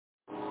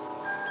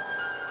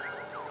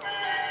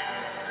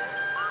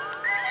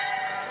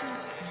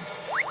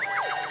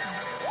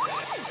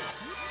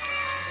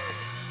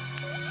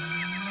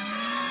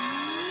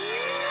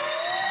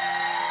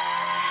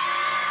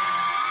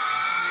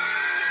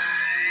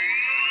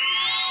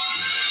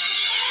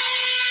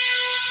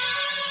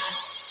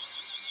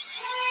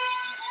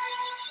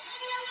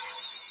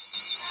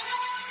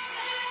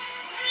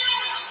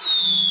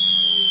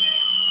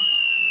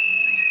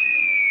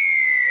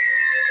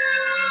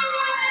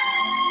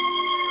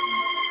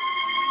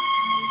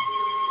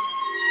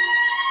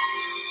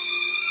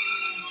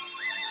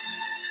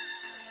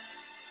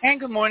And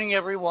good morning,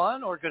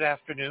 everyone, or good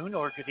afternoon,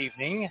 or good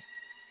evening,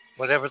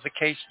 whatever the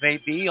case may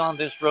be on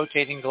this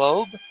rotating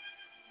globe.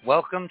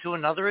 Welcome to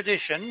another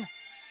edition,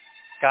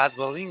 God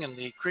willing, and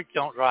the creek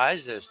don't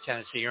rise, as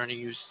Tennessee Ernie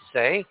used to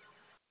say,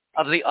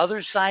 of the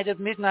other side of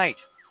midnight,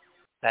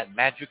 that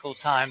magical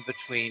time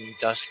between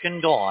dusk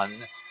and dawn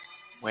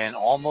when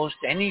almost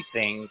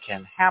anything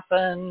can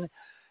happen,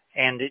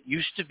 and it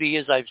used to be,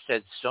 as I've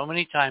said so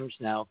many times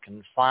now,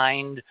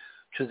 confined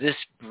to this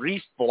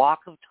brief block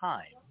of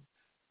time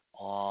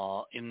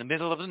in the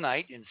middle of the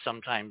night in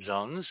some time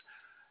zones,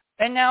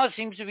 and now it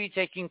seems to be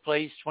taking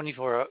place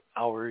 24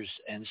 hours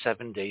and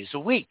 7 days a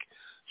week.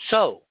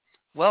 So,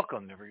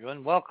 welcome,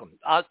 everyone. Welcome.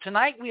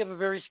 Tonight we have a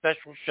very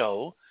special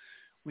show.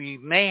 We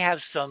may have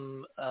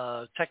some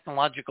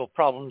technological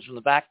problems in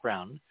the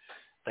background.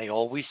 They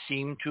always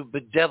seem to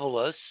bedevil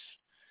us.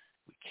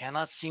 We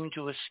cannot seem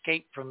to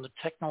escape from the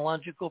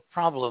technological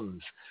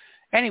problems.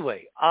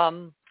 Anyway,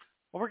 what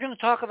we're going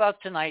to talk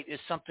about tonight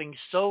is something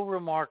so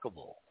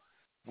remarkable.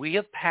 We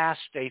have passed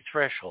a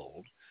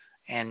threshold,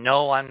 and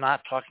no, I'm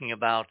not talking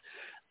about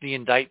the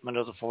indictment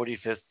of the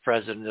 45th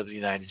President of the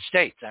United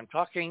States. I'm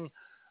talking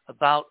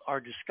about our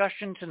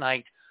discussion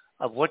tonight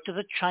of what do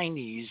the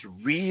Chinese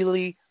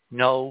really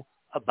know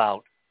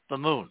about the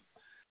moon,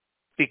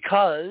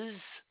 because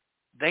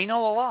they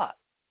know a lot.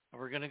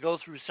 We're going to go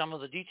through some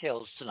of the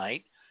details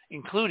tonight,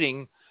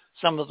 including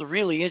some of the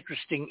really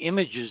interesting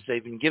images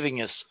they've been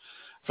giving us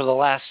for the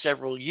last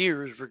several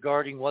years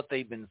regarding what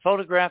they've been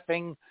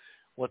photographing,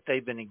 what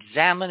they've been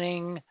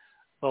examining,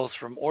 both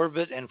from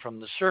orbit and from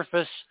the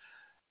surface.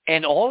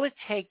 And all it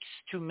takes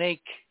to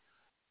make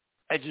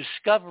a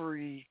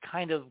discovery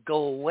kind of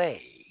go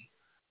away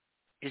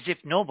is if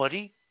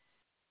nobody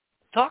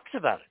talks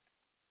about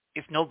it,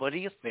 if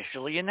nobody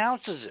officially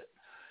announces it.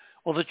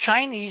 Well, the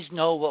Chinese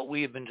know what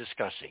we have been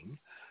discussing.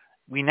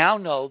 We now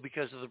know,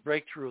 because of the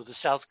breakthrough of the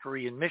South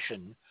Korean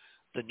mission,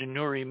 the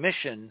Danuri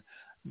mission,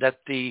 that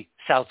the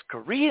South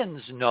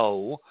Koreans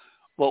know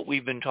what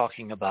we've been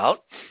talking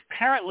about,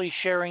 apparently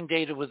sharing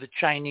data with the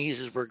Chinese,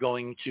 as we're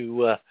going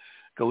to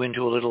go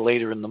into a little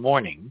later in the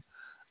morning.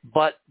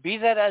 But be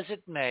that as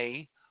it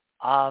may,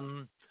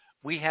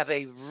 we have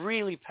a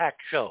really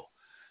packed show.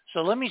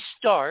 So let me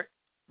start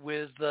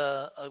with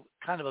a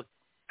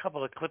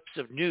couple of clips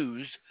of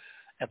news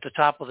at the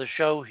top of the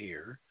show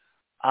here.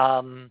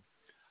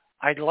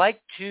 I'd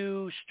like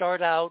to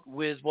start out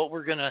with what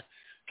we're going to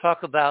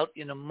talk about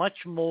in a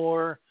much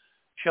more,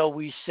 shall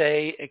we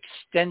say,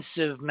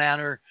 extensive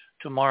manner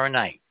tomorrow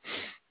night.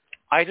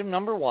 Item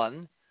number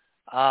one,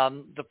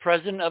 the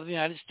President of the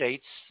United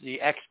States,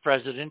 the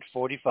ex-President,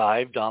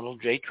 45,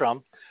 Donald J.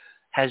 Trump,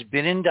 has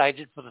been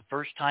indicted for the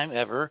first time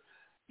ever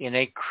in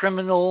a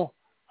criminal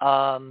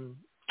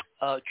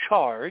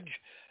charge.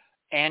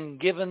 And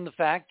given the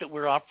fact that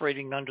we're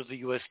operating under the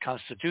U.S.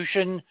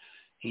 Constitution,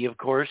 he, of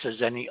course,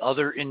 as any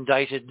other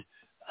indicted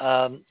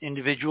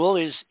individual,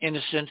 is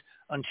innocent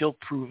until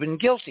proven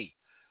guilty.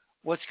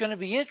 What's going to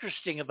be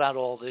interesting about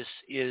all this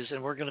is,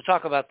 and we're going to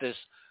talk about this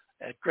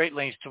at great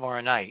length tomorrow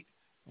night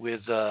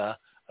with a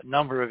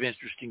number of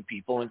interesting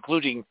people,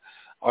 including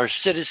our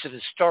citizen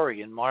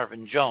historian,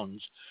 Marvin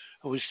Jones,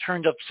 who has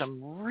turned up some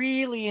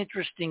really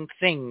interesting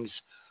things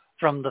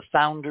from the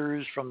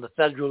founders, from the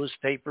Federalist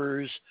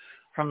Papers,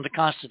 from the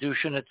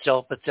Constitution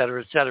itself, et cetera,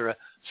 et cetera.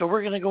 So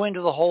we're going to go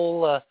into the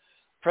whole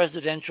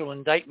presidential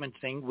indictment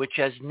thing, which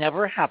has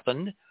never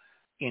happened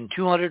in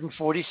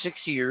 246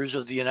 years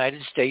of the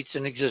United States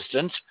in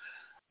existence.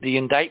 The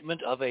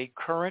indictment of a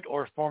current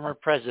or former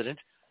president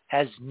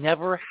has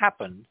never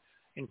happened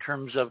in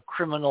terms of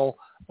criminal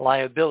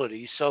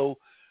liability. So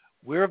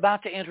we're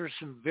about to enter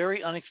some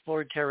very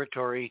unexplored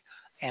territory,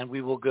 and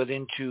we will get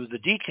into the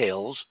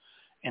details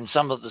and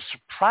some of the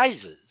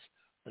surprises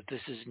that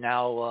this is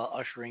now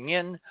ushering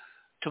in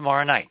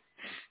tomorrow night.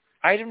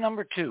 Item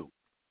number two,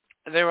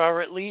 there are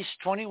at least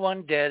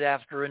 21 dead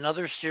after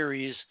another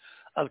series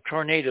of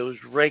tornadoes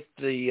raked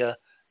the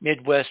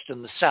Midwest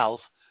and the South,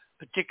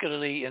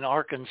 particularly in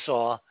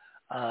Arkansas,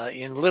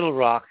 in Little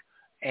Rock,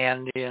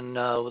 and in,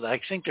 I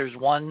think there's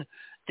one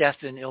death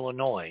in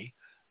Illinois.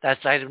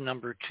 That's item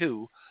number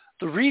two.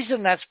 The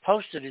reason that's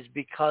posted is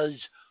because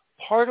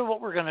part of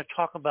what we're going to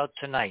talk about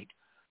tonight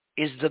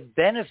is the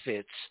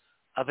benefits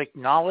of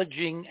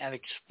acknowledging and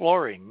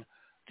exploring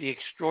the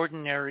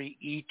extraordinary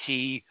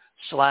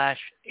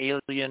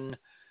ET/alien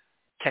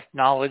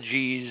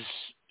technologies,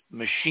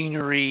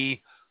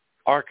 machinery,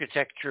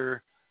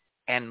 architecture,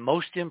 and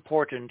most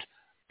important,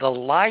 the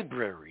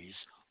libraries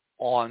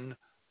on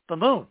the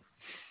moon.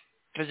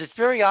 Because it's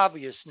very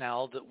obvious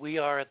now that we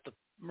are at the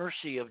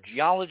mercy of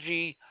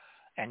geology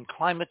and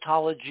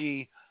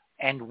climatology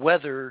and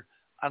weather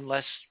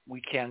unless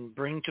we can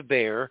bring to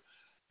bear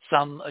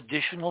some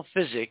additional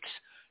physics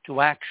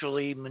to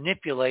actually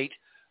manipulate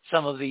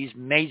some of these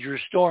major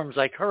storms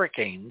like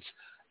hurricanes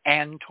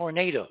and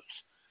tornadoes.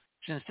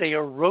 Since they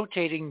are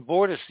rotating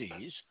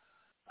vortices,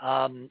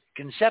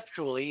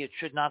 conceptually it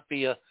should not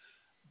be a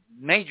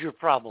major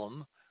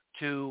problem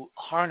to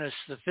harness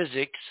the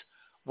physics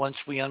once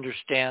we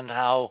understand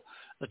how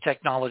the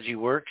technology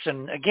works.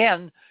 And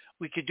again,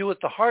 we could do it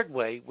the hard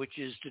way, which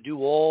is to do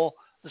all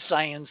the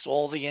science,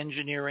 all the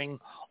engineering,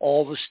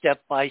 all the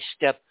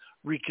step-by-step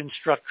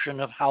reconstruction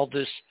of how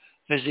this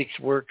physics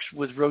works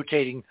with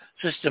rotating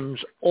systems.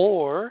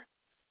 Or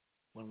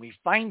when we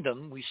find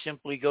them, we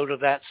simply go to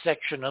that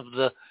section of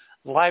the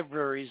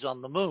libraries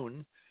on the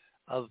moon,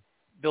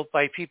 built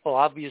by people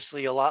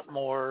obviously a lot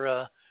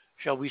more,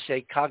 shall we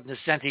say,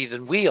 cognoscenti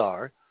than we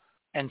are,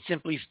 and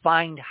simply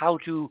find how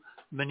to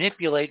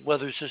manipulate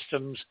weather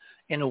systems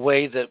in a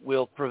way that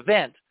will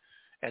prevent,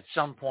 at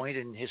some point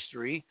in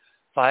history,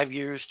 5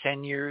 years,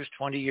 10 years,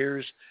 20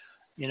 years,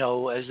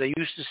 as they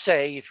used to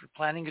say, if you're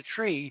planting a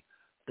tree,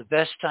 the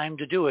best time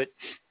to do it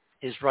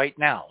is right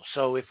now.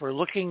 So if we're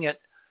looking at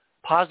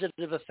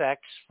positive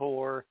effects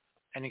for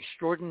an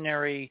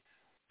extraordinary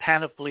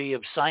panoply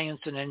of science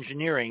and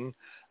engineering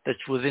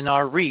that's within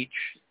our reach,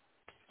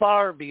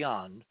 far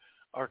beyond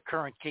our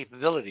current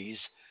capabilities,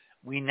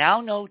 we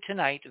now know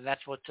tonight, and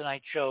that's what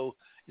tonight's show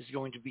is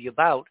going to be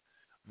about,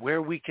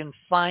 where we can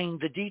find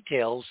the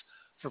details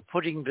for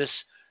putting this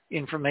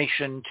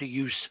information to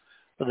use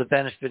for the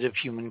benefit of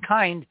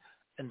humankind,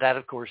 and that,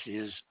 of course,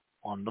 is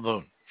on the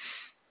moon.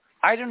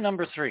 Item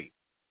number 3.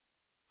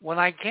 When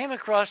I came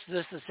across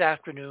this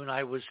afternoon,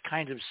 I was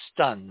kind of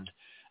stunned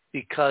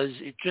because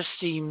it just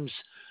seems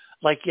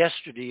like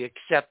yesterday,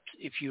 except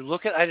if you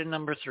look at item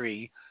number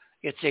 3,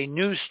 it's a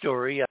news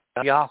story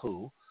at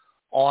Yahoo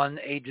on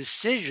a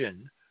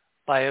decision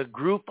by a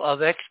group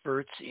of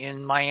experts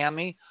in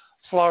Miami,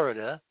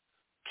 Florida,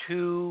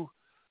 to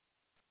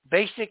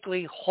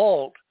basically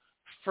halt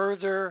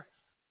further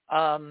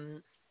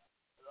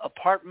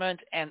apartment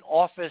and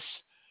office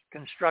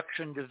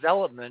construction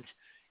development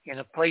in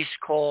a place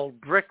called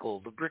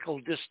Brickell, the Brickell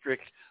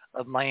district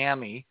of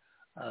Miami,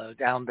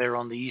 down there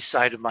on the east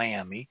side of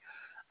Miami.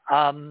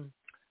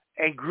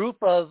 A group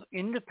of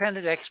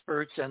independent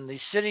experts and the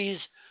city's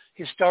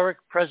Historic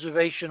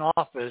Preservation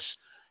Office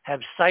have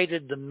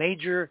cited the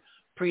major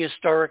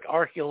prehistoric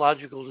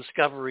archaeological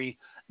discovery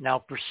now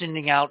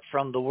proceeding out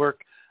from the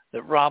work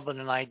that Robin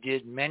and I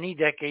did many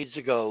decades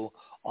ago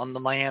on the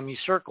Miami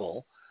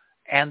Circle,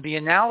 and the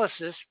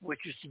analysis, which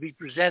is to be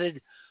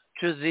presented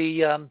to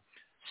the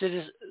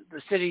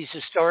city's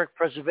Historic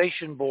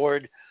Preservation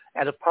Board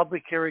at a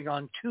public hearing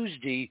on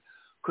Tuesday,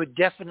 could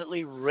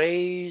definitely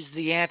raise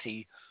the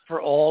ante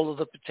for all of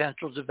the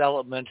potential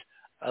development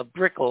of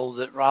Brickell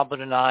that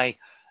Robin and I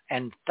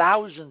and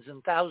thousands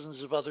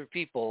of other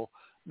people,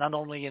 not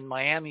only in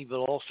Miami, but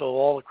also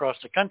all across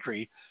the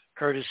country,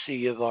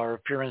 courtesy of our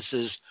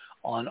appearances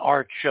on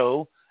Art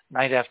Show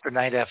night after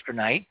night after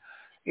night.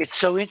 It's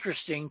so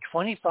interesting,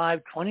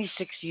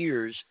 26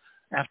 years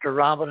after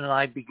Robin and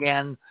I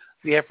began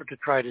the effort to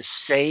try to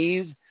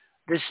save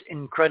this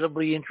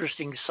incredibly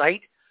interesting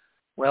site.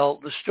 Well,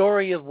 the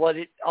story of what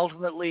it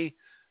ultimately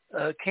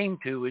came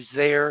to is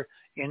there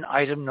in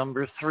item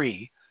number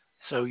 3.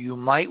 So you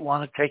might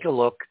want to take a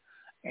look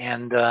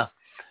and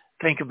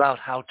think about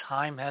how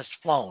time has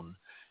flown,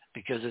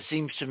 because it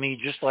seems to me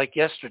just like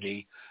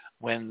yesterday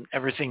when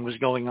everything was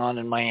going on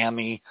in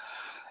Miami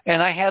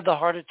and I had the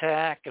heart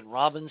attack and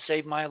Robin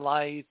saved my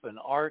life and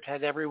Art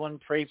had everyone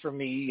pray for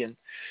me, and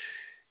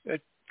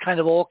it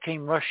kind of all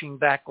came rushing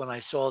back when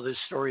I saw this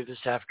story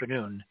this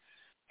afternoon.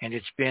 And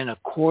it's been a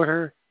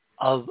quarter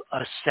of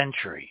a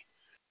century.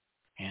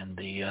 And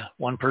the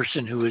one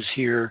person who is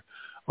here,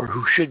 or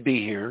who should be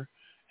here,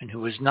 and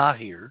who is not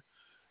here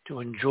to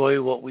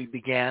enjoy what we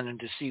began and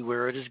to see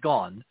where it has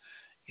gone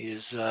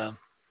is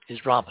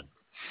Robin.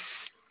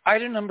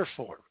 Item number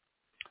 4.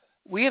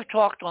 We have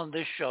talked on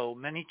this show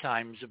many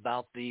times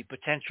about the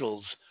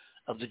potentials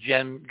of the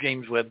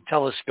James Webb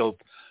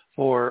Telescope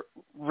for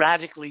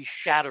radically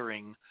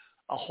shattering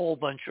a whole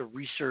bunch of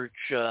research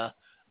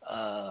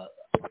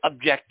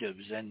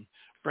objectives and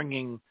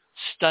bringing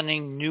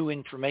stunning new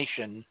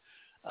information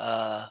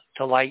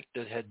to light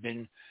that had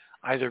been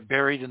either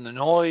buried in the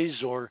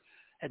noise or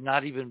had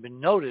not even been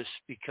noticed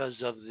because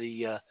of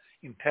the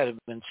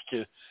impediments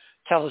to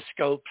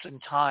telescopes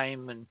and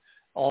time and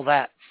all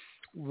that.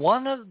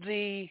 One of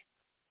the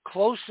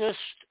closest,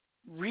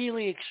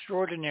 really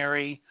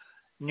extraordinary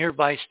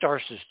nearby star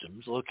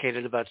systems,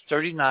 located about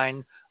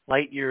 39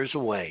 light years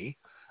away,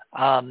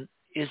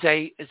 is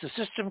a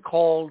system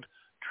called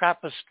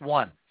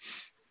TRAPPIST-1.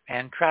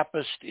 And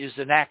TRAPPIST is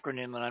an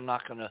acronym, and I'm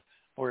not going to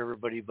bore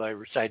everybody by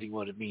reciting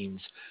what it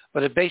means,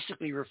 but it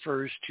basically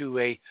refers to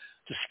a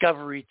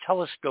discovery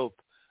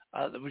telescope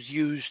that was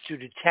used to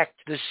detect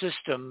this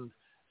system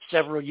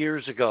several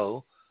years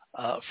ago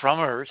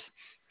from Earth.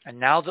 And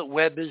now that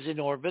Webb is in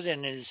orbit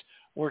and is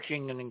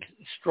working in an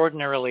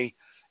extraordinarily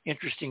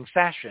interesting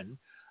fashion,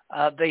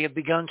 they have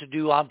begun to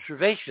do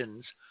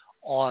observations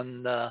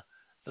on the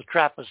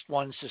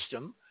TRAPPIST-1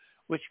 system,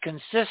 which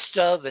consists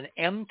of an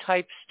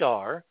M-type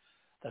star.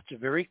 That's a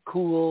very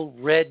cool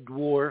red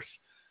dwarf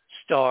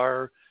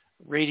star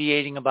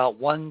radiating about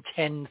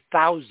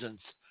 1/10,000th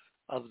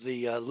of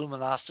the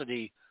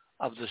luminosity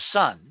of the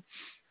sun.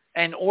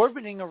 And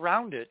orbiting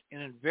around it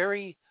in a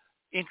very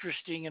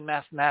interesting and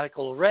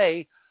mathematical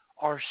array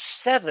are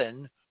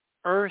 7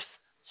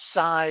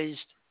 Earth-sized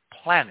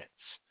planets.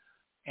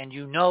 And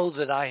you know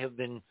that I have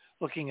been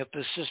looking at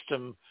this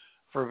system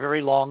for a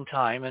very long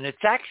time, and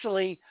it's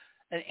actually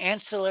an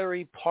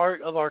ancillary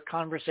part of our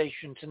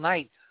conversation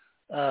tonight,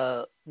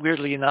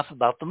 weirdly enough,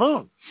 about the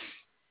moon.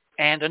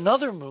 And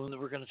another moon that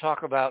we're going to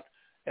talk about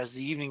as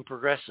the evening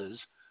progresses,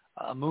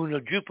 a moon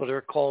of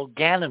Jupiter called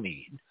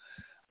Ganymede.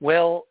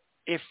 Well,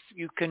 if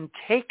you can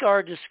take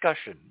our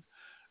discussion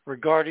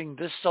regarding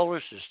this solar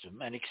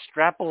system and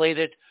extrapolate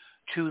it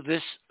to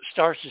this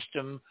star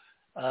system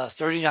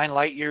 39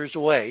 light years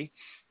away,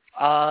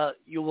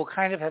 you will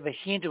kind of have a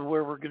hint of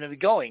where we're going to be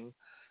going,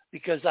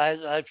 because as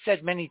I've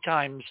said many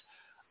times,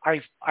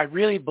 I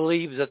really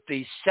believe that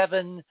the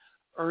 7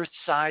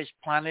 Earth-sized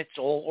planets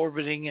all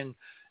orbiting in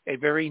a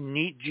very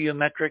neat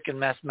geometric and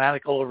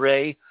mathematical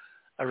array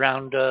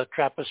around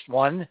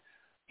TRAPPIST-1,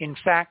 in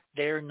fact,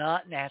 they're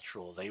not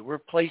natural. They were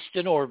placed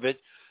in orbit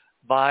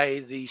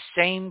by the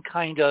same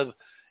kind of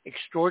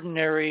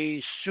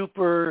extraordinary,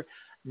 super,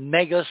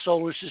 mega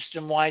solar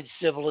system-wide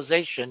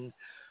civilization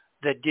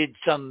that did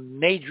some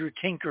major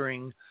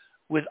tinkering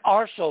with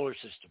our solar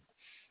system.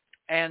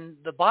 And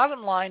the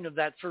bottom line of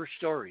that first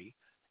story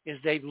is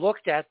they've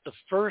looked at the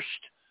first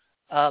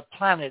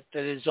planet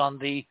that is on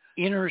the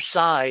inner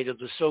side of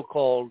the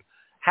so-called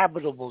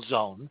habitable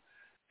zone,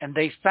 and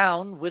they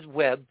found with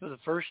Webb for the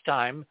first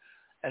time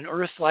an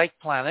Earth-like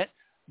planet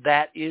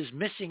that is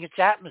missing its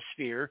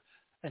atmosphere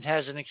and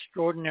has an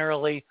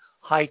extraordinarily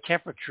high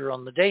temperature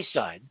on the day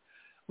side,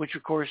 which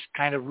of course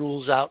kind of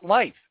rules out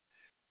life.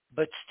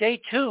 But stay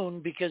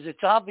tuned, because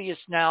it's obvious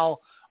now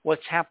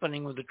what's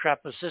happening with the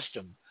TRAPPIST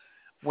system.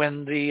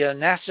 When the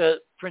NASA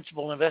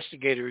principal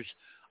investigators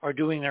are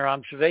doing their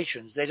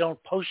observations, they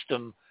don't post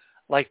them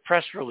like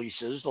press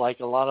releases, like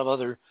a lot of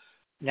other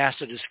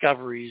NASA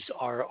discoveries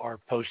are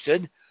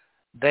posted.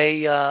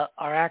 They are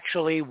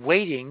actually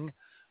waiting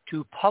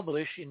to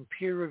publish in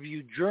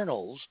peer-reviewed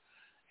journals,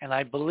 and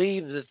I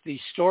believe that the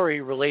story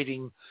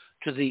relating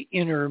to the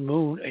inner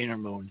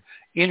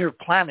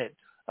planet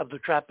of the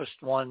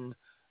TRAPPIST-1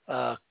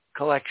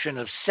 collection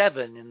of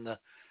 7 in the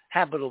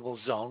habitable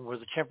zone, where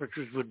the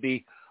temperatures would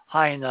be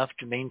high enough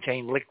to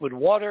maintain liquid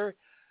water,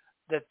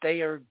 that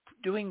they are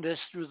doing this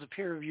through the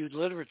peer-reviewed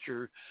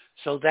literature,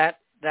 so that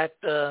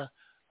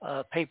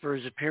paper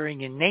is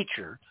appearing in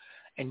Nature.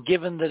 And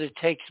given that it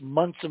takes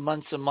months and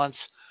months and months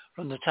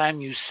from the time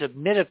you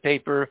submit a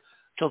paper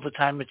till the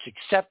time it's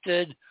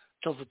accepted,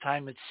 till the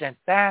time it's sent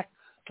back,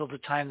 till the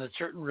time that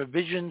certain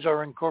revisions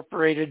are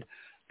incorporated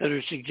that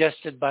are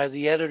suggested by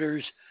the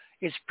editors,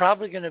 it's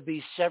probably going to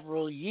be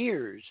several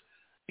years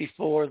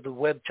before the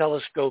Webb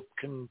telescope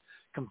can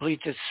complete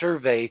its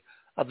survey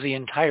of the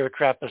entire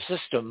TRAPPIST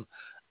system.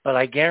 But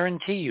I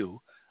guarantee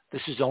you,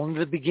 this is only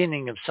the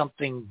beginning of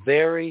something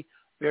very,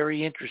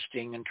 very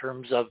interesting in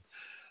terms of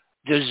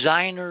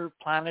designer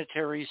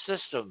planetary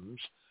systems.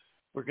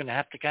 We're going to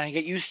have to kind of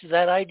get used to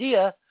that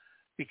idea,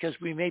 because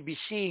we may be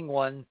seeing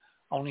one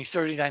only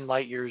 39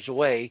 light years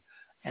away.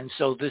 And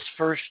so this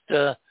first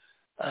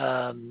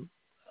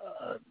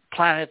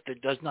planet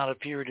that does not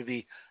appear to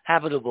be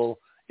habitable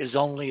is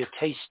only a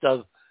taste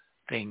of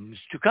things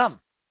to come.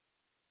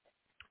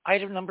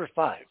 Item number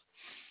 5.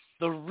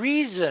 The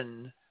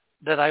reason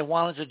that I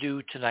wanted to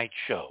do tonight's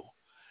show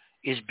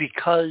is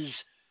because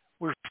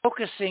we're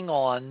focusing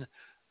on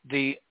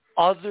the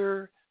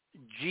other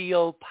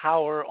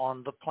geopower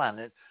on the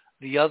planet,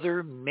 the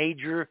other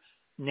major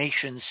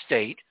nation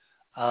state.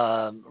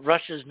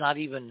 Russia's not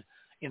even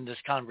in this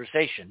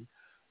conversation,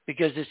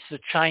 because it's the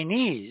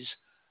Chinese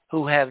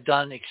who have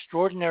done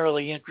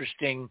extraordinarily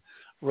interesting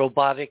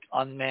robotic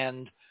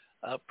unmanned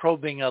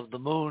probing of the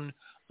moon,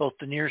 both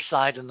the near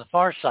side and the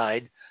far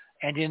side.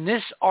 And in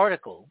this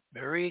article,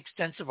 very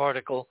extensive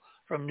article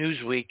from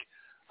Newsweek,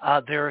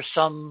 there are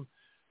some,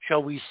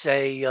 shall we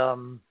say,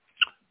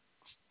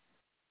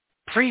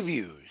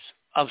 previews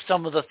of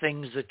some of the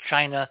things that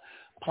China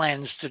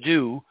plans to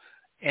do.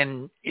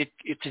 And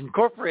it's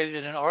incorporated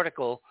in an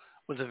article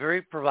with a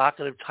very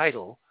provocative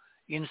title,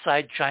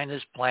 Inside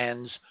China's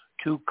Plans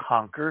to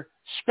Conquer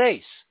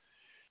Space.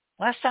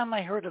 Last time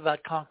I heard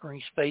about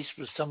conquering space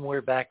was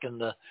somewhere back in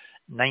the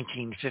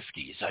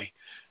 1950s. I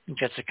think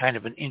that's a kind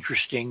of an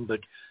interesting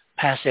but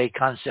passé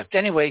concept.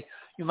 Anyway,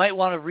 you might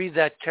want to read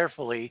that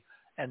carefully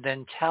and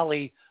then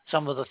tally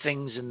some of the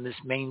things in this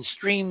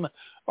mainstream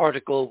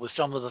article with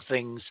some of the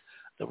things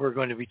that we're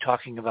going to be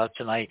talking about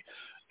tonight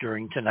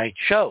during tonight's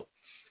show,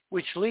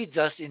 which leads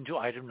us into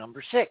item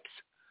number 6.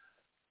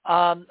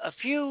 A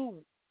few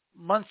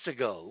months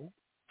ago,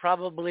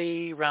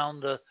 probably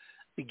around the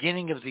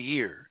beginning of the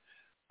year,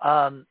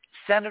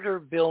 Senator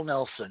Bill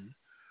Nelson,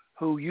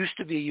 who used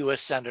to be a U.S.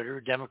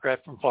 Senator,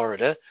 Democrat from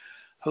Florida,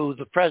 who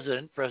the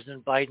President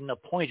Biden,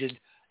 appointed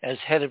as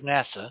head of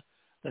NASA,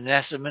 the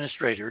NASA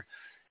administrator,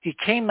 he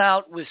came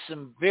out with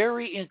some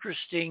very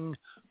interesting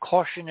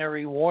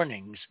cautionary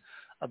warnings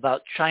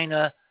about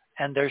China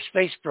and their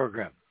space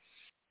program.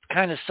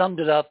 Kind of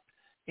summed it up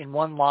in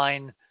one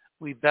line: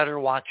 we better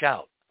watch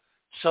out.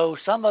 So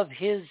some of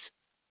his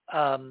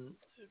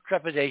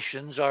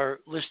trepidations are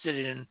listed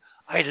in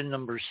item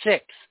number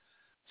 6.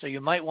 So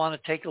you might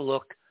want to take a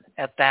look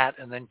at that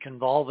and then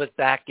convolve it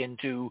back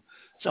into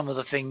some of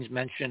the things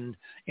mentioned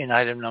in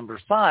item number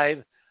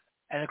 5.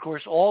 And of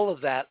course, all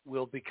of that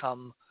will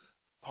become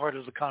part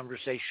of the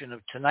conversation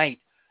of tonight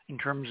in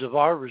terms of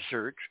our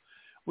research,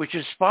 which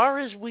as far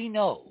as we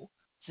know,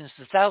 since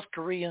the South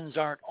Koreans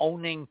aren't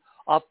owning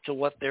up to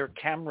what their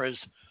cameras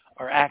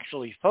are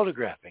actually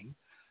photographing,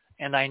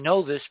 and I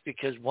know this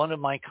because one of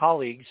my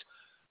colleagues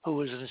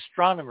who is an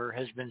astronomer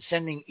has been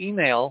sending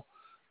email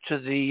to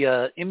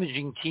the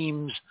imaging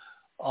teams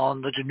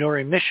on the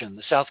Danuri mission,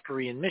 the South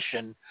Korean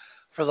mission,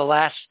 for the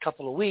last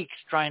couple of weeks,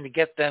 trying to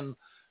get them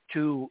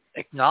to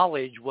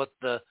acknowledge what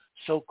the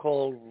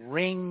so-called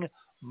ring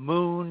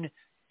moon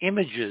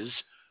images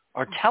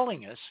are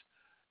telling us,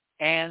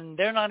 and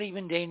they're not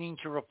even deigning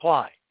to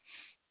reply.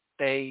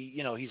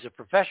 He's a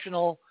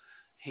professional,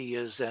 he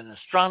is an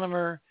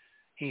astronomer,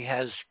 he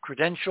has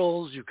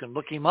credentials, you can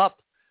look him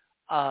up,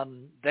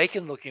 they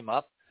can look him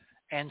up,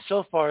 and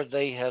so far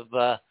they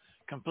have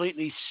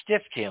completely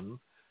stiffed him,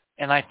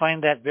 and I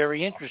find that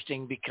very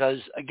interesting because,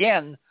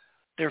 again,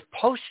 they're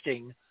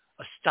posting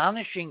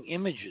astonishing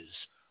images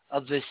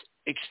of this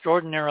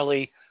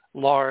extraordinarily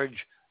large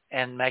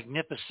and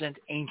magnificent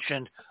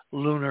ancient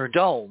lunar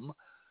dome,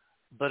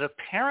 but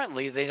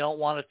apparently they don't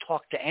want to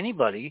talk to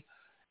anybody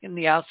in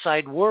the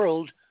outside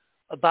world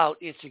about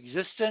its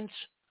existence,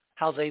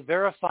 how they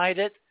verified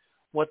it,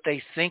 what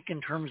they think in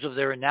terms of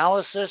their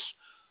analysis,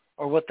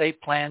 or what they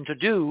plan to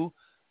do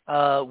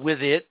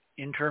with it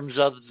in terms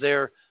of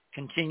their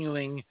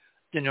continuing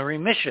Danuri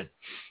mission.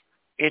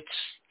 It's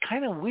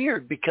kind of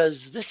weird because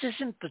this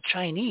isn't the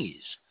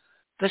Chinese.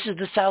 This is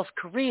the South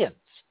Koreans.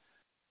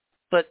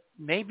 But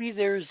maybe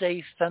there's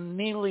a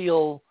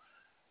familial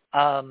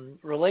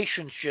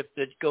relationship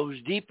that goes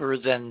deeper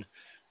than,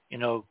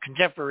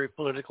 contemporary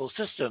political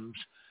systems,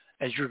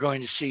 as you're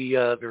going to see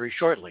very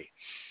shortly.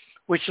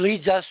 Which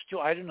leads us to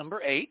item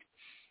number 8.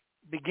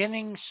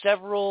 Beginning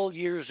several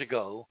years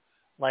ago,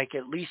 like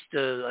at least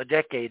a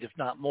decade, if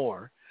not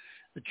more,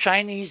 the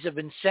Chinese have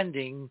been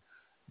sending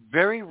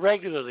very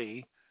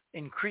regularly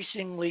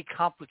increasingly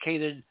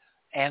complicated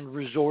and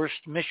resourced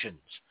missions,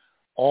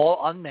 all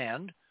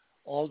unmanned,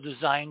 all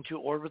designed to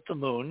orbit the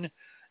moon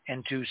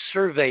and to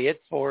survey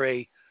it for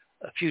a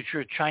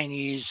future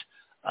Chinese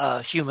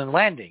human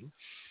landing.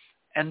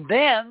 And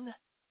then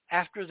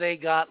after they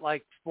got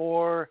like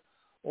 4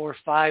 or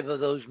 5 of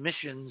those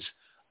missions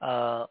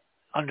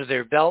under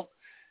their belt,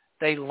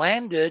 they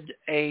landed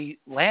a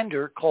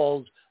lander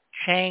called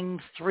Chang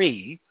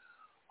 3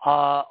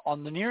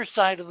 on the near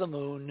side of the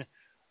moon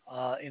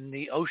in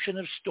the Ocean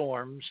of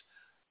Storms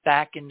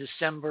back in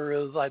December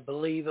of, I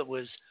believe it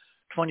was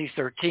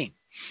 2013.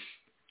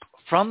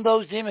 From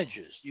those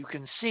images, you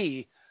can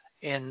see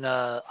in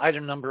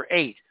item number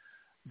 8,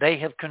 they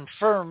have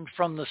confirmed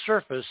from the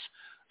surface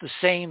the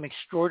same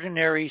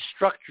extraordinary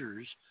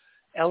structures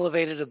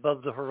elevated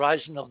above the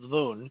horizon of the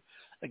moon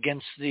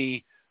against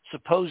the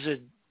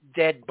supposed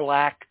dead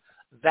black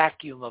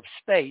vacuum of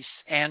space.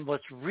 And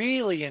what's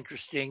really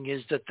interesting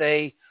is that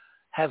they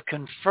have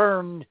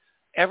confirmed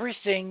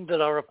everything that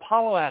our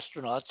Apollo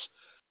astronauts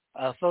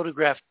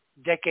photographed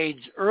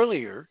decades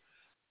earlier,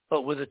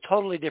 but with a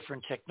totally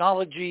different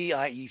technology,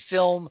 i.e.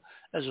 film,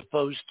 as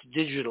opposed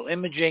to digital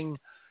imaging,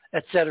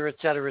 et cetera, et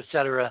cetera, et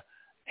cetera.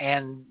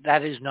 And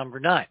that is number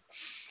 9.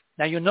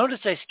 Now you'll notice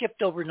I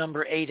skipped over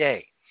number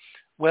 8A.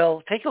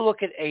 Well, take a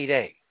look at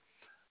 8A.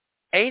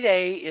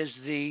 8A is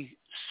the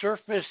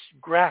surface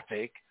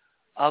graphic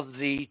of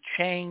the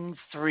Chang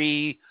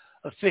 3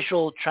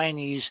 official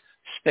Chinese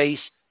Space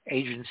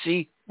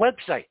Agency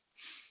website.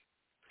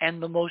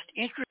 And the most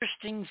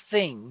interesting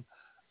thing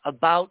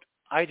about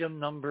item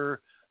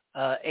number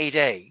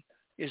 8A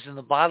is in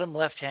the bottom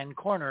left-hand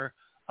corner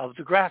of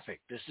the graphic.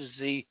 This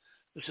is a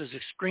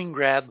screen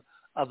grab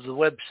of the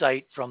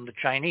website from the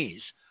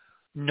Chinese.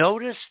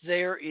 Notice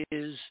there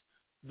is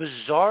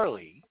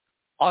bizarrely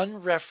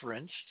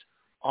unreferenced,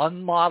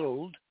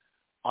 unmodeled,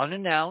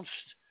 unannounced,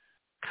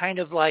 kind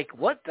of like,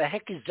 what the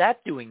heck is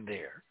that doing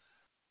there?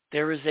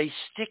 There is a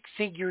stick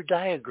figure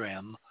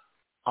diagram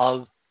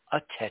of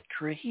a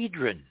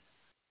tetrahedron.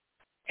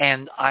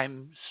 And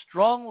I'm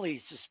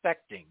strongly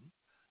suspecting,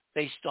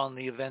 based on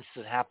the events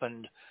that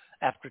happened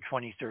after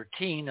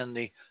 2013 and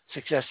the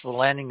successful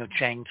landing of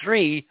Chang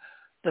 3,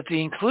 that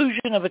the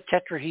inclusion of a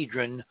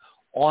tetrahedron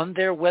on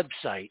their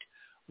website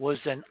was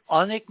an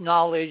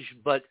unacknowledged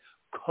but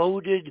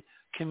coded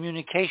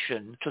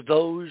communication to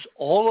those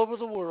all over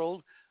the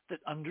world that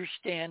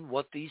understand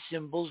what these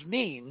symbols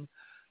mean,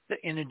 that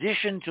in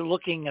addition to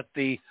looking at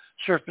the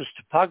surface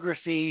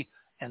topography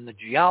and the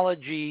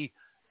geology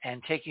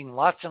and taking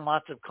lots and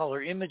lots of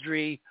color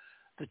imagery,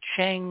 the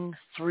Chang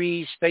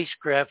 3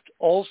 spacecraft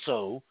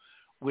also,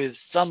 with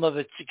some of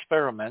its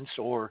experiments,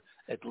 or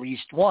at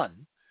least one,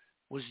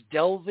 was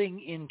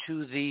delving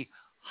into the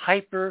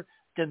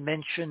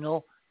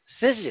hyperdimensional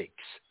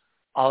physics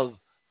of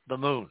the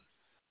moon.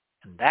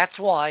 And that's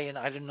why in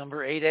item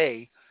number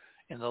 8A,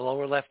 in the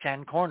lower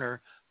left-hand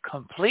corner,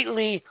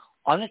 completely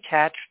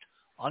unattached,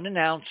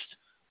 unannounced,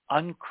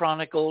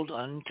 unchronicled,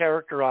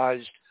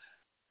 uncharacterized,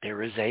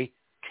 there is a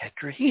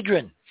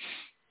tetrahedron.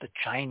 The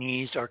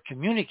Chinese are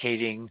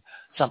communicating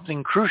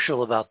something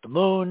crucial about the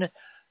moon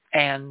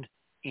and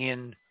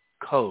in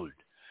code.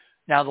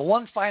 Now, the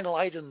one final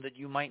item that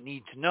you might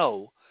need to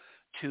know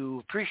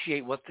to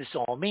appreciate what this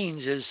all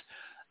means is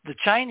the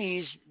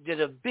Chinese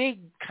did a big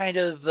kind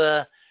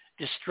of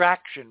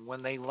distraction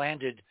when they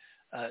landed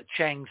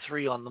Chang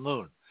 3 on the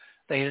moon.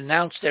 They had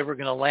announced they were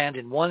going to land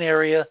in one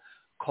area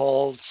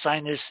called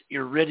Sinus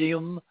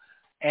Iridium,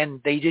 and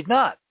they did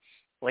not.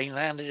 They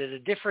landed at a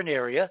different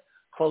area,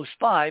 close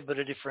by, but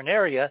a different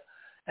area,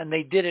 and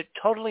they did it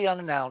totally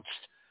unannounced.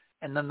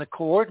 And then the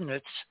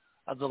coordinates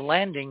of the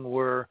landing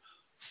were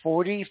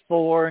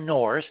 44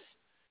 north,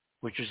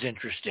 which is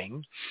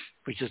interesting,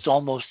 which is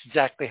almost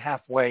exactly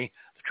halfway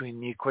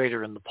between the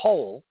equator and the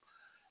pole,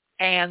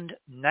 and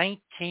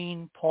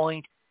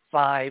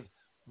 19.5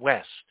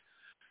 west.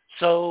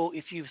 So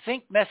if you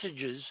think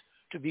messages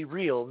to be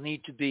real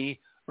need to be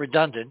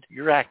redundant,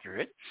 you're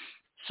accurate.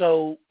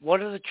 So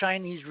what are the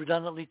Chinese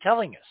redundantly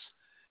telling us?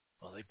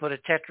 Well, they put a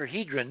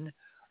tetrahedron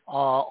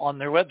on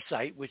their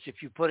website, which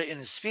if you put it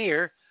in a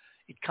sphere,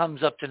 it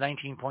comes up to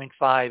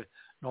 19.5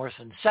 north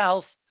and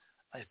south,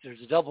 if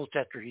there's a double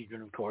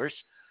tetrahedron, of course.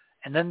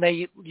 And then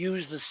they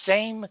use the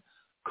same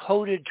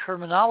coded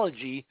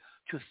terminology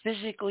to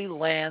physically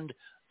land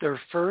their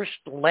first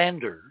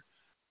lander,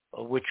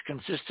 which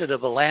consisted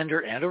of a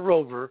lander and a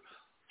rover,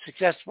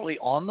 successfully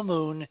on the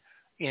moon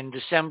in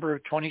December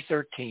of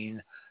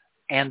 2013,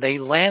 and they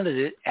landed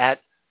it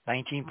at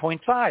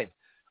 19.5,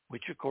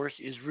 which of course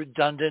is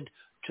redundant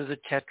to the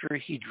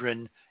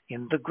tetrahedron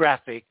in the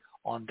graphic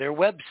on their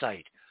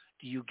website.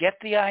 Do you get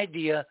the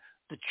idea?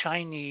 The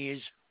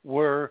Chinese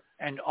were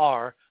and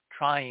are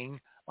trying,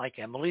 like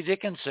Emily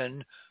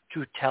Dickinson,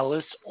 to tell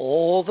us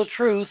all the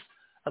truth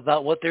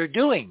about what they're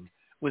doing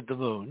with the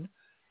moon,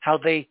 how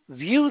they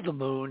view the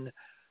moon,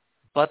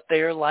 but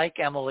they're, like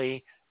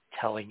Emily,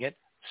 telling it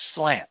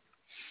slant.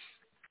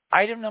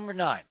 Item number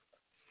 9.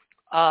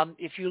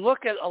 If you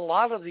look at a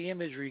lot of the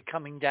imagery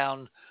coming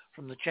down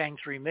from the Chang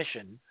 3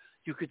 mission,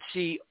 you could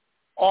see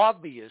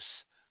obvious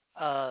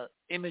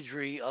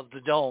imagery of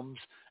the domes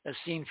as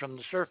seen from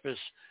the surface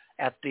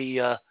at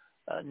the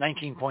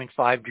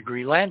 19.5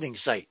 degree landing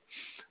site.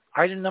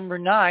 Item number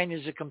 9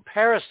 is a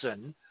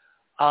comparison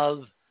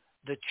of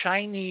the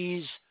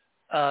Chinese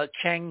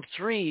Chang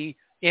 3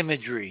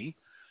 imagery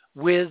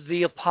with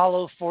the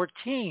Apollo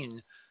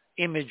 14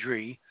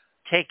 imagery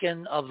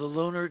taken of the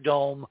lunar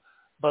dome,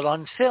 but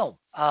on film.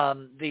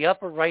 The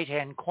upper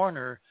right-hand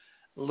corner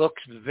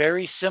looks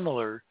very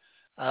similar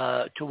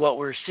to what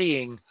we're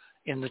seeing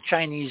in the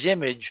Chinese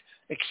image,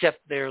 except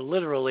they're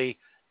literally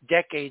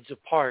decades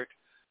apart,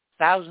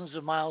 thousands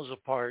of miles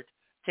apart,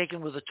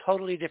 taken with a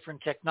totally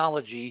different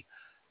technology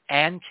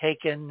and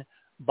taken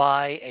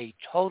by a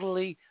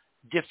totally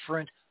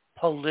different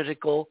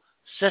political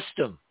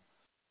system.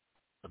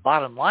 The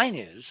bottom line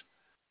is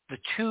the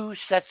two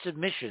sets of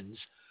missions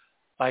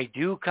by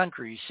two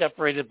countries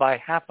separated by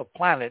half a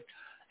planet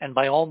and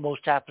by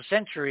almost half a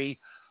century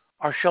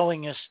are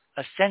showing us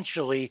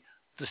essentially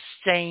the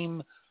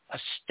same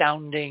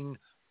astounding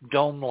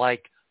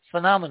dome-like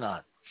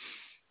phenomenon.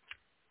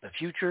 The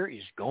future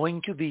is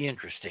going to be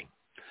interesting.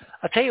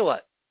 I'll tell you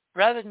what,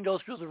 rather than go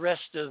through the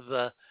rest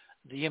of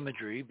the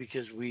imagery,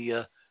 because we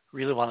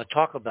really want to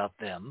talk about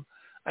them,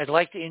 I'd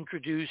like to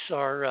introduce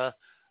our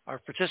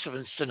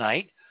participants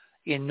tonight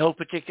in no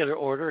particular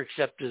order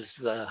except as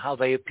how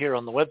they appear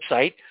on the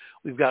website.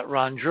 We've got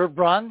Ron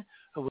Gerbron,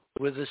 who is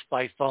with us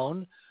by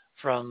phone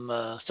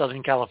from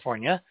Southern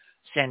California,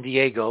 San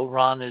Diego.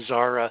 Ron is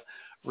our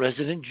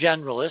resident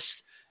generalist,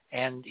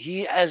 and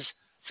he has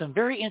some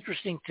very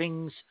interesting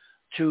things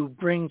to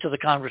bring to the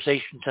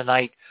conversation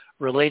tonight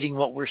relating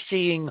what we're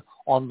seeing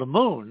on the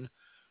moon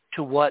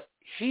to what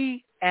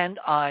he and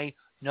I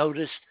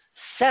noticed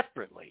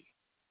separately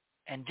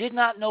and did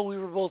not know we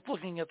were both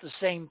looking at the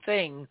same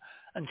thing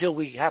until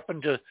we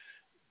happened to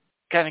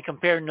kind of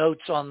compare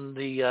notes on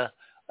the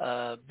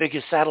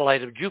biggest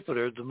satellite of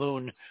Jupiter, the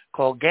moon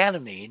called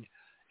Ganymede,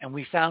 and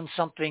we found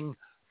something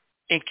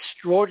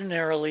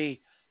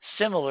extraordinarily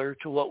similar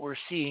to what we're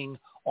seeing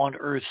on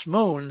Earth's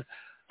moon,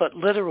 but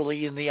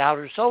literally in the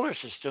outer solar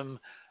system.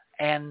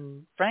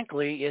 And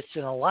frankly, it's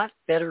in a lot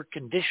better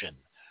condition,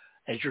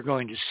 as you're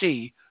going to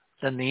see,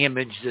 than the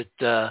image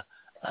that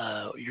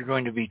you're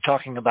going to be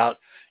talking about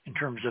in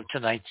terms of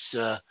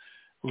tonight's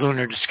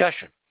lunar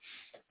discussion.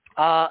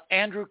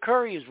 Andrew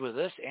Curry is with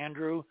us.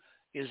 Andrew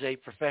is a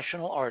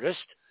professional artist.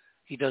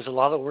 He does a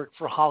lot of work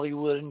for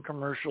Hollywood and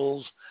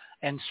commercials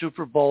and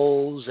Super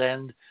Bowls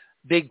and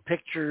big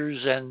pictures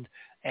and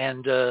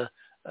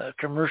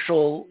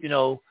commercial,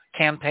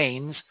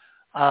 campaigns.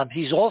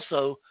 He's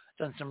also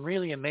done some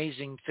really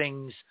amazing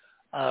things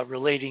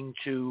relating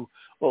to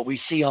what we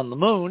see on the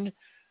moon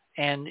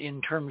and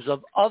in terms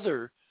of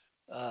other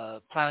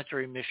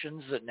planetary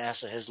missions that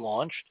NASA has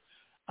launched.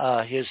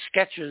 His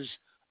sketches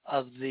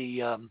of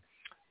the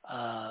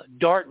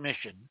DART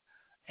mission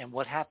and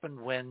what happened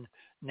when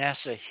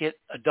NASA hit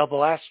a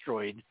double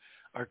asteroid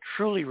are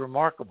truly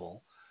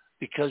remarkable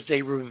because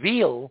they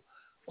reveal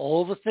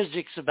all the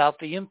physics about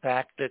the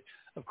impact that,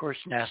 of course,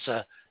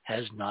 NASA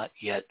has not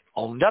yet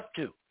owned up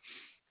to.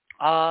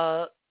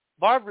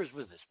 Barbara's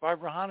with us,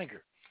 Barbara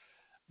Honegger.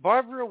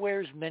 Barbara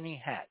wears many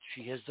hats.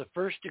 She has the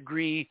first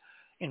degree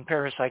in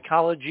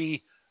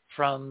parapsychology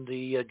from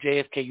the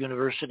JFK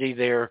University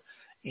there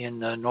in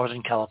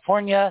Northern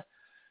California.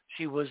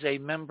 She was a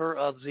member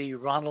of the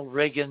Ronald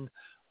Reagan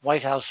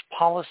White House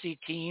policy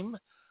team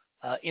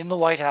in the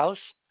White House,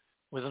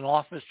 with an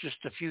office just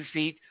a few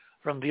feet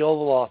from the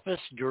Oval Office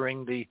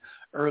during the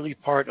early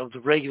part of the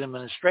Reagan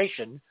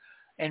administration.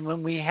 And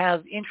when we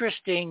have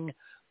interesting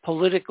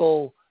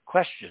political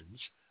questions,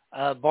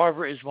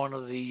 Barbara is one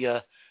of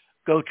the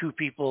go-to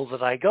people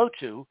that I go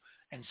to,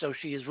 and so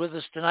she is with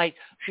us tonight.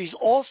 She's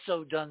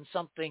also done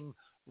something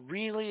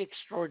really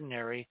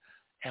extraordinary,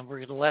 and we're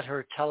going to let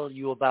her tell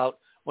you about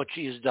what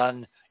she has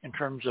done in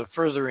terms of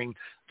furthering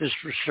this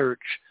research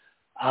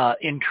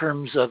in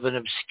terms of an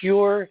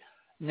obscure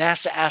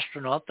NASA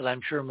astronaut that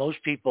I'm sure most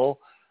people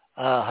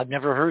have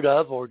never heard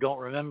of or don't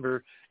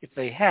remember if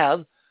they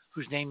have,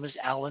 whose name is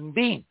Alan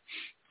Bean.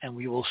 And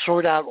we will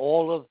sort out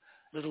all of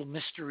little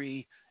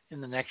mystery in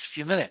the next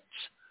few minutes.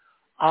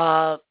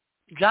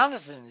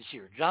 Jonathan is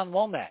here, John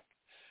Womack.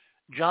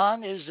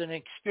 John is an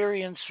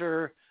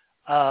experiencer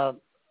of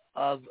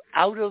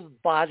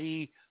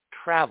out-of-body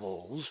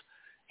travels.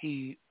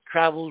 He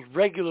travels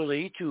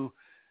regularly to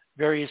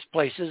various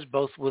places,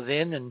 both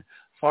within and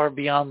far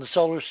beyond the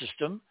solar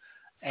system.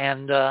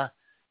 And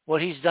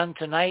what he's done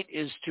tonight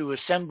is to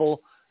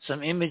assemble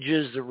some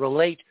images that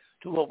relate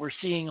to what we're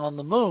seeing on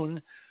the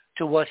moon,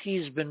 to what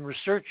he's been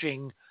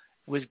researching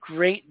with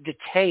great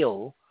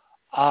detail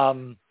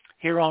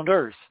here on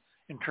Earth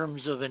in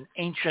terms of an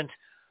ancient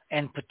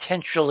and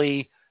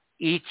potentially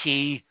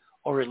ET,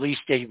 or at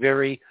least a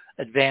very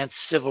advanced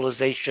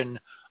civilization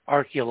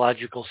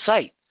archaeological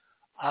site,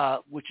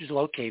 which is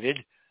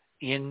located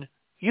in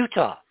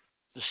Utah,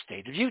 the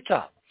state of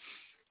Utah.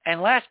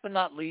 And last but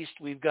not least,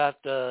 we've got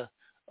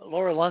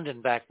Laura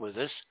London back with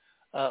us.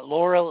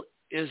 Laura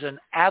is an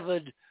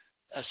avid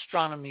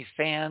astronomy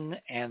fan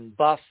and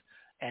buff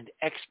and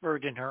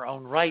expert in her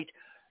own right,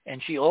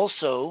 and she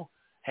also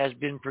has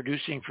been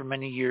producing for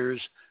many years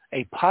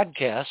a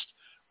podcast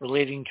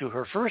relating to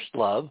her first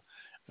love,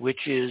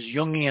 which is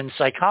Jungian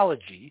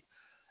psychology.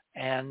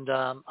 And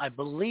I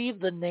believe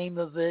the name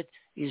of it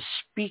is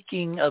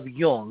Speaking of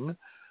Jung.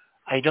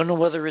 I don't know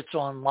whether it's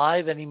on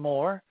live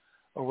anymore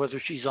or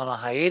whether she's on a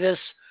hiatus,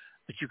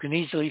 but you can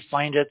easily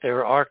find it. There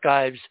are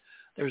archives.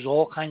 There's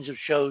all kinds of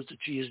shows that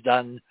she has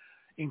done,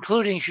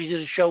 including she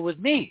did a show with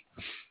me.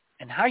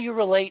 And how you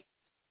relate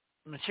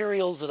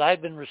materials that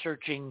I've been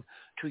researching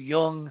to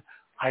Jung,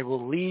 I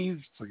will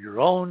leave for your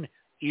own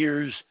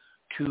ears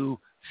to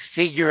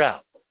figure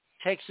out.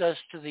 Takes us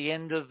to the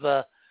end of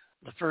the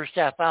first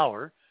half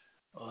hour.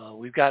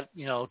 We've got,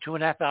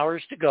 2.5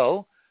 hours to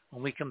go.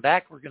 When we come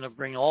back, we're going to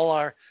bring all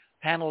our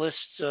panelists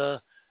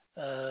to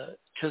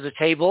the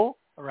table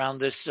around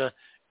this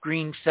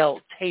green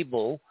felt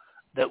table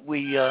that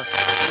we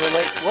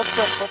relate. Whoop.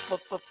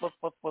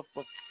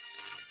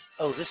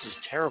 Oh, this is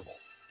terrible.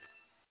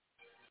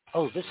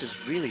 Oh, this is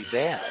really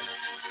bad.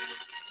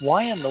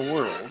 Why in the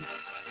world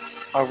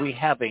are we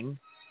having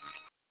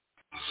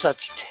such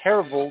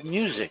terrible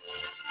music?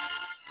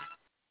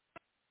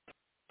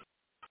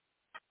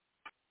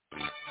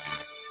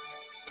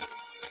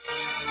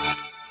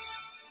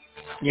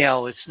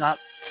 Yeah, it's not.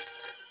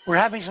 We're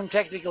having some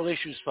technical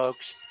issues, folks.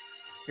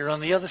 You're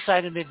on the other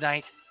side of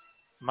midnight.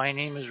 My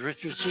name is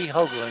Richard C.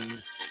 Hoagland,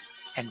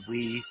 and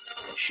we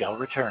shall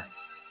return.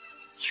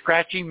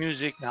 Scratchy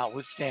music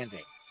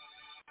notwithstanding.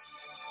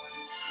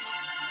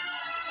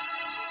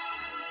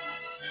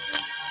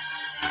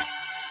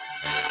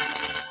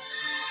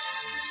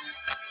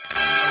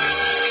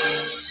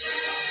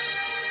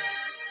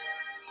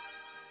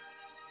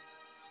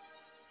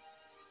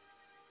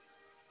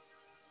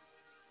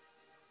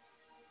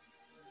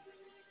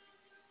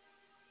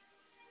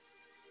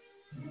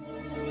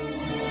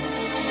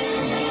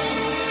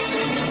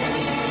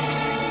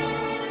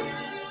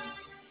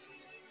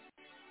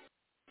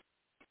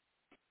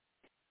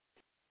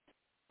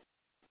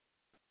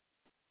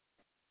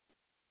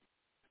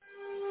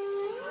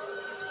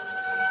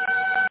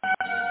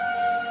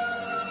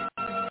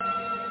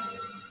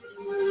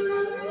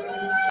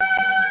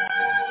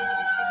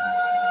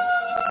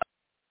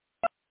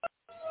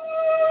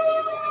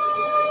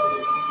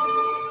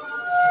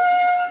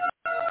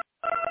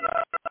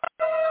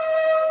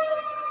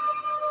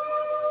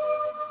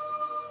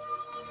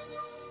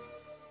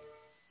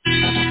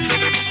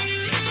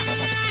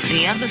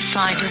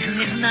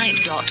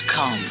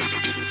 TheOtherSideOfMidnight.com.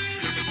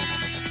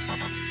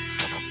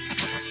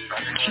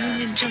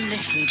 Tune in to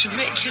listen to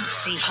Richard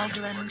C.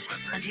 Hoagland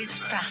and his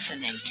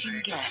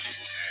fascinating guests.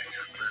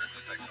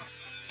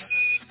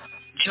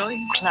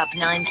 Join Club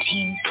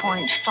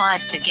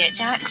 19.5 to get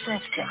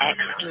access to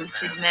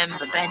exclusive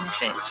member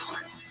benefits.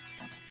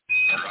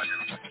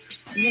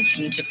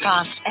 Listen to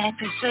past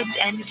episodes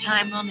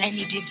anytime on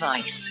any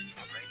device.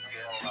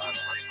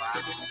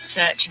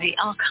 Search the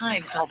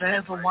archives of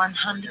over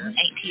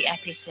 180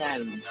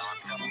 episodes.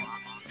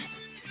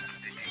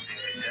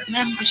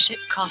 Membership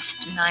costs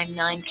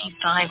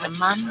 $9.95 a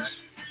month,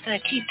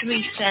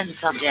 33 cents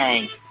a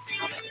day.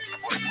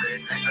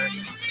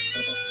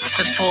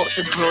 Support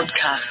the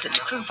broadcaster to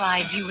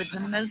provide you with the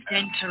most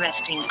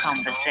interesting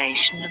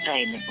conversation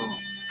available.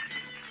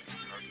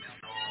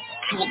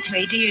 Talk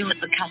radio at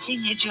the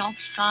cutting edge of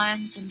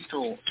science and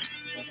thought.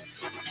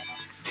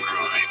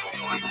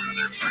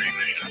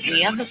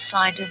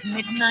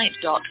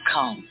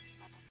 TheOtherSideOfMidnight.com.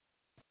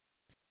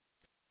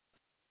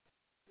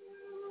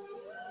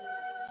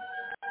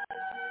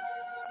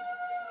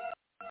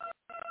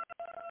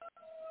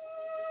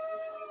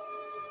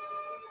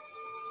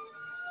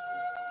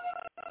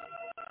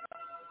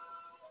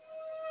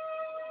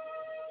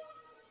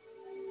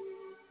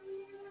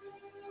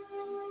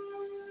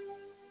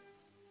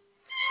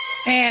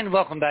 And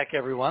welcome back,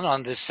 everyone,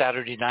 on this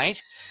Saturday night.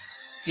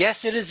 Yes,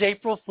 it is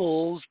April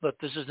Fool's, but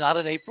this is not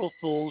an April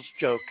Fool's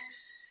joke.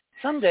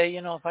 Someday,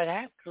 if I'd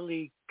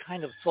actually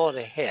kind of thought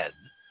ahead,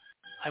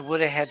 I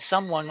would have had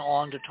someone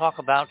on to talk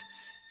about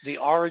the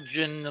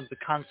origin of the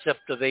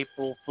concept of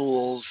April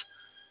Fool's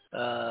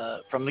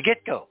from the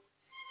get-go.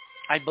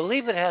 I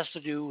believe it has to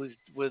do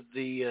with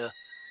the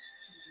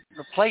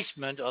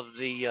replacement of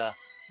the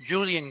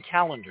Julian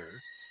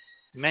calendar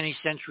many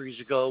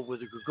centuries ago with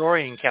the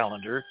Gregorian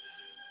calendar.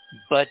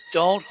 But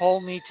don't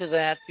hold me to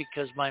that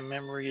because my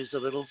memory is a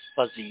little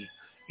fuzzy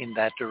in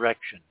that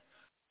direction.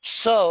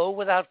 So,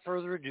 without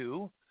further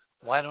ado,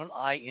 why don't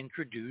I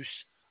introduce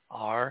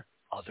our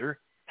other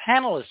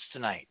panelists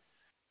tonight?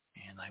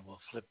 And I will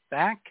flip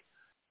back.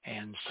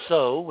 And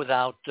so,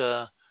 without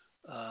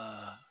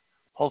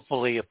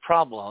hopefully a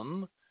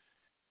problem,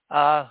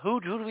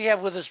 who do we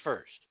have with us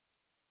first?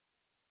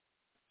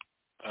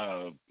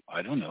 I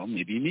don't know,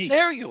 maybe me.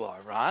 There you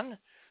are, Ron.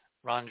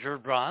 Ron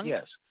Gerbron.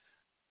 Yes.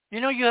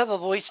 You have a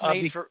voice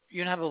made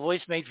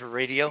for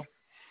radio.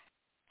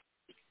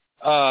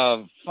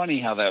 Funny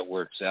how that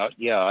works out.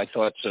 Yeah, I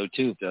thought so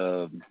too.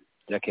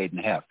 Decade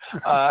and a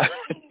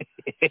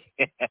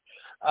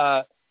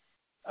half.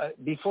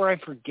 Before I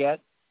forget,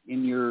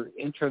 in your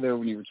intro there,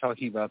 when you were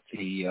talking about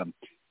the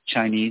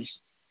Chinese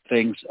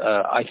things,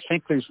 I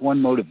think there's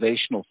one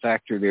motivational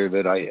factor there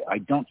that I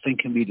don't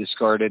think can be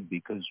discarded,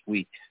 because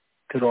we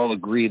could all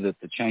agree that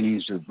the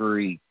Chinese are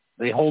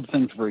they hold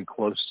things very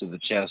close to the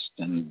chest,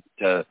 and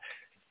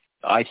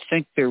I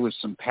think there was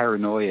some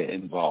paranoia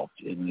involved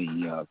in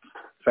the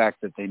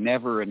fact that they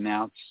never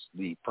announce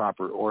the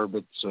proper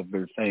orbits of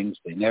their things.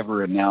 They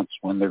never announce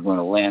when they're going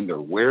to land or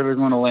where they're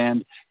going to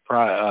land.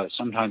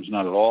 Sometimes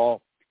not at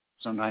all.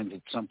 Sometimes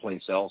it's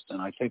someplace else.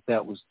 And I think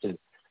that was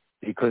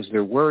because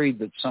they're worried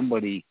that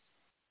somebody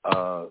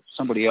else,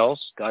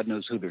 God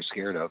knows who they're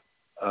scared of,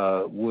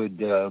 would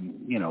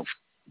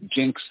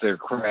jinx their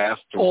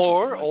craft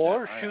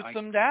or shoot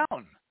them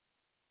down.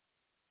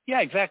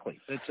 Yeah, exactly.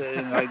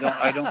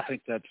 I don't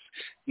think that's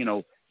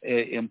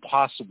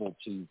impossible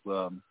to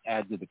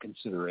add to the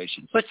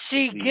consideration. But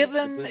see,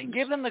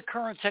 given the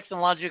current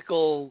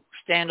technological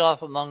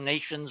standoff among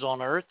nations on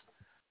Earth,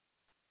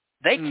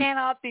 they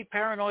cannot be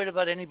paranoid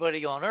about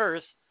anybody on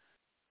Earth,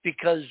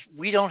 because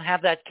we don't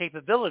have that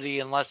capability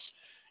unless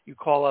you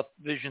call up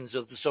visions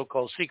of the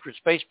so-called secret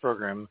space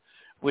program,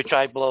 which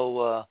I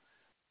blow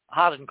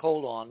hot and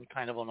cold on,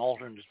 kind of on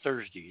alternate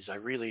Thursdays. I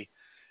really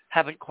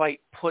haven't quite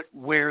put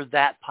where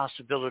that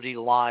possibility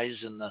lies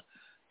in the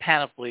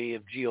panoply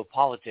of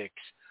geopolitics.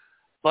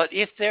 But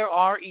if there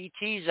are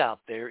ETs out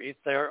there, if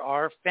there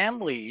are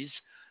families,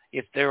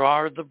 if there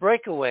are the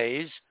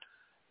breakaways,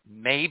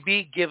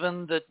 maybe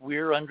given that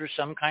we're under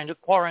some kind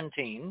of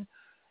quarantine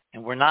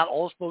and we're not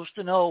all supposed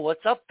to know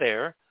what's up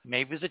there,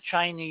 maybe the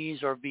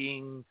Chinese are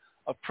being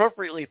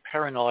appropriately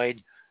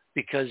paranoid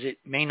because it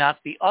may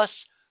not be us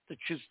that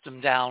shoots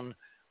them down,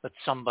 but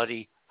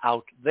somebody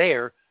out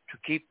there to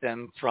keep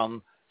them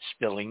from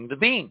spilling the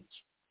beans.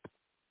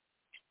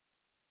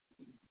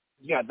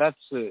 Yeah, that's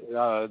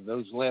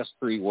those last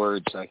three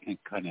words, I think,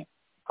 kind of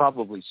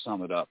probably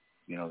sum it up.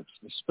 It's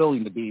the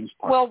spilling the beans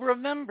part. Well,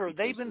 remember,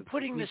 they've been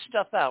putting this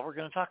stuff out. We're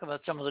going to talk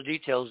about some of the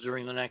details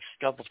during the next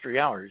 3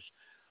 hours.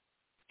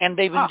 And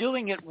they've been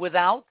doing it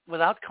without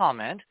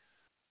comment,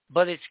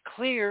 but it's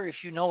clear, if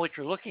you know what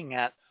you're looking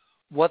at,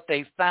 what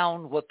they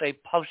found, what they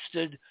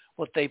posted,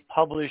 what they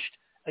published,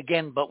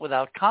 again, but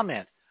without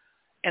comment.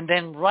 And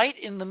then right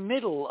in the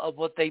middle of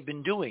what they've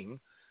been doing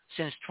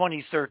since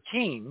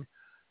 2013,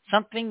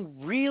 something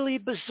really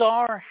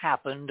bizarre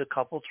happened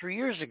 3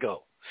 years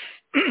ago.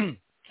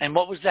 And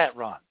what was that,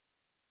 Ron?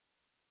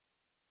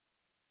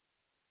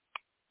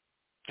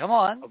 Come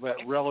on.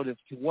 Relative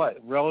to what?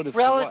 Relative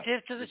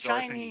to the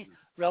Chinese.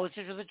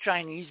 Relative to the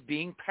Chinese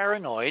being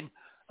paranoid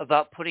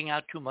about putting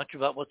out too much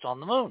about what's on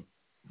the moon.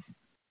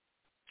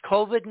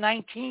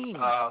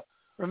 COVID-19.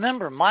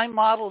 Remember, my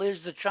model is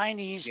the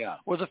Chinese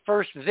were the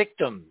first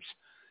victims.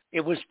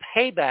 It was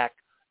payback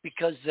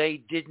because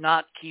they did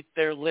not keep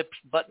their lips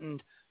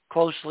buttoned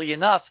closely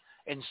enough,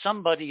 and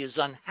somebody is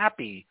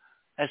unhappy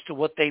as to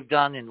what they've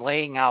done in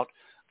laying out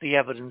the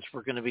evidence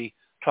we're going to be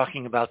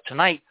talking about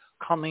tonight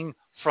coming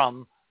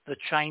from the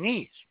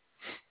Chinese.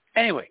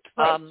 Anyway,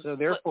 right. So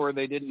therefore,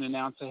 they didn't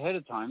announce ahead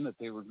of time that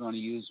they were going to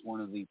use one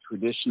of the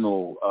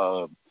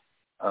traditional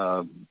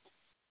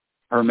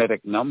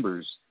hermetic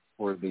numbers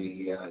for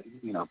the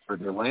for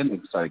their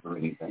landing site or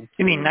anything.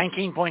 You mean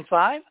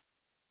 19.5?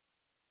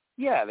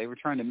 Yeah, they were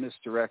trying to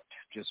misdirect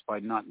just by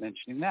not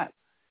mentioning that.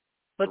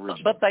 But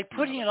by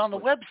putting it on the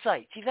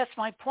website, see, that's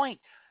my point.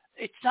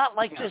 It's not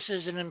like this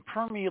is an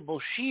impermeable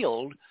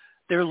shield.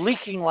 They're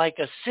leaking like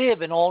a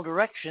sieve in all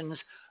directions,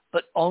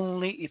 but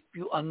only if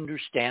you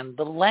understand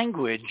the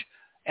language.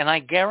 And I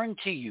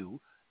guarantee you,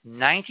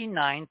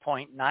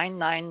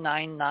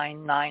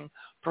 99.99999%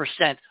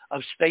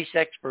 of space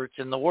experts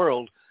in the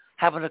world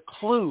haven't a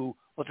clue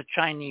what the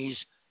Chinese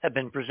have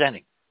been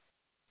presenting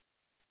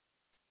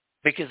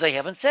because they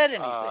haven't said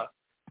anything.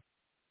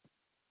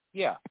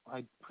 Yeah,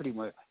 I pretty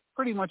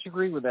much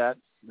agree with that.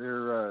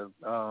 Their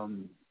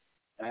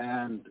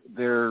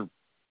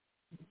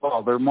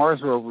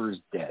Mars rover is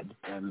dead,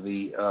 and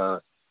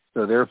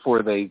so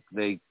therefore they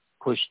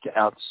pushed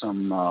out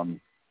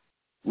some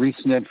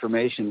recent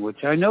information,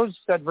 which I noticed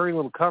got very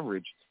little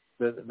coverage.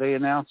 That they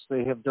announced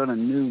they have done a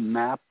new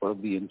map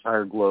of the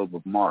entire globe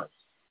of Mars.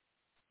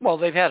 Well,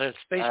 they've had a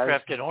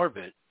spacecraft in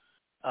orbit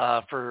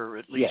for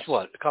at least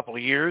a couple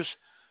of years.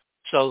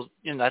 So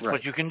that's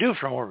what you can do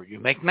from orbit. You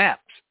make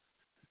maps.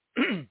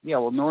 Yeah,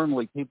 well,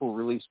 normally people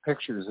release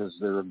pictures as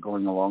they're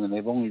going along, and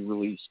they've only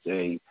released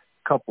a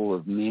couple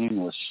of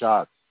meaningless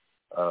shots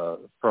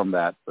from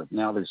that. But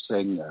now they're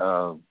saying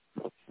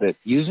that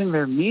using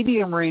their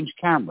medium-range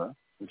camera,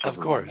 which of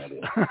course, that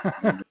is,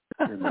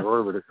 in the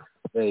orbiter,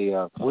 they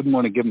wouldn't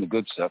want to give them the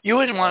good stuff. You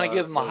wouldn't want to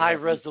give them a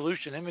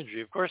high-resolution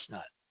imagery, of course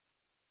not.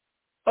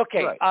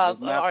 Okay, right. All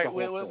right.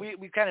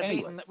 We kind of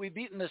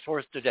beaten this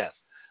horse to death.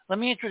 Let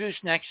me introduce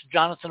next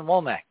Jonathan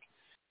Womack.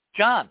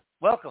 John,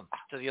 welcome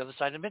to the other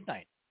side of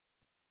midnight.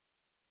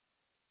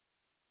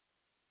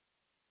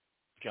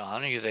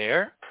 John, are you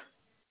there?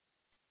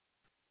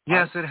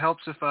 Yes, it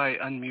helps if I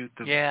unmute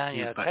the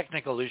mute button.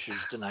 Technical issues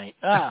tonight.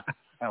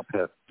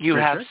 You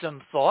have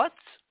some thoughts?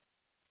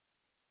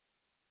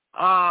 Do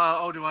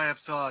I have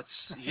thoughts?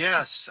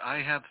 Yes, I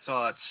have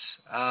thoughts.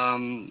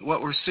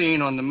 What we're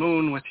seeing on the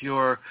moon with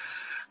your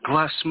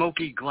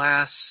smoky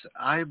glass,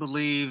 I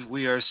believe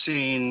we are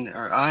seeing,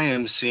 or I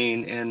am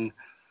seeing in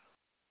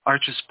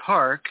Arches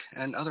Park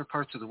and other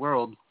parts of the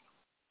world,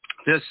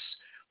 this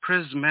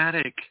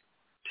prismatic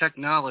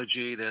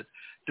technology that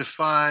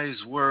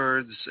defies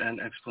words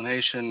and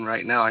explanation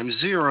right now. I'm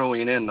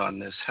zeroing in on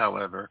this,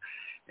 however.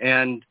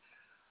 And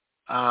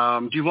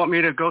do you want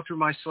me to go through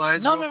my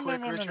slides real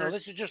quick, Richard? No.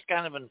 This is just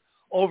kind of an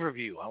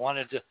overview. I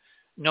wanted to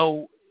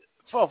know.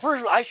 Well,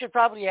 first, I should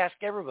probably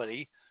ask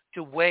everybody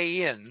to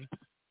weigh in.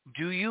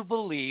 Do you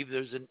believe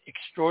there's an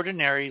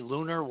extraordinary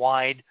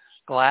lunar-wide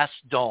glass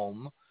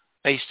dome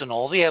based on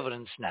all the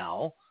evidence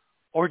now,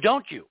 or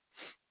don't you?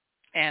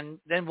 And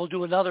then we'll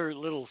do another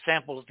little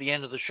sample at the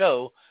end of the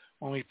show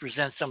when we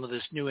present some of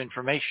this new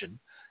information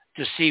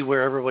to see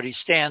where everybody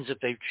stands if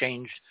they've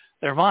changed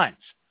their minds.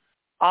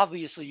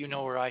 Obviously, you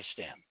know where I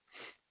stand.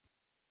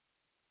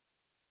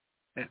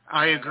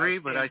 I agree,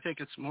 but I think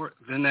it's more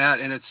than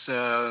that, and it's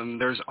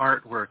there's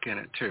artwork in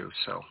it too.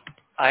 So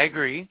I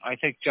agree. I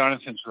think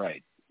Jonathan's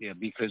right. Yeah,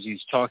 because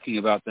he's talking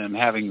about them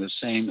having the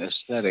same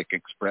aesthetic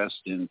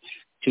expressed in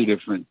two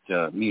different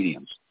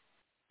mediums.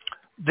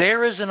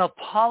 There is an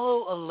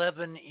Apollo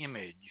 11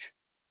 image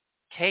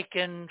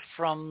taken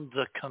from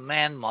the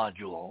command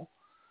module,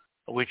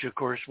 which of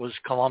course was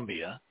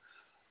Columbia,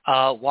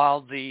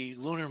 while the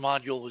lunar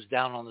module was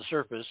down on the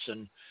surface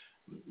and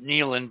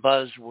Neil and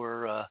Buzz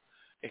were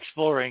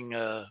exploring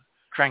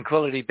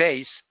Tranquility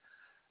Base.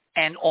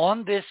 And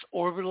on this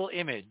orbital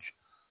image,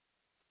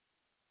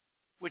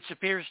 which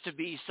appears to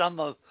be some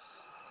of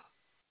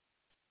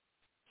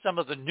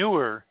the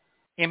newer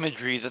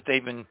imagery that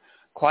they've been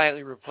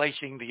quietly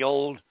replacing the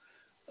old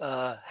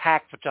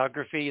hack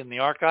photography in the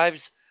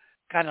archives,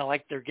 kind of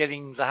like they're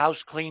getting the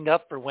house cleaned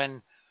up for when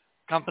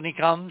company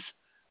comes.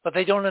 But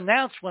they don't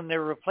announce when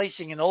they're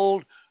replacing an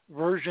old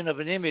version of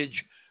an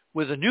image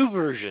with a new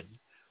version.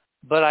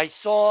 But I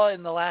saw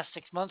in the last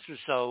 6 months or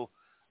so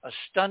a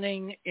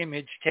stunning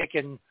image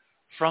taken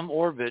from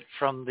orbit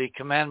from the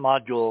command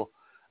module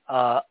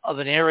of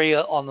an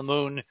area on the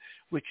moon,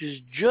 which is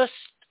just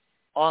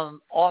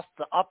off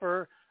the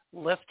upper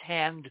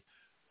left-hand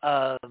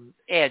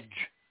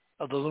edge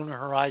of the lunar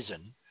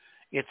horizon.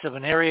 It's of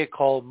an area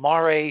called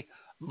Mare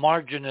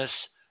Marginis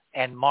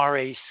and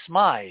Mare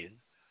Smythe.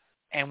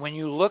 And when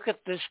you look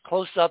at this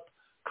close-up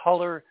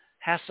color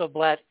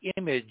Hasselblad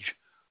image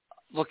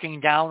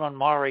looking down on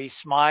Mare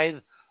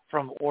Smythe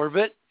from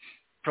orbit,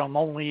 from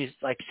only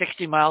like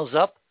 60 miles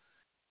up,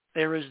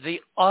 there is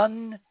the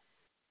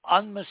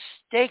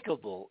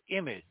unmistakable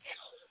image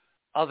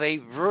of a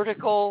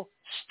vertical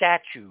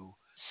statue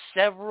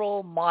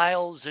several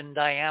miles in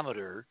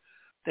diameter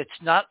that's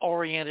not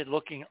oriented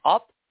looking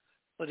up,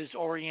 but is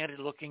oriented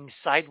looking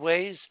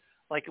sideways,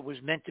 like it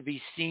was meant to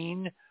be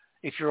seen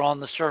if you're on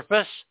the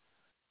surface.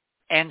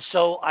 And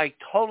so I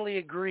totally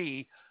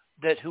agree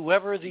that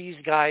whoever these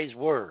guys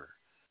were,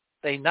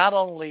 they not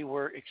only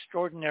were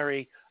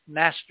extraordinary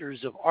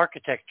masters of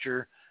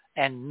architecture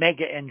and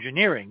mega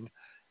engineering,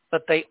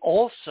 but they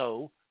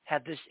also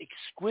had this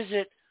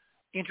exquisite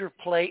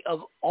interplay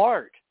of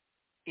art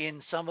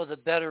in some of the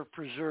better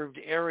preserved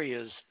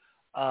areas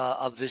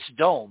of this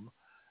dome.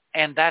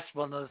 And that's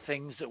one of the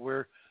things that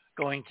we're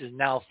going to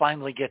now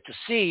finally get to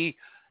see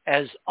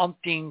as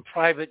umpteen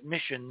private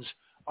missions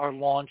are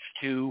launched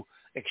to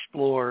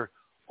explore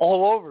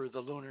all over the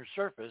lunar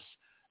surface.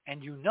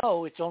 And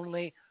it's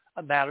only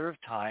a matter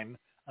of time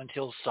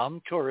until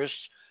some tourist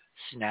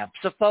snaps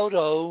a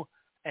photo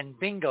and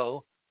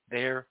bingo,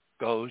 there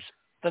goes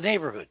the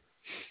neighborhood.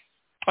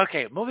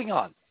 Okay, moving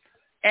on.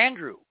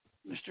 Andrew,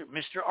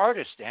 Mr.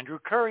 Artist, Andrew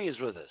Curry is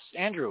with us.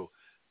 Andrew,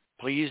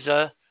 please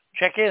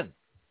check in.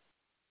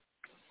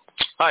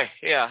 Hi.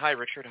 Yeah. Hi,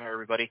 Richard. Hi,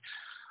 everybody.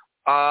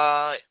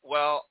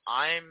 Well,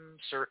 I'm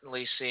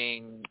certainly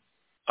seeing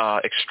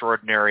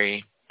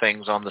extraordinary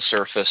things on the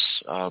surface.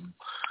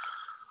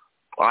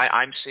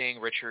 I'm seeing,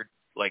 Richard,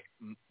 like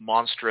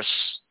monstrous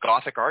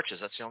Gothic arches.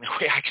 That's the only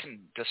way I can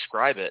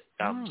describe it.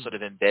 Sort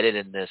of embedded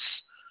in this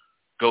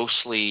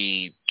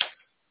ghostly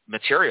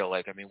material.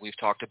 Like, I mean, we've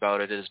talked about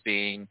it as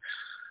being,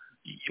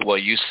 well,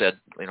 you said,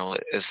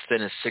 as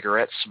thin as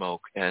cigarette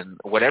smoke. And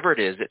whatever it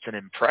is, it's an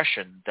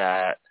impression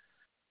that,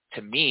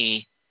 to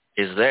me,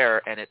 is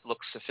there, and it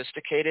looks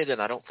sophisticated,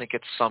 and I don't think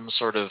it's some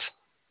sort of,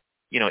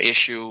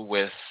 issue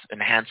with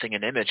enhancing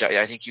an image.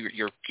 I think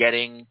you're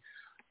getting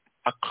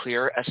a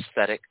clear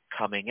aesthetic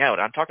coming out.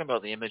 I'm talking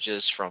about the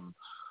images from,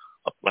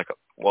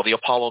 the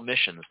Apollo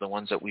missions, the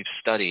ones that we've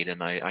studied,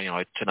 and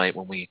I tonight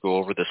when we go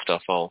over this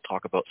stuff, I'll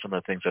talk about some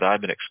of the things that I've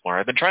been exploring.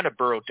 I've been trying to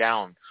burrow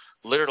down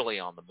literally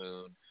on the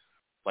moon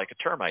like a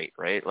termite,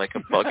 right? Like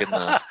a bug in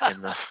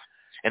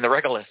the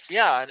regolith.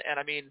 Yeah, and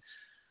I mean,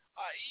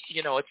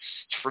 it's,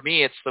 for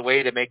me, it's the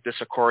way to make this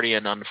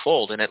accordion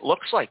unfold, and it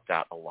looks like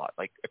that a lot,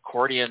 like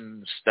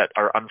accordions that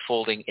are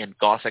unfolding in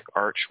Gothic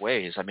arch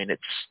ways. I mean,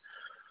 it's,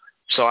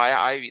 so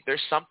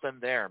there's something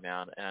there,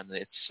 man, and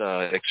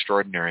it's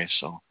extraordinary.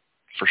 So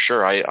for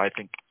sure, I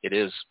think it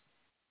is.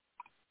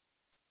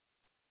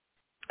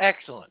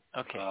 Excellent.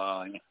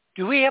 Okay.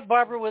 Do we have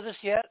Barbara with us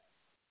yet?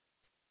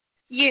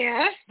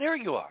 Yeah. There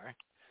you are.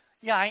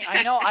 Yeah,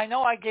 I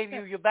know I gave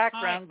you your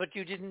background, but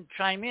you didn't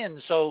chime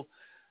in. So,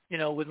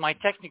 with my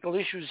technical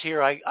issues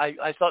here,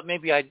 I thought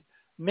maybe I'd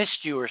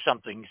missed you or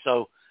something.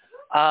 So,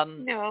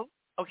 no.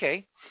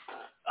 Okay.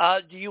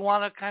 Do you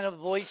want to kind of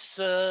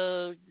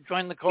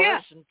join the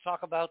chorus and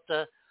talk about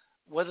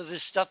whether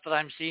this stuff that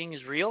I'm seeing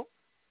is real?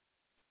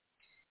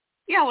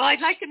 Yeah, well, I'd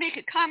like to make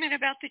a comment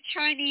about the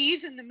Chinese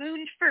and the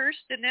moon first,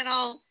 and then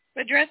I'll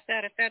address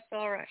that if that's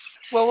all right.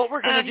 Well, what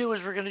we're going to do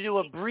is we're going to do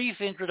a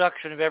brief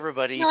introduction of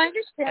everybody. No, I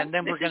understand. And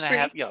then we're going to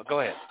have, go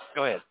ahead.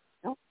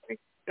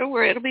 Don't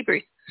worry, it'll be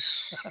brief.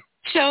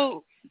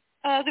 So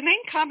the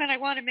main comment I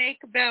want to make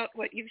about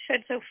what you've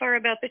said so far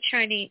about the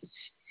Chinese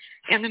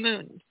and the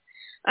moon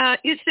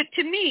is that,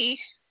 to me,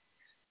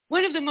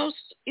 one of the most,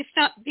 if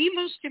not the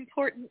most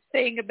important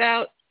thing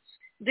about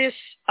this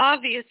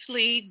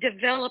obviously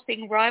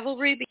developing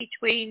rivalry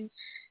between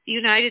the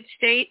United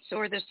States,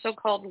 or the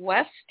so-called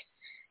West,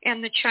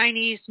 and the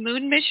Chinese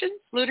moon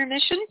missions, lunar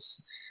missions,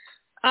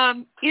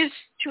 is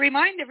to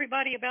remind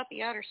everybody about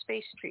the Outer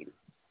Space Treaty.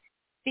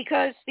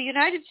 Because the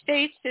United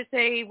States is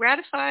a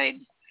ratified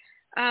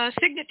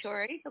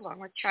signatory, along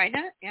with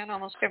China and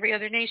almost every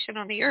other nation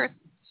on the earth,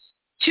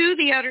 to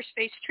the Outer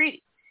Space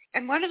Treaty.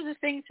 And one of the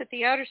things that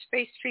the Outer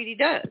Space Treaty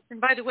does,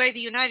 and by the way, the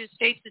United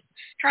States is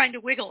trying to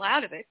wiggle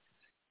out of it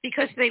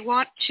because they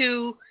want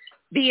to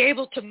be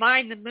able to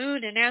mine the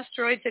moon and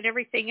asteroids and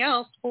everything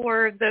else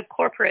for the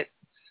corporate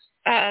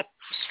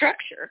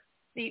structure,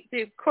 the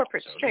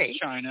corporate state.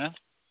 China.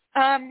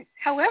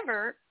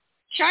 However,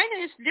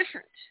 China is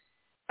different.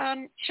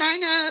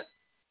 China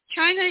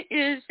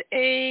is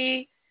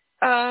a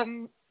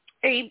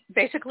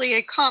basically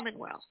a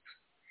commonwealth,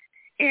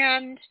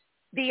 and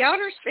the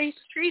Outer Space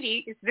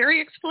Treaty is very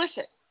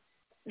explicit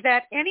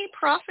that any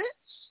profits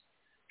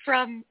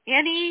from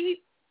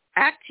any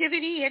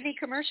activity, any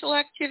commercial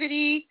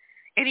activity,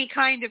 any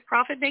kind of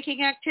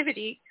profit-making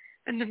activity,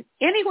 and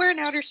anywhere in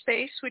outer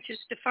space, which is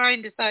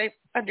defined, as I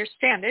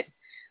understand it,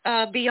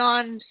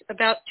 beyond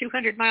about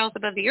 200 miles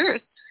above the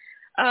Earth,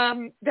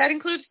 that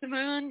includes the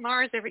moon,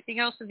 Mars, everything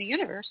else in the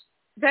universe,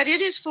 that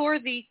it is for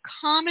the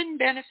common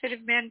benefit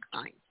of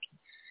mankind.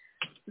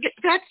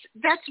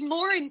 That's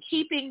more in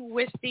keeping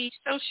with the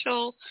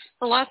social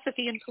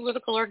philosophy and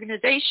political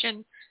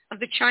organization of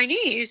the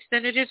Chinese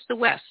than it is the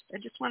West. I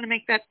just want to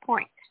make that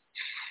point.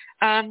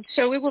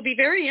 So it will be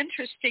very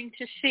interesting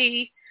to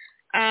see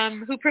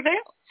who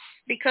prevails,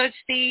 because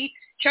the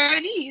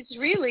Chinese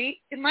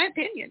really, in my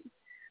opinion,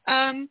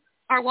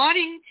 are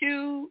wanting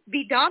to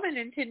be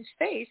dominant in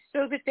space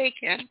so that they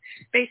can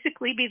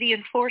basically be the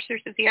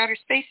enforcers of the Outer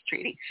Space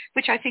Treaty,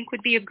 which I think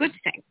would be a good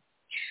thing.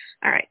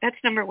 All right,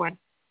 that's number one.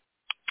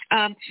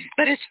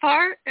 But as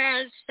far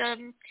as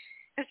the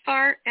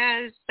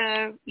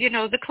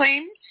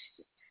claims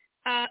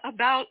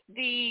about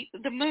the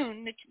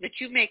moon that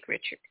you make,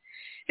 Richard,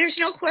 there's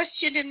no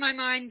question in my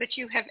mind, but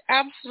you have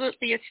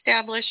absolutely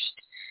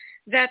established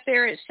that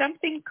there is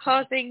something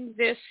causing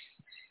this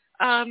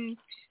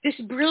this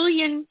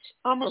brilliant,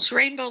 almost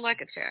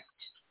rainbow-like effect.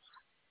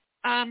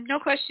 No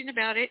question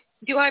about it.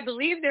 Do I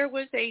believe there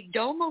was a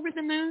dome over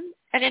the moon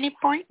at any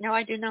point? No,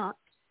 I do not.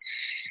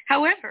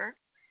 However,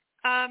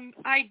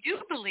 I do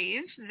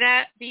believe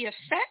that the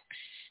effects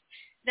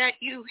that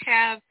you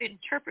have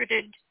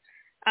interpreted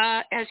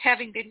as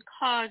having been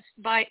caused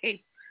by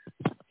a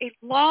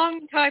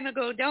long time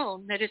ago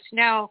dome that is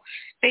now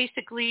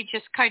basically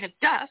just kind of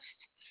dust,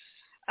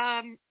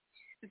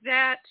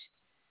 that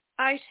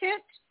I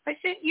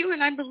sent you,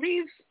 and I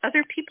believe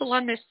other people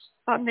on this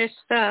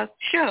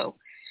show,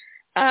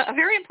 a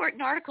very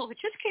important article that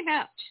just came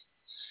out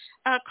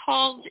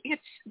called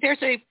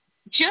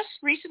just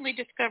recently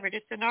discovered.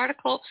 It's an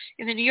article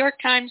in the New York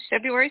Times,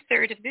 February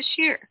 3rd of this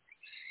year,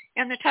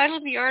 and the title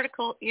of the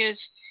article is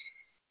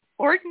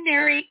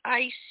 "Ordinary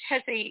Ice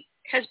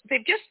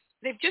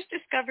they've just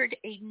discovered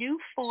a new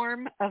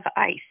form of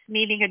ice,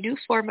 meaning a new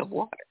form of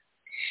water,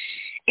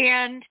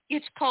 and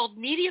it's called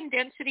medium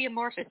density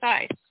amorphous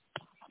ice,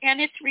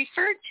 and it's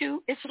referred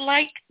to as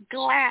like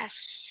glass."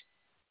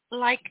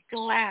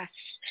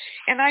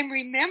 And I'm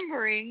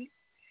remembering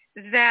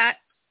that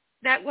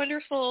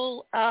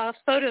wonderful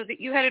photo that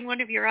you had in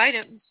one of your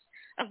items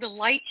of the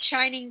light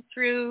shining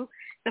through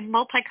the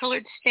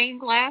multicolored stained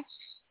glass.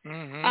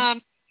 Mm-hmm.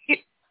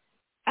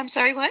 I'm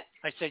sorry, what?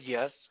 I said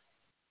yes.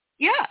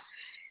 Yeah.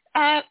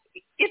 The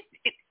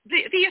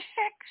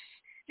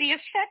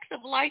effects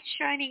of light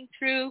shining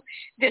through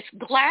this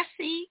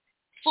glassy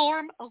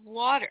form of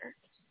water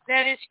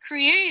that is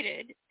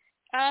created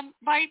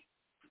by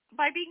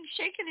being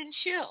shaken and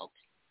chilled,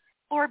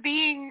 or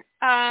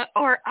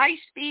ice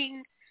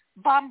being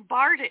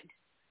bombarded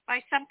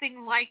by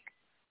something like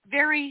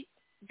very,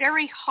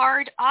 very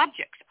hard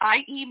objects,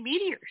 i.e.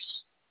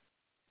 meteors.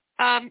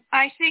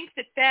 I think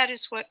that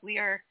is what we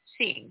are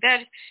seeing.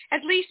 That,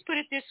 at least put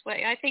it this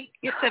way, I think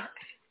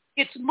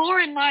it's more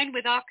in line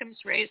with Occam's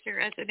razor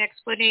as an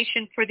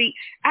explanation for the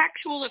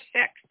actual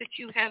effects that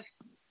you have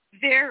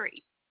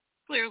very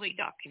clearly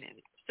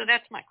documented. So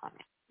that's my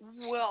comment.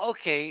 Well,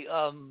 okay.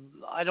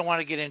 I don't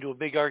want to get into a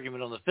big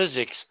argument on the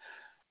physics,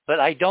 but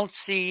I don't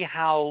see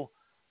how,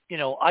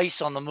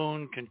 ice on the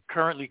moon can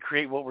currently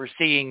create what we're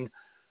seeing,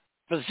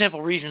 for the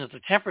simple reason that the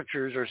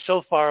temperatures are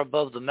so far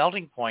above the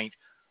melting point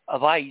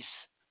of ice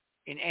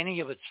in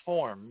any of its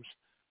forms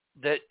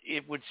that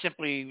it would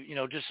simply,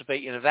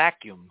 dissipate in a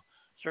vacuum,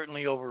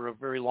 certainly over a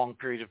very long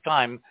period of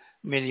time,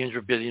 millions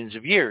or billions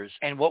of years.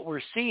 And what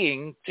we're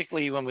seeing,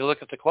 particularly when we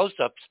look at the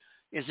close-ups,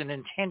 is an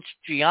intense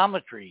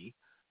geometry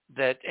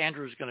that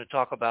Andrew is going to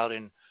talk about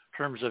in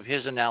terms of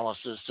his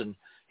analysis and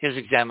his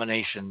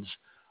examinations.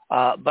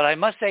 But I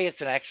must say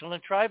it's an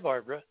excellent try,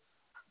 Barbara.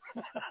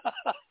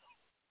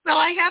 Well,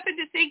 I happen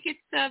to think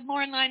it's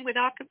more in line with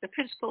the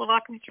principle of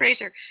Occam's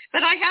razor.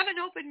 But I have an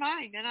open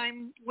mind, and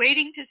I'm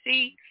waiting to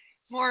see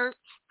more,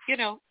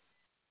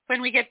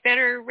 when we get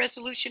better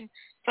resolution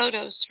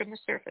photos from the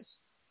surface.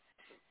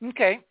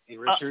 Okay. Hey,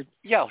 Richard?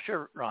 Yeah,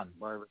 sure, Ron.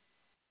 Barbara.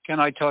 Can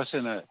I toss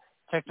in a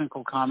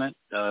technical comment?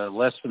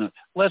 Less than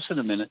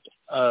a minute.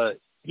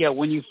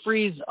 When you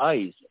freeze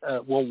ice,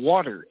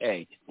 water,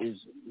 is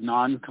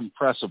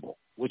non-compressible,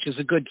 which is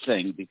a good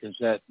thing, because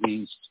that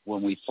means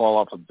when we fall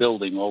off a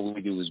building, all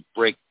we do is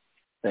break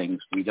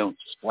things. We don't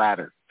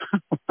splatter.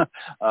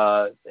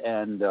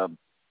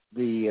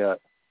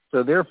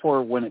 So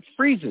therefore, when it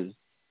freezes,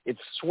 it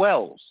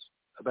swells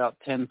about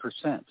 10%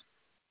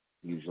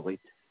 usually.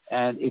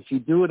 And if you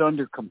do it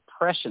under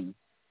compression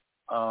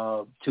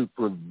to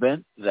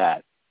prevent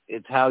that,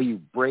 it's how you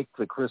break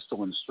the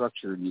crystalline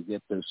structure and you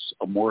get this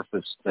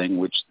amorphous thing,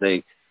 which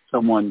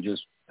someone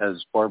just,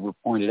 as Barbara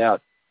pointed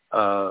out,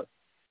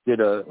 did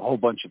a whole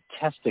bunch of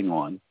testing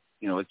on.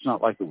 It's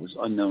not like it was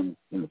unknown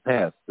in the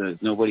past.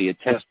 Nobody had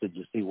tested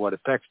to see what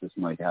effects this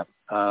might have.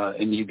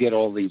 And you get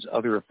all these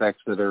other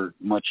effects that are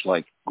much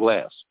like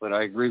glass. But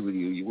I agree with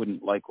you. You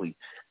wouldn't likely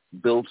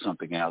build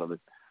something out of it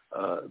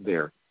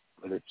there.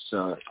 But it's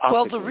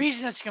well, the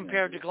reason it's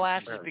compared to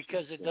glass is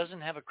because it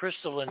doesn't have a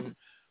crystalline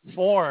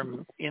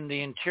form in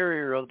the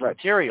interior of the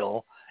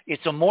material.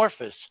 It's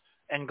amorphous,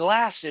 and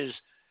glass is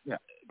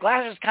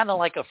kind of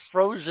like a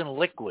frozen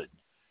liquid.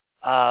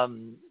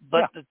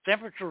 But the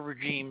temperature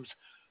regimes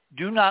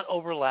do not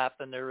overlap,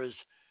 and there is,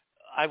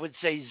 I would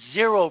say,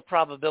 zero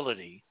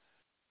probability,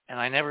 and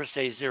I never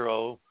say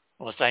zero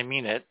unless I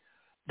mean it,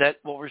 that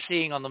what we're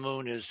seeing on the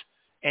moon is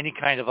any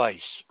kind of ice.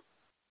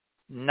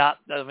 That's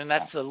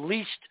the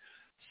least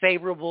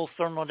favorable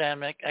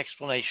thermodynamic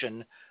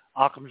explanation,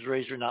 Occam's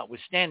razor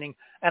notwithstanding.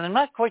 And I'm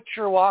not quite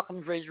sure why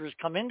Occam's razor has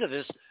come into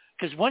this,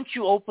 because once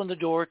you open the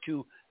door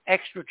to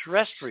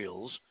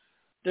extraterrestrials,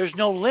 there's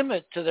no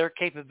limit to their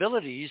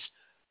capabilities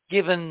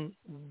given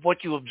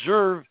what you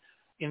observe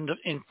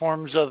in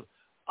forms of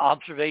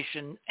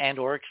observation and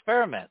or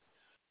experiment.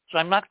 So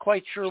I'm not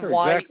quite sure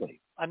why. Exactly.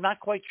 I'm not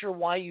quite sure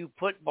why you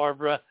put,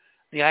 Barbara,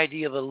 the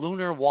idea of a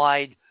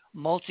lunar-wide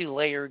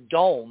multi-layered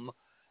dome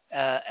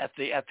at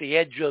the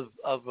edge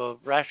of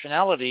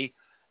rationality,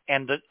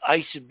 and that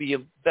ice would be a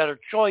better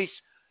choice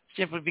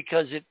simply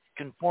because it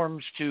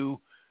conforms to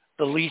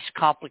the least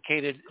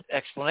complicated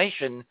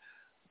explanation.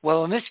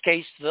 Well, in this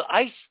case, the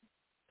ice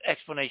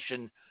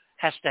explanation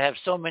has to have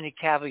so many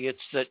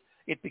caveats that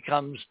it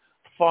becomes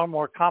far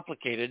more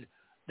complicated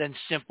than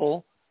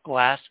simple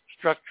glass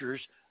structures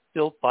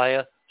built by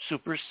a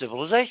super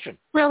civilization.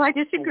 Well, I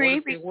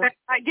disagree. Well,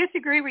 I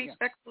disagree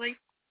respectfully.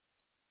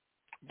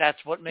 That's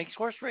what makes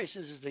horse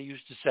races, as they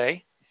used to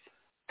say.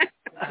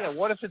 Yeah,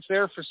 what if it's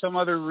there for some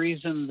other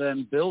reason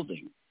than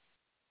building?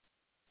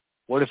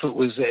 What if it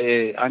was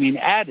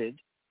added,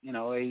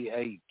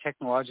 a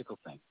technological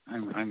thing?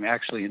 I'm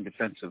actually in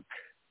defense of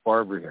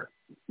Barbara here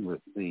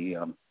with the.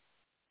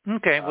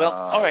 Okay, well,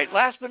 all right.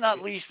 Last but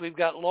not least, we've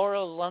got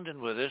Laura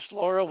London with us.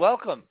 Laura,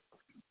 welcome.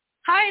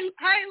 Hi,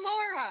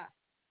 Laura.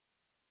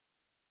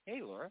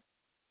 Hey, Laura.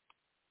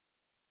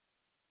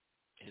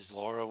 Is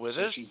Laura with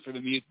us? Searching for the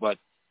mute button.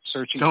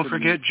 Don't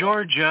forget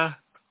Georgia.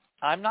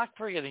 I'm not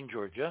forgetting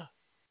Georgia.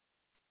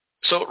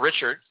 So,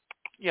 Richard.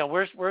 Yeah,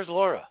 where's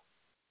Laura?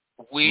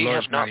 We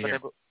Laura's have not not been here.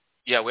 able.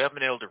 Yeah, we haven't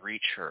been able to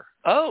reach her.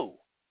 Oh.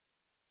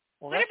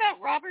 Well, What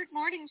about Robert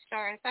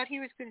Morningstar? I thought he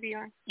was going to be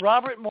on.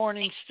 Robert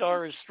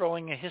Morningstar is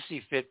throwing a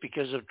hissy fit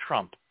because of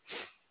Trump.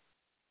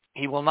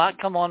 He will not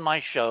come on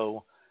my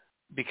show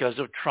because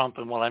of Trump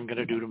and what I'm going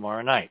to do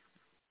tomorrow night.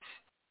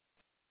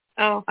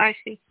 Oh, I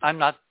see. I'm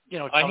not,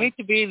 I hate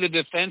to be the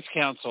defense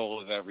counsel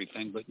of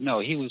everything, but no,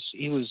 he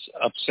was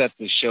upset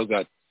the show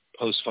got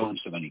postponed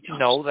so many times.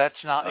 No, that's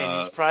not.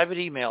 In his private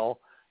email,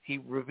 he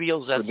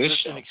reveals that's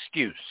just an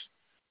excuse.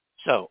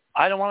 So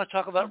I don't want to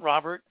talk about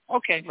Robert.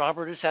 Okay.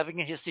 Robert is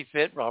having a hissy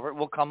fit. Robert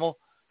will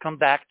come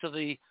back to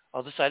the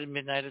other side of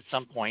midnight at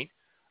some point.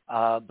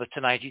 But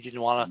tonight he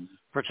didn't want to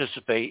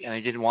participate, and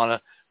he didn't want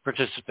to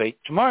participate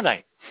tomorrow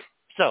night.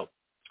 So,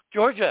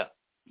 Georgia,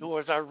 who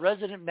is our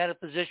resident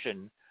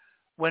metaphysician,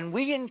 when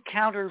we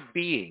encounter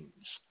beings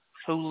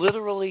who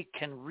literally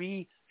can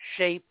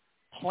reshape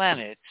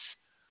planets,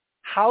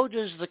 how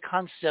does the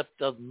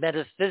concept of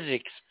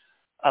metaphysics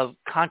of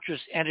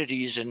conscious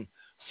entities in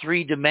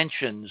 3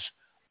 dimensions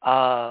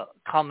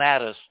come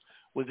at us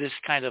with this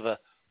kind of a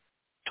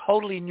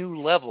totally new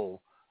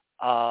level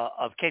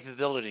of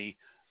capability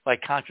by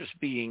conscious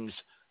beings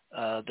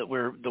that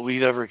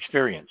we've ever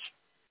experienced?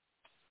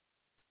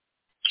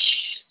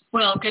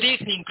 Well, good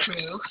evening,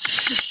 crew.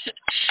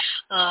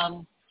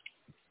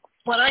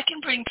 What I can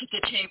bring to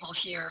the table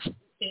here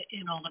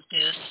in all of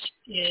this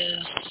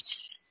is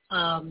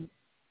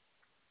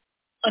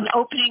an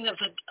opening of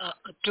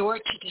a door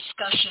to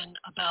discussion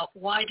about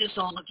why does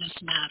all of this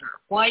matter?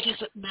 Why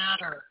does it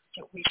matter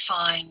that we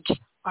find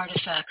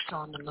artifacts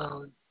on the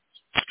moon,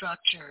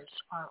 structures,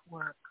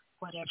 artwork,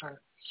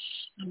 whatever?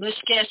 And this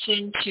gets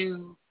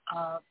into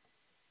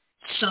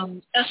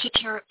some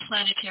esoteric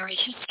planetary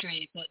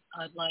history that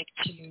I'd like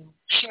to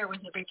share with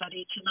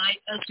everybody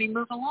tonight as we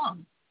move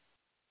along.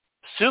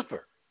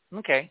 Super.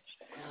 Okay.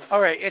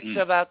 All right. It's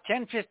about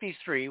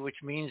 10:53, which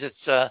means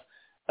it's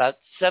about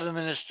 7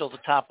 minutes till the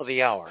top of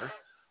the hour.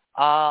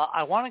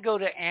 I want to go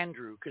to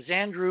Andrew because,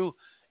 Andrew,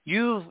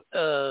 you've,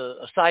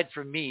 aside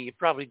from me, you've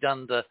probably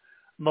done the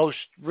most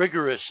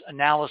rigorous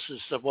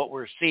analysis of what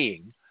we're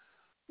seeing.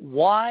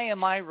 Why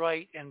am I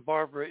right and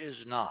Barbara is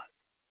not,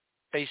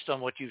 based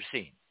on what you've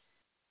seen?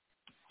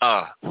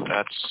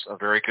 That's a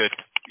very good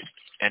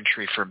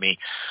entry for me.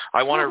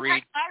 I want to read. Why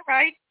am I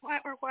right?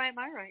 Why am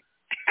I right?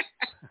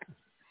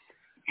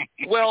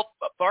 Well,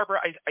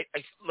 Barbara,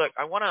 look.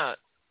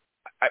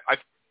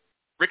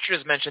 Richard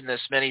has mentioned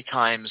this many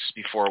times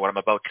before. What I'm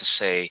about to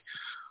say,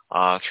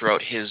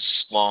 throughout his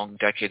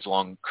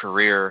decades-long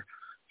career,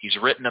 he's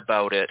written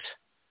about it.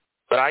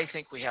 But I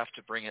think we have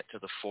to bring it to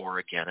the fore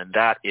again, and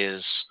that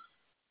is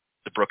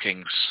the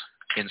Brookings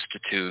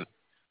Institute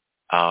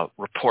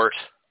report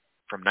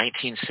from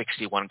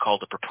 1961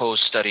 called The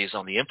Proposed Studies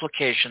on the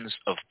Implications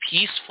of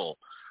Peaceful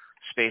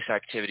Space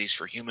Activities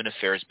for Human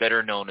Affairs,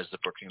 better known as the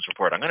Brookings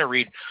Report. I'm going to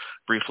read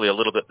briefly a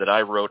little bit that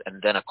I wrote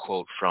and then a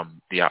quote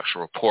from the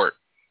actual report.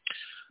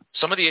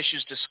 Some of the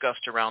issues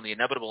discussed around the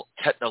inevitable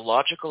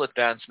technological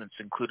advancements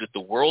included the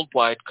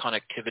worldwide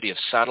connectivity of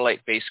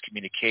satellite-based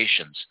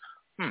communications,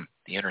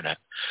 the internet,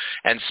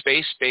 and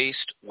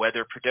space-based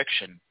weather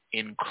prediction,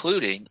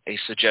 including a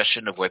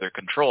suggestion of weather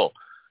control.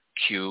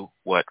 Cue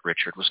what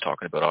Richard was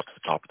talking about off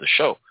the top of the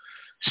show.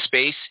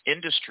 Space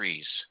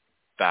industries,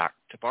 back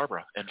to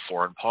Barbara, and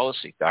foreign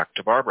policy, back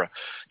to Barbara.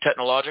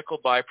 Technological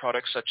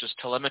byproducts such as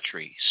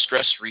telemetry,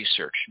 stress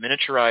research,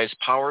 miniaturized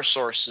power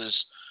sources,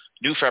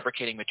 new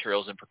fabricating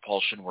materials, and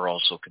propulsion were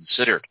also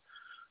considered.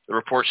 The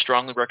report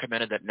strongly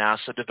recommended that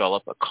NASA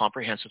develop a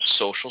comprehensive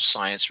social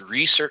science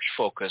research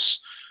focus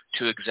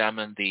to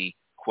examine the,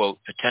 quote,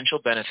 potential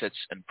benefits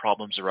and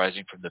problems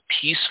arising from the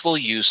peaceful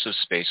use of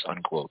space,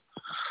 unquote.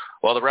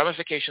 While the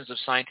ramifications of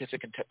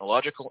scientific and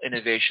technological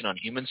innovation on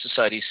human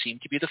society seem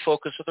to be the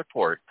focus of the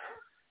report,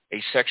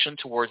 a section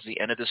towards the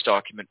end of this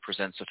document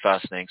presents a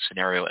fascinating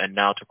scenario. And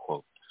now to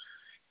quote,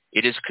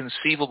 "It is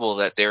conceivable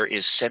that there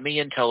is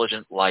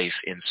semi-intelligent life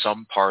in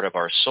some part of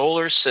our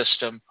solar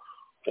system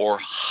or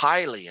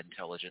highly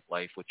intelligent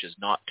life which is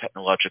not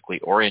technologically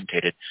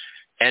orientated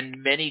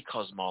And many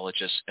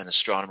cosmologists and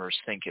astronomers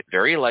think it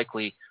very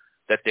likely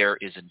that there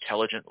is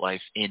intelligent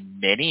life in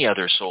many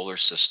other solar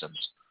systems.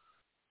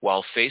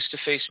 While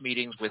face-to-face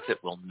meetings with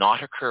it will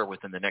not occur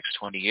within the next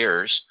 20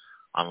 years,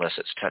 unless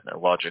its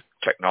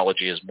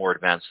technology is more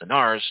advanced than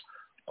ours,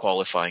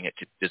 qualifying it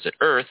to visit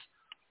Earth,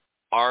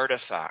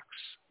 artifacts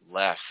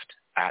left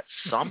at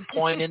some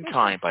point in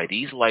time by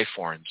these life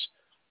forms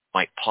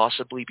might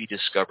possibly be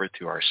discovered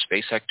through our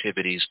space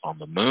activities on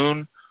the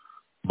Moon,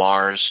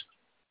 Mars,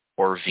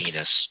 or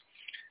Venus.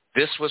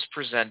 This was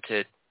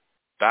presented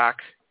back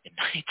in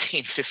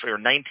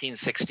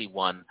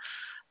 1961,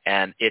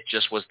 and it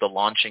just was the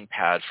launching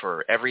pad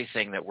for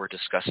everything that we're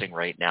discussing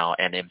right now.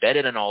 And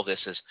embedded in all this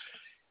is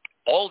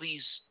all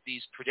these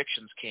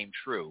predictions came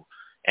true,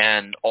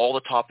 and all the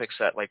topics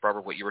that, like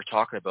Barbara, what you were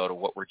talking about, or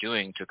what we're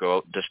doing to go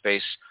out into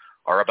space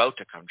are about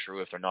to come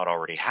true if they're not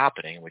already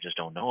happening. We just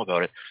don't know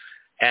about it.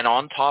 And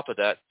on top of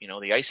that,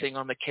 the icing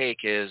on the cake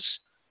is,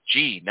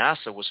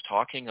 NASA was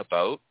talking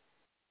about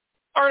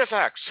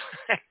artifacts.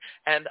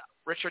 And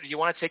Richard, do you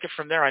want to take it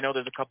from there? I know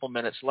there's a couple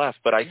minutes left,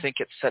 but I think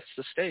it sets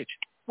the stage.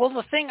 Well,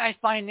 the thing I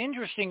find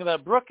interesting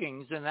about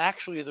Brookings, and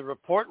actually the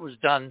report was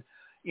done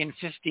in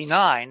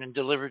 1959 and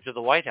delivered to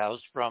the White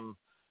House from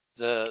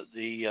the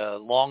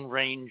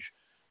long-range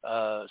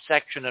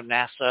section of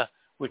NASA,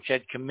 which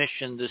had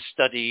commissioned this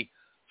study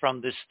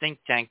from this think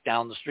tank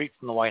down the street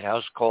from the White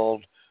House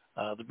called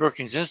the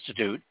Brookings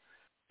Institute.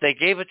 They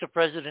gave it to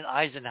President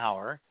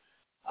Eisenhower.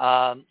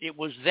 It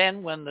was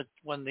then when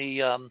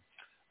the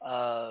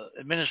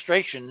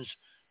administrations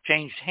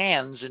changed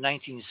hands in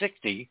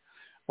 1960,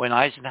 when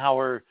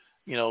Eisenhower,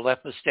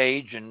 left the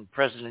stage and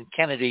President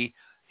Kennedy,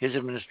 his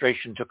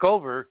administration, took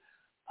over.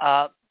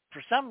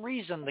 For some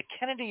reason, the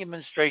Kennedy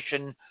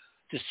administration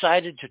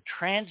decided to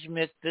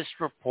transmit this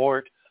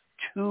report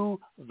to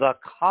the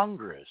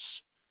Congress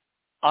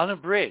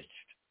unabridged,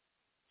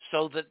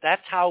 so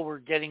that's how we're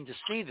getting to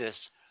see this.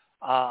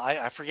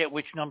 I forget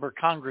which number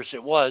Congress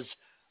it was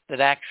that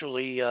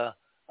actually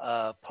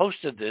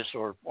posted this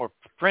or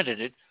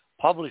printed it,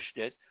 published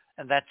it,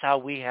 and that's how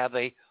we have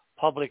a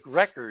public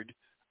record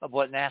of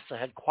what NASA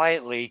had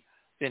quietly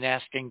been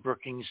asking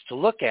Brookings to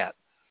look at.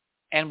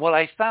 And what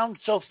I found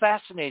so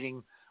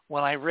fascinating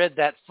when I read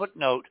that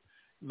footnote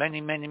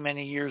many, many,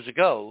 many years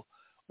ago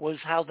was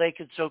how they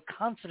could so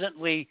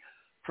confidently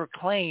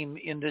proclaim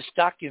in this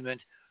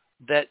document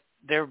that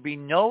there be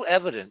no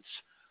evidence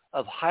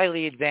of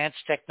highly advanced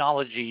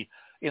technology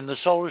in the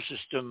solar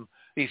system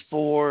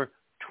before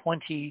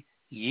 20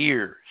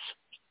 years.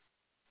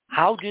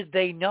 How did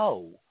they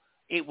know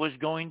it was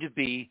going to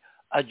be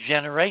a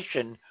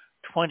generation,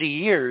 20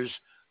 years,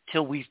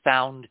 till we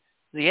found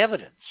the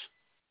evidence?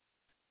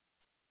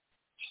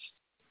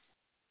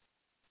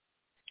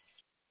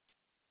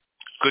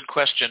 Good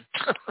question.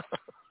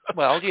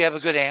 Well, do you have a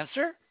good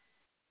answer?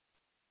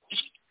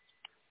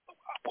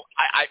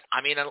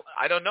 I mean,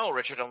 I don't know,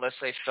 Richard, unless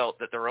they felt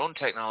that their own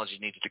technology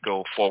needed to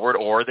go forward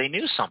or they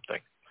knew something.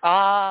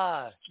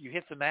 You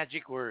hit the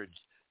magic words.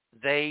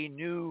 They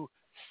knew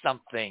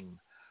something.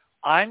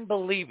 I'm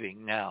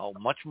believing now,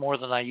 much more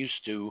than I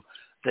used to,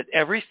 that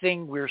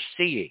everything we're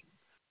seeing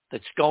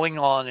that's going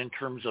on in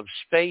terms of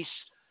space,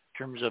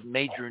 in terms of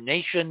major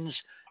nations,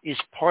 is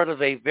part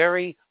of a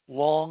very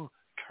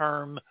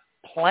long-term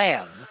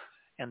plan.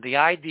 And the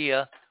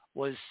idea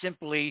was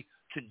simply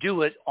to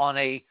do it on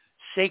a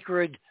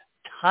sacred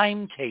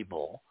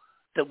timetable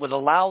that would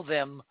allow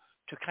them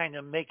to kind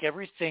of make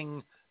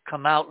everything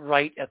come out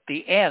right at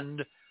the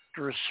end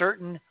for a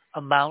certain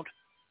amount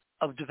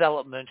of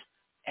development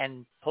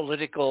and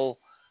political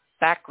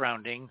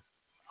backgrounding,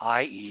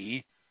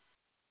 i.e.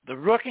 the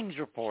Brookings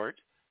report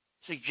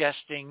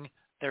suggesting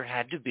there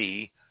had to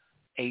be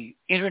an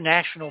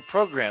international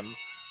program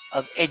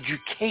of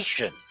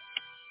education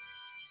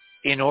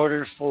in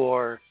order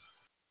for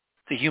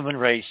the human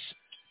race,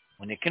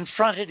 when it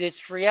confronted its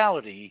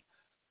reality,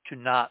 to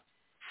not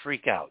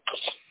freak out.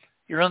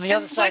 You're on the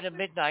other side of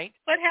midnight.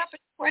 What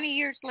happened 20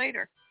 years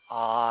later?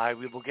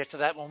 We will get to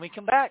that when we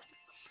come back.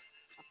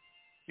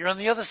 You're on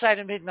the other side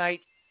of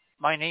midnight.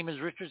 My name is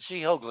Richard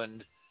C.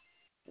 Hoagland.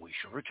 We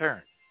shall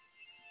return.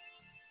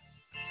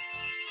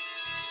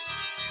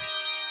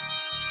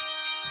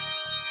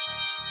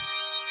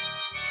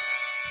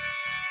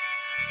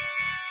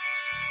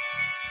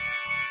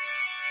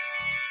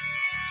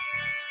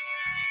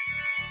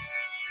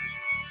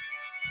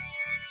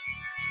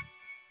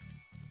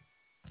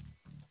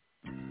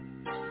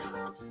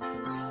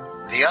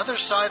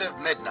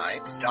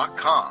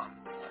 TheOtherSideOfMidnight.com.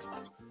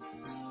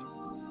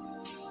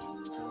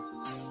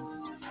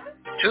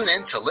 Tune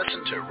in to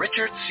listen to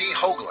Richard C.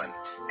 Hoagland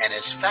and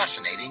his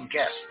fascinating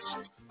guests.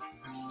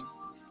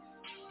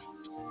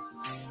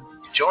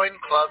 Join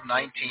Club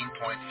 19.5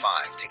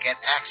 to get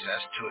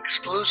access to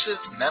exclusive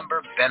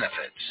member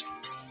benefits.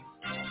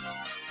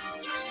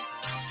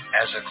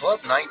 As a Club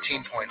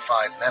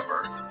 19.5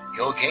 member,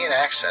 you'll gain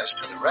access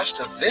to the rest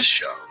of this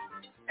show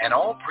and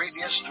all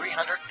previous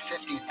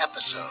 350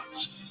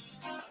 episodes.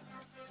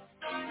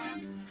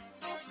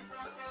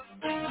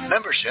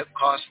 Membership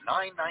costs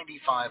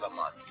 $9.95 a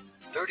month,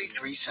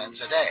 33 cents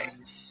a day.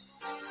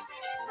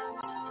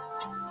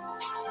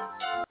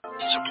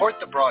 Support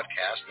the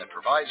broadcast that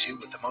provides you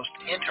with the most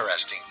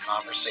interesting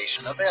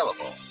conversation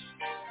available.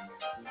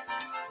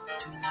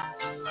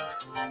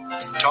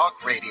 Talk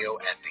radio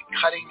at the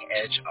cutting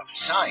edge of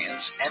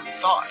science and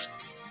thought.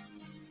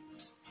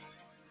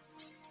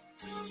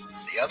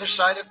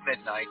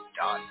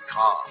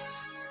 TheOtherSideOfMidnight.com.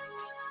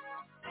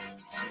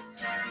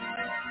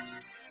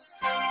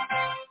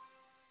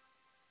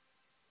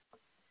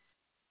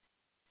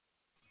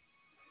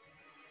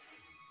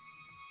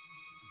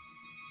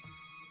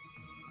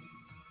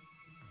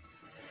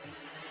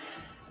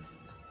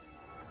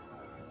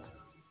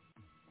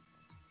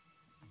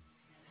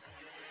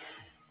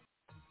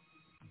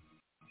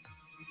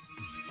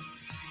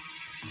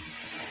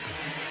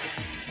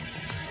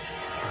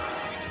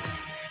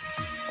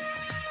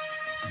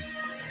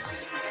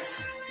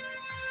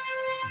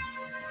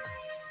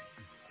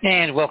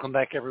 And welcome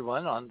back,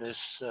 everyone, on this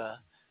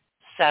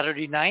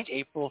Saturday night,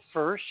 April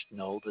 1st.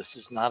 No, this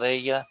is not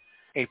a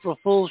April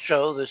Fool's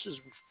show. This is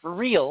for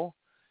real.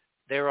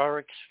 There are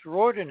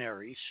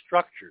extraordinary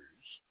structures,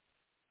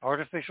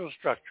 artificial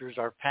structures.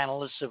 Our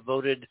panelists have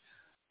voted,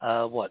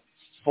 4-1,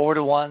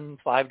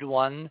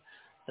 5-1,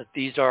 that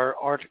these are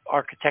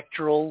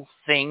architectural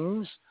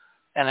things.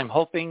 And I'm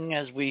hoping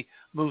as we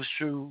move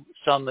through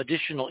some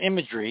additional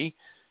imagery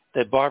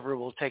that Barbara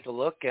will take a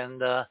look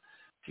and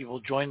she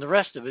will join the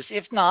rest of us.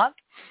 If not,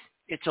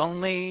 it's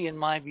only, in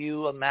my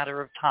view, a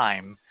matter of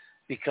time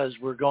because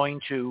we're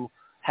going to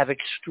have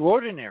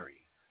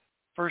extraordinary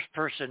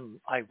first-person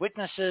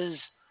eyewitnesses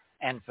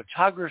and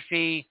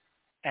photography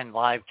and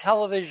live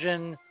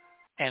television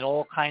and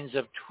all kinds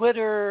of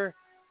Twitter,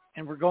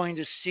 and we're going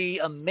to see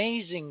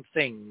amazing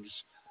things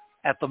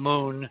at the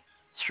moon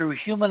through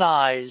human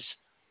eyes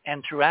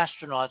and through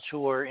astronauts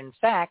who are, in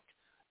fact,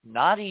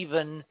 not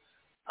even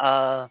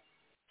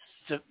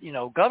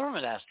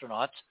government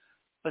astronauts,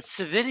 but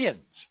civilians.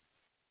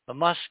 The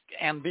Musk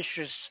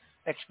ambitious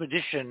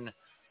expedition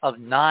of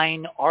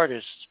 9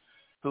 artists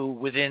who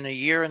within a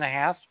year and a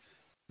half,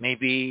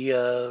 maybe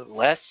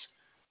less,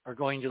 are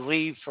going to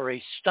leave for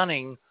a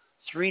stunning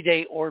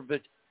 3-day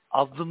orbit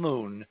of the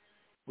moon,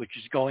 which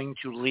is going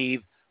to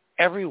leave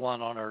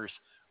everyone on Earth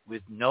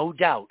with no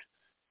doubt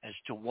as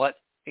to what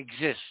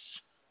exists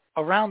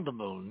around the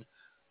moon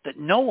that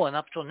no one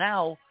up till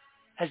now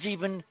has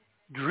even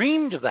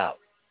dreamed about.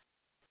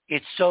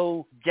 It's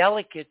so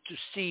delicate to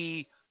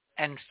see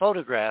and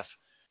photograph,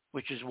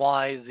 which is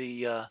why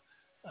the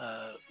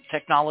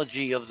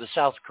technology of the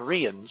South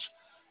Koreans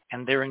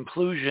and their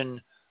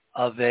inclusion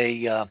of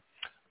a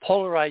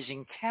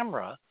polarizing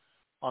camera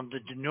on the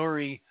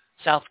Danuri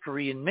South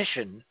Korean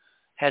mission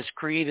has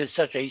created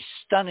such a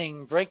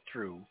stunning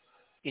breakthrough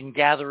in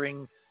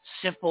gathering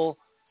simple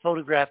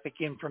photographic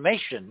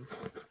information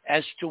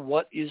as to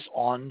what is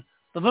on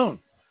the moon.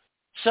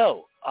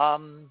 So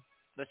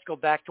let's go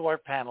back to our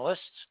panelists.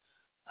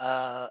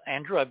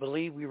 Andrew, I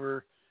believe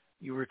you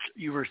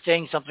were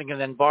saying something, and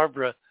then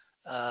Barbara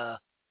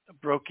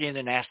broke in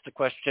and asked the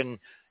question.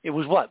 It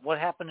was what? What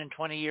happened in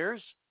 20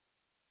 years?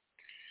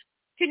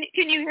 Can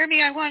you hear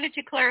me? I wanted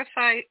to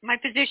clarify my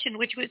position,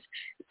 which was,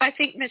 I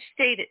think,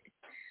 misstated.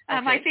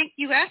 Okay. I think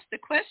you asked the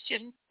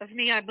question of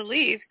me, I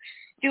believe.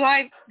 Do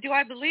I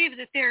believe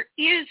that there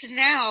is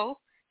now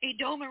a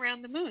dome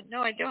around the moon?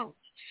 No, I don't.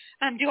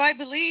 Do I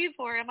believe,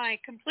 or am I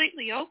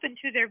completely open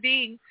to there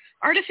being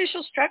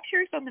artificial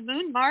structures on the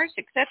moon, Mars,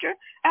 etc.?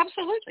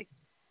 Absolutely.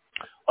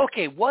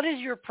 Okay, what is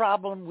your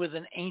problem with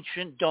an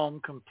ancient dome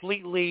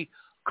completely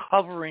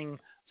covering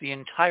the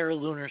entire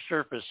lunar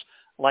surface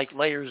like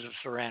layers of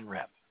saran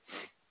wrap?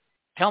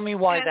 Tell me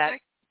why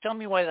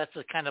that's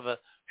a kind of a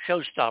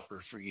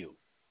showstopper for you.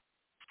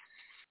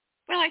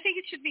 Well, I think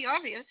it should be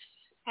obvious.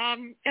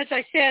 As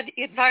I said,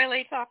 it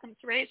violates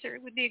Occam's razor.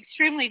 It would be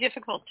extremely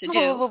difficult to do.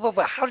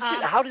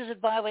 How does it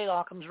violate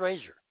Occam's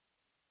razor?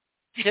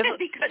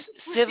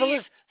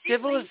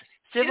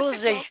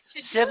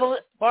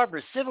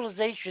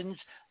 Civilizations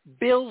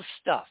build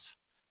stuff.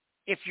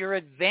 If you're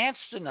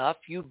advanced enough,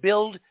 you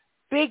build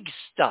big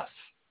stuff.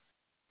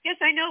 Yes,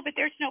 I know, but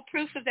there's no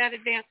proof of that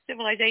advanced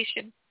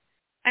civilization.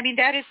 I mean,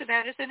 that is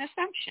an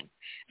assumption.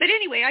 But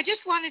anyway, I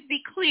just wanted to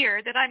be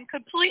clear that I'm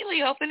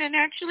completely open and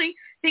actually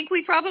think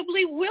we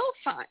probably will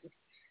find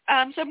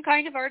some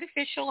kind of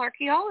artificial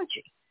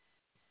archaeology.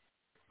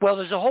 Well,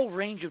 there's a whole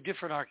range of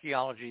different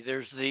archaeology.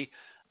 There's the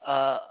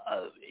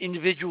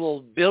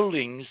individual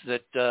buildings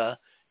that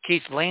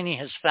Keith Laney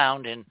has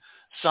found in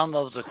some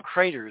of the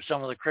craters,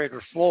 some of the crater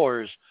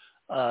floors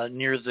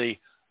near the,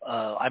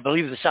 I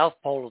believe, the south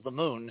pole of the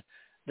moon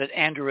that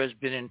Andrew has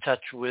been in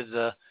touch with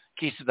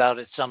Keith about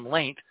at some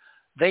length.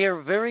 They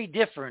are very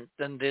different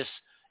than this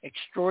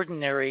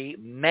extraordinary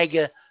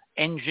mega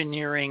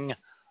engineering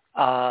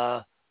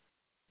glass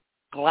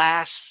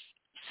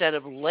set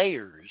of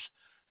layers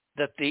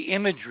that the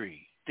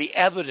imagery, the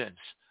evidence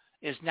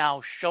is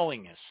now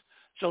showing us.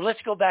 So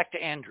let's go back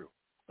to Andrew.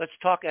 Let's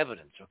talk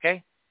evidence,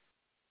 okay?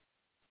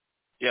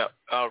 Yeah,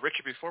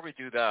 Richard, before we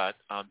do that,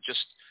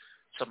 just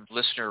some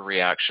listener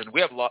reaction.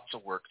 We have lots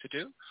of work to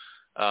do.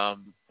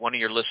 One of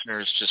your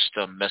listeners just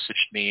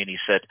messaged me, and he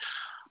said,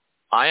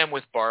 I am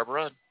with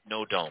Barbara,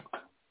 no dome.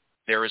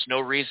 There is no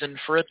reason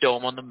for a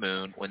dome on the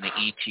moon when the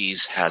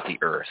ETs had the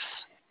Earth.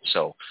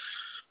 So,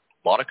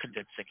 a lot of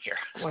convincing here.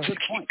 Well, good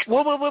point.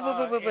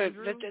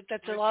 Wait.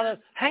 That's a lot of...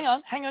 Hang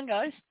on,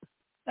 guys.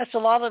 That's a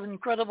lot of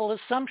incredible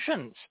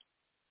assumptions.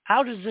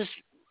 How does this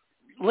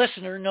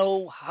listener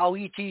know how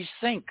ETs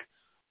think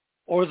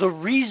or the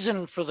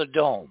reason for the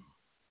dome?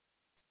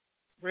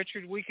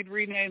 Richard, we could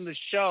rename the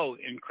show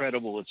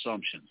Incredible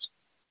Assumptions.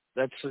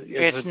 It's a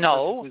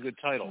good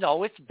title.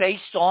 No, it's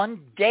based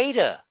on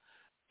data.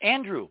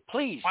 Andrew,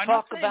 please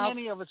talk about... I'm not saying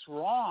any of it's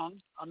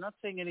wrong. I'm not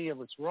saying any of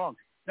it's wrong.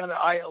 Now,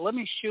 let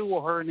me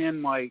shoehorn in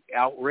my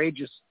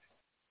outrageous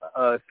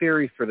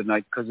theory for the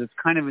night, because it's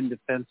kind of in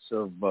defense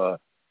of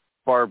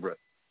Barbara.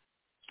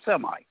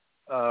 Semi.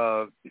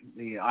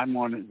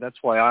 That's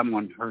why I'm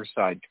on her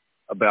side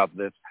about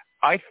this.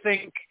 I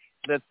think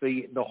that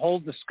the whole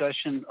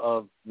discussion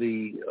of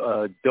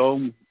the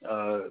dome,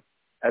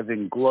 as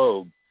in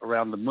globe,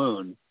 around the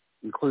moon,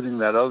 including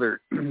that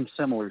other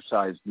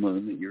similar-sized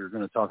moon that you're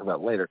going to talk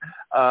about later,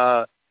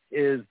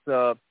 is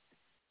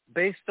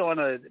based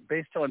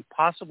on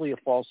possibly a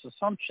false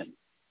assumption.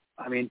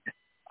 I mean,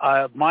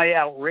 my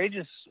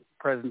outrageous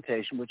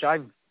presentation, which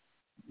I've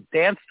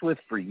danced with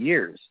for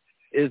years,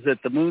 is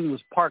that the moon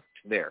was parked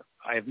there.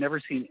 I have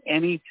never seen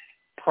any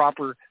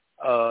proper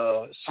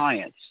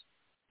science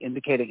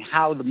indicating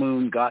how the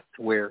moon got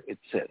to where it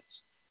sits.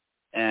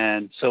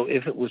 And so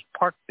if it was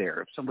parked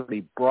there, if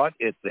somebody brought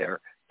it there,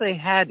 they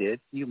had it.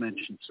 You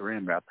mentioned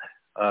saran wrap.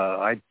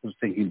 I was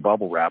thinking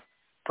bubble wrap.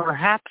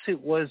 Perhaps it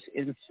was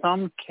in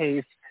some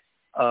case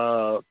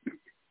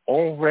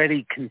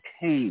already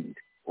contained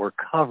or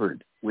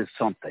covered with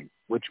something,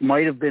 which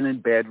might have been in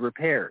bad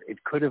repair.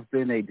 It could have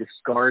been a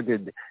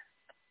discarded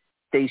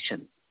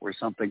station or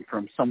something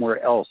from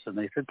somewhere else. And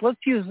they said,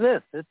 let's use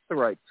this. It's the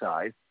right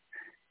size.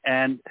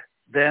 And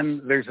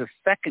then there's a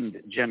second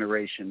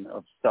generation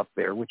of stuff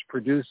there, which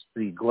produced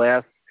the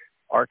glass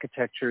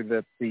architecture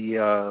that the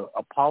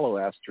Apollo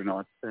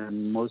astronauts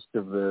and most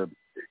of the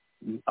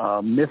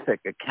mythic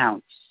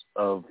accounts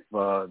of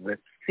that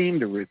seem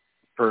to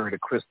refer to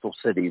crystal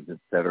cities,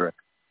 etc.,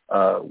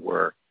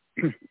 were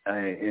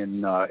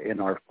in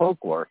our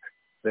folklore.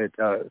 That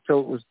so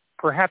it was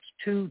perhaps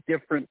two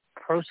different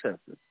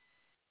processes.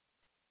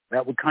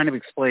 That would kind of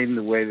explain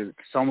the way that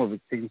some of it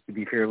seems to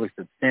be fairly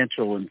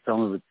substantial and some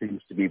of it seems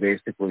to be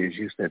basically, as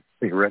you said,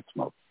 cigarette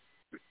smoke.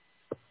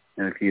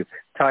 And if you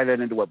tie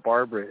that into what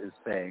Barbara is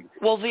saying,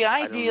 well, the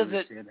idea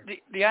that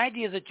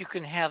you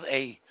can have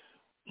a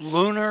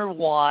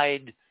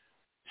lunar-wide,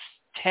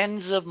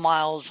 tens of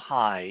miles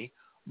high,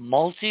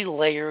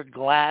 multi-layered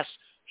glass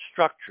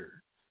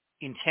structure,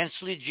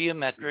 intensely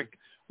geometric,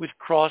 with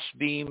cross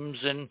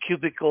beams and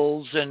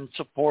cubicles and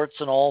supports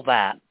and all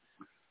that.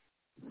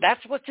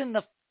 That's what's in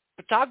the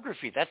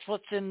photography. That's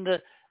what's in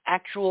the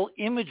actual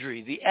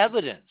imagery, the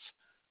evidence.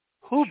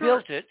 Who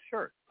built it?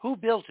 Sure. Who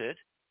built it?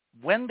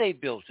 When they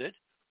built it?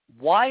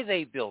 Why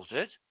they built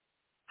it?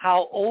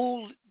 How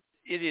old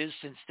it is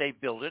since they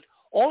built it?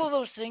 All of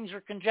those things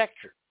are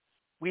conjecture.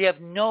 We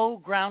have no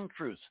ground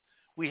truth.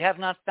 We have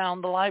not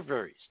found the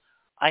libraries.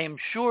 I am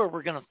sure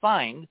we're going to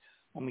find,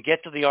 when we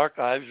get to the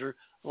archives or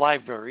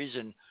libraries,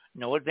 and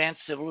no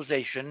advanced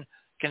civilization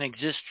can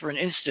exist for an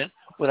instant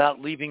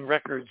without leaving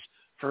records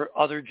for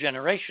other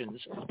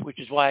generations, which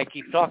is why I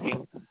keep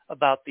talking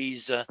about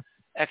these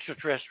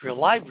extraterrestrial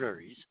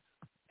libraries.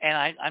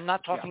 And I'm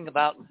not talking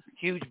about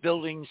huge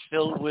buildings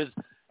filled with,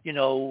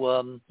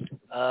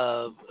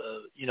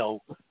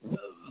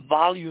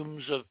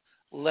 volumes of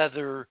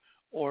leather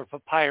or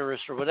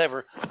papyrus or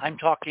whatever. I'm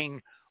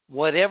talking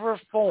whatever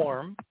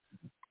form,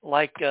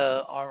 like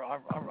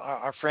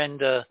our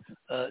friend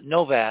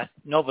Nova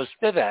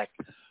Spivak,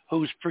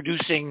 who's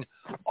producing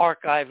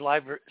archive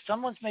library.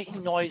 Someone's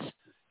making noise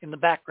in the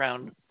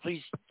background.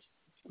 Please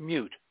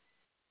mute.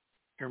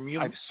 You're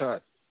mute. I saw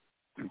it.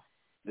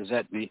 Is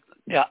that me?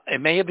 Yeah, it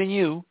may have been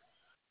you.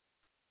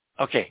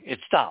 Okay, it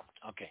stopped.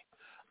 Okay.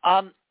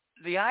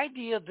 The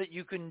idea that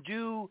you can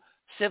do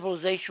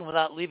civilization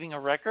without leaving a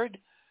record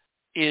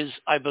is,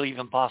 I believe,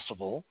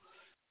 impossible,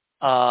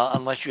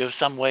 unless you have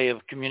some way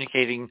of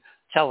communicating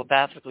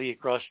telepathically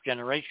across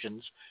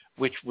generations,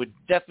 which would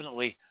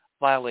definitely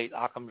violate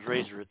Occam's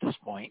razor at this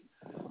point.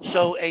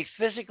 So a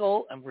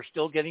physical, and we're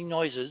still getting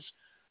noises,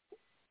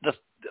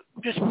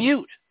 just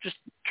mute, just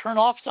turn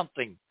off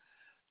something.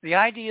 The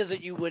idea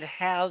that you would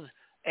have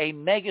a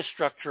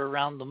megastructure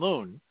around the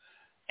moon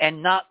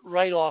and not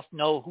right off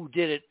know who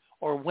did it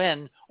or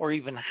when or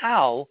even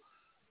how,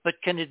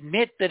 but can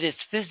admit that it's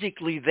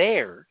physically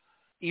there,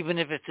 even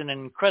if it's in an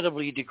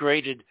incredibly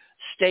degraded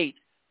state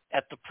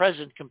at the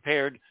present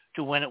compared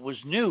to when it was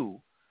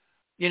new.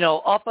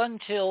 Up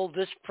until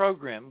this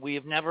program, we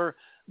have never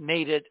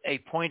made it a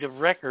point of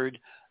record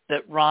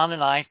that Ron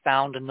and I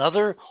found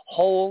another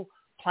whole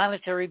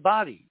planetary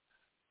body,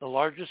 the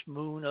largest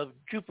moon of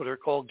Jupiter,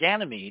 called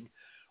Ganymede,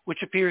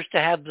 which appears to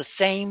have the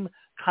same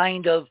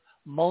kind of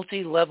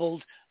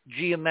multi-leveled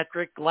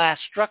geometric glass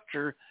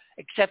structure,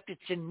 except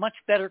it's in much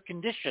better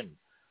condition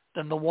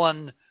than the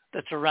one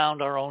that's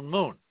around our own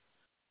moon.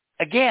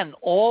 Again,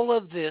 all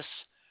of this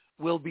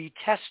will be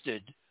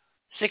tested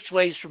 6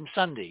 ways from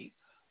Sunday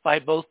by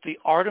both the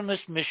Artemis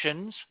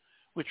missions,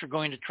 which are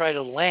going to try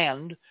to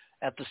land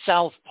at the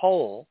South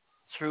Pole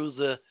through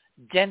the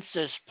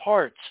densest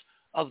parts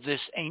of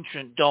this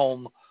ancient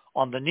dome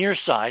on the near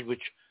side,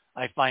 which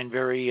I find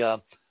very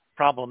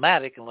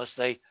problematic unless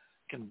they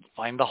can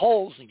find the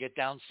holes and get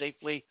down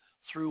safely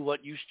through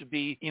what used to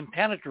be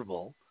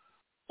impenetrable,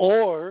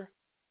 or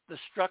the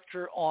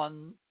structure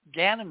on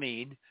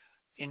Ganymede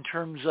in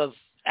terms of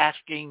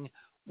asking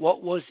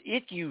what was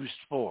it used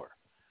for.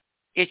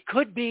 It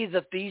could be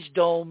that these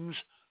domes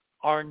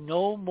are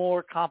no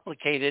more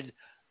complicated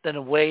than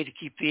a way to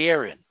keep the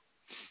air in.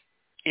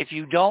 If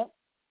you don't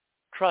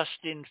trust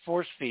in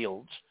force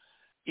fields,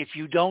 if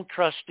you don't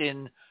trust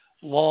in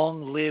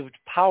long-lived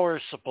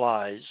power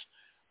supplies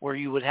where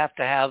you would have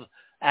to have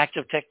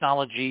active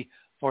technology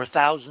for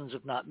thousands,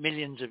 if not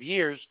millions of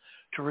years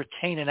to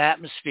retain an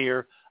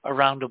atmosphere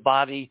around a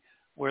body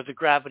where the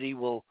gravity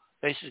will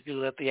basically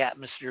let the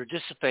atmosphere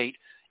dissipate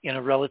in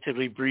a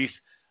relatively brief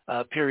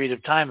period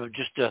of time of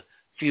just a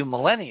few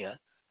millennia,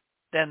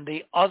 then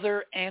the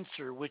other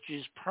answer, which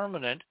is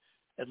permanent,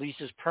 at least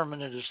as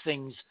permanent as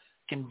things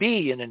can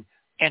be in an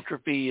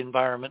entropy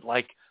environment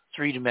like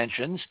 3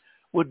 dimensions,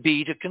 would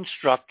be to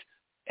construct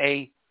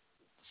a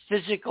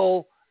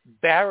physical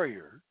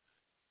barrier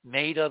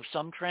made of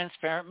some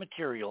transparent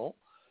material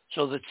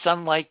so that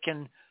sunlight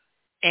can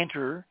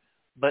enter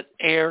but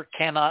air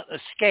cannot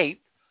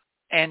escape.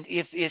 And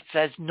if it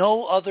has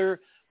no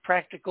other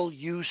practical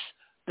use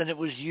than it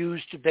was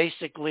used to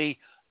basically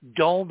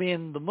dome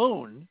in the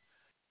moon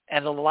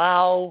and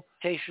allow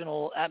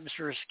rotational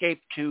atmosphere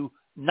escape to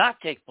not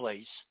take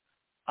place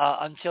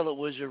until it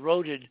was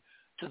eroded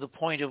to the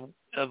point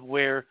of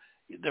where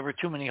there were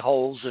too many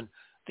holes and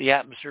the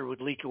atmosphere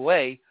would leak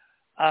away,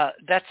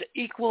 that's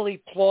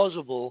equally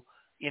plausible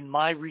in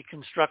my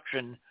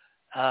reconstruction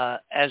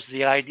as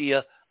the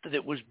idea that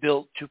it was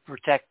built to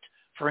protect,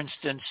 for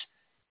instance,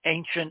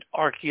 ancient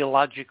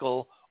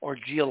archaeological or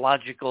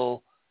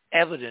geological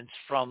evidence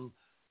from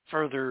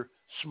further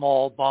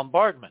small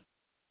bombardment.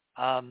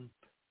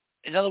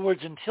 In other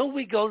words, until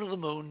we go to the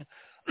moon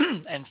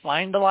and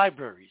find the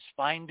libraries,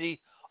 find the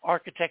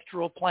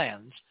architectural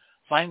plans,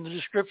 find the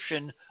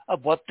description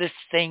of what this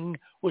thing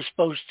was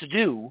supposed to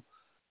do,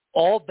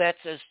 all bets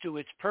as to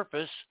its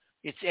purpose,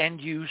 its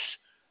end use,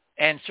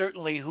 and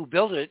certainly who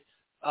built it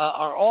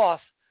are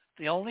off.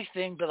 The only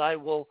thing that I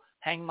will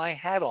hang my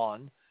hat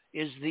on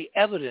is the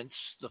evidence.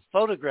 The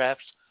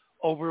photographs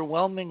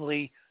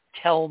overwhelmingly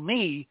tell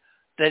me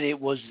that it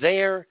was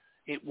there.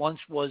 It once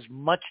was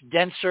much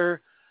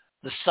denser.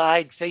 The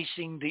side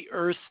facing the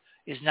Earth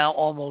is now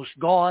almost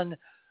gone.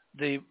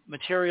 The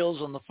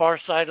materials on the far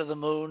side of the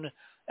moon,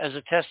 as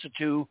attested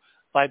to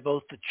by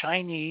both the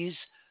Chinese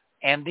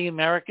and the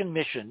American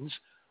missions,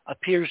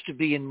 appears to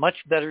be in much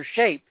better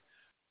shape,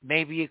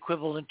 maybe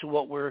equivalent to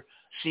what we're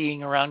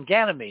seeing around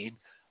Ganymede,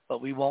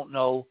 but we won't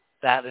know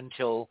that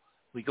until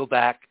we go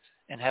back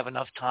and have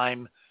enough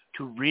time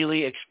to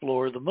really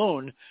explore the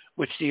moon,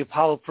 which the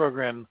Apollo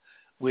program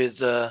with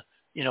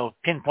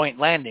pinpoint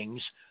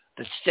landings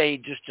that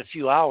stayed just a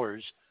few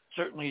hours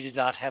certainly did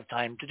not have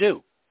time to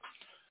do.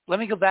 Let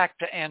me go back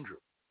to Andrew.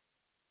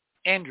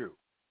 Andrew,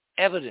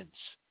 evidence.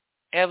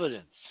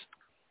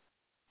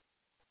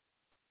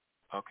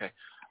 Okay.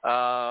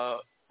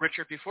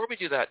 Richard, before we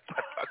do that,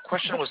 a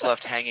question was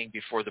left hanging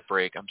before the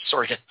break. I'm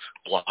sorry to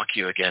block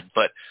you again,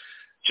 but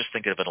just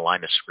thinking of an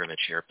line of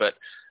scrimmage here. But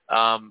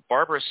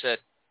Barbara said,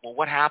 well,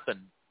 what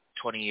happened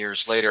 20 years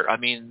later? I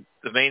mean,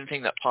 the main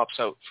thing that pops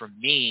out for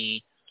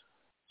me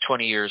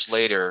 20 years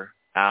later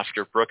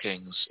after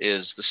Brookings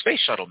is the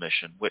space shuttle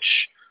mission, which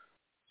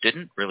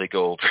didn't really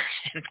go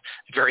in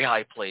very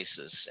high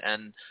places.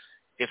 And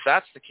if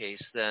that's the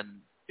case, then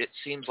it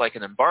seems like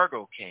an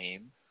embargo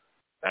came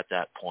at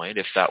that point,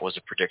 if that was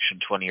a prediction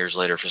 20 years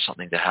later for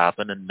something to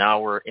happen. And now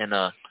we're in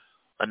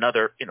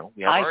another,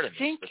 we have Artemis. I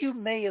think you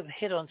may have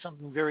hit on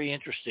something very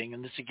interesting,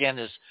 and this again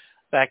is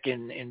back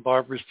in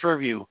Barbara's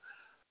purview.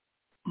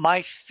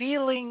 My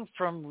feeling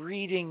from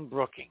reading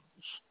Brookings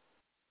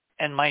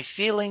and my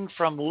feeling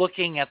from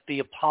looking at the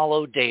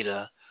Apollo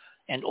data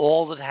and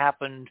all that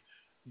happened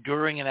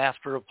during and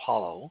after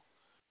Apollo,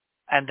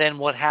 and then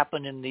what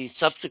happened in the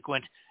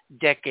subsequent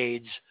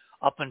decades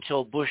up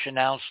until Bush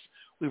announced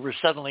we were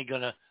suddenly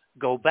going to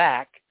go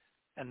back,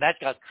 and that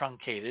got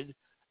truncated,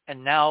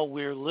 and now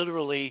we're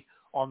literally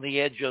on the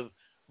edge of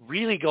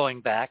really going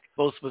back,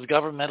 both with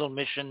governmental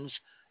missions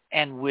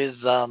and with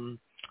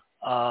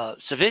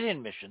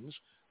civilian missions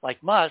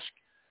like Musk.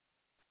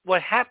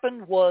 What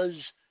happened was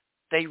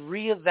they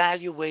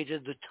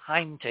reevaluated the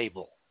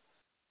timetable.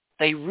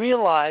 They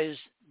realized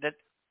that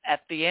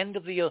at the end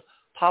of the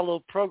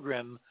Apollo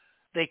program,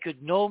 they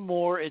could no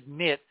more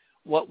admit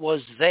what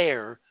was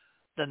there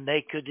than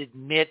they could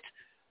admit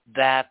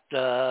that,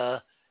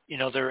 there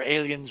are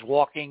aliens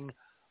walking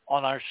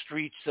on our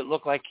streets that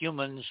look like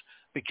humans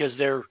because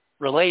they're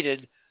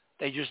related.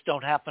 They just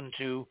don't happen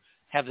to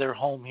have their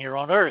home here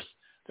on Earth.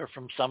 They're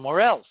from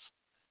somewhere else.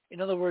 In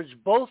other words,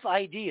 both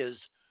ideas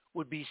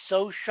would be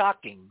so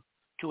shocking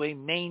to a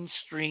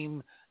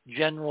mainstream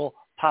general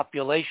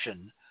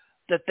population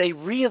that they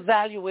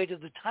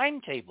reevaluated the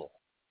timetable.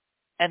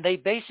 And they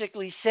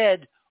basically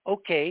said,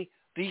 okay,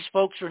 these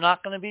folks are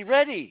not going to be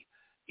ready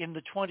in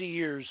the 20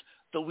 years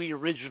that we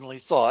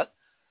originally thought,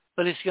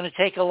 but it's going to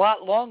take a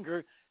lot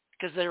longer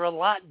because they're a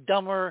lot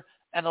dumber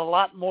and a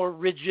lot more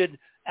rigid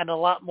and a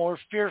lot more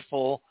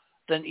fearful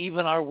than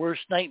even our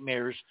worst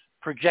nightmares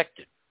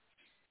projected.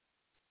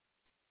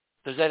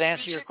 Does that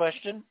answer your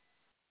question?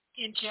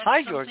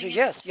 Hi, Georgia.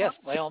 Yes,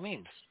 by all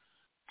means.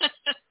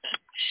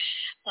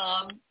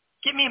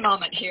 Give me a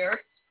moment here.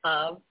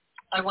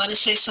 I want to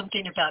say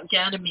something about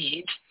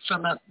Ganymede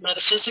from a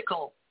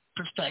metaphysical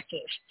perspective.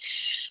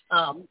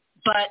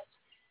 But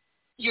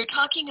you're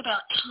talking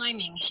about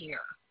timing here.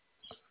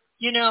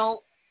 You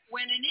know,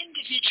 when an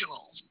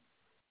individual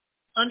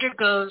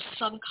undergoes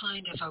some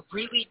kind of a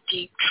really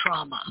deep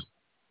trauma,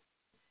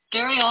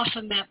 very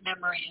often that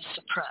memory is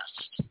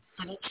suppressed.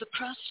 And it's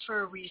suppressed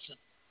for a reason.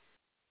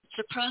 It's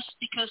suppressed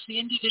because the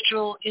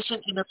individual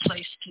isn't in a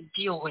place to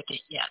deal with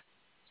it yet.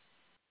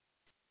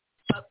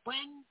 But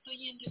when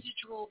the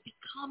individual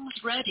becomes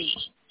ready,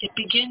 it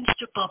begins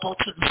to bubble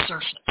to the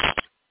surface.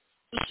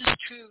 This is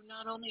true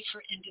not only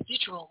for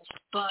individuals,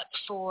 but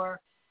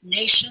for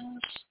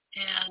nations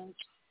and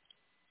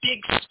big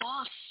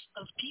swaths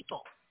of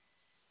people.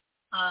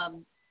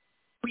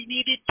 We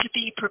needed to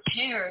be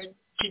prepared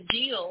to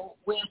deal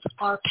with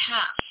our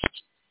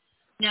past.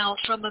 Now,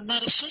 from a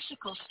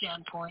metaphysical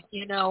standpoint,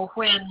 you know,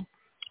 when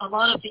a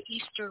lot of the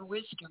Eastern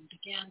wisdom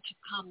began to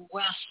come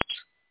west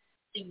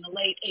in the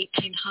late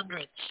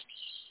 1800s,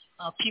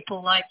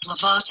 people like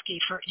Blavatsky,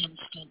 for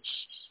instance,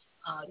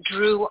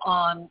 drew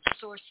on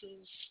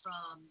sources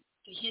from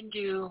the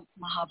Hindu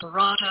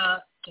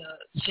Mahabharata,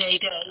 the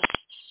Vedas,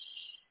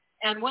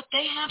 and what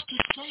they have to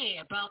say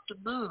about the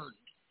moon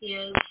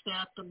is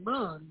that the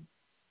moon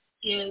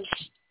is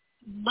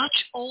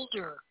much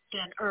older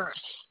than Earth.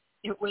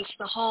 It was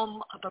the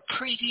home of a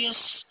previous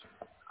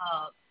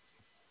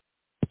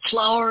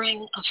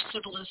flowering of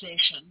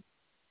civilization.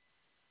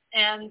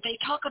 And they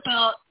talk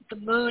about the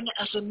moon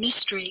as a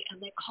mystery,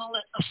 and they call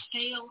it a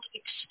failed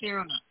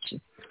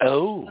experiment.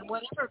 Oh. And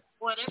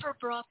whatever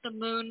brought the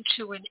moon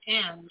to an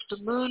end, the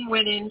moon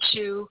went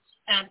into,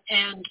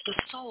 and the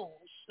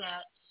souls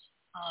that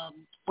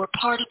were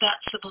part of that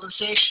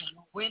civilization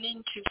went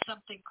into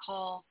something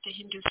called, the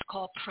Hindus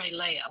call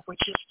Pralaya,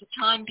 which is the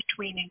time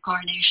between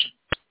incarnations.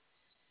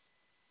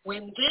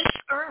 When this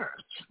Earth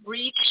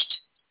reached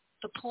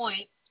the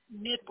point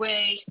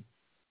midway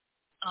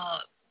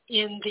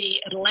in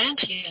the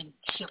Atlantean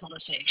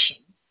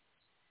civilization,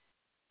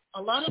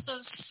 a lot of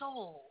those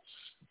souls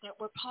that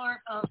were part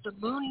of the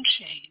moon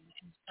chain,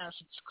 as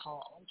it's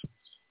called,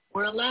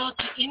 were allowed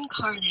to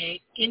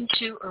incarnate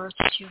into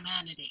Earth's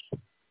humanity.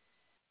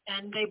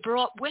 And they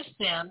brought with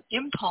them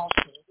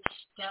impulses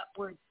that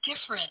were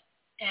different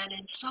and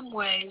in some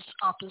ways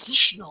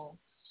oppositional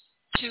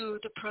to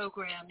the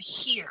program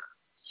here.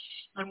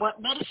 And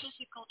what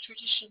metaphysical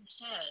tradition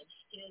says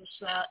is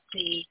that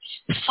the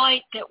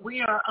fight that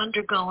we are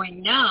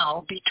undergoing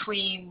now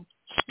between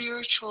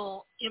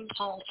spiritual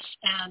impulse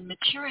and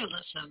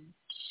materialism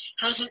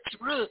has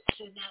its roots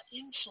in that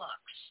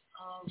influx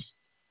of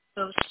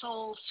those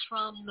souls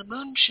from the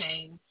moon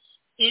chain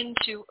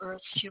into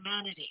Earth's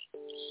humanity.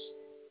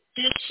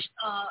 This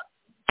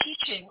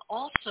teaching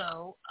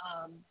also,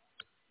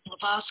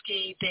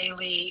 Blavatsky,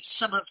 Bailey,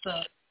 some of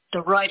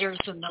the writers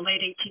in the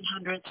late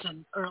 1800s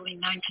and early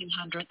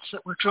 1900s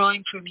that were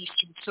drawing from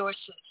Eastern sources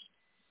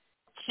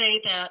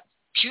say that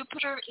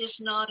Jupiter is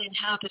not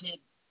inhabited,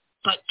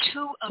 but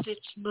two of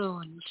its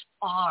moons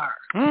are.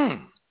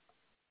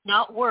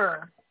 Not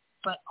were,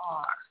 but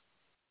are.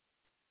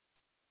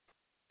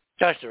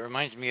 Gosh, it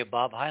reminds me of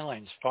Bob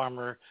Heinlein's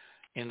Farmer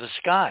in the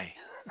Sky,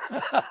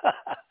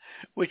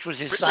 which was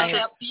his science.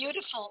 That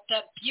beautiful,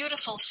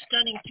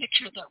 stunning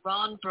picture that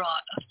Ron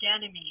brought of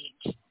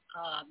Ganymede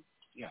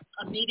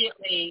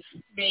immediately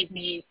made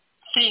me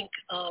think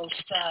of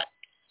that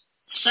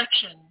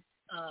section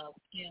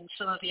in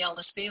some of the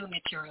Alice Bailey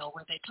material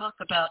where they talk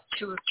about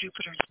two of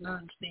Jupiter's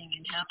moons being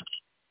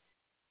inhabited.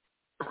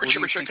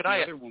 Richard, could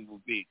the other one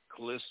will be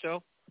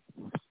Callisto?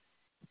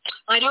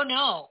 I don't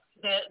know.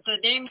 The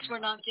names were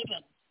not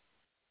given.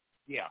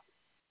 Yeah.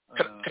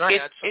 Can I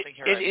add something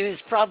here? It is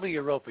probably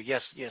Europa.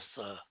 Yes,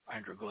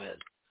 Andrew, go ahead.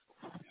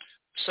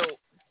 So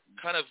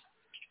kind of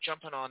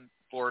jumping on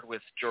board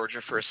with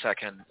Georgia for a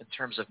second in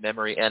terms of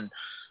memory and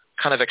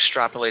kind of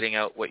extrapolating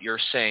out what you're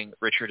saying,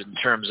 Richard, in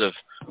terms of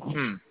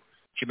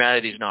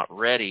humanity's not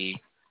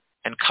ready,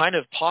 and kind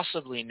of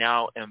possibly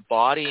now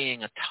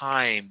embodying a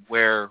time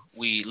where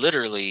we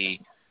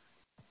literally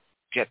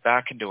get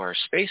back into our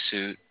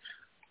spacesuit.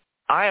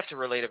 I have to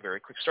relate a very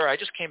quick story. I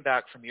just came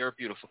back from your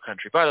beautiful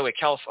country. By the way,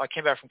 I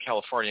came back from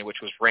California, which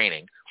was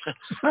raining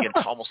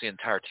almost the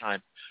entire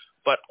time.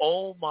 But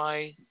oh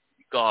my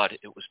God,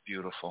 it was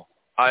beautiful.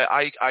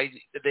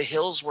 The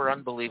hills were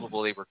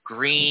unbelievable. They were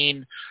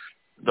green.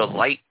 the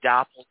light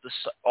dappled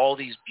all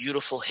these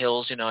beautiful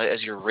hills, you know,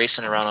 as you're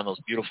racing around on those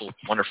beautiful,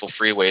 wonderful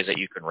freeways that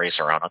you can race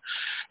around on.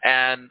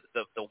 And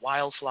the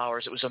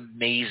wildflowers, it was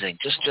amazing.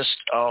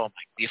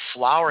 The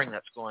flowering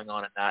that's going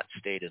on in that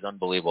state is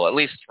unbelievable, at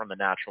least from the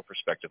natural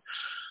perspective.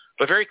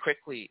 But very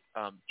quickly,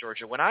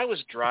 Georgia, when I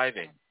was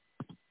driving,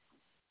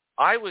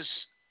 I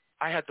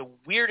had the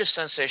weirdest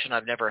sensation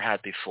I've never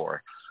had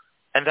before.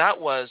 And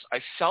that was, I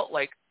felt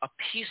like a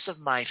piece of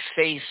my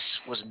face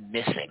was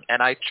missing.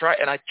 And I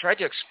tried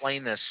to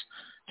explain this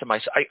to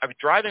myself. I'm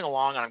driving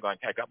along and I'm going,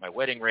 I got my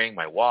wedding ring,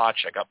 my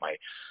watch, I got my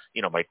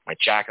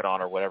jacket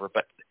on or whatever.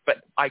 But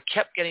I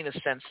kept getting the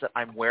sense that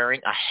I'm wearing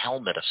a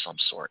helmet of some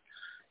sort.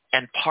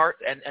 And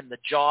the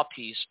jaw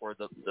piece or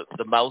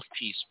the mouth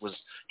piece was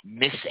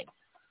missing.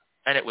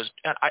 And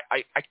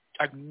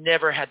I've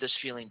never had this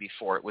feeling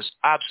before. It was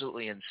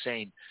absolutely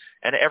insane.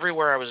 And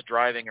everywhere I was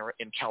driving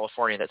in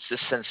California, this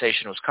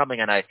sensation was coming.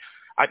 And I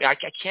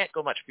can't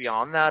go much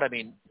beyond that. I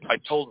mean, I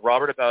told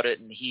Robert about it,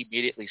 and he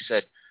immediately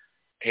said,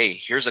 hey,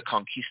 here's a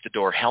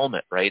conquistador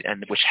helmet, right?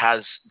 And which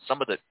has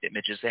some of the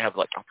images, they have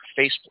like a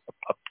face,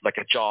 like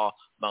a jaw,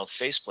 mouth,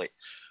 faceplate.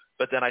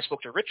 But then I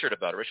spoke to Richard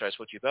about it. Richard, I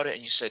spoke to you about it,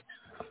 and you said,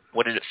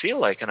 what did it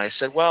feel like? And I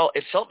said, well,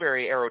 it felt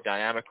very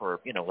aerodynamic, or,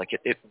 you know, like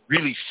it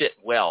really fit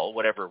well,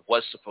 whatever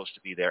was supposed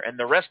to be there. And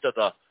the rest of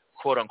the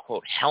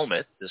quote-unquote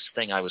helmet, this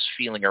thing I was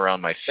feeling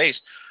around my face,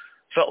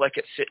 felt like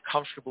it fit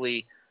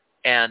comfortably,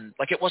 and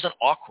like it wasn't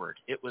awkward.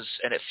 It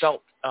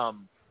felt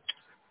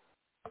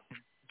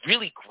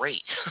really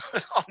great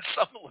on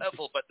some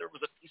level, but there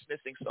was a piece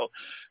missing. So,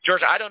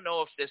 George, I don't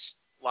know if this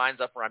lines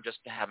up or I'm just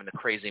having a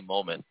crazy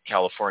moment,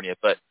 California,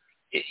 but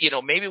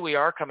maybe we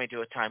are coming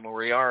to a time where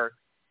we are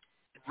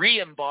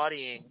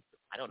re-embodying,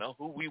 I don't know,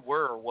 who we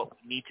were or what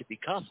we need to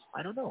become.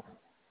 I don't know.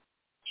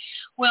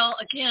 Well,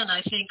 again,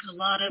 I think a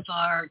lot of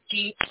our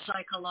deep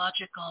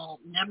psychological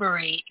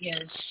memory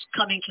is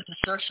coming to the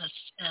surface,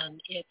 and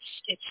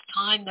it's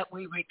time that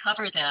we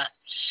recover that.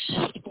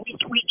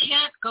 We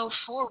can't go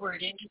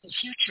forward into the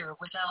future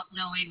without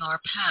knowing our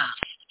past.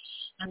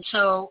 And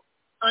so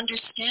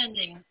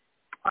understanding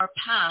our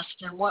past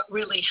and what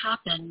really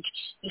happened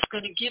is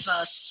going to give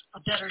us a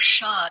better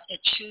shot at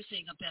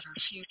choosing a better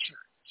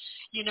future.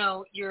 You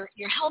know, your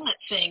helmet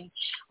thing,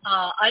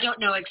 I don't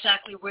know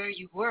exactly where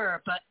you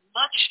were, but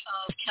much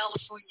of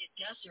California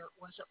desert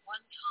was at one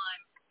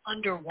time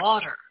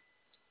underwater.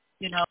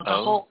 You know, the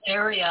whole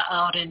area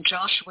out in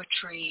Joshua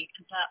Tree,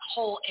 that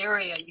whole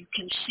area, you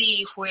can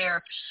see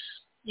where,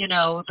 you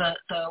know,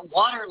 the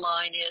water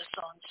line is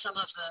on some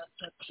of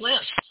the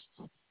cliffs.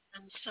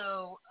 And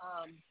so,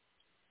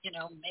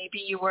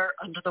 maybe you were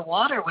under the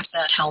water with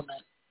that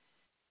helmet.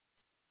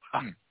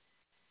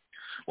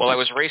 Well,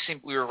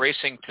 we were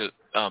racing to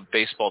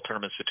baseball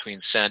tournaments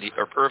between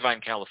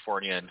Irvine,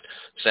 California and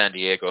San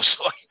Diego.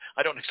 So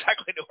I don't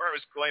exactly know where I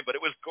was going, but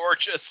it was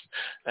gorgeous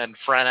and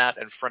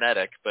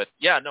frenetic. But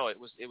yeah, no, it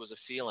was a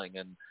feeling.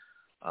 And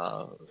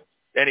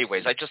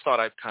anyways, I just thought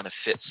it kind of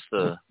fits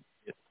the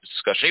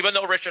discussion, even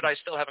though, Richard, I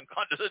still haven't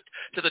gone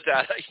to the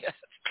data yet.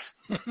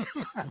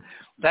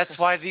 That's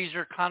why these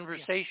are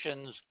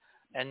conversations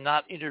and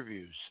not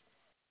interviews.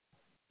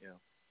 Yeah.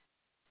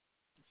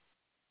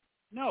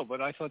 No, but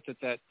I thought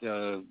that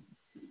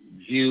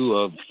view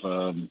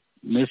of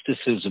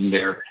mysticism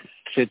there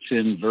fits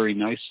in very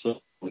nicely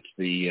with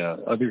the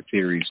other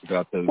theories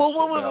about those.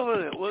 Well,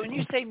 when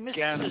you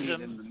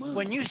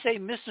say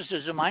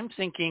mysticism, I'm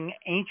thinking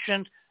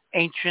ancient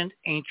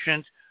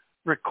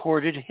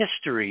recorded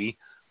history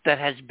that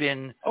has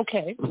been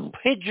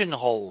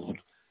pigeonholed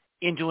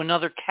into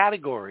another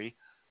category,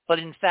 but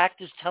in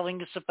fact is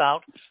telling us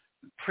about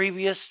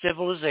previous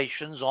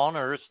civilizations on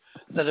Earth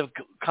that have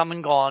come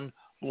and gone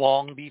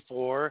long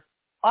before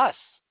us.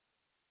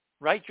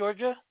 Right,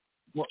 Georgia?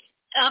 Well,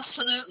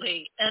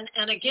 absolutely.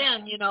 And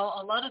again, you know,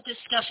 a lot of this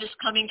stuff is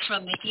coming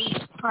from the East,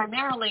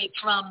 primarily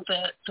from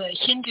the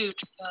Hindu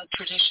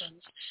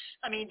traditions.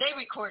 I mean, they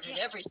recorded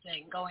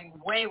everything going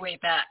way, way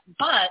back.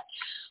 But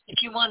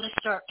if you want to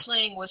start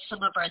playing with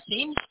some of our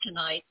themes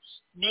tonight,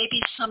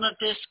 maybe some of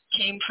this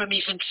came from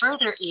even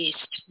further east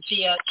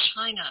via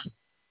China,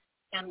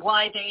 and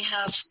why they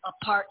have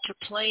a part to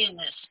play in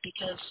this,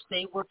 because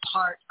they were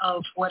part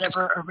of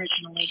whatever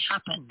originally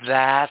happened.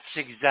 That's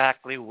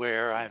exactly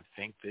where I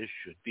think this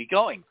should be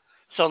going.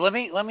 So let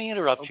me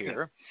interrupt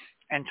here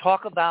and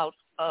talk about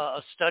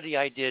a study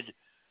I did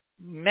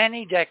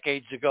many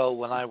decades ago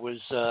when I was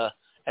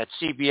at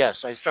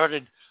CBS. I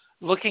started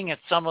looking at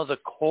some of the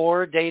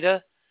core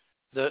data,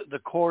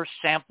 the core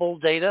sample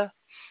data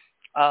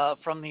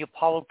from the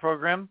Apollo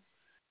program,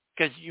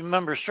 because you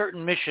remember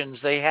certain missions,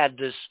 they had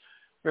this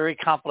very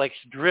complex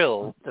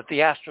drill that the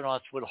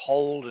astronauts would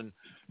hold and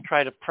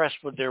try to press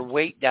with their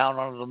weight down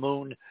onto the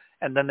moon,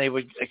 and then they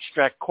would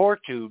extract core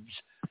tubes.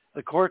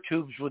 The core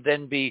tubes would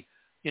then be,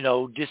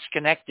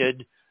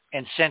 disconnected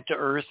and sent to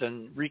Earth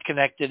and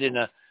reconnected in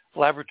a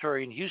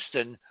laboratory in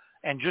Houston.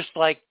 And just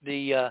like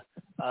the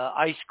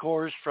ice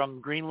cores from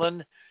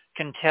Greenland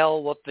can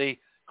tell what the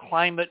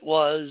climate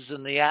was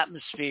and the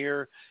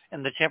atmosphere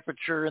and the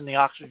temperature and the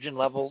oxygen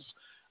levels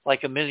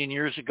like 1 million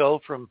years ago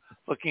from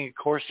looking at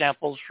core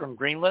samples from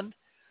Greenland.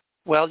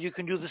 Well, you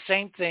can do the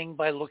same thing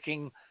by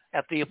looking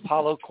at the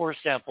Apollo core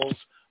samples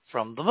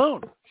from the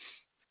moon.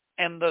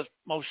 And the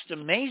most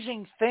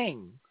amazing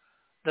thing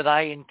that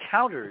I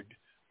encountered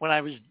when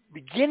I was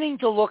beginning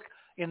to look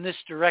in this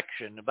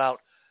direction about,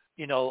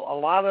 a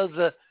lot of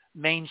the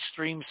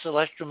mainstream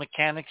celestial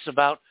mechanics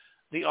about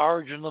the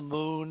origin of the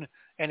moon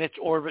and its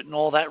orbit and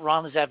all that,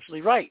 Ron is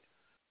absolutely right.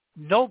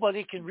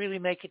 Nobody can really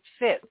make it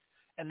fit.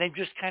 And they've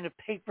just kind of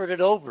papered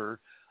it over.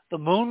 The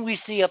moon we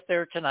see up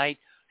there tonight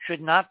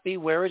should not be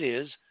where it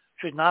is,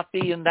 should not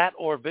be in that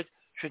orbit,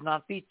 should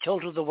not be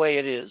tilted the way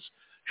it is,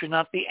 should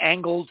not be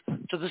angled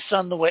to the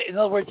sun the way. In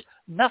other words,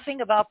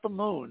 nothing about the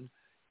moon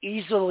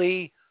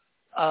easily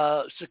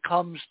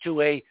succumbs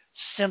to a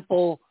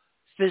simple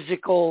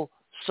physical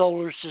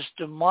solar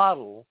system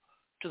model,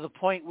 to the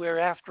point where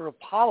after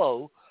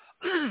Apollo,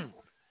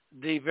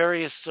 the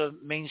various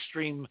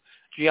mainstream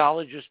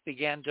geologists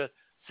began to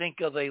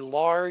think of a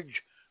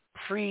large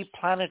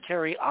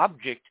pre-planetary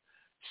object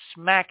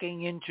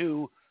smacking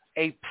into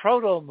a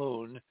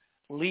proto-moon,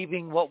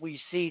 leaving what we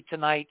see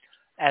tonight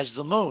as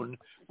the moon,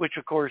 which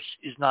of course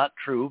is not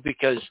true,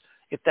 because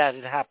if that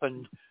had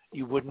happened,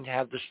 you wouldn't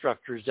have the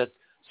structures, et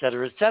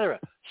cetera, et cetera.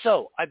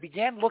 So I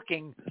began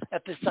looking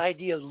at this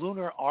idea of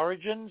lunar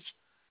origins.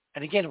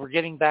 And again, we're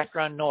getting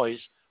background noise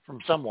from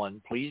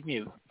someone. Please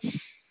mute.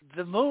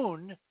 The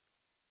moon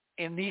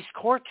in these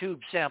core tube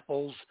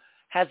samples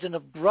has an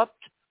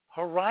abrupt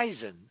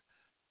horizon.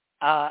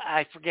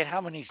 I forget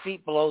how many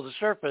feet below the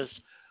surface,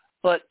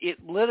 but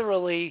it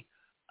literally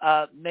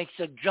makes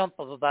a jump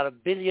of about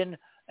 1.5 billion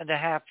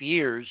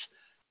years,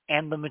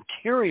 and the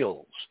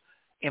materials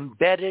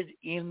embedded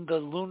in the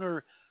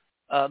lunar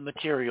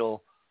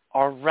material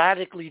are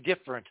radically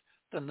different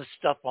than the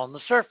stuff on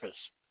the surface.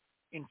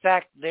 In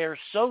fact, they're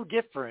so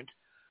different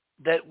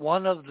that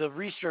one of the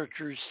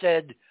researchers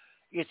said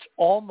it's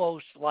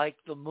almost like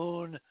the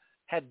moon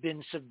had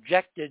been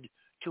subjected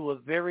to a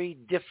very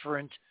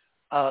different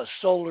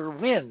solar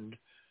wind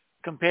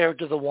compared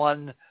to the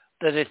one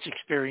that it's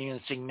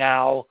experiencing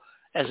now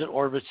as it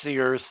orbits the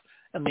Earth,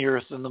 and the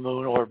Earth and the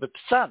moon orbit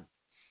the sun.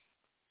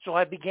 So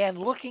I began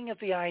looking at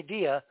the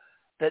idea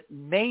that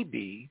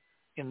maybe,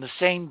 in the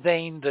same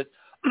vein that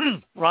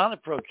Ron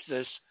approached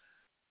this,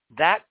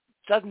 that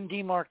sudden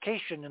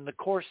demarcation in the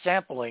core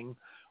sampling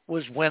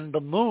was when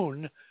the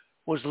moon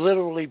was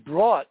literally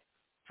brought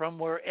from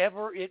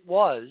wherever it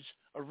was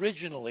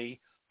originally,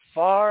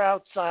 far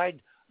outside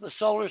the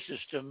solar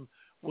system,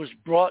 was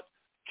brought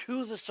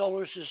to the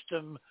solar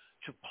system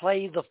to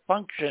play the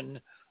function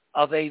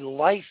of a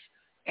life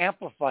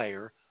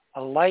amplifier,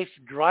 a life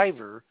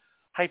driver,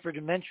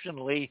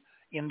 hyperdimensionally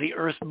in the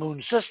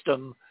Earth-Moon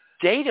system.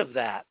 Date of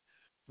that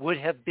would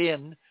have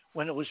been,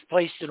 when it was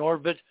placed in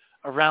orbit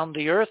around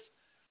the Earth,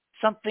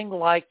 something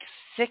like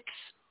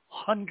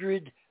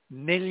 600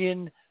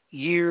 million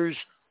years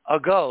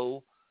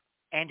ago,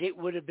 and it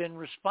would have been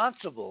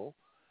responsible,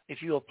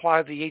 if you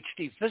apply the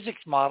HD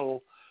physics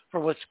model, for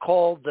what's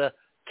called the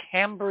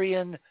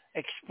Cambrian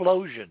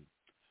explosion,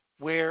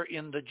 where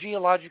in the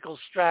geological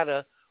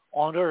strata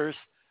on Earth,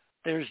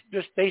 there's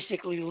just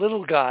basically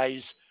little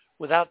guys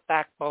without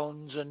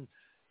backbones and,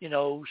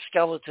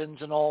 skeletons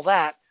and all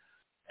that.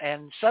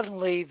 And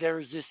suddenly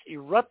there's this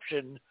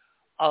eruption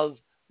of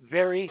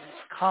very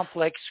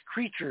complex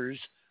creatures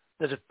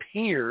that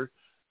appear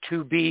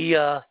to be,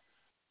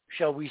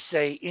 shall we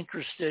say,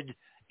 interested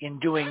in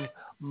doing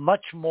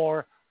much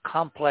more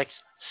complex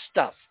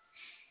stuff.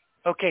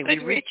 Okay.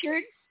 But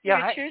Richard,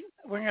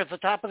 we're at the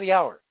top of the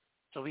hour.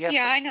 So we have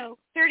I know.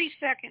 30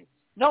 seconds.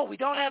 No, we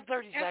don't have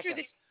 30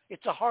 seconds.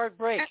 It's a hard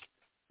break.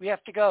 We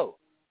have to go.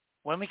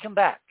 When we come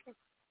back,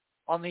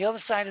 on the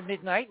other side of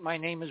midnight, my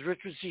name is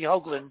Richard C.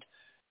 Hoagland.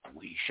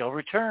 We shall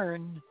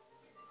return.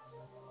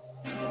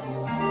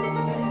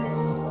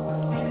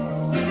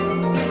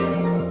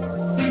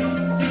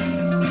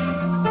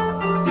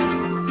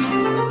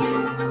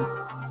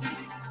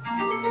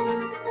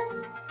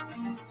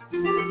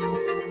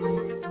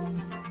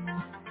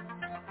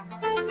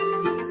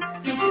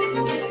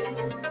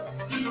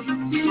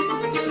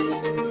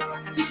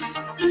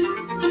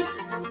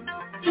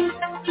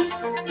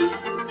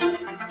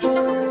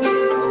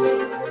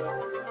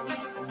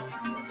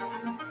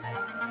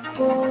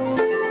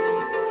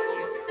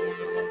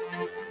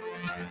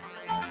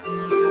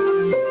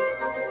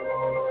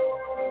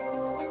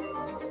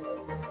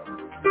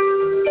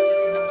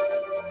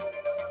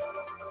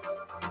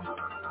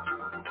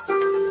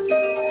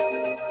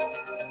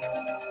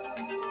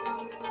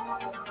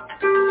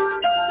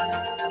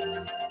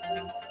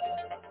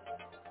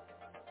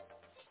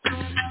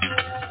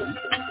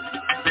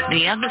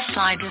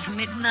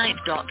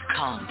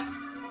 TheOtherSideOfMidnight.com.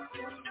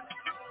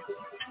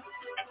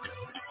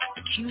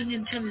 Tune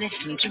in to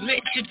listen to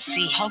Richard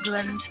C.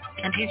 Hoagland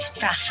and his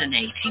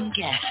fascinating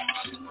guests.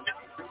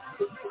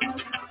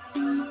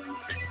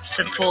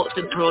 Support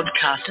the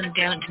broadcast and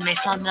don't miss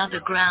another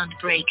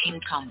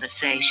groundbreaking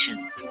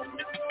conversation.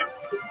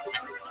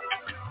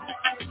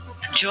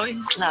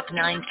 Join Club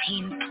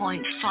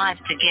 19.5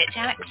 to get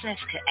access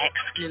to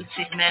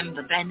exclusive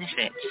member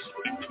benefits.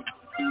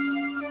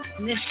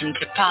 Listen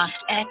to past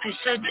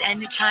episodes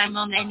anytime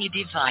on any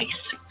device.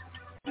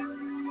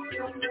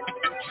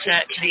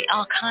 Search the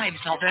archives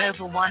of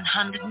over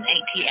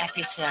 180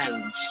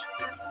 episodes.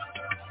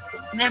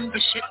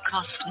 Membership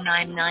costs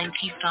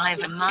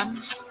 $9.95 a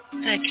month,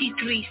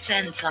 33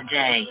 cents a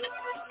day.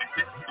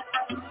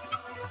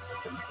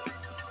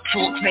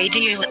 Talk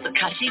radio at the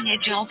cutting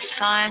edge of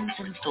science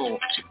and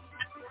thought.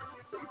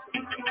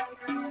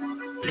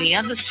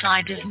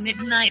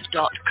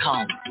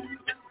 TheOtherSideOfMidnight.com.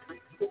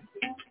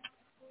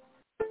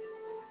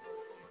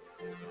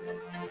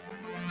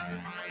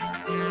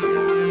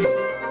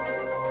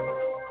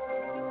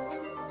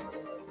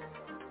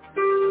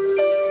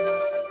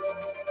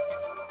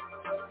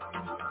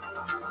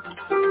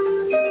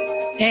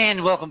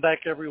 And welcome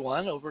back,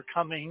 everyone.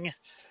 Overcoming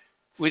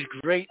with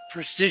great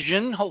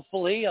precision,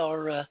 hopefully,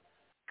 our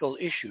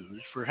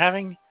issues for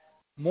having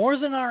more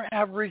than our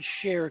average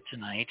share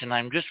tonight. And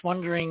I'm just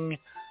wondering,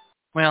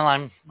 well,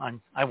 I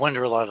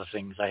wonder a lot of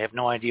things. I have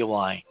no idea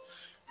why.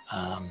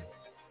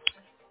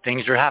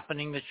 Things are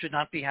happening that should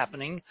not be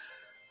happening.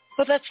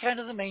 But that's kind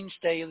of the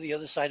mainstay of the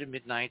other side of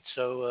midnight.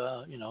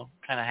 So,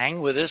 kind of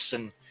hang with us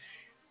and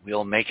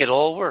we'll make it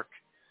all work.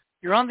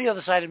 You're on the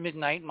other side of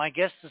midnight. My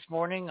guests this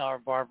morning are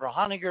Barbara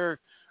Honegger,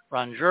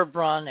 Ron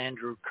Gerbron,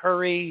 Andrew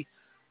Curry,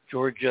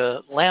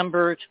 Georgia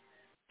Lambert.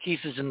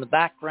 Keith is in the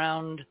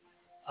background.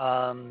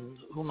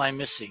 Who am I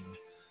missing?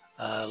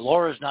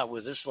 Laura's not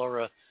with us.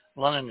 Laura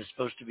Lunnan is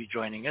supposed to be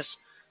joining us,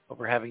 but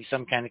we're having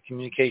some kind of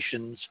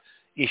communications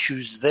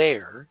issues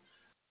there.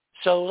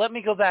 So let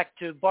me go back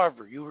to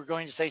Barbara. You were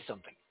going to say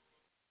something.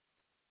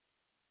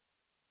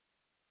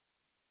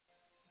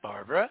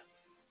 Barbara?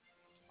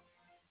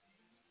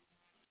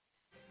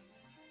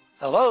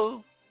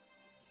 Hello?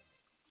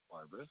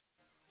 Barbara?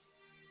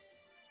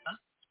 Huh?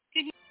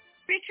 Can you,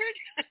 Richard?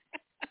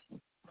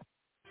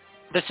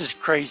 This is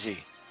crazy.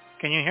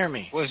 Can you hear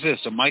me? What is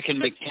this, a mic and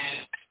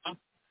mechanic?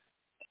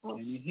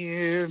 Can you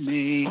hear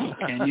me?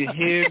 Can you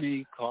hear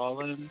me?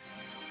 Calling?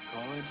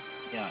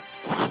 Yeah.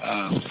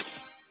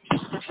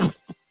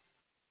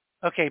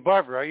 Okay,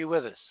 Barbara, are you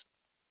with us?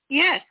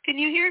 Yes. Can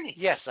you hear me?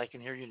 Yes, I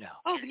can hear you now.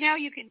 Oh, now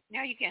you can.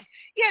 Yeah,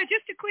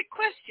 just a quick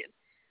question.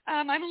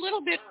 I'm a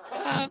little bit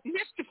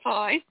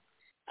mystified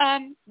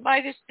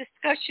by this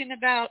discussion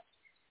about,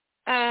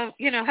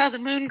 how the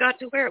moon got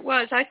to where it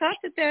was. I thought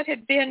that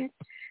had been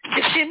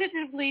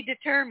definitively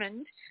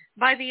determined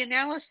by the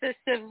analysis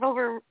of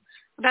over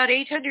about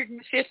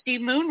 850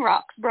 moon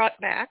rocks brought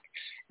back,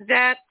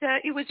 that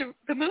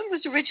the moon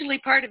was originally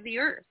part of the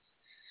Earth,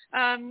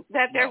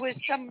 that there was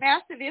some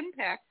massive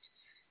impact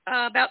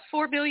about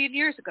 4 billion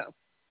years ago.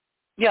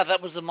 Yeah,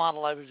 that was the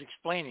model I was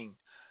explaining,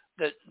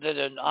 that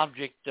an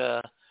object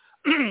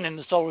in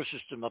the solar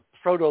system, a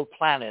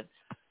protoplanet,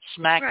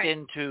 smacked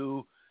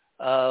into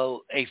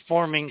a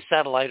forming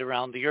satellite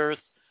around the Earth,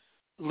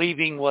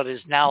 leaving what is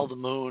now the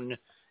moon,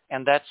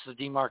 and that's the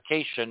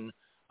demarcation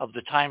of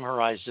the time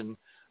horizon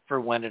for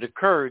when it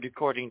occurred,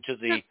 according to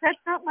the... That's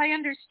not my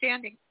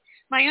understanding.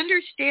 My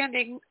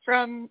understanding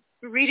from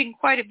reading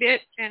quite a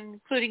bit, and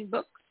including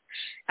books,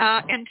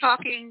 and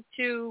talking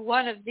to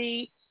one of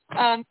the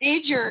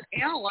major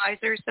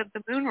analyzers of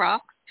the moon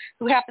rocks,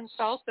 who happens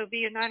to also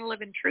be a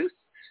 9/11 Truth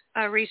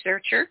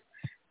researcher,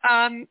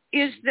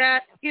 is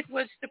that it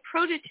was the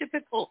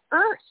prototypical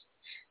Earth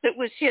that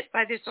was hit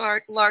by this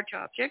large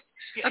object.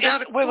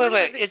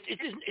 Wait.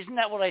 Isn't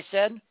that what I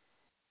said?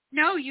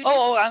 No, you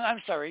didn't.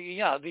 I'm sorry.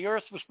 Yeah, the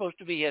Earth was supposed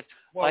to be hit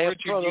by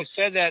Richard, you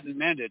said that and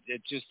meant it.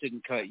 It just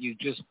didn't cut. You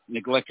just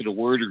neglected a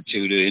word or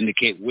two to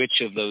indicate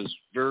which of those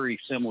very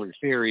similar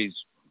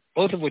theories,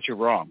 both of which are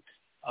wrong,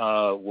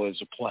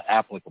 was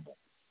applicable.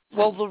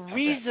 Well, the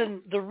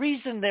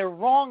reason they're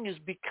wrong is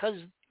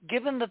because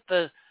given that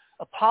the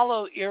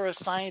Apollo era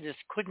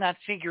scientists could not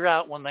figure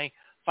out when they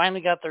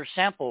finally got their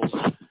samples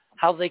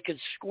how they could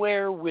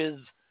square with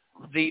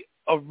the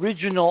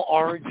original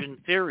origin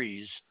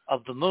theories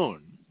of the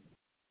moon.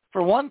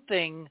 For one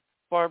thing,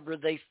 Barbara,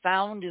 they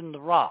found in the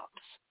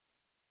rocks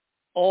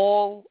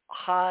all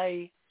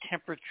high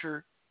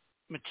temperature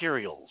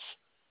materials.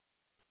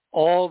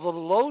 All the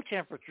low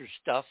temperature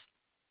stuff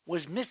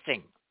was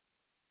missing.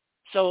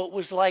 So it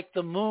was like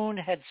the moon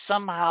had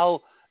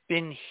somehow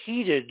been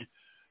heated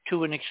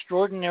to an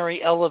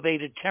extraordinary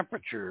elevated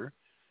temperature.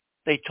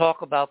 They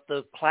talk about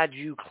the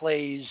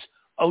Plagioclase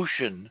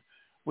ocean,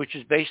 which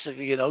is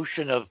basically an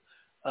ocean of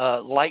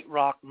light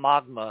rock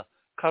magma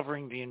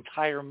covering the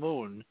entire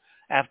moon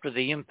after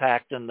the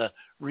impact and the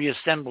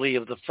reassembly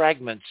of the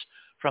fragments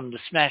from the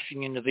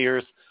smashing into the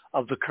Earth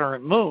of the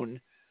current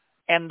moon.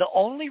 And the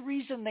only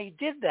reason they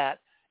did that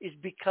is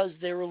because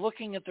they were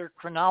looking at their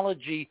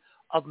chronology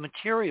of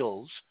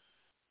materials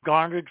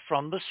garnered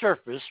from the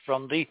surface,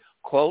 from the,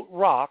 quote,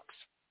 rocks,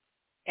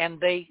 and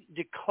they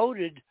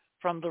decoded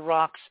from the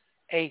rocks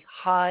a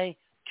high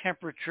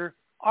temperature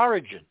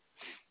origin.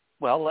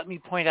 Well, let me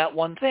point out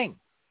one thing.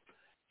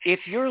 If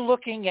you're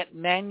looking at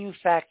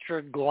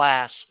manufactured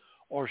glass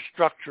or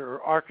structure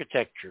or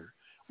architecture,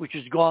 which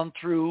has gone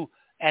through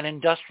an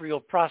industrial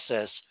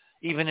process,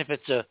 even if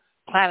it's a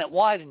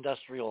planet-wide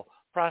industrial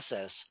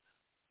process,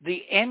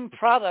 the end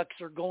products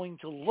are going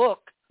to look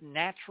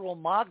natural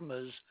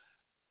magmas.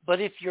 But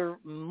if your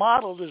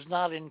model does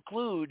not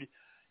include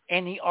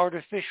any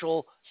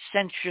artificial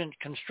sentient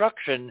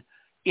construction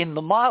in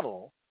the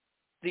model,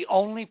 the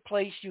only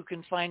place you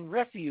can find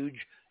refuge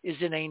is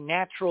in a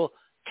natural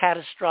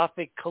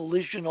catastrophic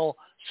collisional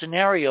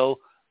scenario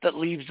that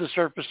leaves the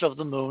surface of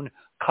the moon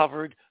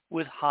covered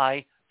with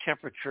high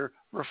temperature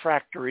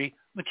refractory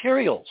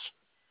materials.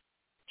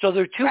 So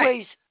there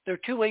are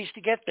two ways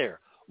to get there.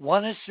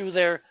 One is through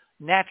their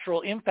natural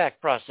impact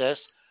process.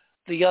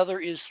 The other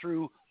is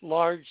through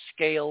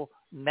large-scale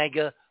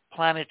mega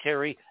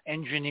planetary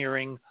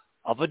engineering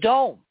of a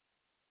dome.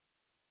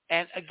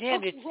 And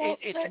again,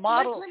 it's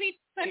modeled.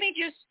 Let me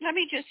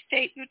just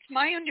state, it's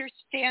my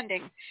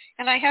understanding,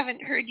 and I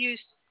haven't heard you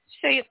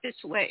say it this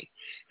way,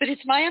 but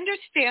it's my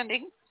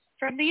understanding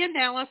from the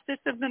analysis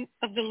of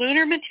the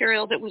lunar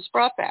material that was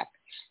brought back,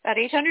 about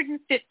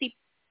 850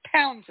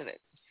 pounds of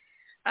it,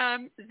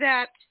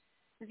 that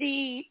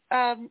the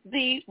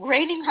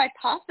reigning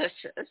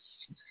hypothesis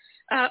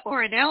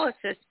or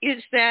analysis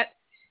is that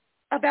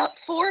about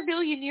 4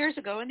 billion years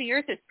ago, and the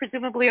Earth is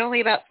presumably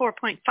only about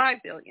 4.5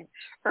 billion,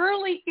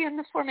 early in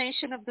the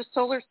formation of the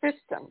solar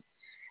system,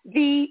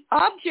 the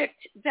object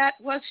that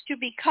was to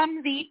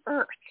become the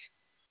Earth,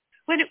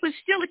 when it was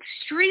still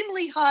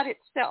extremely hot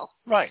itself,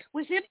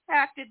 was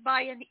impacted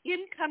by an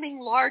incoming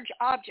large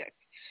object,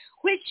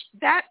 which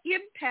that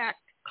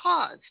impact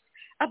caused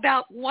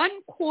about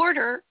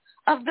 1/4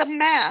 of the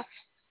mass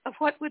of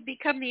what would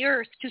become the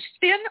Earth to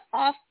spin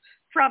off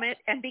from it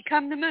and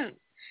become the moon.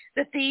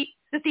 That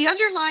the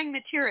underlying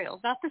material,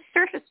 not the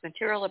surface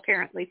material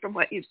apparently from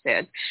what you've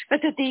said,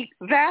 but that the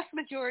vast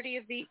majority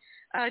of the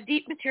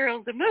deep material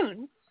of the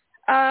moon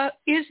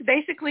is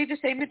basically the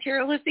same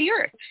material as the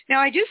Earth. Now,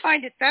 I do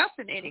find it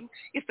fascinating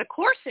if the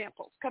core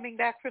samples coming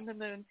back from the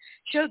moon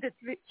showed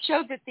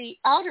that the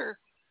outer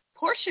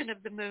portion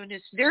of the moon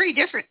is very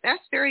different.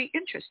 That's very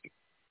interesting.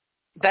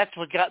 That's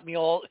what got me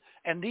all,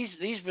 and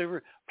these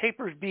were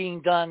papers being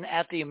done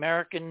at the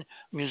American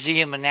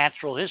Museum of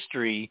Natural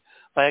History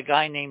by a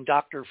guy named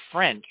Dr.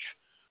 French,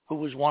 who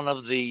was one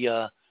of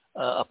the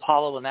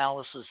Apollo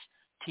analysis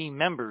team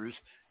members,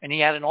 and he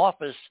had an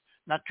office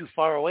not too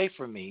far away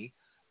from me,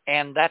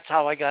 and that's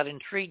how I got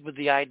intrigued with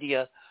the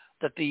idea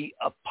that the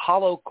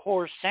Apollo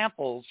core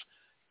samples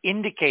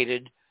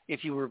indicated,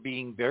 if you were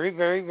being very,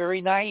 very, very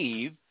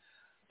naive,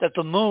 that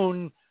the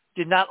moon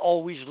did not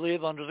always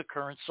live under the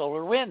current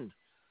solar wind.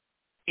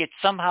 It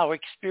somehow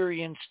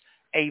experienced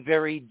a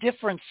very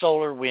different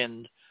solar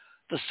wind,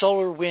 the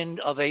solar wind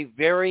of a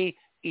very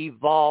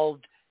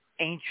evolved,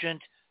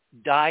 ancient,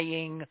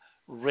 dying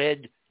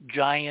red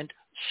giant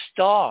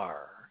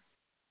star,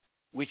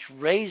 which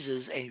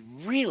raises a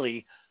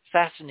really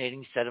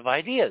fascinating set of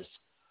ideas.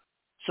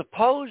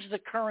 Suppose the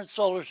current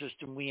solar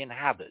system we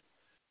inhabit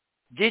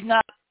did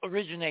not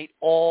originate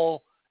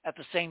all at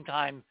the same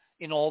time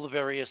in all the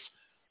various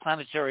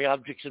planetary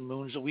objects and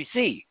moons that we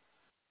see.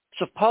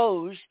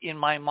 Suppose in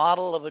my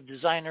model of a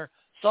designer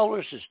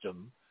solar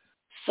system,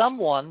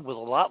 someone with a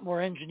lot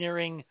more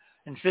engineering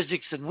and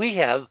physics than we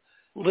have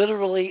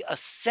literally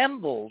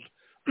assembled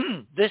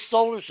this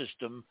solar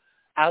system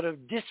out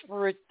of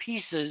disparate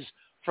pieces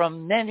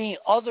from many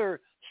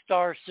other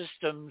star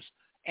systems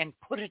and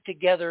put it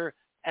together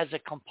as a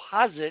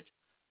composite,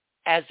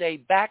 as a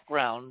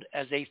background,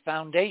 as a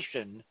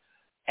foundation,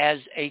 as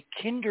a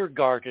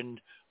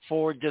kindergarten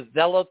for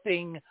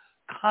developing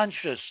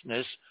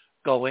consciousness,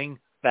 going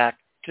back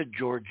to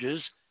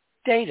George's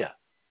data.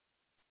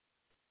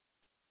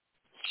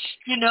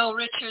 You know,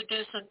 Richard,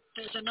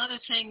 there's another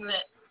thing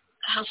that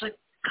hasn't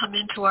come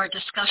into our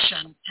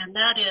discussion, and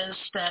that is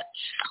that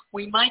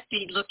we might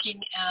be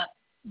looking at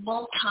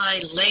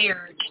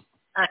multi-layered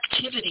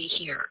activity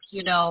here.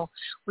 You know,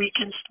 we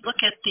can look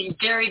at the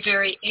very,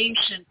 very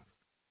ancient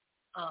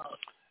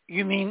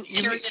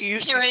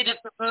period of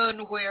the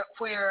moon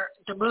where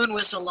the moon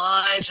was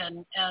alive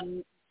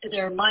and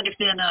there might have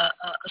been a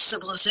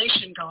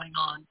civilization going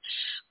on.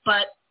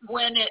 But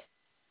when it,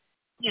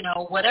 you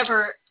know,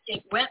 whatever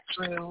it went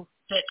through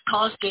that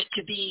caused it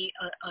to be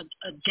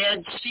a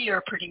dead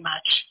sphere pretty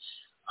much,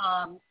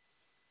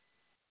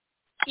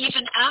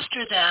 even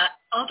after that,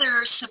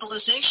 other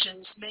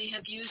civilizations may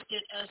have used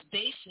it as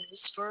bases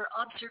for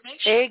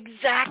observation.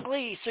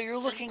 Exactly. So you're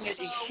looking at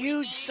a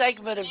huge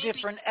segment of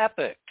different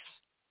epochs.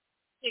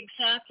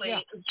 Exactly.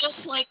 Yeah.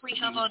 Just like we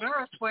have on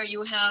Earth, where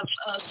you have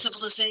a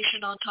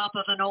civilization on top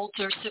of an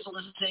older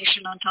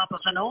civilization on top of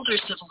an older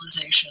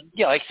civilization.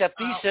 Yeah, except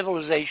these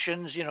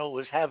civilizations, you know,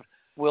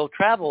 will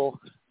travel.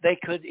 They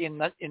could,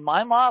 in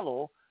my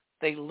model,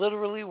 they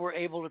literally were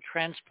able to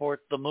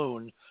transport the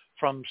moon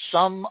from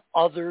some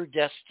other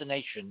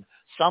destination,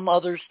 some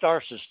other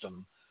star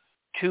system,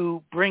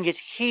 to bring it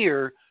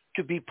here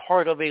to be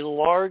part of a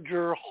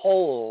larger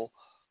whole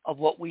of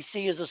what we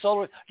see as a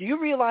solar. Do you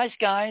realize,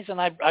 guys,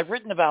 and I've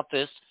written about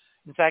this,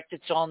 in fact,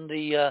 it's on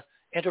the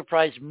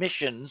Enterprise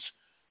Missions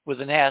with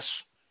an S,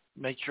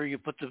 make sure you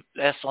put the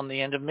S on the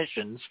end of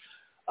missions.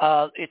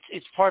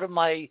 It's part of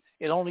my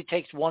It Only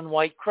Takes One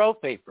White Crow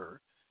paper,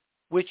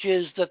 which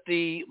is that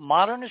the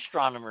modern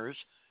astronomers,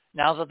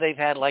 now that they've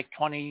had like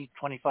 20,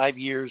 25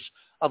 years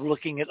of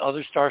looking at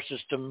other star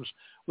systems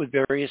with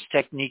various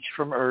techniques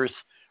from Earth,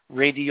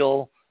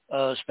 radial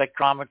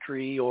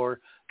spectrometry or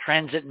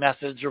transit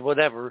methods or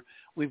whatever,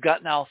 we've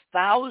got now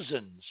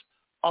thousands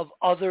of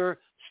other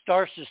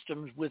star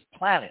systems with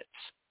planets.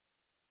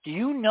 Do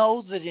you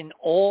know that in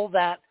all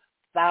that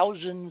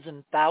thousands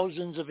and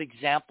thousands of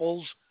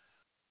examples,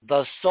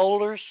 the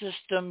solar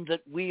system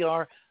that we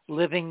are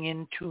living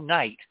in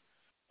tonight,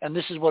 and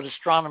this is what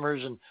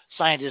astronomers and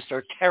scientists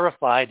are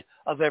terrified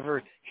of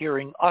ever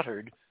hearing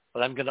uttered,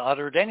 but I'm going to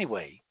utter it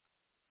anyway.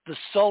 The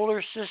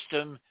solar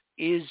system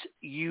is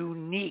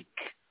unique.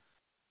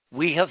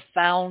 We have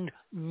found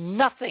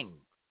nothing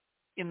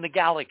in the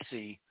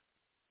galaxy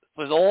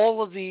with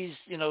all of these,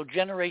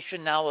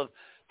 generation now of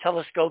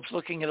telescopes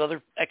looking at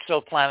other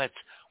exoplanets.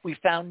 We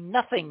found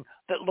nothing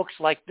that looks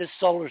like this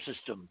solar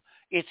system.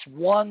 It's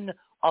one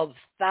of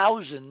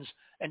thousands,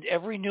 and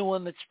every new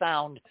one that's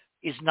found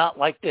is not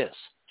like this.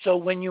 So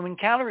when you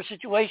encounter a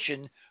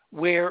situation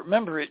where,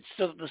 remember, it's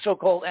the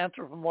so-called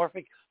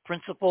anthropomorphic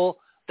principle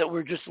that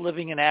we're just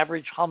living an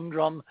average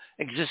humdrum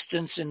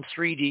existence in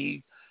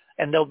 3D,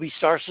 and there'll be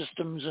star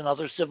systems and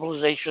other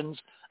civilizations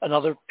and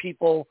other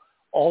people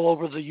all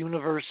over the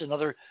universe and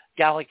other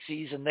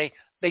galaxies, and they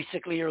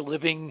basically are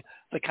living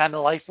the kind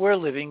of life we're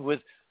living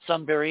with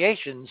some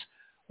variations.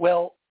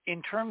 Well,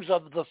 in terms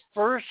of the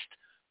first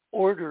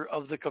order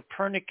of the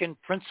Copernican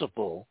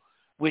principle,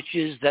 which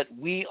is that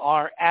we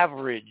are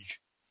average,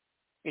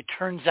 it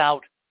turns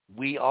out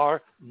we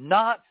are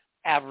not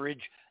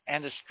average,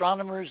 and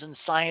astronomers and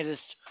scientists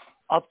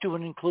up to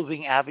and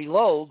including Avi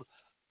Loeb,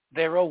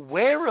 they're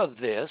aware of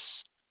this,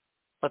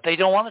 but they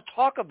don't want to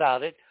talk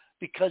about it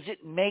because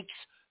it makes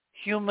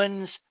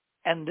humans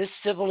and this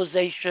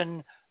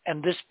civilization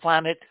and this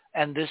planet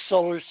and this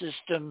solar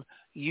system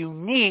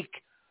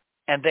unique,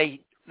 and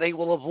they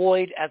will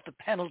avoid, at the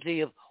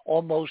penalty of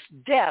almost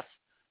death,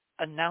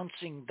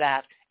 announcing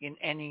that in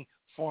any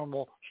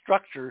formal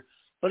structure,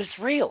 but it's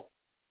real.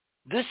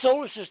 This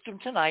solar system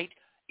tonight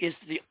is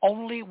the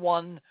only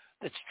one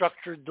that's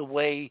structured the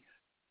way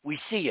we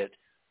see it,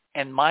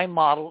 and my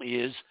model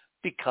is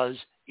because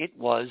it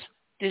was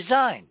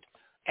designed,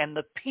 and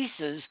the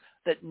pieces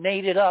that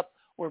made it up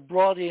were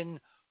brought in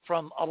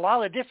from a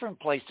lot of different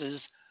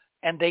places,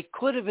 and they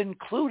could have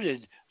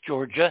included,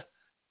 Georgia,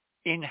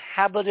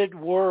 inhabited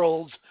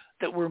worlds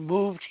that were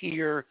moved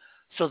here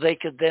so they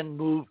could then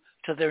move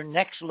to their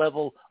next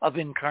level of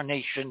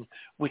incarnation,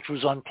 which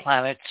was on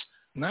planets.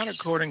 Not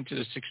according to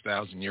the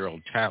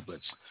 6,000-year-old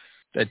tablets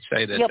that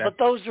say that. Yeah, but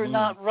those are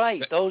not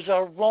right. Those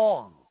are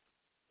wrong.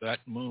 That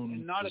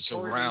moon not was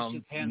according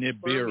around to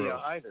Nibiru.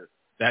 either.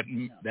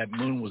 That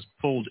moon was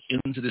pulled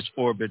into this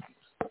orbit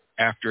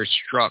after it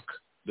struck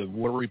the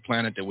watery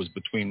planet that was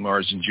between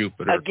Mars and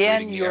Jupiter.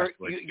 Again, you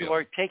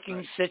are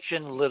taking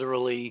Sitchin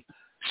literally.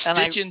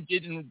 Sitchin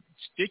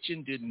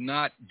did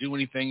not do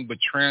anything but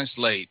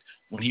translate.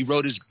 When he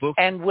wrote his book,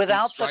 and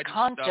without the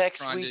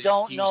context, we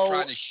don't know. He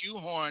was trying to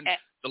shoehorn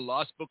the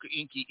Lost Book of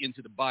Enki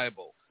into the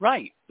Bible.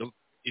 Right. So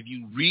if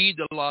you read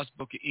the Lost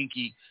Book of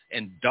Enki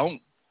and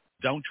don't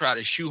try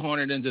to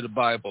shoehorn it into the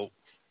Bible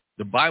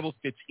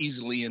fits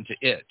easily into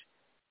it.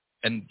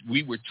 And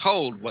we were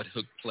told what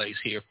took place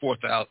here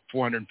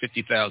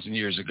 450,000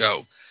 years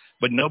ago.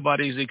 But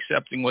nobody's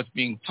accepting what's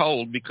being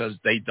told because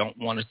they don't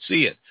want to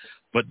see it.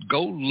 But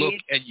go look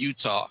at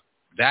Utah.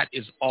 That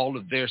is all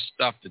of their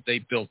stuff that they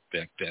built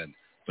back then.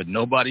 But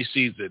nobody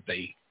sees it.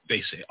 They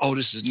say, oh,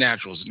 this is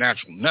natural. It's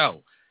natural.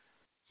 No.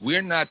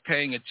 We're not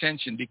paying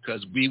attention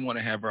because we want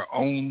to have our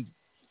own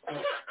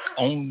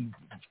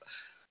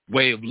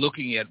way of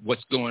looking at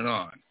what's going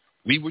on.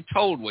 We were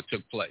told what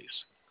took place.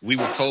 We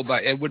were told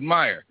by Edward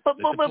Meyer. But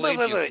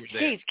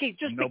Keith,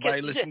 just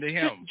nobody listened to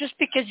him. Just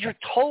because you're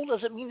told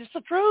doesn't mean it's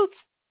the truth.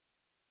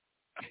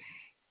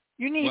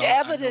 You need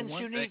evidence.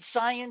 You need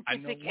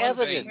scientific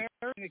evidence.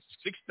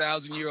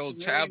 6,000-year-old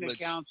tablets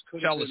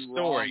tell a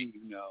story.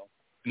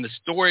 And the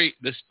story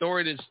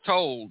that's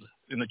told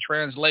in the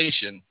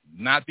translation,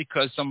 not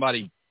because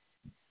somebody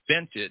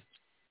bent it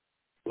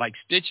like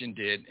Sitchin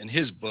did in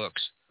his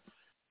books,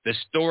 the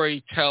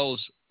story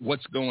tells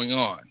what's going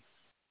on.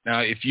 Now,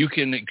 if you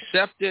can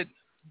accept it,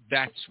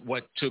 that's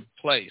what took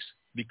place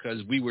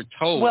because we were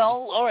told.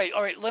 Well, all right.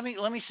 Let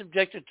me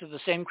subject it to the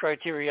same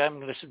criteria I'm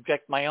going to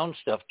subject my own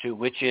stuff to,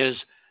 which is,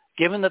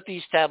 given that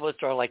these tablets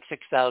are like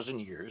 6,000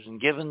 years, and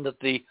given that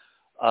the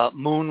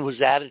moon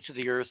was added to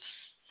the Earth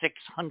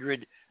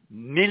 600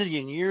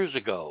 million years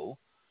ago,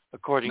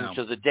 according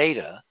to the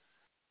data,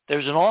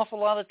 there's an awful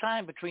lot of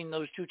time between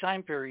those two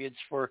time periods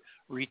for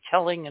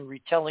retelling and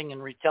retelling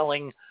and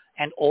retelling,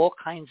 and all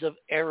kinds of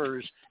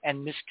errors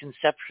and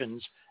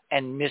misconceptions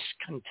and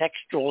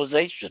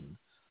miscontextualization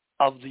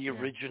of the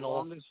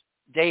original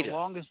data. The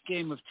longest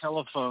game of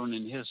telephone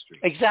in history.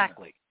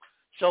 Exactly.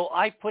 So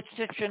I put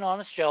Sitchin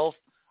on a shelf.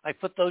 I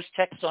put those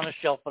texts on a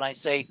shelf, and I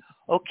say,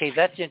 okay,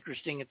 that's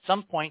interesting. At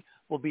some point,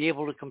 will be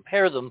able to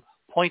compare them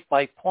point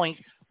by point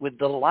with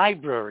the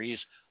libraries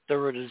that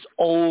are as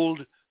old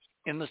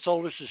in the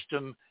solar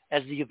system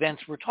as the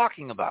events we're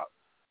talking about.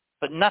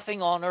 But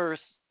nothing on Earth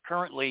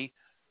currently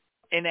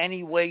in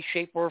any way,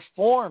 shape, or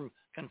form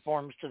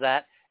conforms to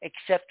that,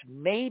 except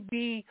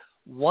maybe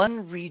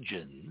one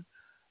region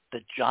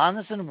that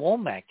Jonathan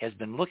Womack has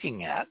been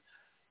looking at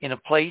in a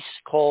place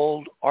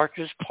called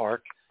Arches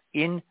Park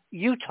in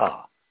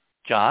Utah.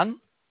 John?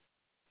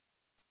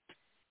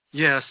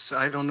 Yes,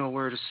 I don't know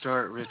where to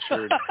start,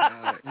 Richard.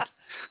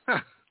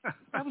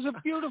 That was a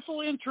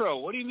beautiful intro.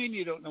 What do you mean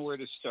you don't know where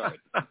to start?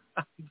 It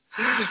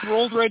just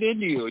rolled right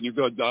into you, and you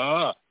go,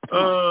 duh.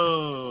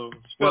 Oh,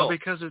 well,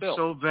 because it's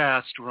so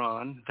vast,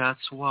 Ron, that's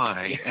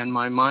why. And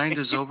my mind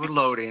is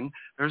overloading.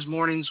 There's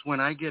mornings when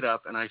I get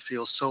up and I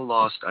feel so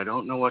lost, I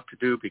don't know what to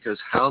do because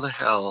how the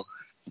hell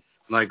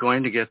am I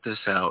going to get this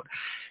out?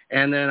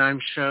 And then I'm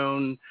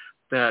shown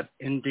that,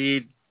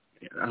 indeed,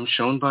 I'm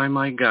shown by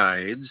my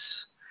guides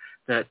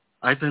that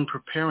I've been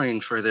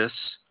preparing for this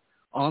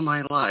all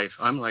my life.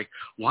 I'm like,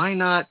 why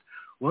not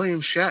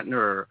William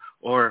Shatner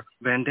or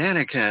Van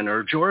Daniken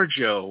or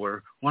Giorgio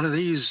or one of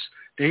these,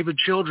 David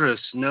Childress?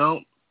 No,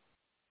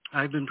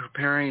 I've been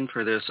preparing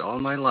for this all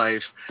my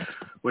life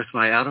with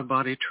my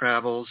out-of-body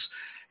travels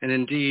and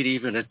indeed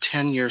even a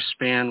 10-year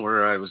span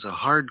where I was a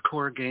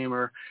hardcore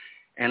gamer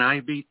and I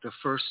beat the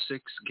first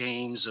 6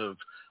 games of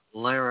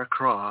Lara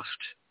Croft.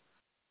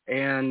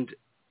 And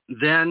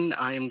then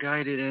I am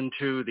guided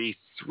into the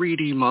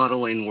 3D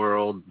modeling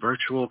world,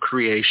 virtual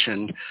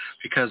creation,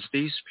 because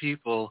these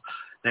people,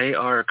 they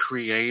are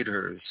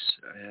creators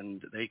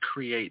and they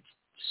create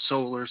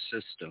solar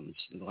systems.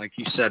 Like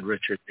you said,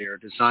 Richard, they are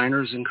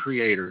designers and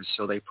creators.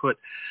 So they put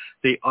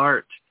the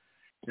art,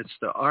 it's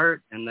the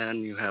art, and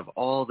then you have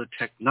all the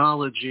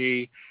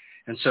technology.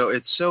 And so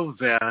it's so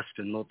vast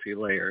and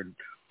multi-layered.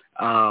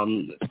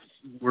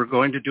 We're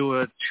going to do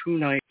a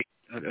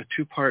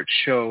 2-part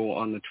show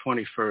on the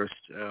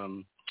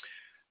 21st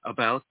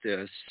about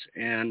this,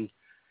 and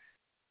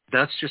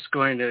that's just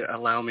going to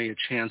allow me a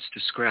chance to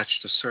scratch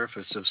the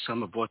surface of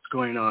some of what's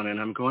going on, and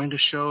I'm going to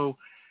show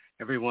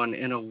everyone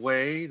in a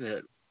way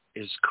that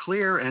is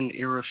clear and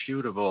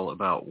irrefutable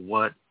about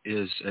what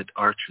is at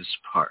Arches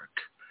Park.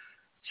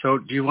 So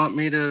do you want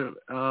me to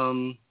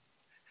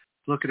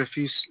look at a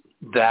few...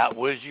 That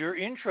was your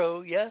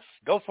intro, yes.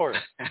 Go for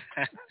it.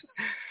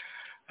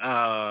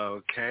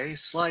 Okay,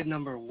 slide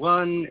number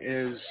 1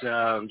 is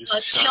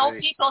tell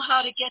people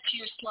how to get to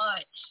your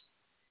slides.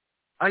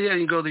 Oh, yeah, you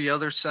can go to the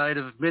other side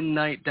of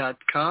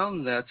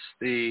midnight.com. That's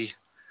the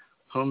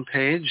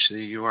homepage,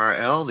 the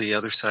URL, the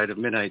other side of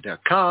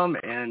midnight.com,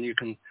 and you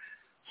can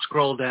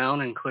scroll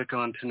down and click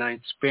on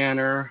tonight's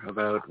banner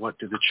about what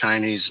do the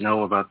Chinese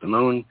know about the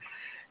moon,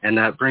 and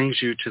that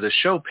brings you to the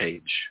show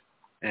page.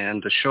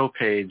 And the show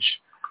page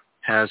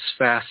has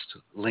fast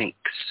links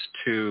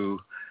to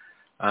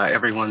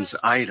everyone's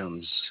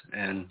items,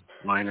 and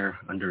mine are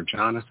under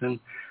Jonathan.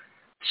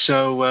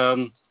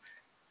 So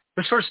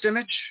this first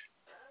image,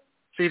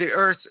 see the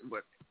Earth,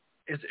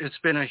 it's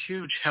been a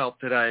huge help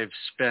that I've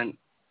spent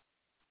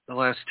the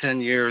last 10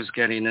 years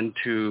getting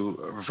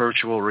into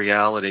virtual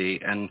reality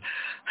and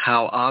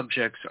how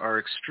objects are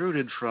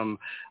extruded from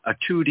a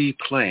 2D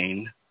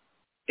plane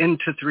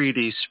into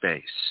 3D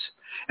space.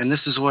 And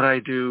this is what I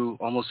do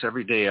almost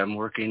every day. I'm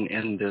working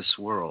in this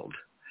world.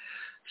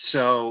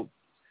 So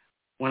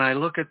when I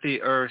look at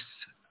the Earth,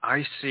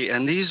 I see,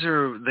 and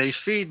they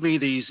feed me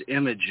these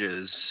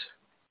images.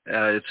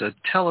 It's a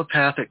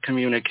telepathic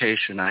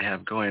communication I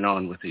have going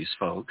on with these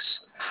folks.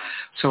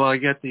 So I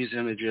get these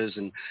images,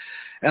 and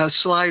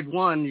slide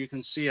 1, you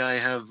can see I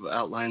have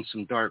outlined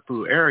some dark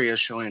blue areas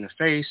showing a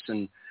face,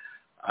 and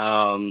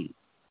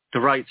the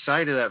right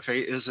side of that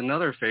face is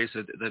another face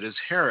that is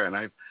Hera,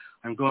 and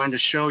I'm going to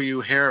show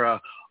you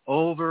Hera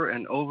over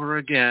and over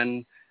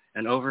again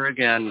and over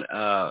again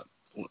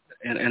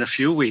in a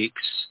few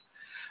weeks,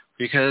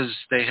 because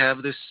they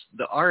have this,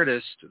 the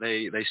artist,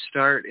 they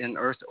start in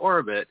Earth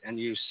orbit, and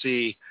you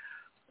see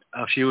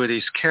a few of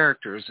these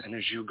characters, and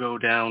as you go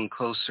down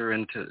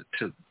closer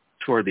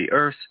toward the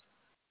Earth,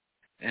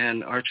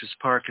 and Arches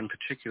Park in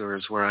particular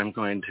is where I'm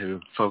going to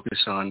focus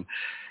on,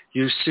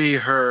 you see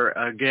her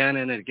again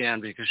and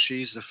again, because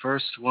she's the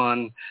first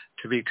one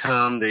to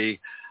become the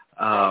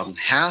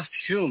half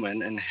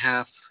human and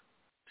half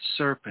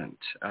serpent.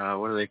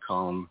 What do they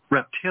call them?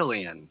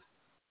 Reptilian.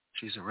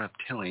 She's a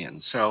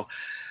reptilian. So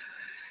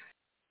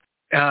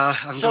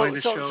I'm going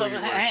to show you.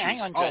 Hang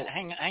on, John.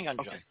 Hang on,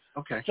 John.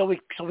 Okay. So we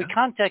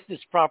contact this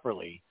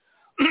properly.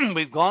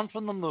 We've gone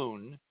from the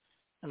moon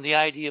and the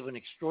idea of an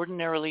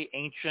extraordinarily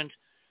ancient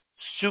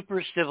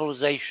super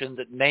civilization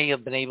that may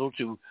have been able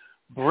to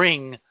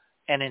bring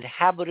an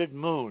inhabited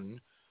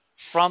moon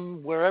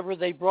from wherever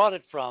they brought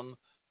it from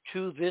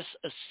to this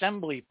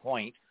assembly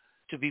point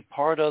to be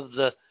part of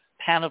the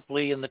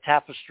panoply and the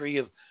tapestry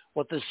of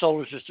what the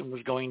solar system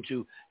was going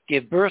to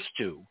give birth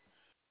to.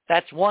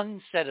 That's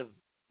one set of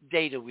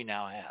data we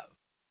now have.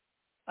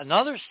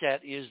 Another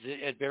set is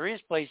that at various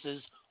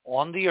places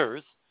on the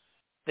Earth,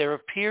 there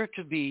appear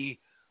to be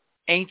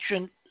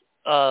ancient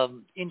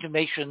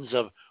intimations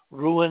of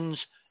ruins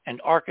and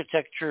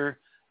architecture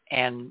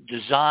and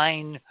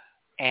design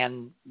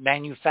and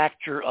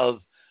manufacture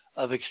of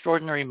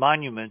extraordinary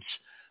monuments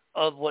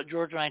of what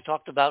George and I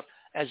talked about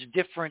as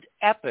different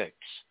epochs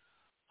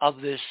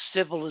of this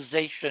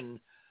civilization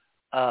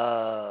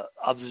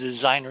of the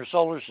designer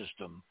solar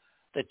system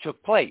that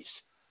took place.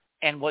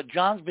 And what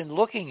John's been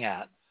looking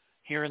at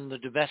here in the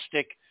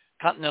domestic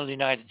continental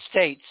United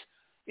States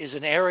is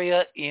an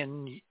area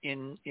in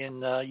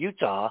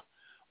Utah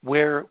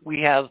where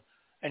we have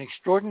an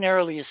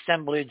extraordinarily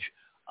assemblage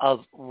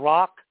of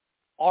rock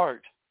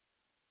art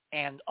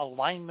and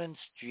alignments,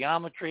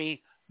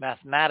 geometry,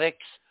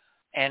 mathematics,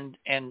 and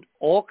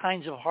all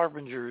kinds of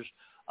harbingers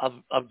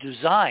of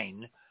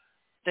design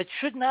that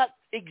should not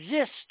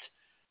exist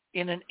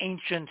in an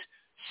ancient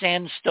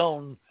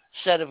sandstone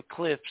set of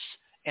cliffs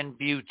and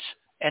buttes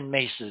and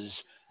mesas.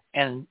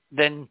 And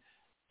then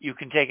you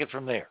can take it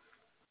from there.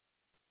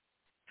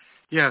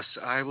 Yes,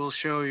 I will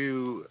show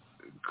you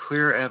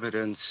clear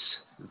evidence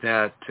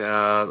that,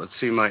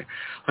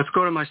 let's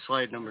go to my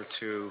slide number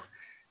 2.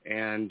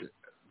 And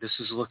this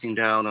is looking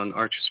down on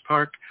Arches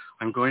Park.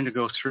 I'm going to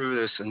go through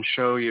this and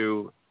show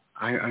you,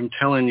 I'm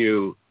telling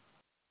you,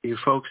 you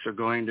folks are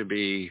going to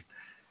be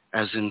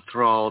as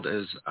enthralled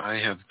as I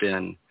have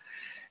been.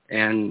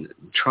 And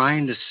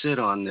trying to sit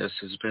on this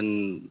has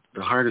been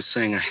the hardest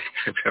thing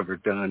I've ever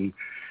done.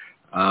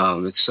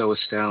 It's so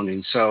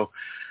astounding. So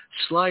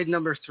slide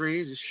number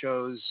 3 just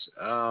shows,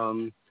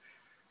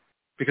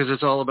 because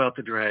it's all about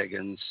the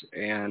dragons.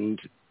 And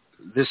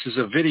this is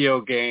a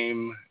video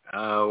game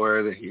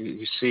where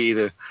you see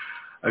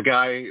a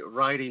guy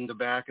riding the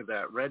back of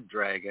that red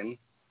dragon.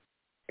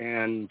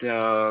 And,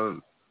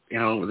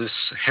 this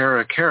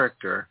Hera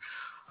character.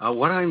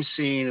 What I'm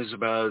seeing is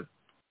about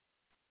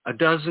a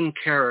dozen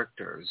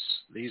characters.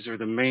 These are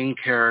the main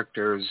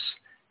characters.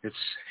 It's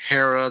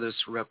Hera, this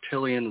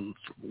reptilian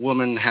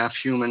woman, half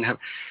human,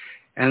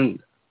 and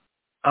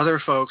other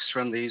folks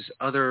from these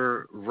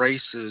other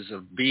races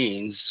of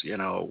beings,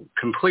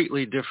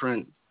 completely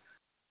different,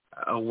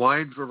 a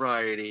wide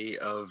variety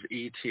of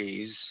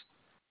ETs.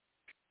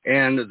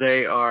 And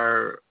they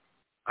are,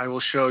 I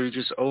will show you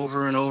just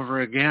over and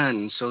over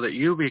again so that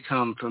you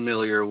become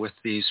familiar with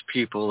these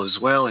people as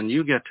well, and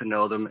you get to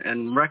know them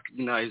and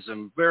recognize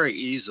them very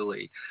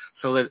easily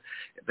so that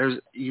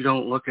you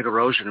don't look at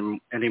erosion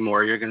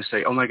anymore. You're going to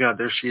say, oh my God,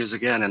 there she is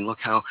again, and look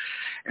how,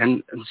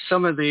 and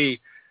some of the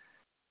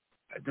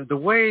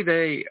way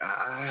they,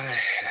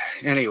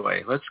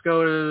 anyway, let's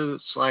go to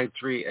slide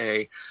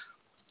 3A.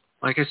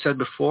 Like I said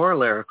before,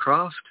 Lara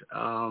Croft,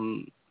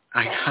 I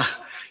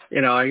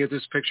get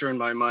this picture in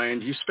my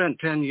mind. You spent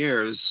 10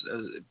 years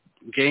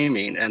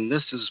gaming, and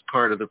this is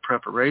part of the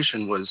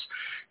preparation was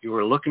you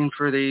were looking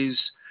for these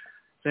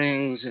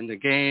things in the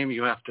game.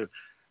 You have to,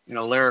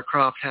 Lara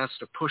Croft has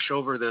to push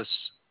over this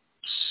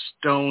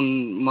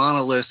stone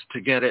monolith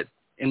to get it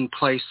in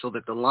place so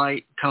that the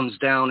light comes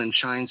down and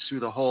shines through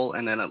the hole,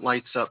 and then it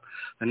lights up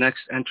the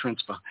next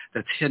entrance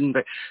that's hidden.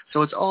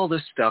 So it's all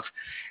this stuff.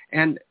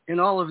 And in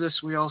all of this,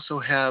 we also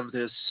have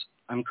this,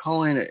 I'm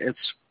calling it, it's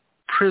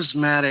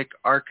prismatic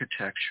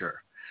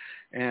architecture.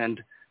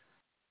 And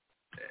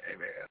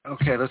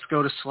okay, let's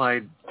go to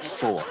slide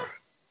 4.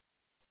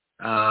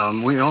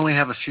 We only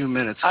have a few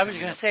minutes. I was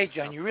going to say,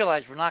 John, you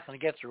realize we're not going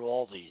to get through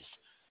all these.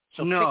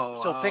 So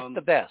pick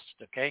the best,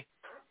 okay?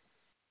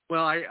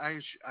 Well,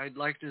 I'd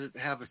like to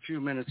have a few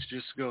minutes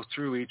just to go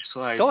through each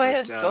slide. Go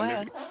ahead.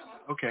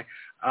 Okay.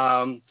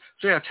 So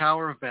yeah,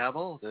 Tower of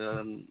Babel.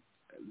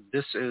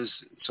 This is,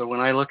 so when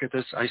I look at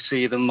this, I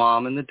see the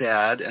mom and the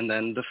dad and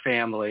then the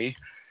family.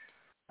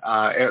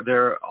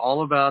 They're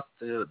all about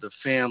the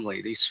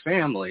family, these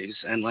families.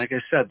 And like I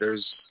said,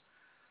 there's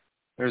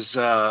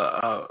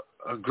a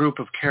group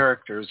of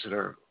characters that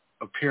are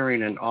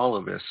appearing in all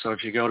of this. So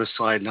if you go to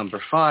slide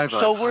number 5.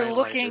 So we're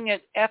looking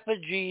at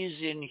effigies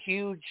in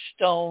huge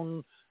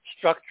stone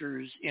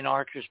structures in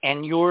arches.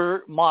 And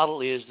your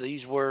model is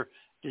these were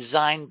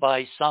designed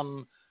by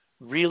some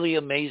really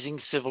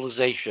amazing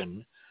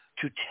civilization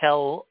to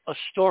tell a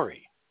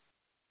story.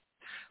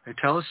 They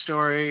tell a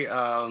story.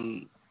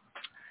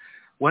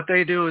 What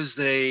they do is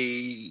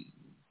they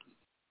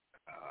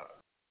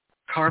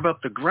carve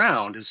up the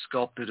ground is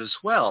sculpted as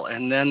well,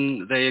 and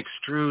then they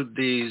extrude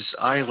these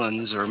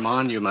islands or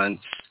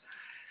monuments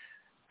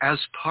as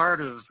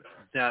part of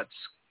that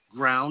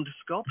ground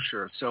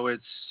sculpture. So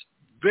it's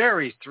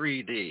very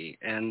 3D,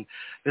 and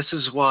this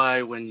is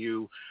why when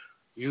you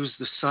use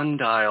the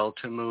sundial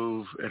to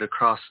move it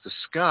across the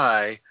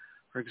sky,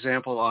 for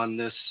example, on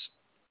this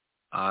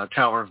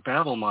Tower of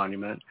Babel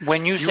monument.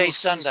 When you say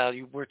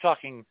sundial, we're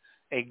talking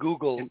a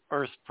Google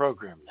Earth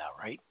program now,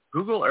 right?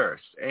 Google Earth.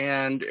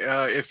 And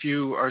if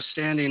you are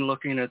standing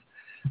looking at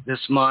this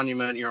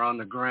monument, you're on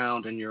the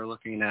ground and you're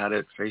looking at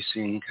it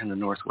facing kind of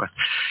northwest,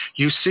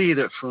 you see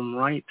that from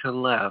right to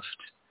left,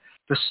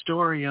 the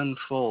story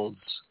unfolds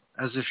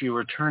as if you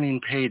were turning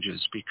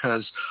pages,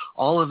 because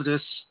all of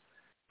this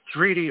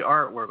 3D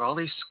artwork, all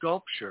these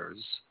sculptures,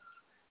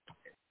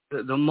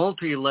 the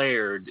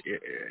multi-layered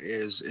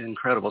is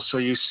incredible. So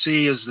you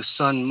see as the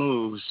sun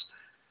moves,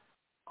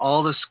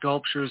 all the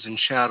sculptures and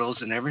shadows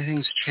and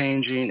everything's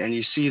changing, and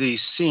you see these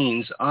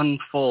scenes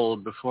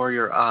unfold before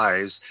your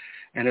eyes,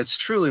 and it's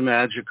truly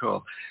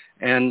magical.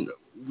 And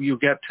you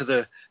get to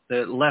the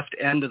left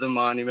end of the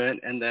monument,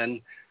 and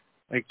then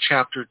like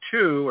chapter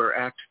 2 or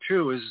act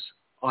 2 is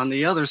on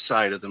the other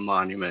side of the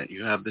monument.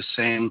 You have the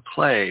same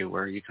play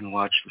where you can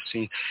watch the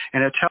scene,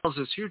 and it tells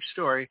this huge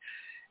story.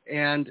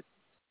 And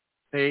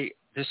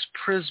this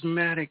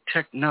prismatic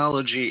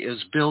technology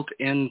is built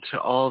into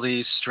all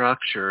these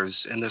structures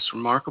in this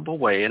remarkable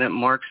way, and it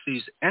marks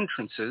these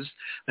entrances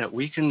that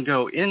we can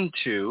go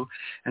into,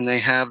 and they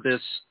have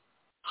this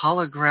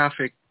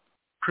holographic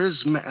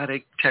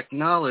prismatic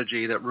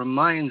technology that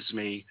reminds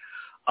me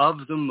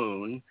of the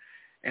moon.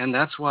 And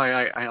that's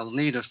why I'll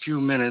need a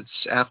few minutes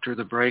after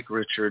the break,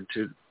 Richard,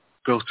 to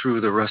go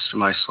through the rest of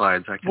my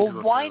slides.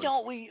 Why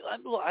don't we?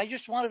 I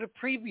just wanted a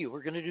preview.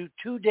 We're going to do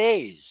 2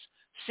 days,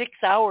 6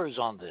 hours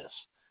on this.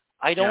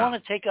 I don't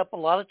want to take up a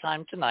lot of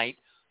time tonight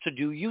to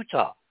do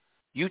Utah.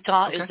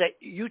 Utah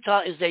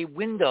is a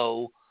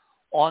window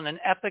on an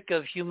epic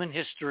of human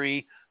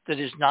history that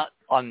is not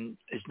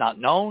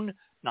known,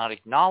 not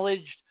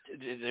acknowledged.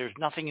 There's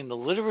nothing in the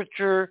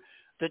literature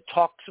that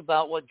talks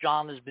about what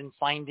John has been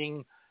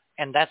finding,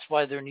 and that's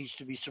why there needs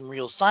to be some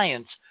real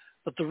science.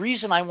 But the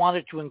reason I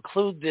wanted to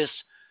include this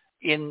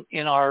in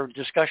our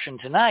discussion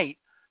tonight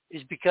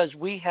is because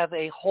we have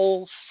a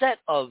whole set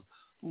of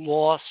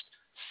lost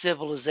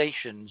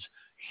civilizations,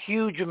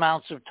 huge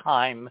amounts of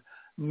time,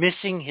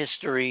 missing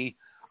history,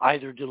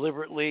 either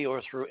deliberately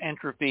or through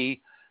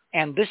entropy.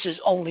 And this is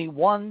only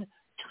one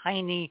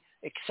tiny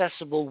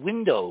accessible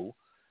window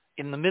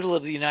in the middle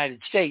of the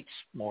United States,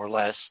 more or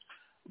less,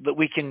 that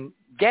we can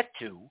get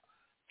to.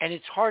 And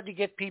it's hard to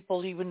get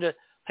people even to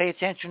pay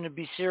attention, to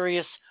be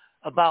serious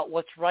about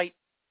what's right,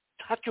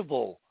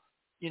 touchable.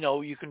 You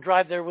know, you can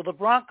drive there with a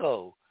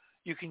Bronco.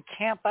 You can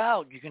camp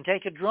out. You can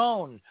take a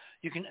drone.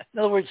 In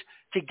other words,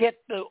 to get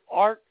the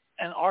art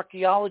and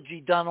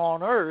archaeology done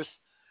on Earth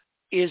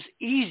is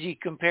easy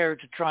compared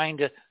to trying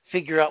to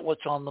figure out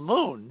what's on the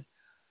moon.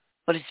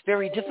 But it's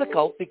very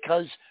difficult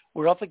because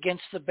we're up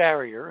against the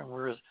barrier, and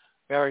we're a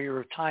barrier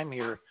of time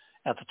here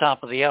at the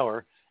top of the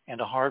hour and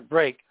a hard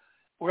break.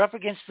 We're up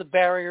against the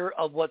barrier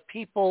of what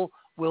people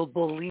will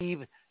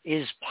believe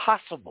is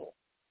possible.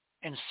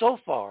 And so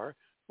far,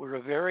 we're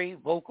a very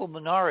vocal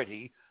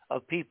minority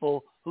of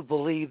people who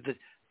believe that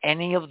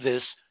any of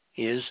this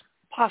is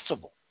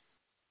possible.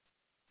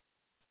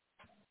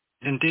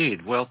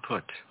 Indeed, well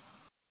put.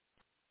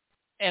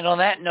 And on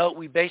that note,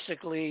 we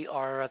basically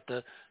are at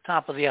the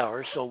top of the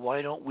hour, so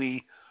why don't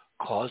we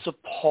cause a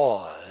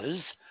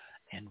pause,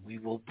 and we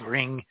will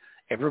bring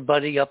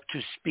everybody up to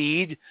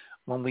speed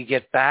when we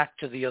get back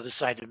to the other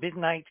side of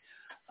midnight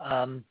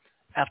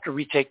after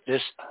we take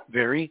this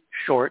very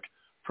short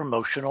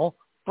promotional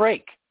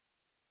break.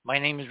 My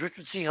name is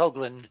Richard C.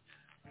 Hoagland.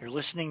 You're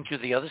listening to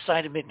The Other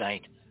Side of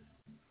Midnight.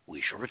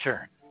 We shall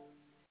return.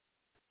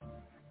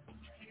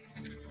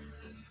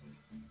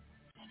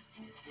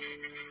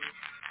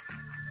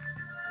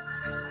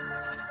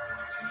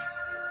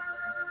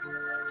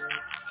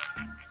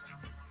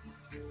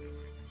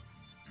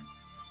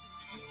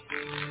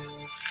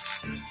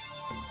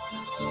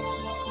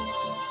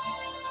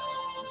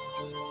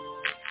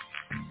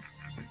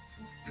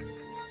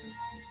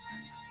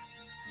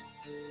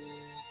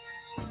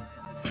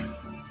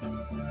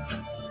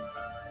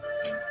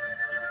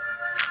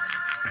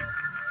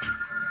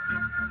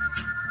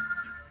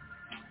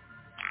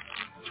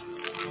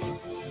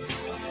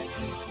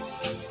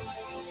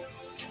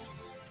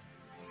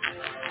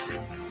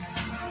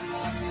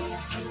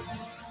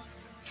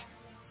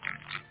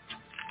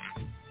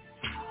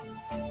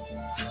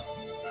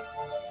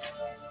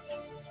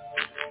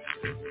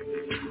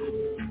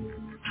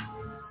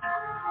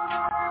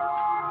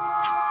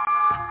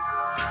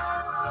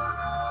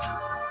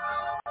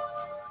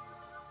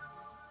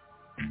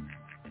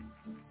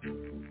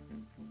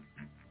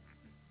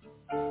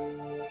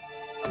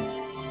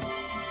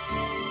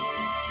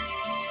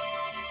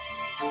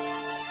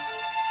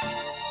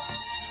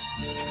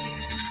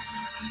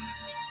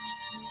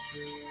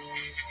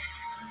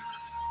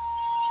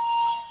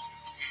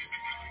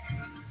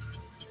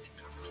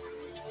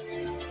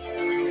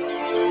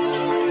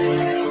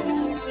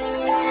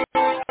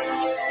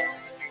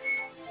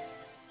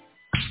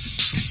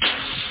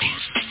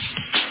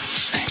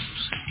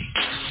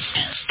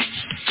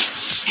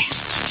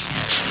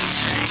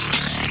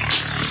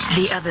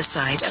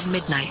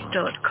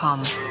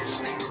 TheOtherSideOfMidnight.com.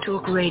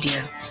 Talk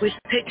radio with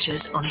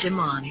pictures on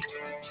demand.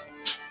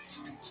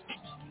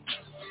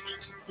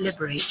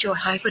 Liberate your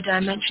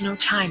hyperdimensional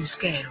time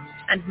scale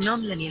and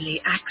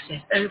non-linearly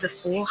access over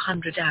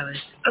 400 hours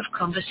of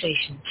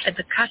conversation at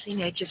the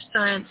cutting edge of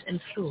science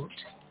and thought.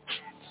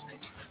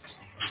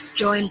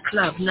 Join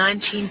Club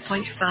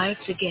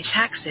 19.5 to get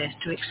access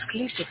to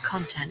exclusive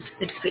content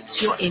that fits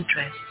your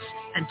interests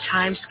and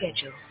time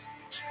schedule.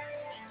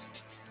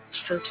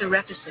 Filter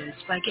episodes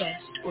by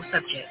guest or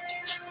subject.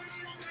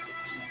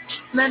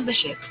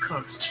 Membership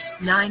costs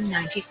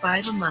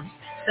 $9.95 a month,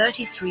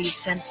 33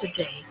 cents a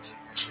day.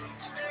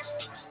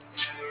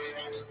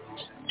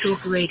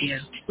 Talk radio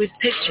with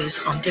pictures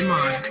on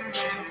demand.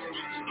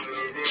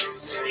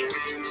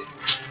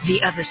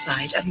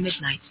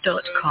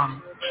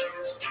 TheOtherSideOfMidnight.com.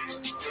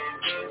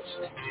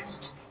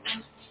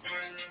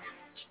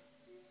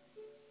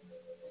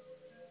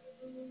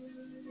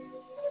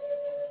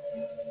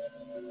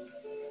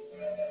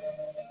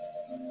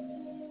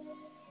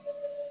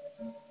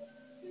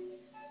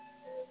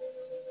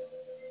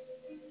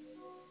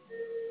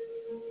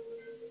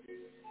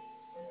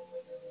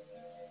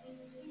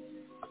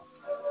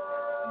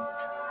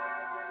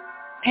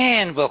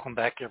 And welcome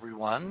back,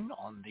 everyone,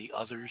 on the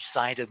other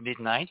side of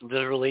midnight.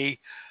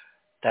 Literally,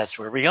 that's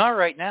where we are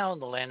right now in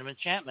the land of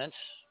enchantment.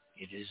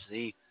 It is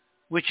the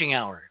witching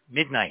hour,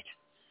 midnight.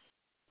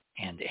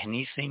 And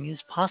anything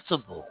is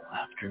possible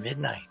after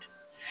midnight.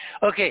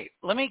 Okay,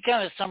 let me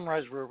kind of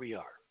summarize where we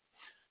are.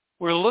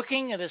 We're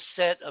looking at a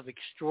set of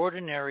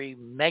extraordinary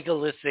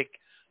megalithic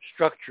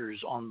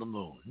structures on the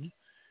moon.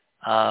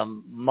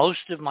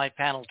 Most of my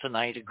panel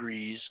tonight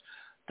agrees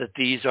that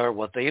these are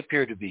what they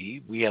appear to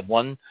be. We have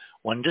one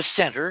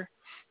dissenter,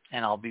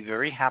 and I'll be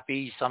very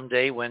happy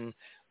someday when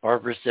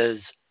Barbara says,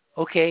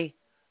 okay,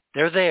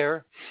 they're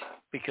there,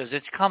 because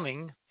it's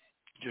coming.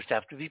 You just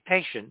have to be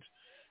patient.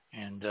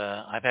 And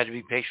I've had to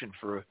be patient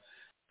for a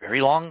very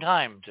long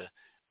time to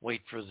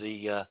wait for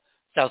the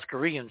South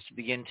Koreans to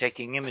begin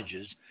taking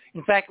images.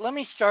 In fact, let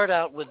me start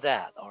out with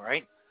that, all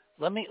right?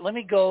 Let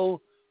me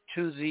go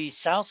to the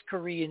South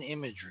Korean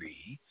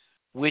imagery,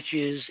 which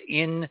is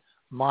in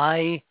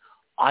my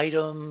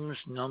items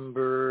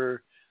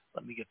number,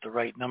 let me get the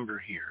right number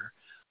here.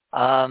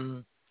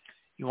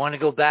 You want to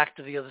go back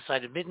to the other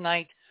side of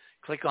midnight,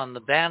 click on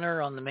the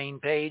banner on the main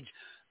page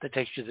that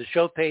takes you to the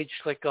show page,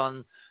 click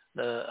on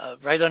the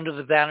right under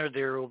the banner,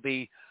 there will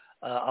be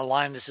a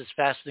line that says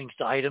Fastenings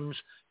to Items.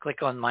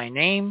 Click on my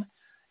name,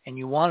 and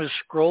you want to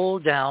scroll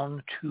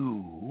down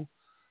to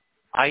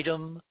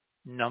item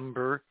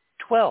number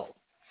 12.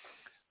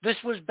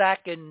 This was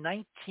back in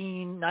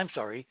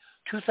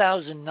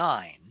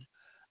 2009.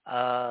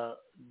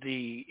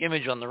 The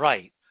image on the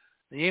right.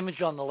 The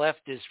image on the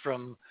left is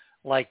from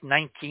like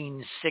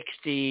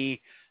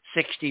 1960,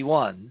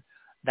 61.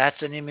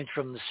 That's an image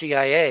from the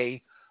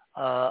CIA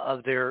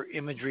of their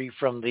imagery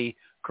from the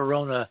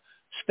Corona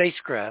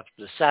spacecraft,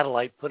 the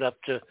satellite put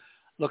up to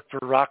look for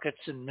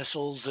rockets and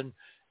missiles and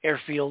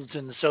airfields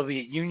in the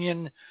Soviet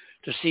Union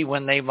to see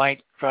when they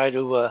might try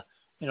to,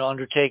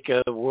 undertake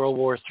a World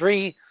War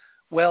III.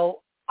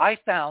 Well, I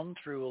found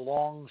through a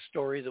long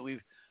story that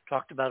we've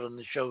talked about on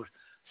the show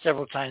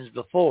several times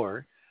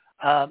before,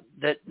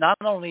 that not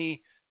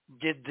only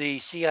did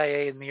the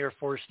CIA and the Air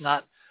Force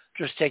not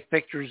just take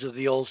pictures of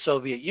the old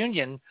Soviet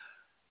Union,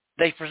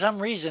 they for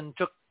some reason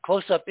took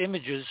close-up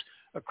images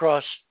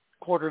across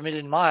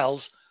 250,000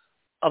 miles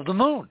of the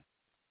moon.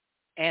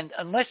 And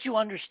unless you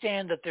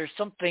understand that there's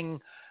something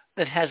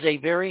that has a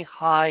very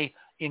high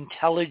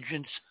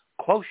intelligence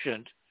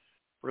quotient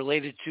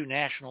related to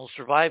national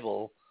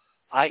survival,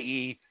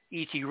 i.e.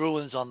 E.T.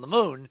 ruins on the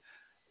moon,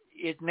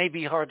 it may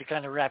be hard to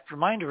kind of wrap your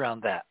mind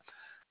around that.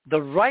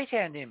 The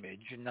right-hand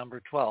image in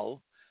number 12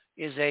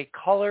 is a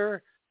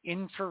color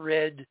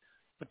infrared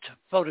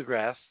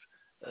photograph,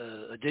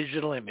 a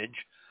digital image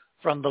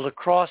from the La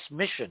Crosse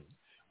mission,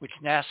 which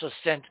NASA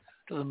sent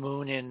to the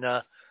moon in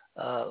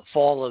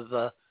fall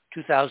of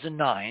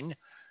 2009.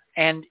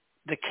 And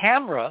the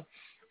camera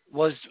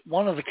was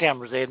one of the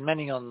cameras. They had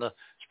many on the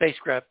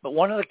spacecraft, but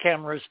one of the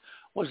cameras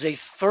was a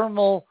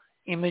thermal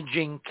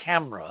imaging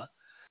camera,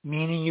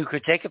 meaning you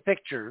could take a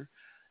picture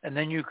and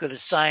then you could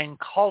assign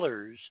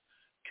colors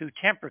to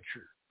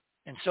temperature.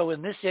 And so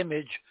in this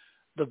image,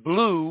 the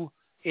blue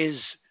is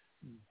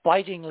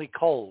bitingly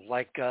cold,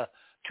 like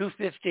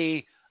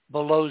 250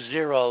 below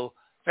zero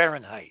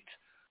Fahrenheit.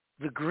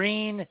 The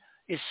green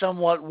is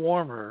somewhat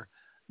warmer,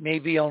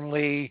 maybe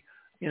only,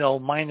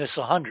 minus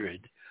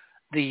 100.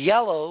 The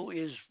yellow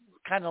is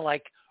kind of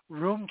like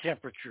room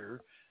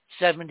temperature,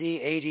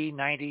 70, 80,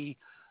 90.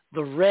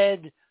 The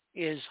red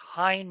is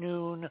high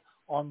noon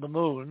on the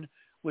moon,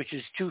 which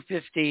is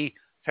 250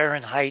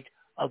 Fahrenheit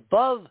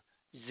above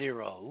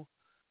zero.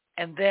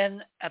 And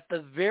then at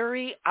the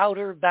very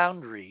outer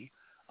boundary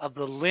of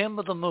the limb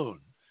of the moon,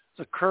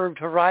 the curved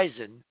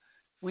horizon,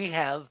 we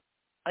have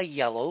a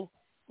yellow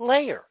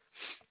layer.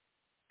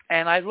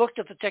 And I looked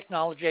at the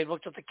technology, I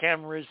looked at the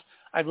cameras,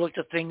 I looked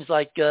at things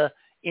like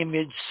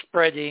image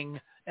spreading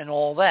and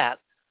all that.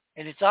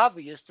 And it's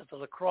obvious that the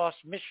La Crosse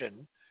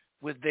mission,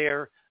 with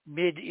their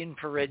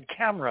mid-infrared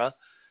camera,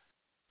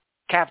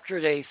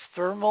 captured a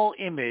thermal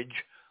image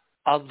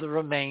of the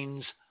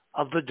remains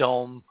of the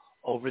dome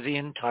over the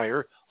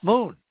entire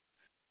moon.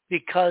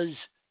 Because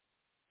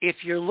if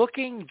you're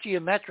looking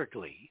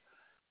geometrically,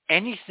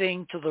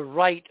 anything to the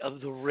right of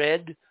the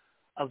red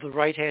of the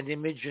right-hand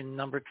image in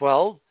number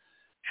 12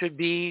 should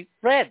be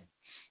red.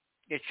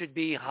 It should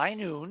be high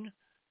noon.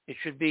 It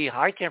should be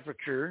high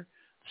temperature.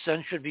 The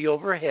sun should be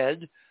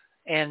overhead.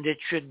 And it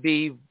should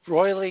be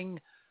broiling,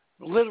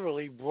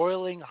 literally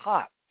broiling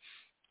hot.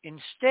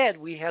 Instead,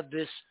 we have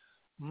this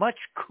much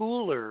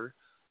cooler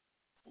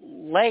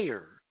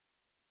layer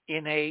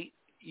in a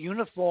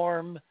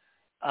uniform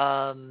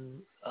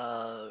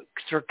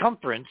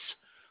circumference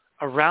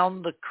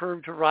around the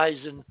curved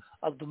horizon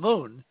of the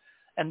moon.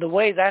 And the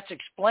way that's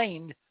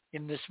explained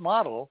in this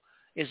model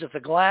is that the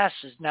glass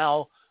is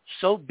now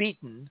so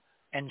beaten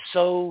and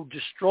so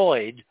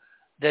destroyed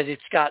that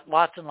it's got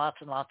lots and lots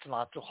and lots and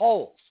lots of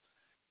holes.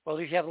 Well,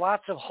 if you have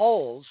lots of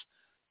holes,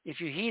 if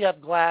you heat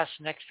up glass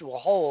next to a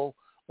hole,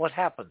 what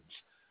happens?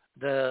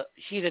 The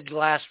heated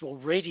glass will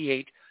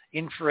radiate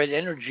infrared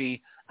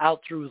energy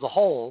out through the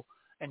hole,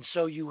 and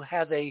so you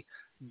have a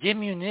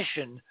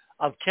diminution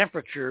of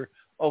temperature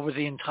over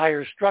the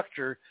entire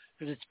structure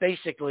because it's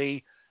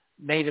basically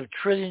made of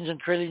trillions and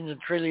trillions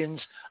and trillions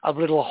of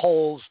little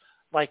holes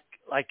like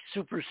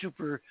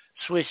super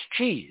Swiss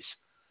cheese.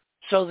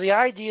 So the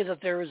idea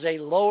that there is a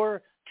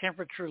lower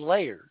temperature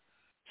layer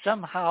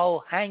somehow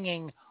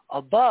hanging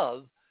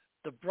above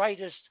the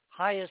brightest,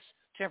 highest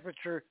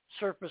temperature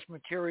surface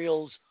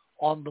materials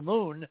on the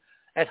moon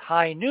at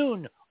high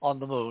noon on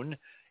the moon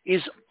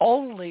is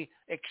only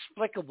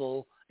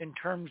explicable in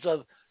terms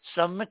of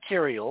some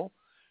material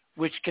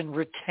which can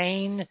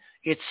retain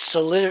its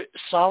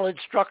solid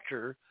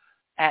structure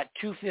at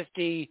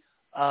 250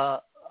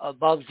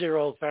 above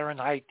zero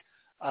Fahrenheit,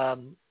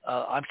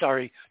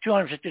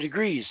 250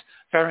 degrees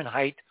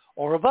Fahrenheit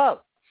or above.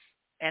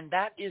 And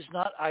that is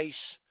not ice.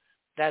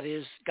 That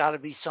is got to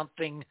be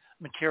something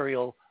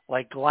material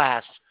like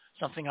glass,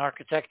 something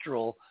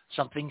architectural,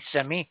 something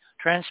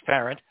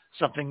semi-transparent,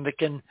 something that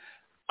can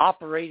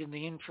operate in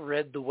the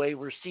infrared the way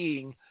we're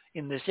seeing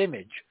in this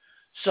image.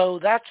 So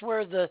that's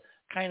where the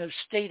kind of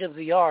state of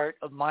the art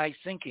of my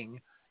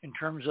thinking in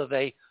terms of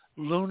a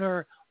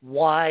lunar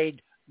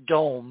wide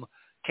dome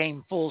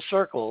came full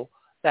circle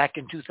back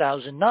in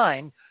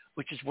 2009,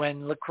 which is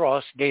when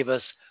LaCrosse gave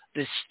us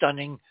this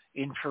stunning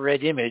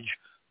infrared image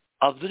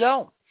of the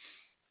dome.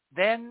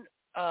 Then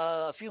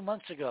a few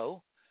months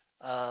ago,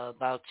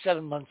 about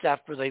 7 months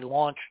after they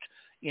launched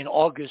in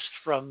August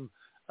from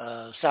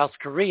South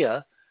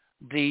Korea,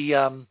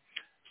 the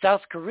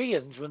South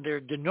Koreans, when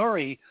their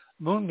Danuri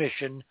moon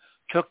mission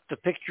took the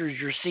pictures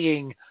you're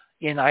seeing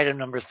in item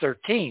number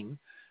 13,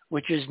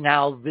 which is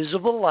now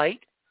visible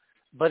light,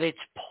 but it's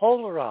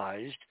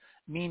polarized,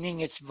 meaning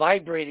it's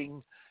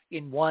vibrating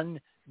in one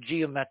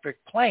geometric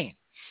plane.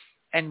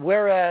 And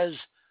whereas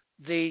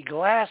the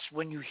glass,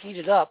 when you heat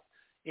it up,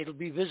 it'll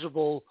be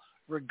visible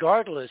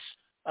regardless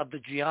of the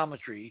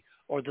geometry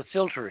or the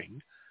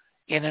filtering.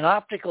 In an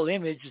optical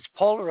image, it's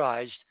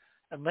polarized.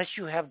 Unless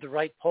you have the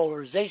right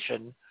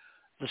polarization,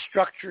 the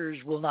structures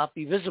will not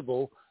be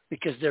visible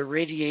because they're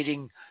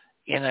radiating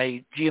in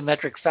a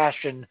geometric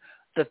fashion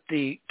that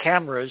the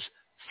cameras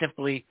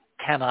simply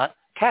cannot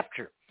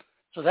capture.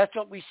 So that's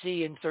what we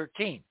see in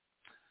 13.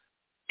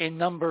 In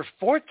number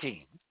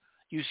 14,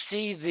 you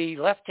see the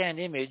left-hand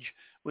image,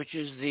 which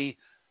is the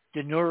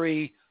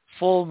Danuri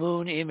full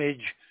moon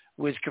image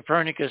with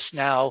Copernicus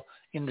now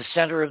in the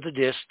center of the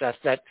disk. That's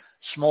that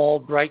small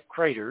bright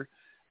crater,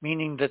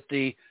 meaning that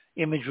the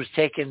image was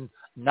taken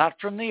not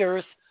from the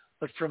Earth,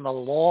 but from a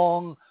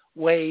long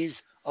ways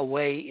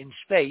away in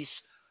space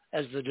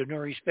as the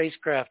Danuri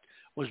spacecraft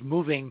was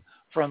moving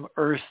from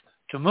Earth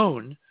to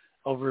Moon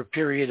over a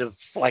period of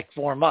like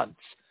 4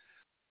 months.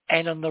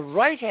 And on the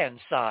right-hand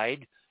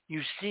side,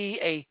 you see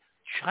a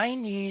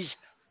Chinese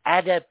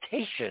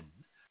adaptation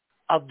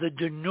of the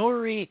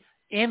Danuri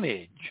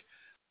image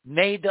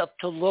made up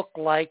to look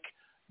like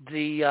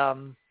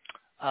the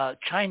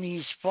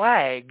Chinese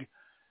flag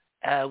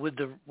with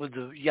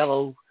the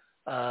yellow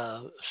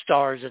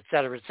stars, et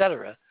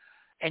cetera,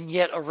 and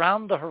yet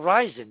around the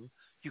horizon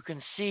you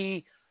can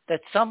see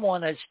that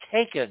someone has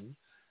taken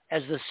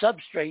as the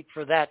substrate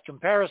for that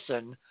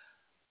comparison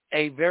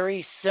a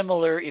very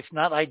similar, if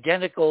not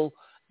identical,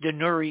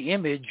 Danuri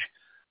image,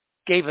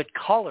 gave it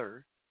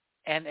color,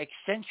 and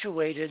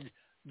accentuated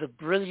the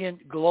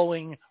brilliant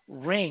glowing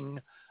ring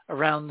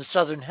around the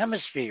southern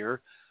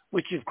hemisphere,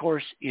 which of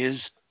course is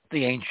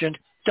the ancient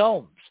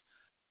domes.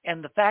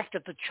 And the fact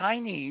that the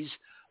Chinese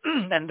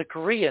and the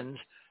Koreans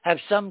have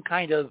some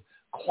kind of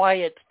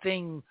quiet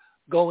thing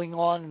going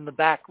on in the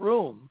back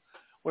room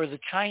where the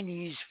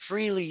Chinese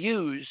freely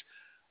use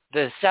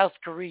the South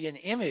Korean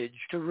image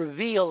to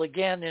reveal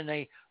again in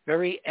a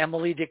very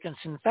Emily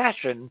Dickinson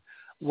fashion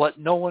what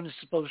no one is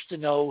supposed to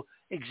know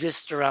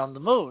exists around the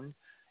moon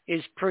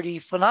is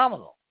pretty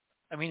phenomenal.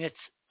 I mean, it's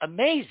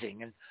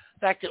amazing. In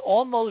fact, it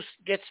almost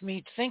gets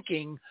me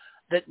thinking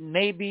that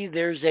maybe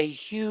there's a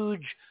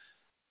huge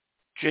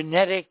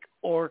genetic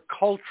or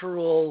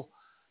cultural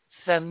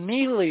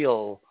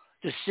familial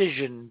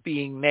decision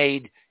being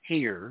made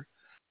here.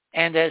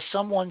 And as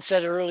someone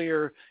said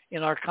earlier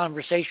in our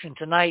conversation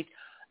tonight,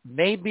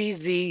 maybe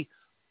the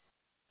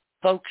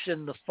folks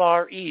in the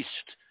Far East,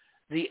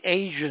 the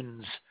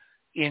Asians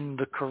in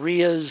the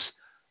Koreas,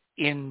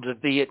 in the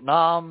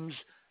Vietnams,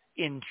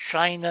 in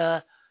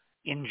China,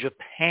 in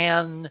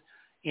Japan,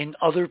 in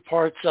other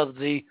parts of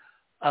the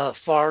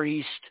Far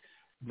East,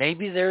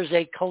 maybe there's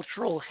a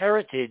cultural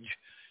heritage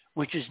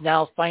which is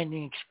now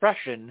finding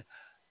expression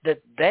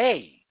that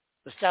they,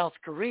 the South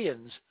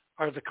Koreans,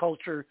 are the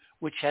culture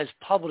which has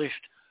published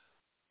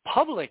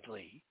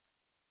publicly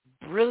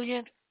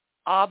brilliant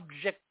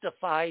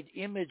objectified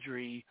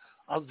imagery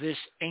of this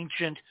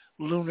ancient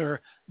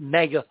lunar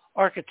mega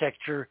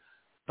architecture,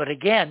 but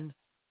again,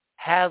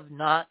 have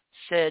not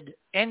said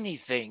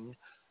anything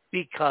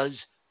because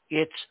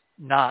it's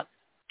not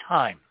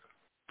time.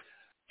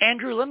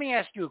 Andrew, let me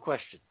ask you a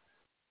question.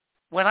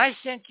 When I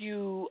sent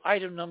you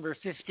item number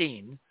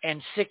 15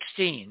 and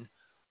 16,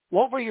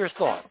 what were your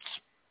thoughts?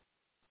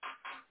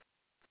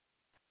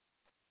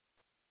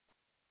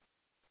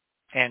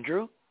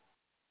 Andrew?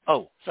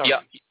 Oh, sorry.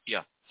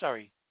 Yeah.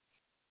 Sorry.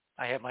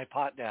 I have my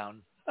pot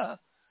down.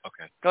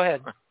 Okay. Go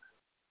ahead.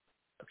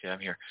 Okay, I'm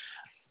here.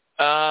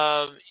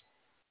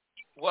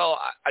 Well,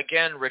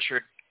 again,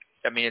 Richard,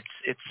 I mean,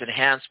 it's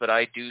enhanced, but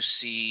I do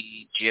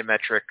see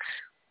geometric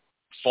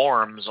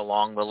forms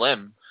along the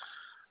limb,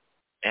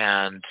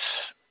 and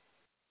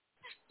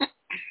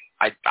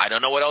I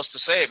don't know what else to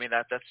say. I mean,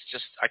 that's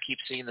just, I keep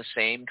seeing the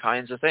same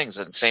kinds of things,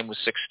 and same with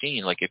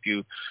 16. Like, if you,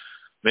 I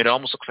mean, it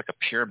almost looks like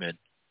a pyramid,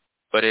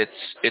 but it's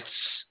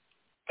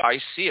I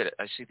see it.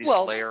 I see these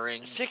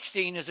layering.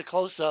 16 is a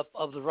close-up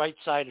of the right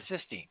side of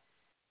 15.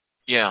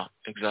 Yeah,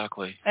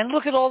 exactly. And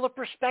look at all the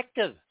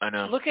perspective. I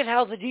know. Look at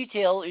how the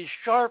detail is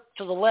sharp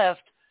to the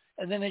left,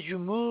 and then as you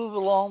move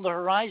along the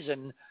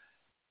horizon,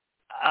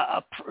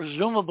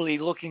 presumably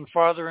looking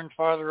farther and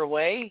farther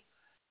away,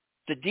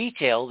 the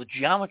detail, the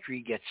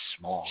geometry gets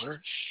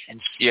smaller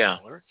and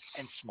smaller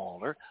and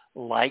smaller,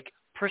 like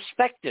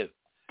perspective.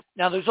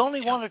 Now, there's only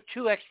one or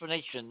two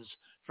explanations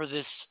for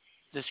this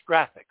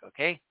graphic,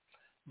 okay?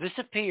 This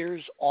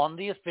appears on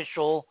the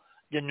official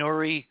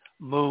Danuri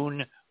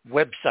Moon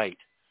website.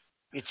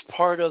 It's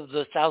part of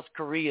the South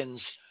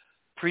Koreans'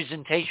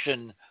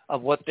 presentation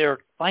of what they're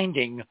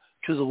finding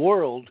to the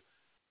world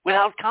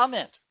without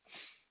comment.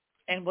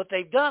 And what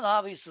they've done,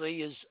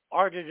 obviously, is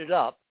arted it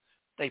up.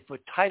 They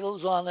put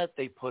titles on it.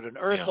 They put an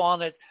Earth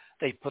on it.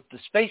 They put the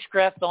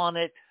spacecraft on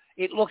it.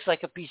 It looks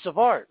like a piece of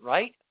art,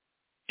 right?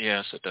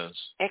 Yes, it does.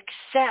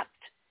 Except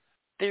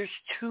there's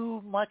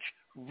too much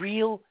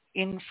real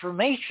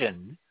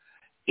information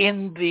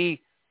in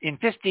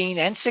 15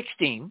 and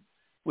 16,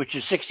 which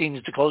is 16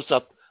 is the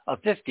close-up of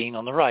 15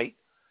 on the right.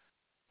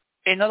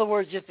 In other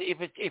words, if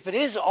it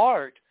is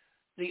art,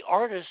 the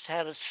artist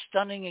had a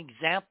stunning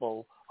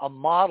example, a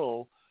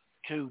model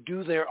to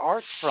do their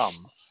art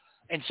from,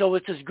 and so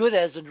it's as good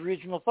as an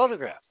original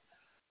photograph.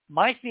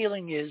 My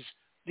feeling is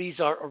these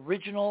are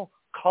original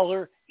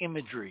color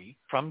imagery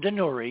from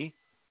Danuri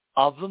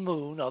of the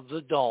moon, of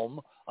the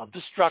dome, of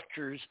the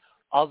structures,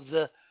 of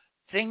the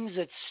things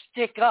that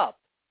stick up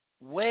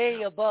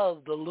way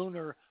above the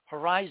lunar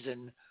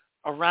horizon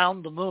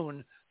around the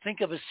moon.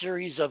 Think of a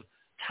series of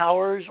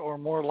towers, or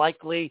more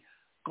likely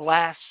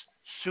glass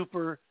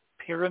super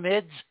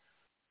pyramids.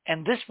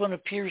 And this one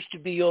appears to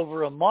be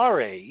over a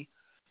mare,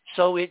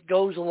 so it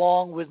goes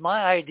along with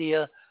my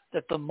idea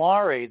that the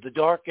mare, the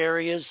dark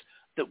areas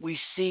that we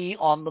see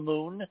on the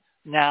moon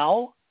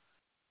now,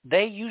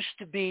 they used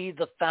to be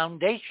the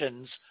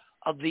foundations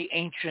of the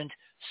ancient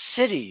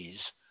cities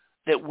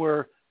that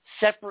were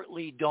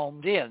separately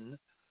domed in.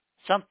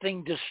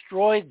 Something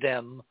destroyed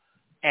them,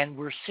 and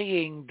we're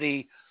seeing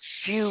the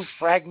few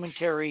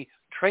fragmentary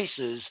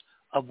traces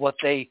of what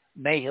they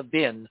may have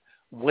been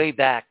way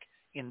back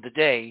in the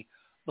day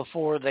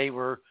before the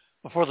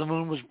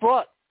moon was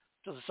brought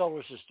to the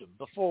solar system,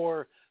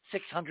 before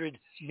 600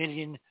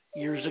 million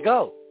years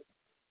ago.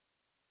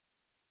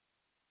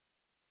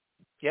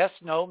 Yes,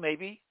 no,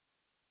 maybe?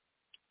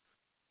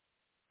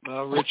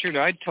 Well, Richard,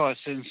 I'd toss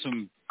in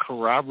some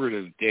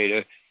corroborative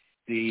data.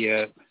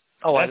 I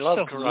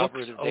love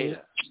corroborative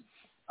data.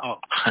 Oh,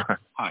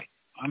 hi.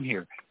 I'm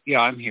here. Yeah,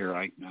 I'm here.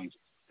 I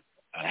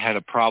had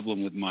a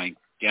problem with my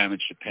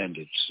damaged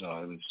appendage, so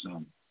I was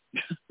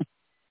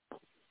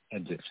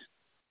had to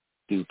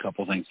do a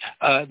couple things.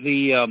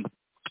 The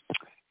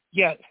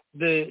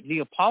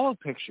Apollo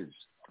pictures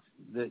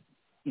that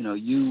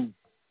you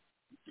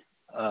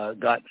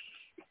got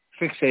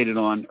fixated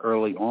on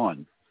early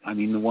on. I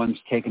mean, the ones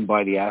taken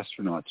by the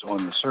astronauts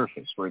on the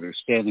surface, where they're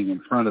standing in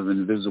front of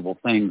invisible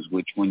things,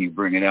 which when you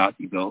bring it out,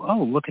 you go,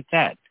 "Oh, look at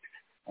that."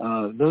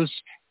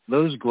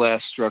 Those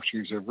glass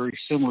structures are very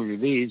similar to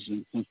these,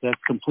 and since that's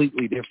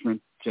completely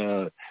different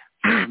in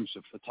terms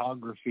of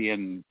photography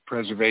and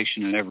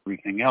preservation and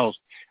everything else,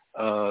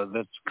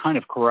 that's kind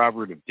of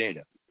corroborative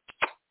data.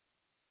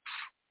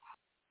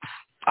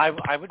 I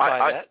would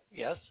buy that,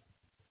 yes.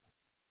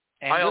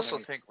 And I also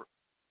think...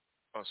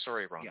 Oh,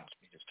 sorry, Ron. Yeah.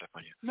 Let me just step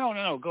on you.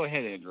 No. Go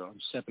ahead, Andrew. I'm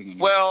stepping in.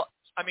 Well,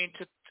 I mean,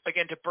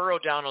 to burrow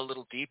down a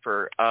little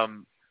deeper,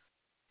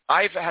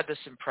 I've had this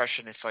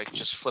impression, if I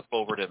just flip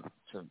over to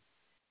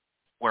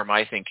where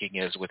my thinking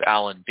is with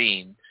Alan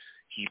Bean,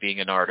 he being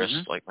an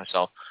artist like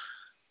myself,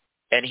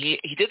 and he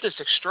did this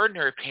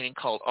extraordinary painting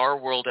called Our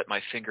World at My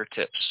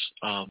Fingertips.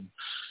 And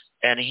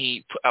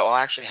I'll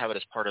actually have it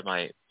as part of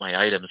my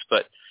items,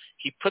 but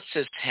he puts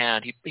his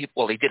hand, he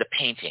did a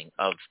painting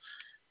of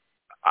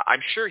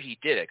I'm sure he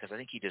did it because I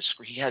think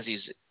he has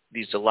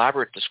these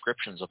elaborate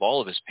descriptions of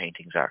all of his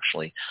paintings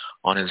actually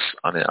on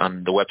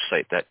the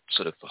website that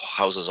sort of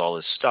houses all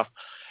his stuff.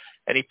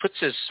 And he puts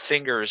his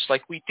fingers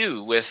like we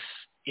do with,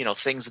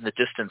 things in the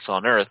distance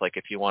on Earth, like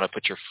if you want to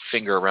put your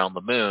finger around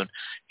the moon.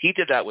 He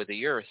did that with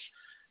the Earth.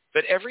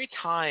 But every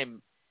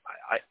time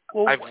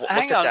I've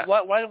hang on.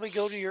 Why don't we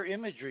go to your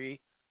imagery?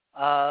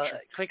 Sure.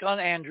 Click on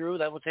Andrew.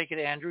 That will take you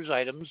to Andrew's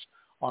items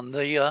on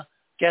the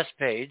guest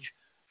page.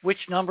 Which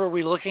number are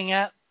we looking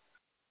at?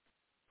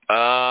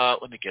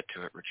 Let me get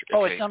to it, Richard.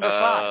 Oh, okay. It's number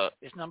 5.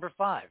 It's number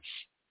 5.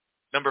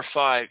 Number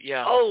 5,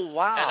 yeah. Oh,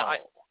 wow.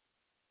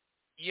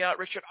 Yeah,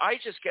 Richard, I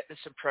just get this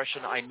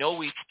impression. I know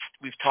we've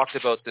talked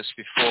about this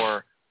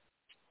before,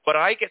 but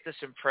I get this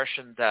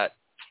impression that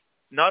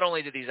not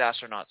only do these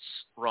astronauts,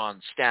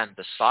 Ron, stand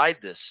beside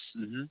this,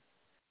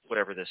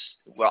 whatever this.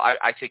 Well,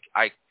 I think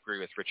I agree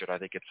with Richard. I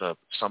think it's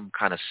some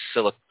kind of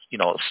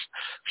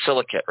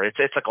silicate, right?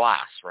 It's a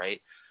glass,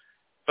 right?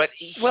 But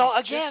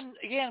again,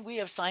 we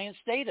have science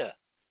data.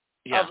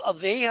 Yeah. Of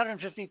the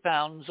 850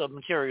 pounds of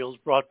materials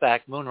brought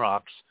back, moon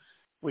rocks,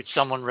 which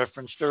someone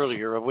referenced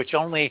earlier, of which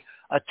only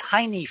a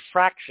tiny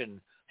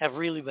fraction have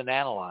really been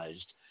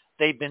analyzed.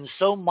 They've been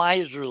so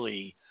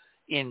miserly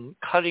in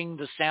cutting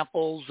the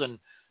samples and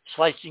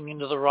slicing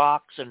into the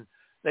rocks, and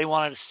they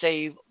wanted to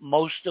save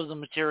most of the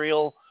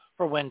material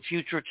for when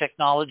future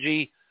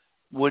technology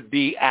would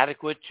be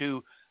adequate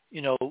to,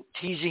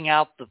 teasing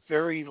out the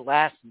very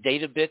last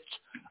data bits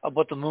of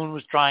what the moon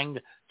was trying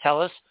to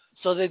tell us.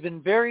 So they've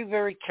been very,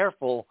 very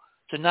careful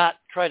to not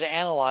try to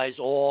analyze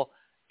all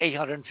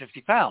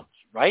 850 pounds,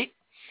 right?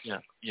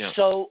 Yeah.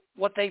 So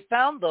what they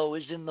found, though,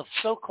 is in the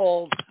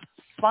so-called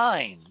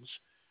fines,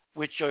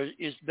 which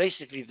is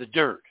basically the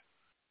dirt,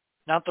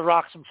 not the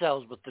rocks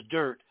themselves, but the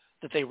dirt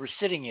that they were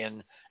sitting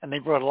in, and they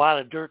brought a lot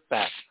of dirt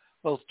back,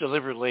 both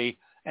deliberately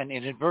and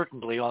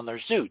inadvertently on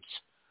their suits.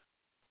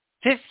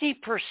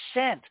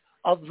 50%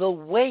 of the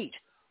weight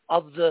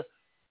of the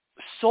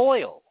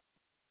soil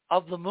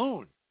of the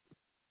moon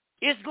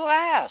is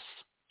glass.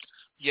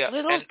 Yeah.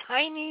 Little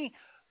tiny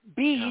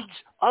beads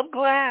of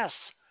glass.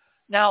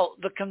 Now,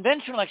 the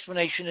conventional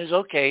explanation is,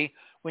 okay,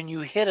 when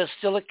you hit a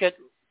silicate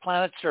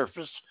planet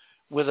surface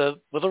with a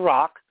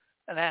rock,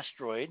 an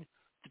asteroid,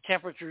 the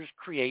temperatures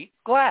create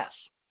glass.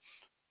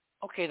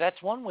 Okay,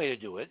 that's one way to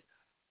do it.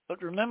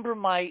 But remember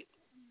my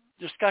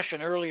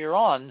discussion earlier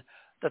on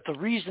that the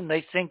reason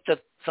they think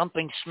that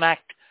something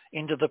smacked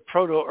into the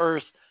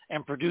proto-Earth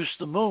and produced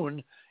the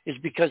moon is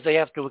because they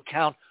have to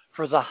account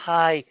for the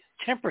high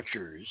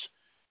temperatures.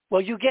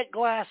 Well, you get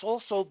glass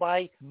also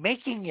by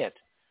making it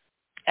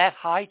at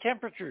high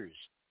temperatures.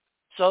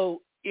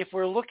 So if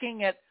we're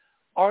looking at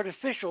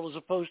artificial as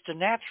opposed to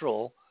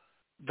natural,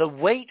 the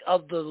weight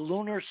of the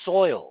lunar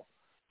soil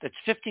that's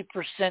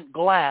 50%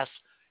 glass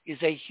is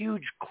a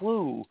huge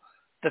clue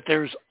that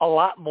there's a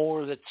lot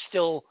more that's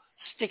still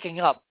sticking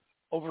up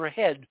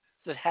overhead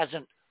that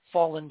hasn't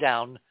fallen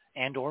down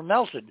and or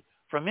melted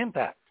from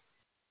impact.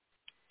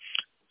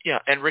 Yeah,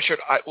 and Richard,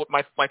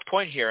 my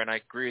point here, and I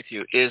agree with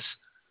you, is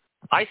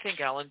I think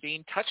Alan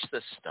Bean touched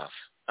this stuff.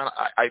 And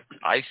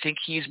I think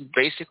he's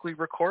basically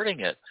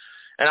recording it.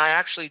 And I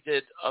actually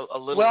did a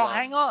little... Well,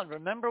 hang on.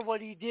 Remember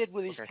what he did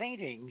with his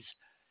paintings?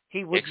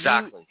 He would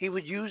exactly.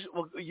 use...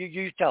 Well,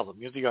 you tell them.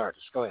 You're the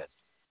artist. Go ahead.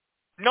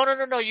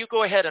 No. You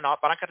go ahead,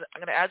 but I'm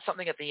going to add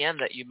something at the end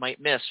that you might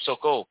miss. So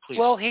go, please.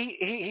 Well,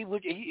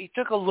 he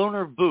took a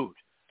lunar boot,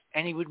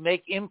 and he would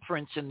make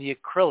imprints in the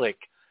acrylic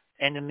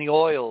and in the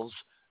oils,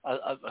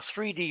 a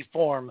 3D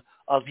form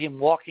of him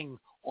walking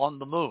on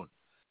the moon.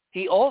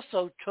 He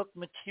also took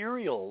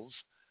materials,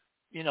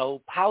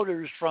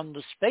 powders from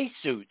the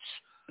spacesuits,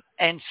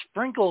 and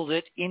sprinkled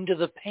it into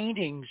the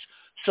paintings,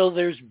 so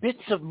there's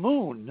bits of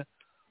moon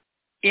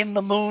in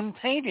the moon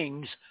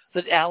paintings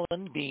that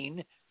Alan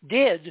Bean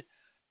did.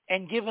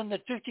 And given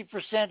that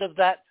 50% of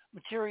that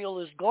material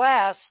is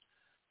glass,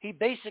 he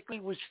basically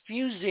was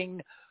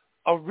fusing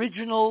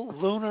original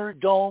lunar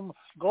dome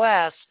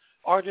glass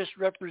artist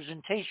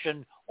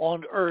representation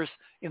on Earth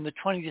in the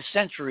 20th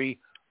century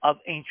of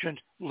ancient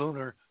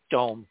lunar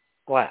dome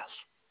glass.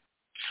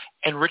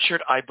 And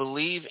Richard, I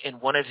believe in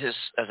one of his,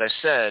 as I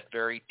said,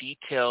 very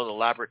detailed,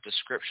 elaborate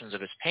descriptions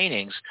of his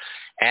paintings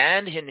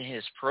and in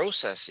his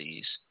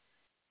processes,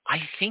 I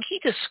think he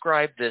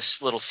described this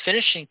little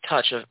finishing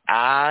touch of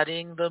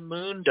adding the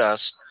moon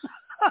dust,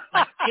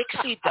 like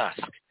pixie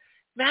dust,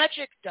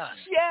 magic dust.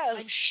 Yes.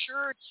 I'm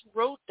sure he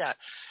wrote that.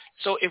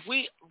 So if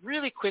we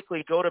really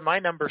quickly go to my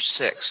number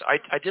 6, I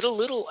made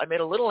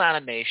a little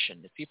animation.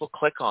 If people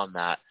click on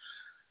that,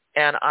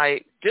 and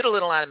I did a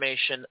little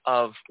animation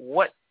of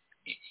what,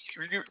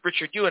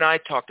 Richard, you and I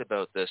talked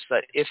about this,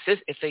 that if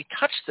they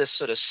touch this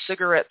sort of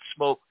cigarette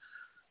smoke,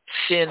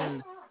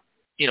 thin,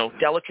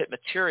 delicate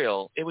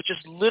material, it would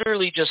just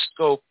literally just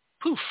go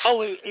poof.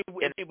 Oh,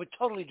 it would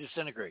totally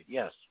disintegrate,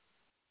 yes.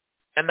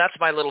 And that's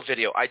my little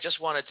video. I just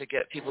wanted to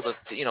get people to,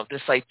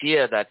 this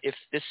idea that if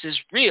this is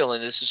real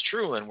and this is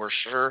true, and we're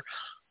sure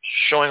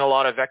showing a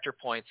lot of vector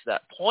points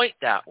that point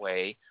that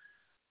way,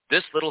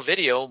 this little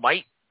video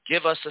might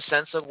give us a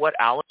sense of what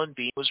Alan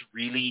Bean was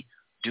really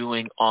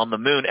doing on the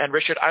moon. And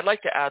Richard, I'd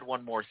like to add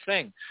one more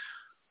thing.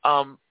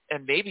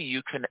 And maybe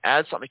you can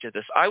add something to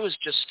this. I was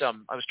just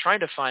I was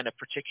trying to find a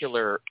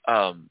particular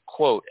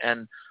quote,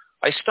 and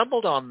I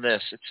stumbled on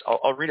this.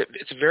 I'll read it.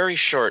 It's very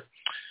short.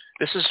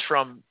 This is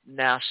from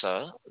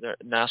NASA, the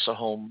NASA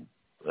home,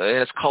 and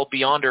it's called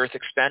Beyond Earth,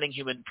 Expanding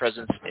Human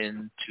Presence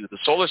into the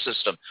Solar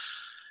System.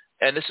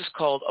 And this is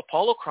called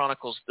Apollo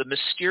Chronicles, The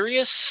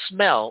Mysterious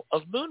Smell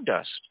of Moon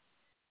Dust.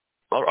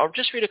 I'll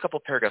just read a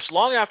couple paragraphs.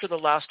 Long after the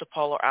last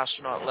Apollo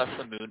astronaut left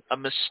the moon,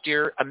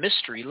 a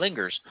mystery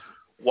lingers.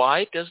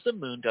 Why does the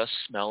moon dust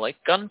smell like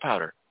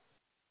gunpowder?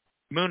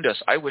 Moon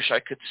dust, I wish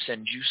I could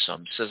send you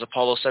some, says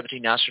Apollo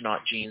 17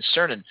 astronaut Gene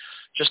Cernan.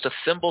 Just a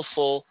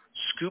thimbleful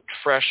scooped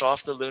fresh off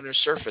the lunar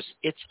surface.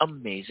 It's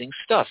amazing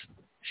stuff.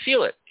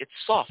 Feel it. It's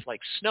soft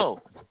like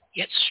snow,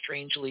 yet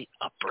strangely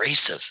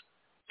abrasive.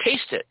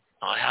 Taste it.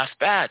 Not half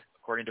bad,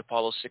 according to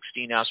Apollo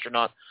 16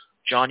 astronaut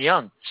John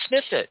Young.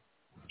 Sniff it.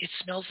 It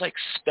smells like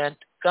spent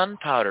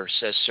gunpowder,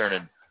 says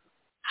Cernan.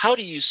 How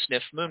do you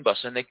sniff moon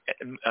dust? And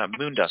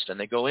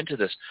they go into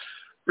this.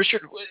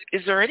 Richard,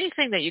 is there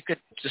anything that you could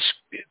just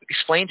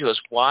explain to us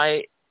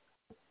why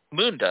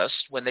moon dust,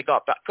 when they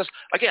got back, because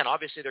again,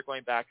 obviously they're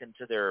going back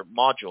into their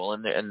module,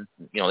 and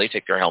you know, they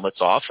take their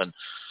helmets off and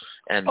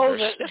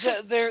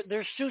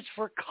their suits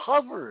were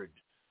covered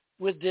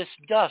with this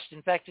dust.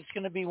 In fact, it's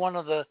going to be one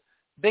of the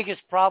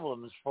biggest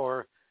problems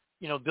for,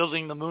 you know,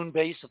 building the moon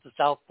base at the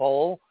South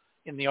Pole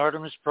in the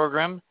Artemis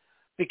program,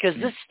 because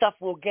this stuff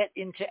will get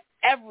into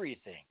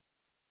everything.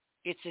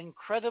 It's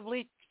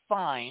incredibly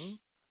fine,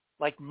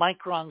 like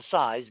micron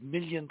size,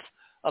 millionth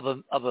of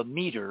a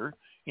meter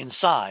in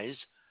size.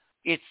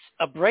 It's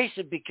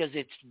abrasive because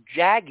it's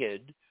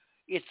jagged.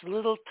 It's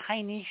little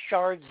tiny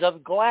shards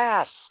of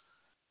glass.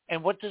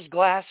 And what does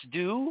glass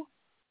do?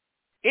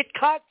 It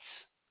cuts.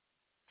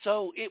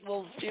 So it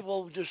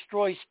will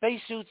destroy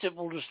spacesuits. It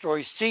will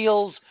destroy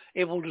seals.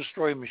 It will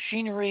destroy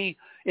machinery.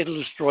 It'll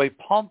destroy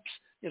pumps.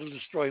 It'll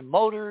destroy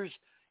motors.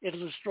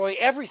 It'll destroy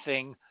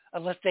everything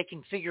unless they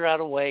can figure out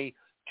a way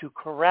to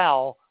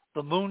corral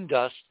the moon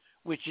dust,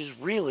 which is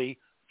really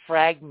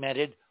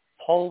fragmented,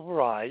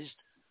 pulverized,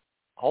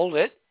 hold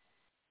it,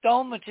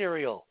 dome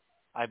material,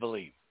 I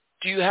believe.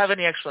 Do you have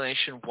any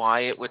explanation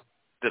why it would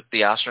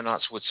the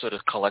astronauts would sort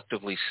of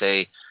collectively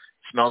say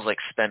smells like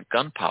spent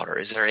gunpowder?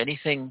 Is there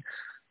anything,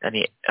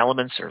 any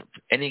elements or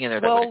anything in there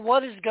that Well,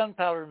 what is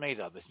gunpowder made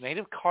of? It's made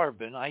of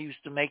carbon. I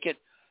used to make it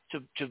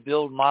to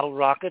build model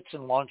rockets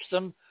and launch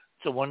them.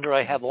 It's a wonder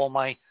I have all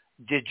my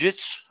digits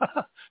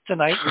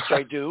tonight, which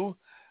I do.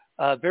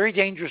 Very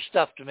dangerous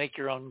stuff to make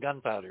your own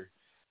gunpowder,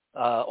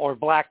 or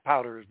black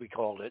powder as we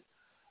called it.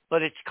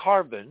 But it's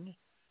carbon,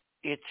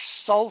 it's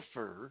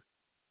sulfur,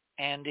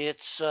 and it's,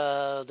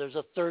 there's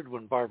a third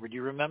one, Barbara. Do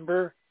you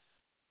remember?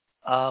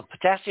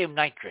 Potassium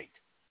nitrate.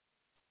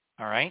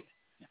 All right?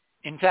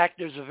 In fact,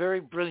 there's a very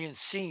brilliant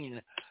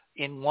scene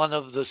in one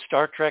of the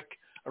Star Trek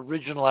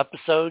original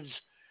episodes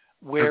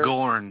where the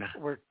Gorn,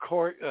 where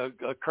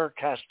Kirk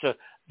has to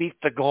beat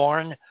the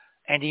Gorn,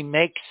 and he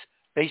makes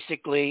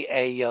basically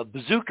a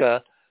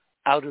bazooka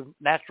out of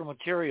natural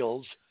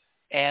materials,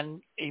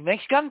 and he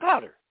makes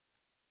gunpowder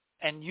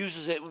and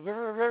uses it.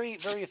 Very, very,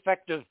 very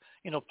effective,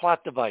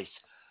 plot device.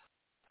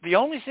 The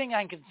only thing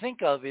I can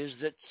think of is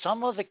that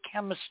some of the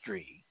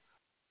chemistry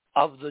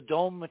of the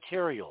dome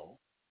material,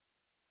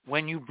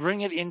 when you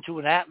bring it into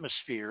an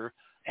atmosphere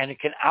and it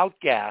can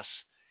outgas,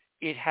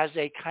 it has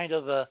a kind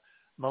of a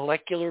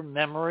molecular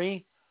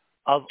memory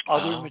of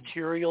other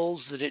materials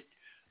that it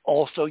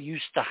also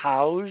used to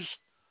house.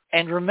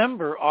 And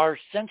remember, our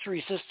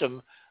sensory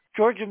system,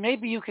 Georgia,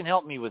 maybe you can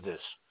help me with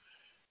this.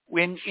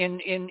 When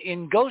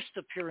in ghost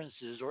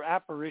appearances or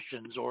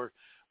apparitions, or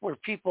where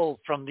people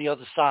from the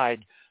other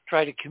side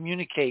try to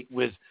communicate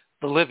with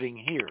the living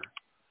here,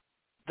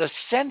 the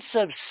sense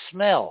of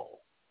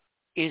smell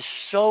is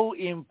so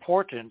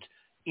important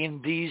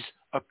in these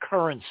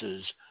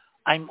occurrences.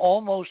 I'm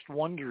almost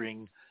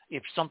wondering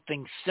if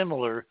something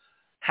similar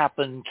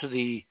happened to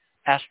the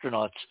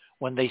astronauts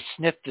when they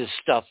sniffed this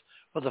stuff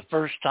for the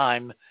first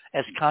time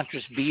as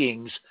conscious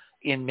beings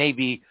in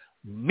maybe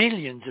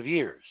millions of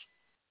years.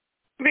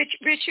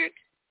 Richard?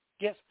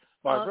 Yes,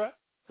 Barbara,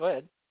 go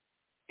ahead.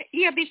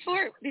 Yeah,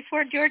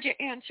 before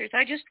Georgia answers,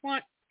 I just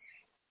want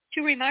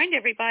to remind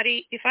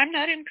everybody, if I'm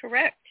not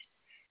incorrect,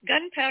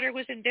 gunpowder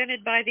was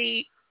invented by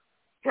the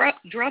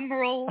drum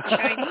roll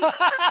Chinese.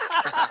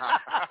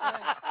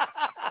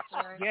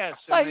 Yes,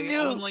 and they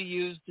only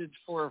used it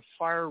for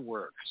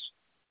fireworks.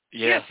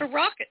 Yeah, for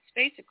rockets,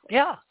 basically.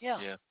 Yeah.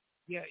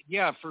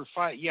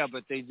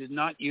 But they did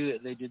not use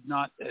it. They did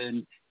not.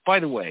 And by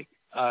the way,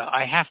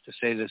 I have to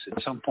say this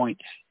at some point: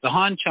 the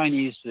Han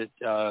Chinese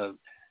that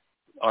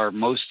are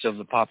most of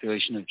the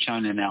population of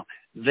China now,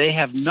 they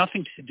have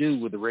nothing to do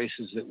with the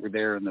races that were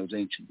there in those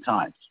ancient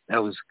times.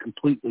 That was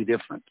completely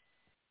different,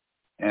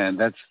 and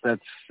that's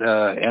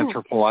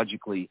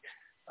anthropologically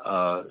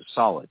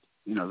solid.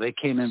 They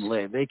came in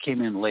late. They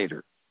came in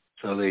later,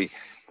 so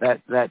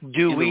that.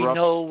 Do we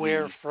know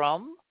where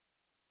from?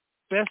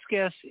 best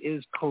guess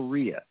is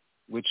Korea,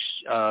 which,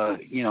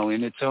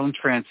 in its own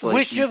translation,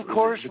 which of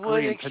course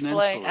would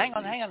explain.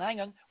 Hang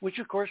on. Which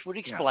of course would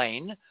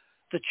explain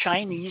the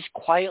Chinese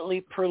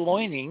quietly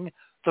purloining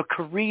the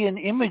Korean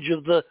image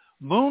of the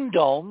moon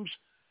domes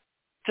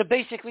to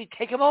basically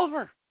take them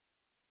over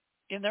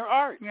in their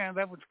art. Yeah,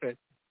 that would fit.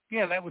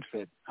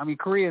 I mean,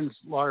 Koreans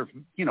are,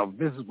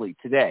 visibly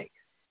today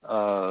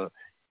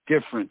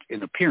different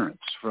in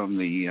appearance from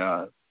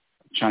the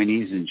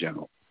Chinese in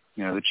general.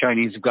 The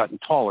Chinese have gotten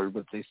taller,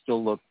 but they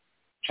still look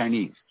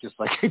Chinese, just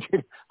like they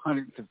did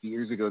 150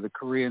 years ago. The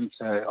Koreans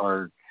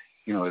are,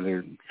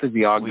 their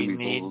physiognomy is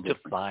a little different. We need to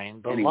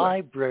find the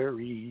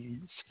libraries.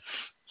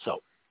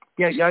 So.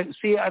 Yeah.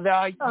 See,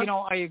 I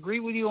agree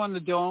with you on the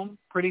dome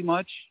pretty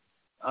much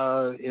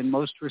in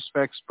most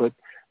respects, but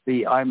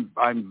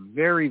I'm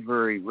very,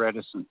 very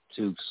reticent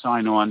to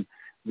sign on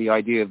the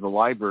idea of the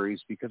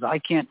libraries because I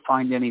can't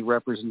find any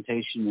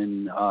representation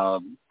in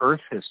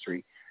Earth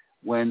history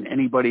when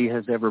anybody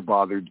has ever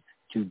bothered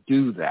to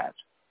do that.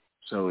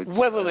 So it's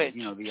wait.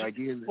 The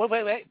idea.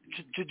 Wait.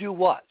 To do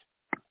what?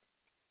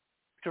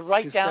 To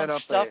write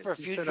down stuff for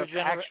future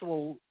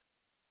generations.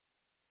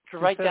 To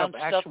write down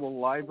stuff. Actual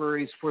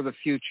libraries for the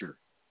future.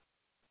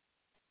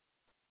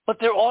 But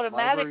they're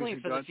automatically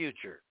for the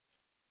future.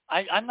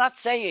 I'm not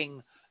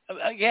saying.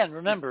 Again,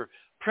 remember,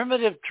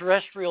 primitive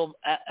terrestrial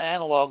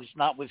analogs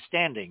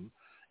notwithstanding,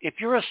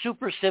 if you're a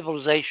super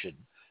civilization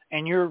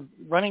and you're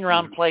running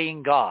around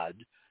playing God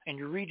and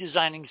you're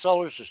redesigning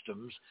solar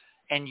systems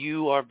and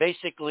you are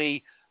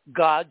basically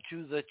God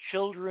to the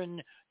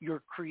children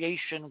your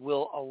creation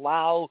will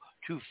allow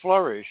to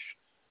flourish,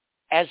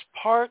 as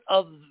part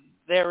of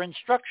their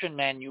instruction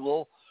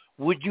manual,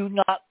 would you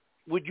not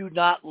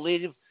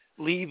leave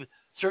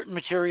certain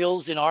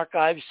materials in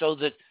archives so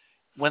that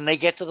when they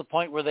get to the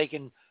point where they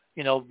can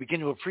begin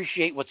to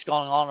appreciate what's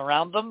going on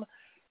around them,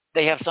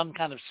 they have some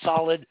kind of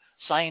solid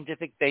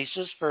scientific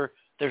basis for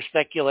their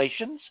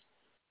speculations?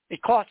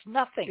 It costs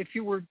nothing. If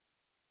you were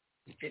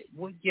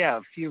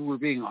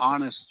being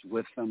honest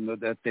with them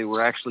that they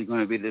were actually going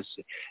to be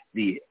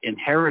the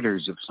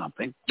inheritors of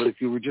something, but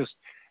if you were just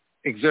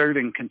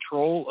exerting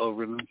control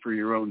over them for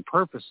your own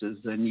purposes,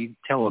 then you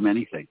tell them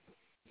anything.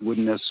 You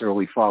wouldn't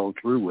necessarily follow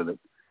through with it.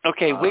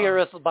 Okay, we are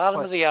at the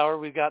bottom of the hour.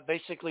 We've got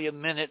basically a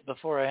minute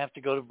before I have to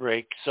go to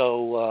break.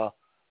 So,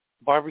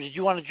 Barbara, did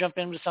you want to jump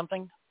in with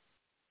something?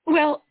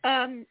 Well,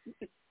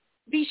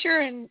 be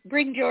sure and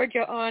bring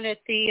Georgia on at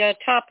the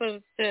top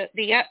of the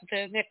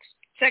next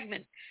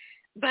segment.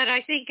 But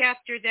I think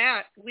after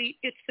that,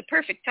 it's the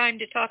perfect time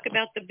to talk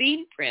about the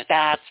bean print.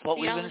 That's what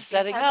we've been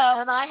setting up.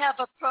 And I have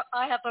a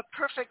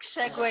perfect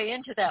segue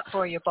into that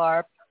for you,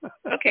 Barb.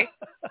 Okay.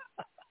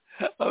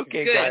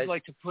 Okay, good. guys. I'd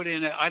like to put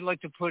in a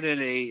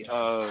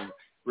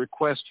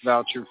request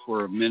voucher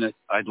for a minute.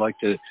 I'd like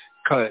to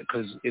cut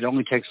because it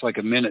only takes like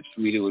a minute for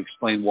me to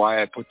explain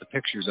why I put the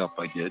pictures up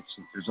I did,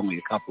 since there's only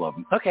a couple of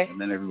them. Okay. And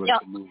then everybody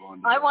can move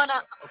on. I wanna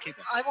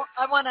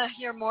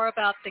hear more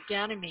about the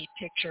Ganymede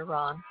picture,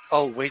 Ron.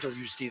 Oh, wait till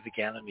you see the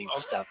Ganymede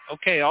stuff.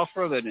 Okay, I'll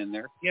throw that in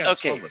there. Yeah.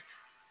 Okay. Totally.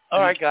 All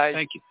right, guys.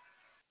 Thank you.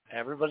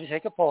 Everybody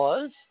take a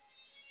pause.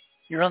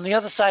 You're on the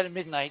other side of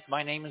midnight.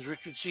 My name is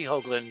Richard C.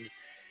 Hoagland.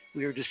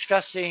 We are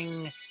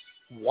discussing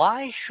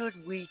why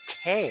should we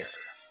care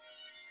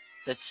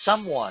that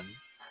someone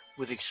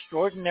with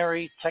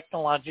extraordinary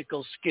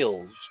technological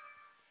skills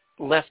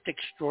left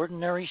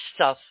extraordinary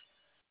stuff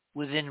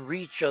within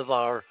reach of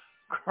our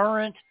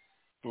current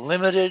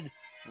limited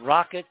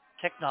rocket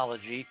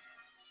technology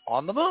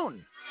on the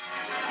moon.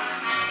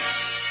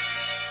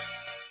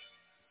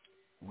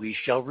 We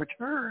shall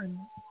return.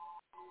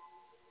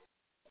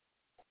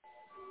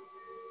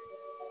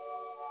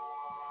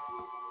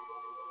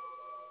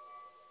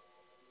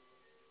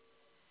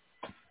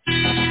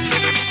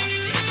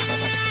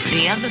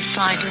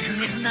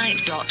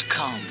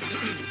 TheOtherSideOfMidnight.com.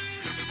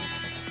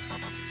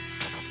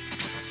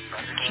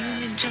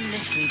 Tune in to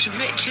listen to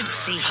Richard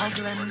C.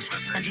 Hoagland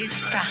and his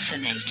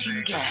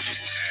fascinating guests.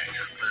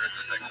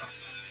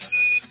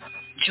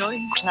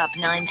 Join Club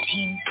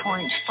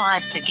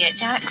 19.5 to get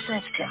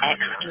access to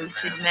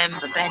exclusive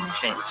member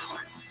benefits.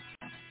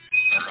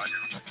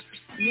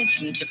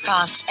 Listen to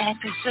past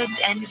episodes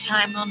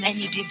anytime on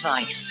any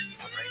device.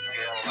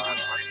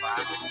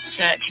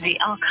 Search the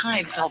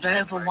archives of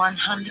over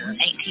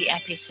 180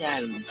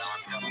 episodes.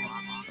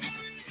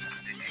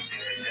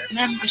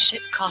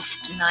 Membership costs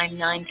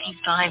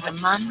 $9.95 a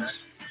month,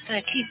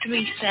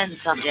 33 cents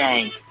a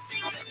day.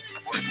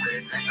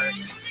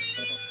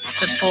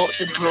 Support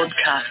the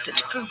broadcast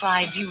that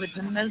provides you with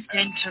the most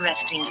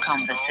interesting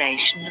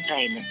conversation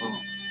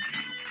available.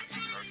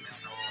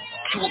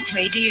 Talk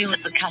radio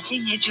at the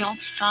cutting edge of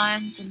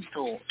science and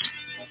thought.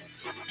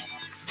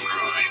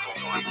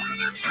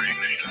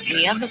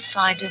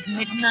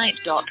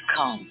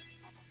 TheOtherSideOfMidnight.com.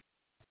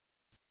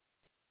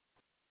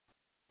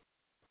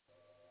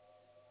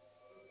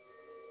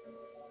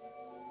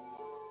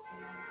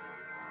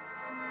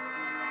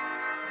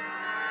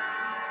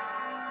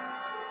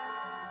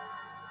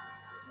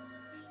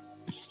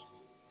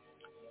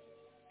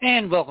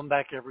 And welcome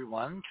back,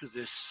 everyone, to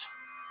this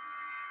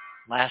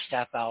last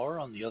half hour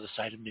on the other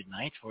side of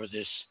midnight for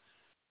this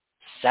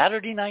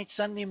Saturday night,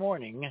 Sunday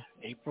morning,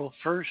 April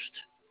 1st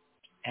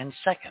and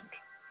 2nd.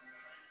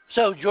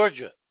 So,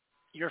 Georgia,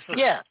 you're first.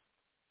 Yeah.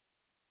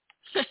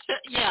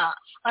 Yeah.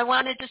 I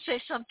wanted to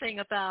say something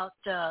about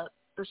the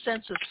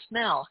sense of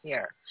smell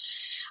here.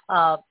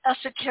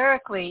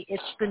 Esoterically,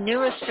 it's the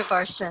newest of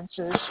our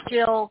senses,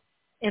 still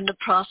in the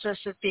process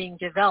of being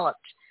developed.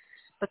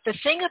 But the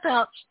thing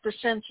about the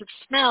sense of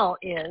smell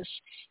is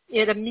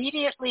it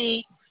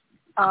immediately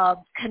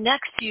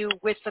connects you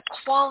with the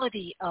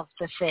quality of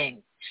the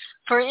thing.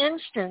 For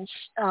instance,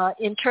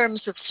 in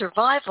terms of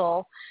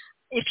survival,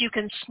 if you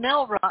can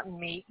smell rotten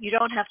meat, you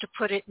don't have to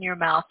put it in your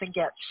mouth and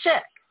get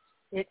sick.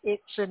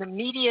 It's an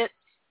immediate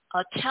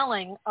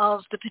telling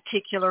of the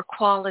particular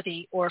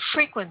quality or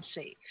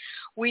frequency.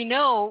 We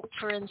know,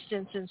 for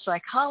instance, in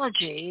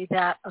psychology,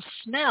 that a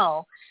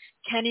smell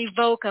can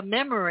evoke a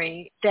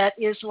memory that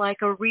is like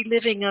a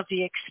reliving of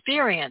the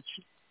experience,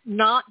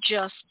 not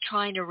just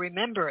trying to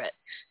remember it.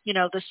 You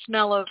know, the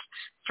smell of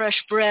fresh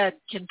bread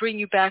can bring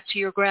you back to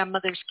your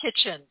grandmother's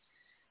kitchen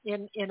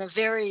in a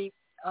very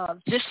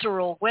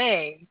visceral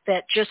way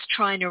that just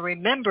trying to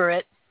remember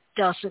it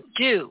doesn't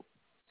do.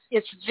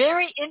 It's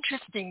very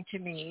interesting to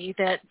me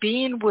that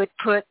Bean would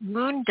put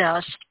moon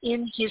dust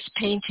in his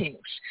paintings.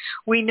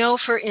 We know,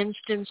 for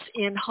instance,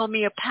 in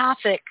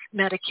homeopathic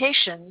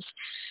medications,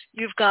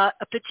 you've got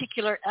a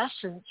particular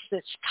essence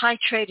that's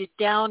titrated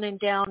down and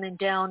down and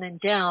down and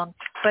down,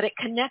 but it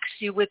connects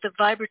you with the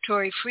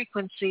vibratory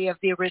frequency of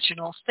the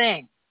original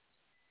thing.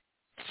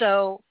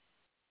 So,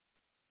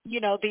 you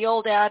know, the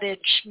old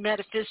adage,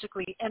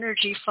 metaphysically,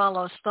 energy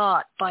follows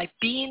thought. By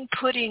Bean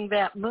putting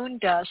that moon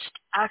dust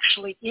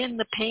actually in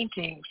the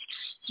paintings,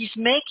 he's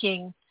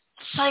making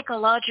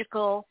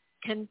psychological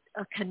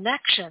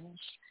connections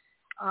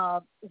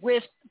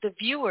with the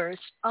viewers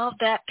of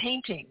that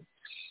painting.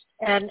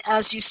 And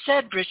as you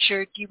said,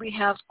 Richard, we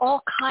have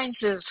all kinds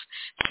of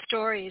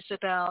stories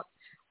about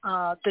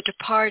the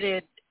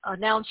departed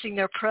announcing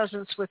their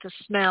presence with a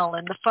smell.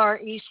 In the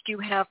Far East, you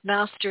have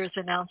masters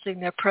announcing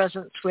their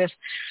presence with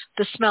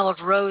the smell of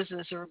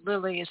roses or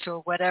lilies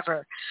or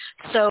whatever.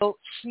 So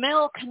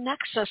smell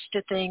connects us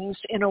to things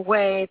in a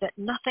way that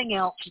nothing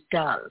else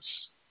does.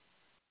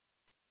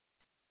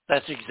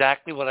 That's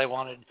exactly what I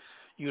wanted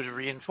you to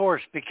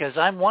reinforce, because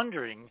I'm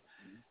wondering,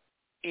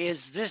 is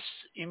this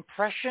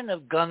impression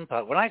of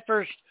gunpowder, when I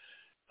first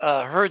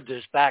heard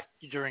this back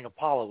during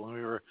Apollo when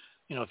we were,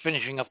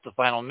 finishing up the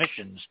final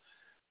missions,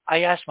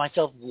 I asked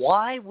myself,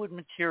 why would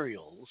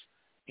materials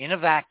in a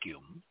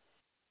vacuum,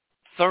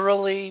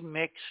 thoroughly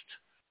mixed,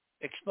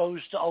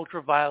 exposed to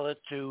ultraviolet,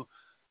 to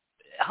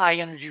high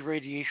energy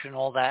radiation,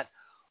 all that,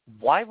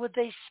 why would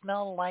they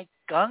smell like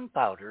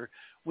gunpowder,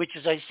 which,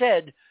 as I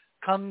said,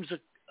 comes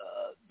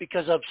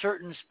because of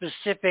certain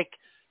specific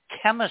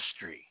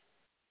chemistry?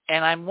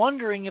 And I'm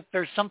wondering if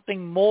there's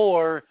something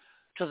more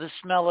to the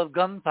smell of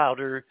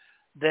gunpowder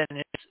than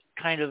is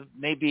kind of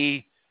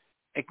maybe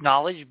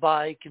acknowledged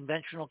by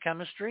conventional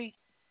chemistry.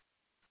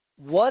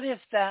 What if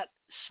that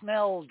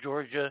smell,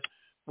 Georgia,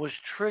 was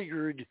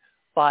triggered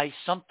by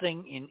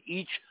something in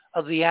each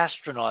of the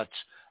astronauts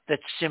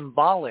that's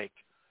symbolic?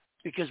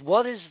 Because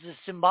what is the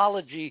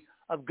symbology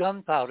of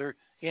gunpowder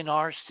in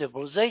our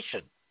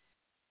civilization?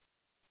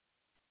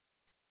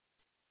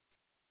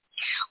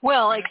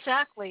 Well,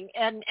 exactly,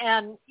 and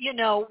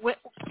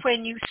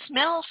when you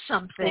smell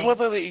something,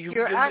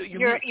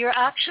 you're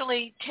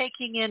actually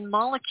taking in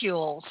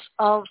molecules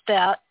of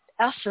that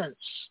essence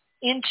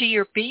into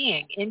your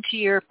being, into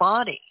your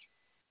body.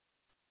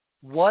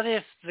 What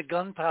if the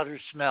gunpowder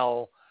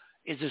smell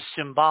is a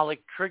symbolic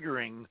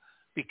triggering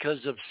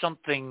because of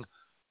something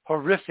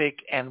horrific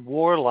and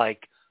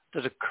warlike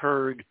that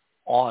occurred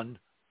on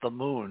the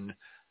moon,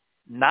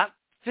 not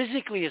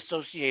physically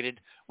associated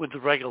with the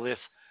regolith,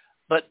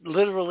 but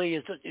literally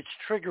it's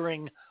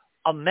triggering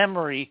a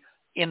memory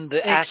in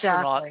the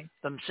astronaut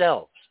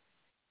themselves.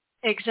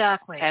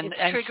 Exactly. It's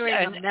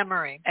triggering a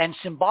memory. And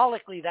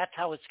symbolically, that's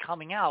how it's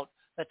coming out.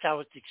 That's how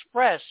it's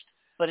expressed.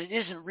 But it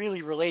isn't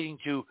really relating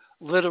to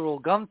literal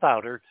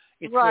gunpowder.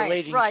 It's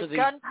relating to the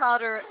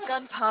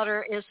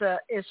Gunpowder is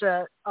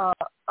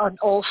an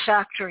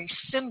olfactory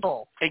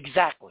symbol.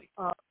 Exactly.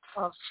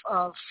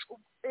 Of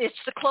it's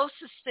the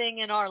closest thing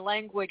in our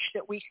language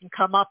that we can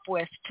come up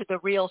with to the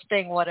real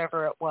thing,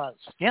 whatever it was.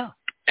 Yeah.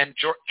 And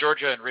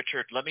Georgia and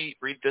Richard, let me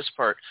read this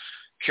part.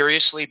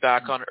 Curiously,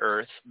 back on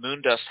Earth,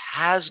 moon dust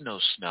has no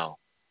smell.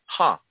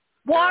 Huh.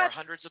 What? There are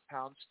hundreds of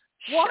pounds.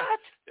 What? Yeah,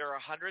 there are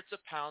hundreds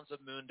of pounds of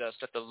moon dust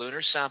at the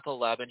Lunar Sample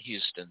Lab in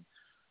Houston.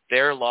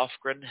 There,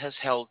 Lofgren has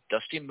held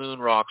dusty moon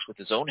rocks with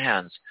his own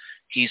hands.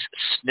 He's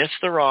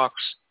sniffed the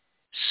rocks,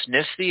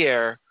 sniffed the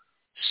air,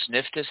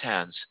 sniffed his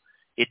hands.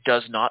 It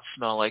does not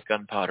smell like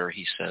gunpowder,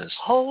 he says.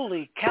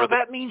 Holy cow,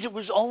 that means it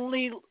was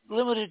only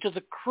limited to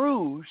the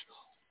crews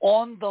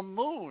on the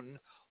moon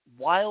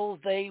while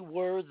they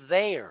were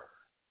there.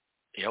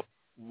 Yep.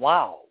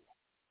 Wow.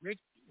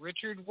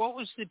 Richard, what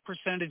was the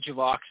percentage of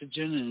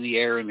oxygen in the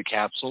air in the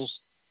capsules?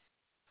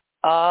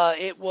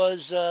 It was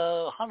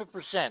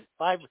 100%.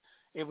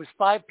 It was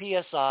 5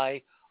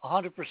 psi,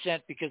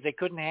 100%, because they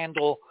couldn't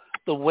handle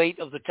the weight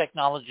of the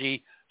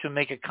technology to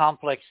make a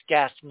complex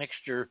gas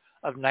mixture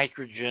of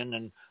nitrogen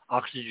and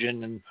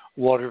oxygen and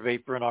water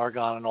vapor and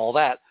argon and all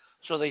that.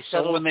 So they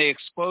settled. So when they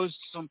exposed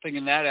something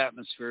in that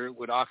atmosphere, it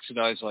would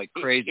oxidize like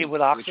crazy. It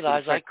would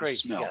oxidize like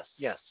crazy. Yes,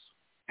 yes.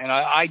 And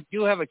I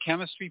do have a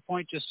chemistry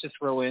point just to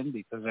throw in,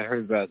 because I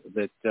heard about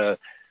that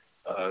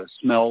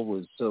smell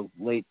was so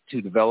late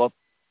to develop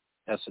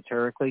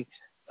esoterically.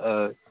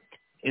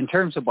 In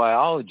terms of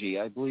biology,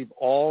 I believe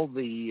all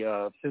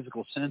the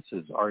physical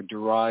senses are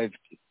derived,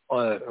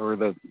 all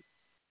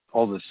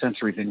the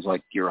sensory things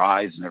like your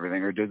eyes and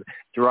everything are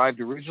derived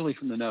originally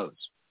from the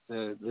nose.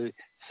 The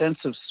sense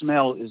of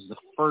smell is the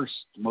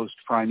first, most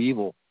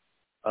primeval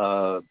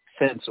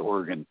sense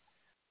organ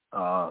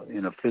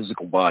in a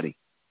physical body,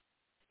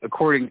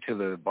 according to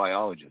the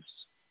biologists.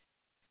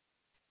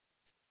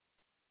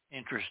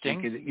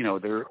 Interesting.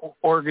 Because, there are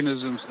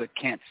organisms that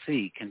can't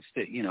see,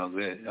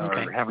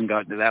 haven't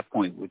gotten to that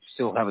point, which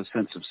still have a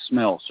sense of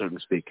smell, so to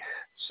speak.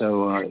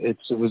 So it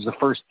was the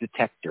first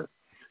detector.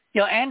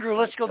 Yeah, Andrew,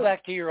 let's go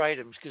back to your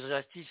items, because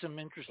I see some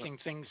interesting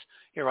things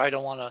here I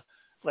don't want to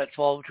let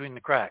fall between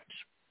the cracks.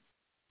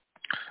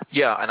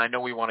 Yeah, and I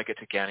know we want to get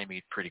to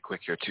Ganymede pretty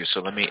quick here, too,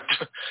 so let me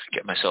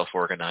get myself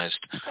organized.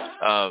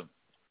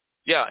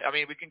 Yeah, I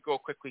mean, we can go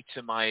quickly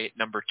to my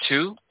number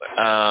 2.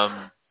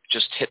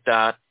 Just hit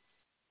that.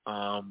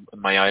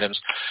 My items.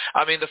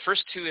 I mean, the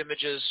first 2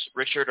 images,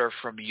 Richard, are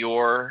from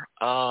your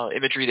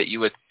imagery that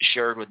you had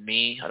shared with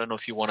me. I don't know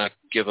if you want to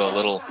give a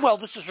little... Well,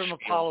 this is from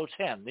Apollo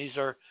 10. These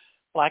are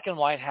black and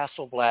white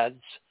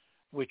Hasselblads,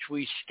 which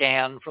we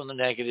scan from the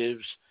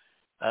negatives,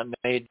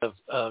 made of,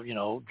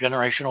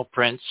 generational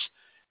prints,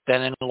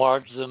 then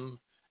enlarge them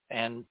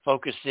and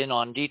focus in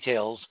on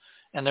details.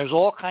 And there's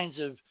all kinds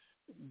of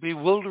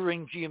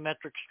bewildering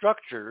geometric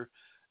structure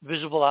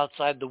visible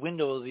outside the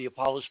window of the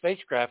Apollo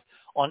spacecraft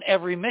on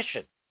every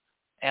mission.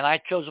 And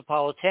I chose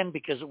Apollo 10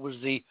 because it was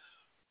the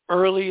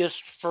earliest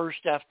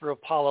first after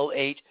Apollo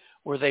 8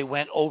 where they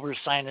went over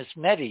Sinus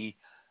Medi.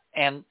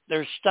 And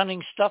there's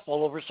stunning stuff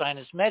all over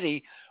Sinus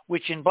Medi,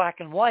 which in black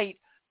and white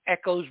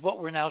echoes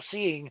what we're now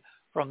seeing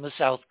from the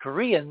South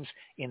Koreans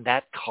in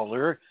that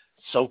color,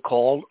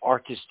 so-called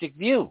artistic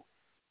view.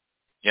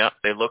 Yeah,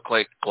 they look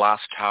like glass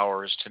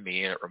towers to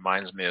me, and it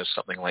reminds me of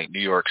something like New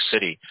York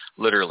City,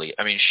 literally.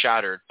 I mean,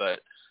 shattered,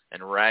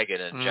 and ragged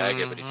and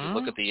jagged, but if you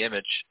look at the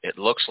image, it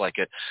looks like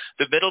it.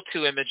 The middle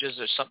 2 images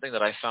are something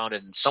that I found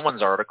in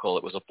someone's article.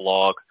 It was a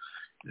blog.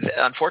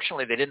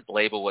 Unfortunately, they didn't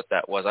label what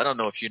that was. I don't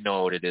know if you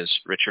know what it is,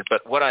 Richard,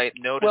 but what I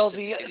noticed... Well,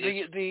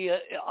 the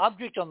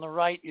object on the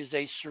right is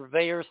a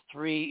Surveyor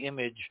 3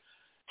 image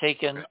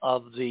taken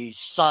of the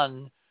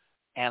sun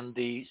and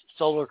the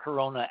solar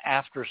corona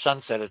after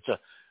sunset.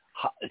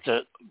 It's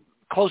a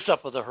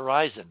close-up of the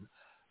horizon,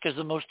 because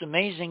the most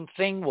amazing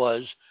thing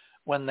was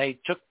when they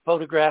took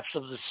photographs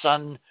of the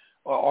sun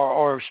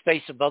or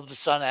space above the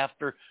sun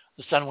after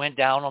the sun went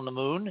down on the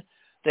moon,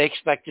 they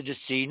expected to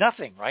see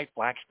nothing, right?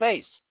 Black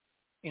space.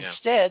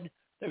 Instead,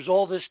 there's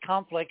all this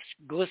complex,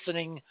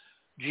 glistening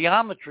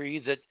geometry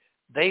that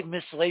they've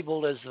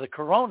mislabeled as the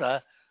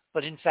corona,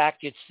 but in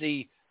fact it's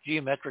the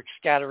geometric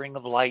scattering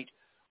of light,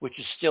 which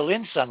is still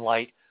in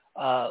sunlight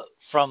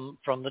from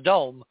the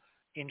dome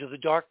into the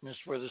darkness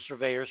where the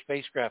Surveyor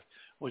spacecraft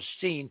was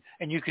seen.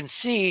 And you can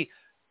see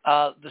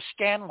the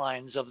scan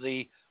lines of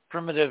the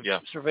primitive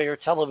Surveyor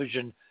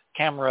television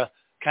camera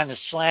kind of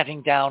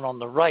slanting down on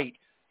the right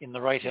in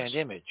the right-hand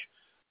image.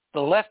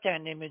 The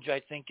left-hand image,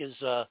 I think, is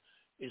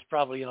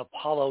probably an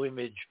Apollo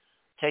image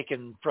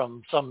taken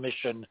from some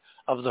mission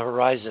of the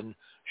horizon,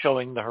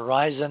 showing the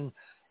horizon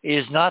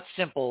is not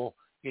simple.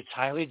 It's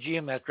highly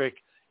geometric,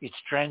 it's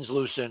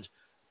translucent,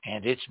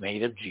 and it's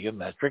made of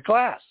geometric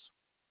glass.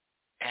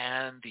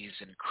 And these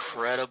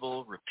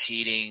incredible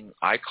repeating,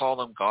 I call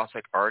them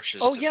Gothic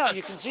arches. Oh, yeah,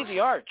 you can see the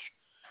arch.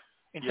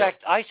 In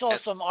fact, I saw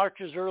some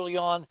arches early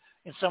on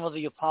in some of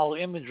the Apollo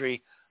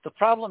imagery. The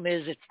problem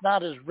is it's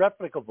not as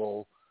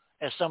replicable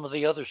as some of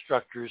the other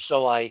structures,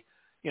 so I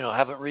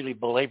haven't really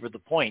belabored the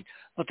point.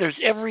 But there's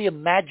every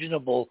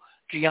imaginable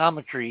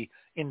geometry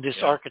in this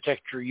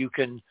architecture you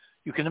can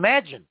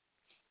imagine.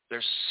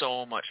 There's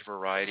so much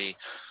variety.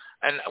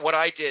 And what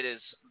I did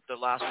is, the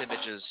last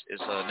image is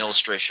an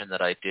illustration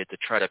that I did to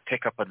try to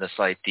pick up on this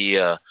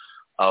idea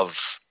of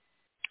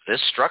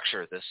this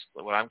structure, this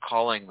what I'm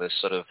calling this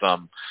sort of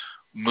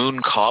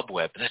moon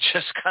cobweb that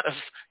just kind of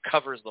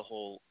covers the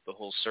whole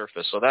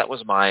surface. So that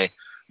was my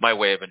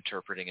way of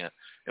interpreting it.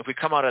 If we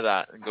come out of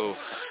that and go,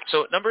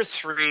 so number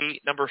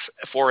 3, number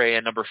 4A,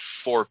 and number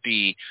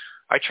 4B,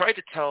 I tried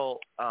to tell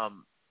I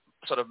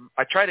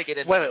try to get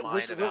into the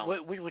mind of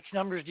Alan. Which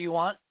numbers do you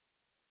want?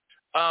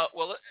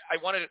 Well,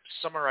 I want to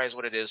summarize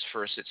what it is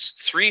first. It's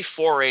 3,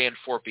 4A, and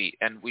 4B,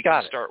 and we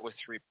can start with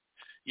 3.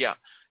 Yeah,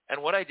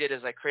 and what I did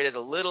is I created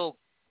a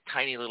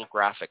tiny little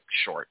graphic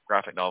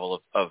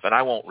novel of, and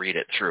I won't read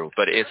it through,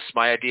 but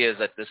my idea is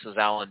that this is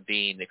Alan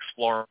Bean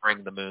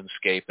exploring the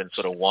moonscape and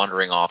sort of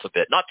wandering off a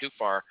bit, not too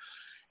far,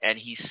 and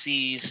he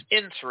sees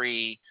in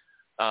 3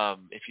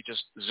 if you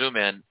just zoom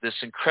in, this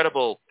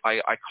incredible,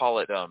 I call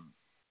it,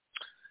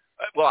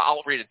 well,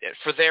 I'll read it.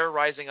 For there,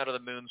 rising out of the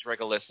moon's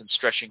regolith and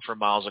stretching for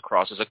miles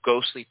across, is a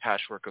ghostly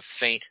patchwork of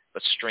faint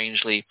but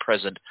strangely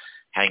present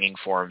hanging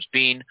forms.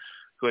 Bean,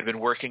 who had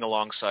been working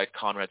alongside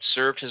Conrad,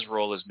 served his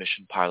role as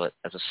mission pilot,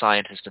 as a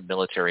scientist and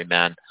military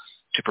man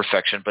to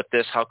perfection. But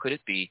this, how could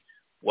it be?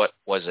 What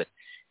was it?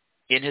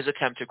 In his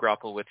attempt to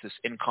grapple with this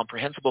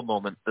incomprehensible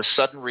moment, the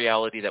sudden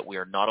reality that we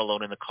are not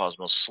alone in the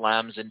cosmos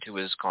slams into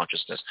his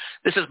consciousness.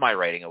 This is my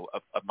writing of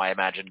my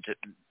imagining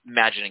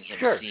him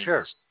seeing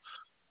this.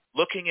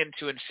 Looking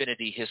into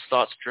infinity, his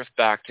thoughts drift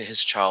back to his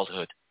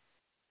childhood.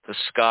 The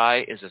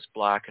sky is as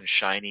black and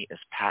shiny as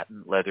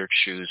patent leathered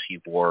shoes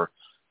he wore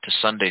to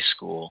Sunday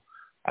school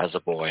as a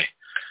boy.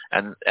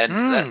 And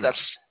that's,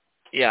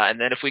 yeah.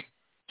 And then if we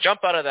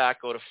jump out of that,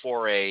 go to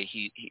 4A,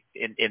 he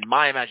in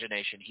my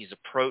imagination, he's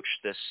approached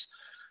this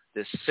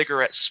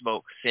cigarette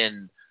smoke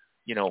thin,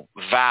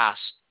 vast,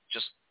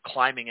 just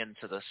climbing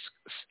into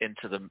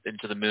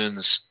the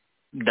moon's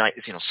night,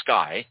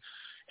 sky,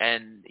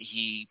 and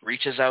he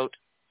reaches out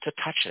to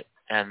touch it,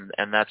 and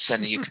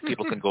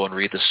people can go and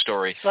read the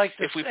story.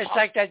 It's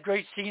like that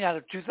great scene out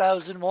of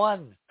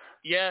 2001.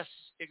 Yes,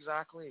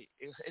 exactly.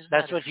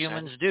 That's what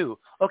humans do.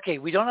 Okay,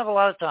 we don't have a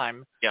lot of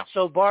time. Yeah.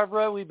 So,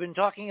 Barbara, we've been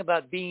talking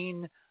about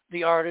being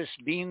the artist,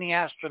 being the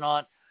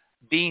astronaut,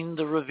 being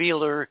the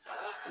revealer.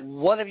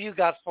 What have you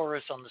got for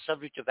us on the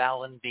subject of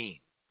Alan Bean?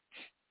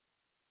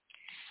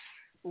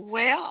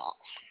 Well,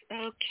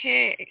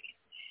 okay.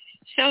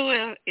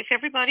 So if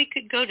everybody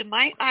could go to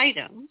my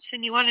items,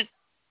 and you want to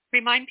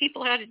remind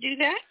people how to do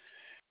that?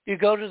 You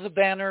go to the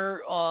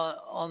banner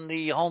on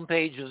the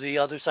homepage of The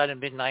Other Side of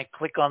Midnight,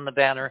 click on the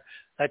banner.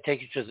 That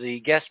takes you to the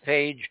guest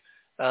page.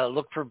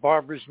 Look for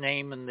Barbara's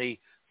name and the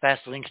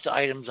fast links to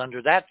items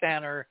under that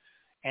banner,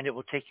 and it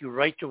will take you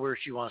right to where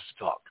she wants to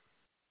talk.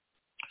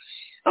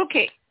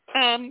 Okay.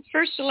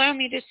 First, allow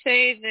me to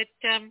say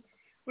that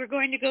we're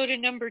going to go to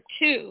number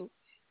 2,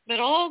 but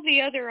all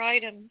the other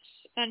items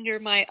under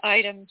my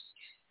items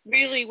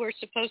really were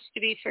supposed to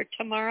be for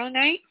tomorrow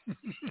night.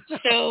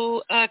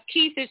 So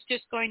Keith is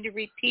just going to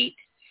repeat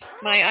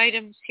my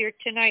items here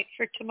tonight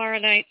for tomorrow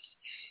night's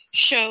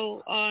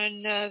show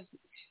on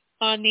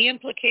the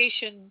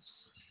implications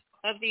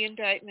of the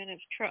indictment of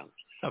Trump.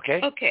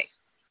 Okay.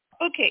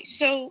 Okay.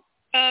 So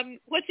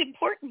what's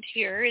important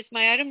here is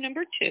my item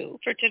number 2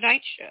 for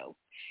tonight's show.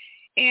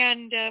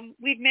 And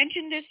we've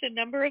mentioned this a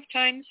number of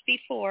times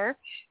before,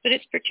 but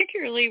it's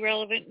particularly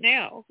relevant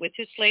now with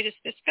this latest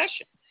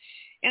discussion.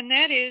 And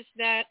that is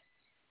that,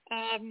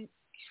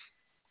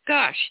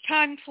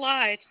 time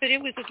flies, but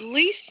it was at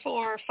least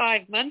 4 or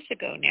 5 months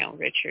ago now,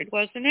 Richard,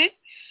 wasn't it?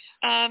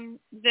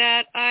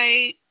 That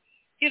I,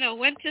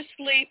 went to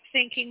sleep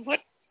thinking,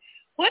 what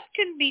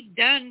can be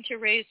done to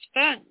raise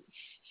funds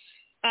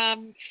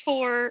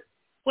for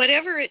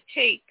whatever it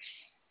takes,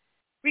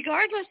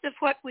 regardless of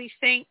what we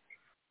think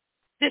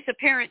this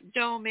apparent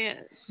dome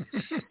is.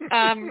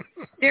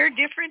 There are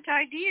different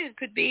ideas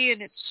could be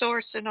in its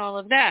source and all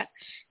of that.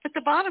 But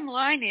the bottom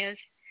line is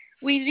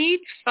we need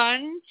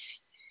funds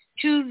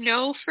to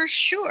know for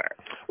sure.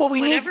 Well,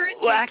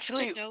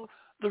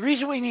 the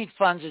reason we need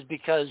funds is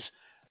because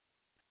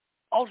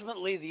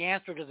ultimately the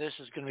answer to this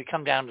is going to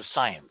come down to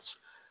science,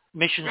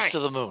 missions to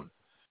the moon.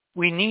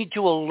 We need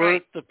to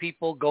alert the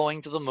people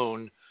going to the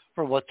moon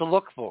for what to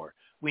look for.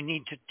 We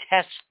need to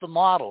test the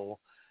model.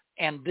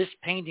 And this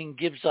painting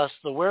gives us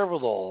the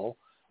wherewithal,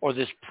 or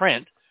this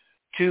print,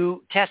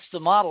 to test the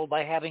model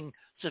by having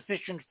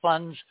sufficient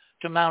funds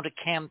to mount a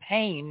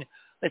campaign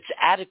that's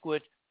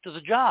adequate to the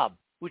job,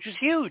 which is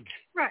huge.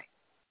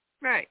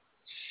 Right.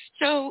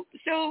 So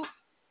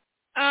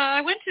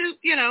I went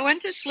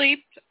to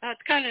sleep.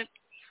 It's kind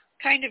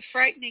of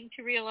frightening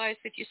to realize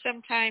that you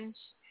sometimes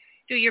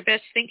do your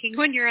best thinking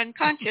when you're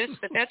unconscious,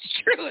 but that's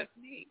true of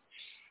me.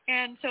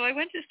 And so I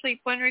went to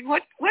sleep wondering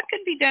what can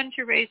be done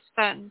to raise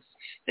funds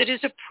that is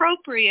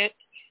appropriate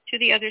to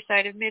The Other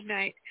Side of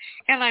Midnight.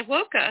 And I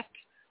woke up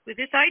with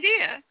this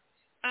idea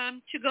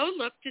to go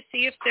look to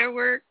see if there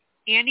were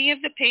any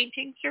of the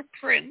paintings or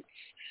prints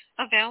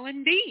of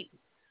Alan Bean,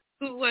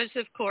 who was,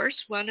 of course,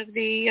 one of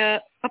the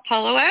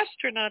Apollo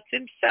astronauts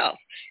himself,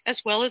 as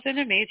well as an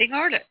amazing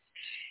artist.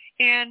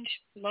 And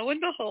lo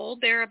and behold,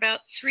 there are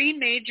about 3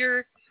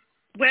 major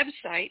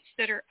websites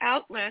that are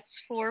outlets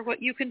for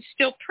what you can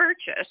still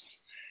purchase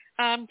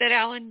that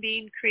Alan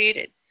Bean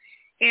created.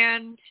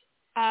 And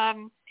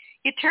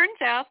it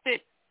turns out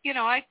that,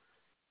 I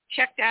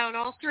checked out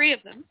all 3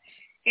 of them,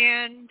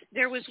 and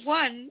there was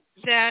one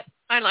that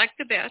I liked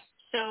the best.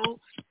 So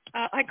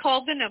I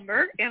called the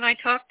number, and I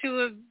talked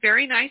to a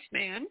very nice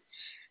man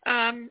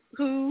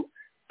who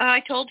I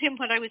told him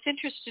what I was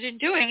interested in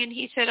doing, and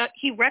he said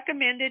he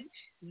recommended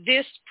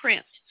this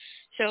print.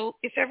 So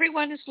if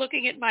everyone is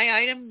looking at my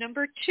item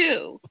number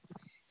 2,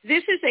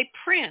 this is a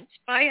print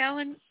by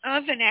Alan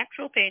of an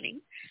actual painting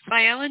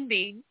by Alan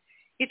Bean.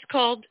 It's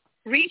called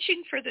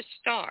Reaching for the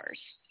Stars.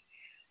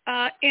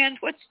 And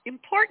what's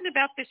important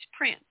about this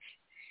print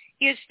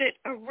is that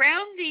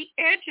around the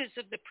edges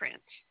of the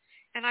print,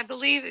 and I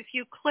believe if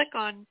you click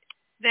on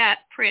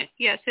that print.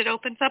 Yes, it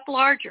opens up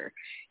larger.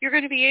 You're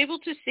going to be able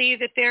to see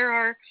that there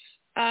are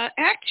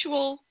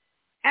actual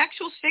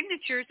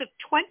signatures of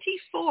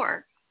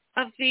 24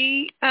 of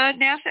the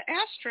NASA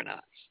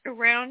astronauts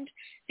around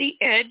the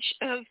edge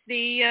of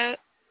the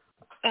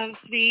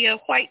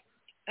white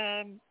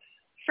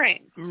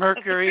frame.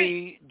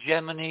 Mercury,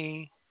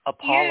 Gemini,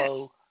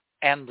 Apollo,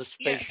 and the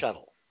space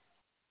shuttle.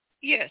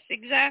 Yes,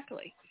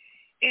 exactly.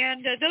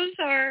 And those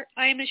are,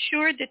 I am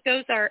assured that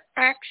those are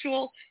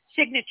actual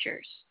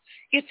signatures.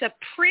 It's a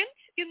print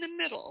in the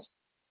middle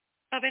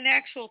of an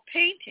actual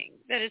painting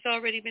that has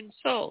already been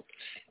sold.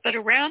 But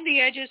around the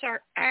edges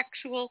are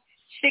actual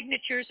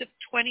signatures of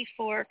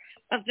 24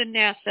 of the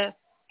NASA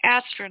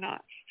astronauts.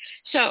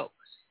 So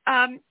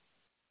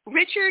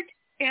Richard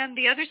and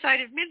the Other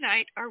Side of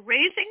Midnight are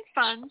raising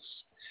funds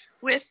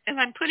with, and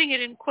I'm putting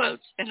it in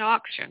quotes, an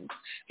auction,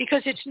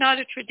 because it's not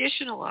a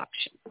traditional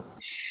auction.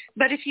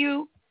 But if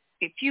you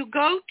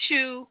go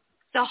to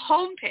the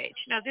home page,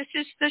 now this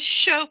is the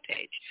show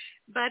page,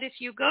 but if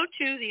you go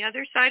to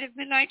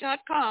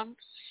theothersideofmidnight.com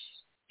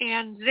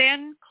and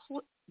then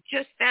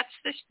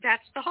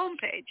that's the home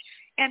page,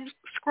 and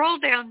scroll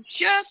down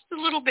just a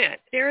little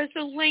bit, there is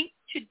a link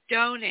to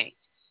donate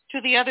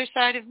to the Other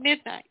Side of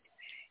Midnight.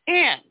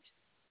 And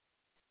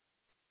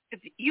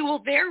you will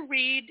there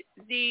read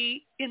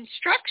the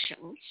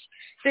instructions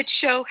that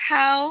show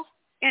how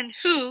and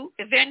who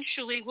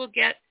eventually will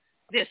get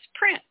this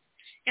print.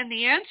 And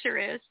the answer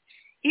is,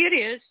 it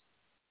is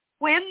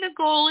when the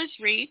goal is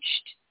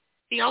reached,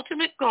 the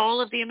ultimate goal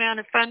of the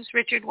amount of funds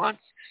Richard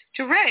wants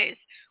to raise.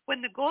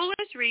 When the goal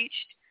is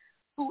reached,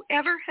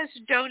 whoever has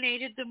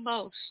donated the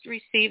most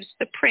receives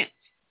the print.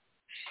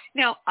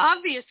 Now,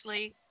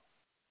 obviously,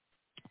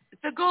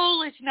 the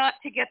goal is not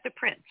to get the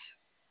prints.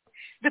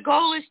 The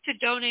goal is to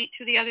donate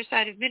to the Other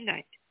Side of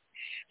Midnight,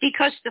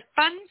 because the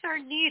funds are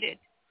needed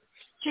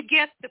to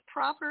get the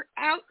proper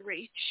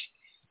outreach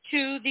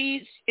to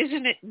these,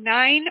 isn't it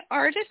 9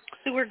 artists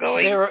who are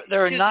going?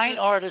 There are 9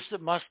 artists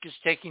that Musk is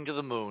taking to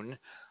the moon.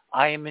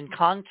 I am in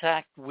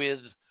contact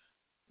with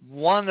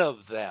one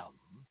of them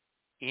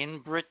in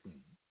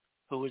Britain,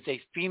 who is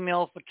a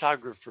female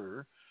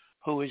photographer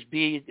who has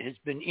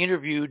been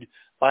interviewed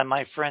by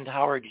my friend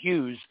Howard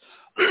Hughes,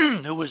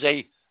 who was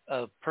a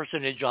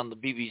personage on the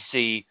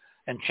BBC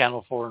and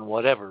Channel 4 and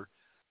whatever.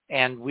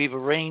 And we've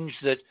arranged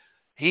that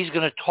he's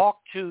going to talk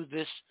to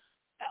this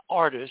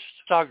artist,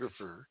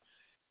 photographer.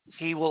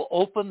 He will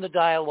open the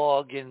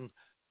dialogue in,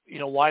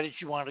 why did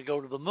she want to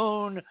go to the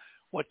moon?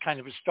 What kind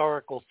of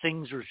historical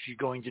things is she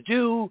going to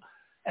do?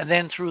 And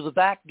then through the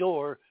back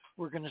door,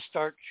 we're going to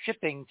start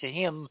shipping to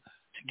him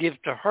to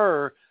give to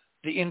her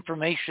the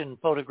information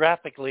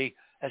photographically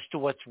as to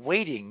what's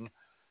waiting.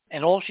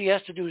 And all she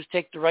has to do is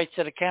take the right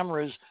set of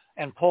cameras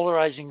and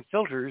polarizing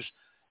filters,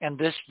 and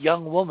this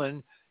young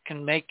woman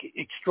can make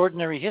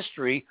extraordinary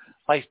history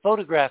by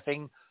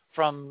photographing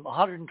from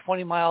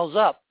 120 miles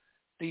up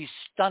these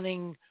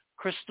stunning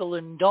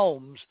crystalline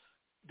domes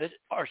that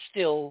are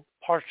still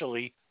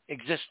partially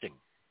existing.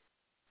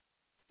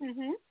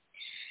 Mm-hmm.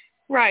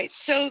 Right.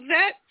 So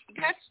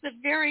that's the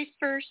very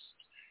first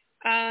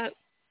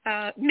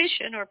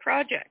mission or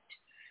project,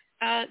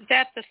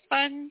 that the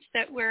funds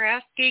that we're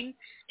asking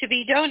to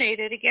be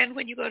donated, again,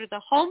 when you go to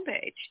the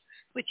homepage,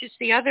 which is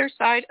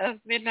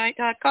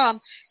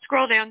theothersideofmidnight.com,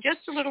 scroll down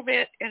just a little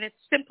bit, and it's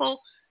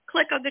simple.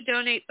 Click on the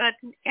donate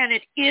button, and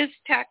it is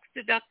tax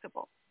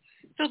deductible.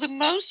 So the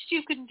most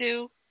you can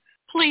do,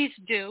 please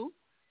do.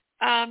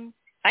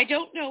 I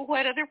don't know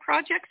what other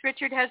projects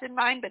Richard has in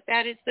mind, but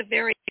that is the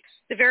very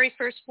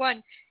first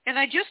one. And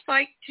I just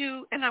like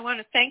to, and I want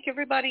to thank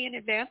everybody in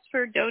advance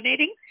for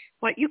donating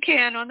what you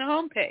can on the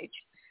homepage.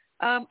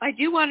 I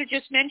do want to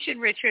just mention,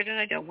 Richard, and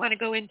I don't want to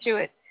go into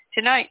it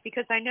tonight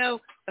because I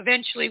know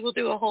eventually we'll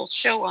do a whole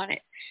show on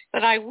it.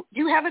 But I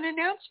do have an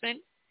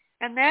announcement,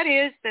 and that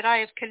is that I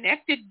have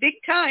connected big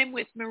time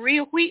with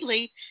Maria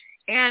Wheatley.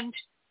 And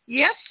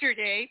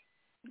yesterday,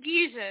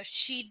 Giza,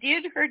 she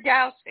did her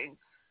dowsing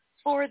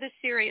for the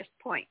Sirius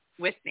Point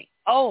with me.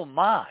 Oh,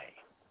 my.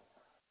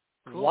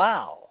 Cool.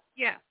 Wow.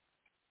 Yeah,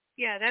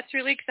 that's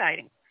really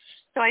exciting.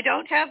 So I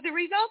don't have the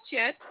results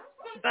yet,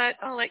 but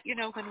I'll let you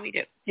know when we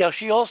do. Yeah,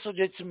 she also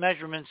did some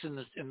measurements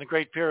in the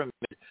Great Pyramid,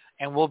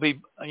 and we'll be,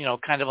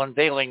 kind of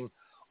unveiling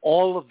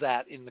all of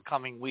that in the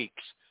coming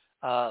weeks.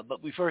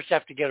 But we first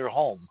have to get her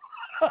home.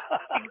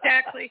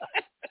 Exactly.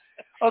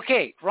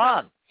 Okay,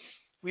 Ron,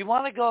 we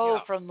want to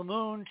go from the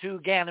moon to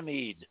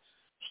Ganymede.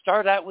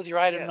 Start out with your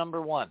item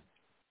number 1.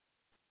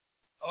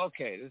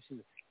 Okay, this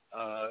is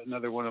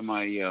another one of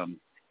my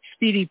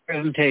speedy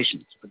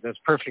presentations, but that's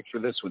perfect for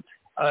this one.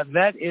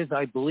 That is,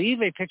 I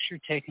believe, a picture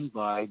taken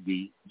by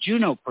the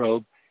Juno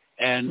probe.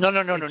 And No.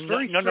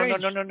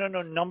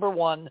 Number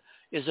 1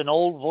 is an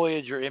old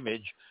Voyager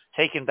image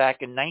taken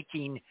back in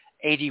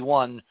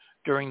 1981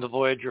 during the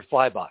Voyager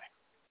flyby.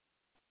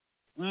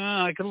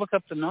 I can look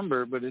up the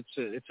number, but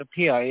it's a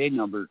PIA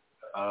number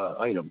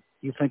item.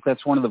 You think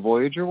that's one of the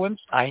Voyager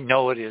ones? I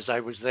know it is. I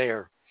was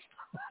there.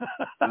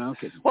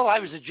 Okay. Well, I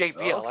was at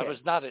JPL. Okay. I was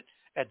not at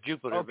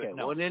Jupiter. Okay. But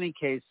no. Well, in any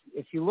case,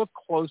 if you look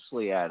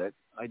closely at it,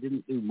 I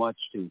didn't do much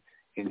to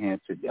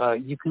enhance it.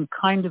 You can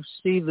kind of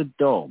see the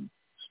dome,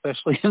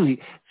 especially in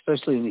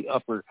the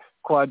upper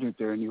quadrant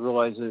there, and you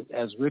realize that,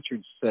 as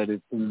Richard said,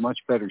 it's in much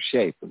better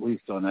shape, at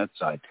least on that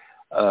side,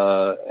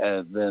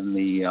 than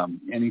the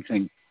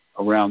anything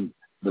around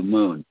the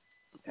moon.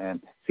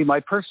 And see, my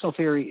personal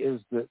theory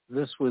is that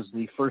this was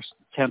the first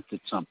attempt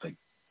at something.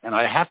 And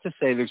I have to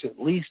say there's at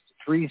least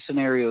 3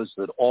 scenarios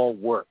that all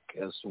work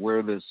as to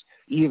where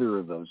either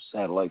of those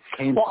satellites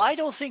came from. Well, I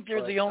don't think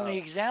they're the only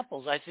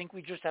examples. I think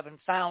we just haven't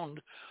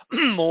found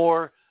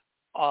more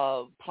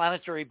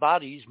planetary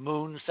bodies,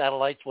 moons,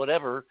 satellites,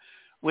 whatever,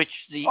 which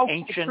the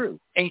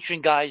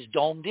ancient guys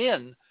domed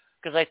in,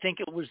 because I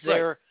think it was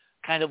their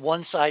kind of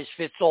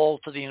one-size-fits-all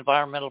to the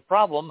environmental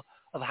problem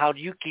of how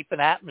do you keep an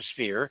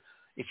atmosphere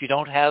if you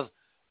don't have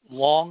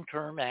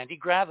long-term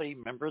anti-gravity.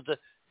 Remember, the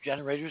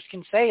generators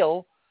can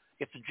fail.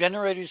 If the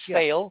generators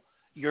fail,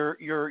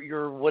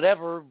 your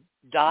whatever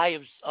die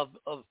of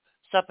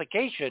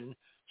suffocation.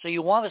 So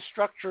you want a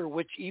structure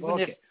which, even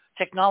if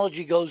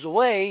technology goes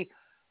away,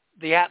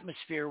 the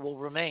atmosphere will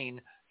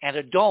remain, and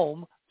a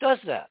dome does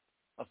that.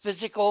 A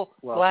physical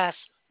glass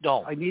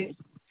dome. I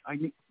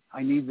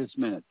need this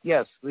minute.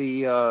 Yes,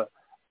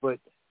 but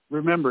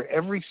remember,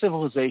 every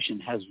civilization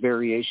has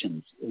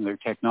variations in their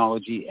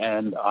technology,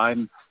 and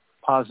I'm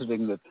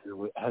positing that there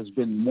has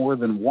been more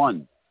than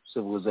one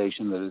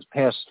civilization that has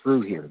passed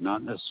through here,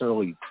 not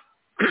necessarily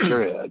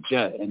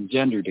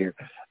engendered here,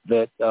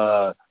 that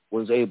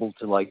was able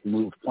to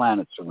move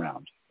planets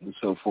around and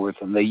so forth,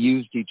 and they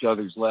used each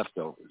other's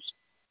leftovers.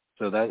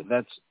 So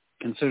that's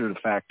considered a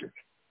factor.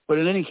 But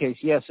in any case,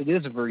 yes, it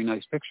is a very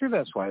nice picture.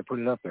 That's why I put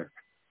it up there.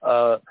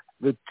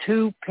 The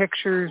 2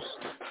 pictures,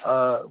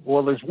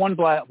 there's one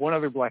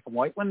other black and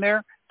white one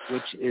there,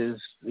 which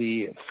is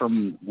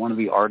from one of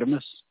the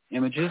Artemis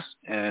images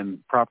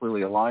and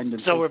properly aligned.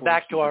 And so we're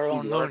back to our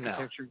own moon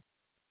now.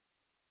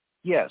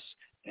 Yes,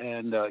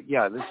 and this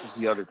is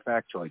the other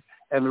factoid.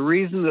 And the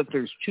reason that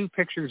there's 2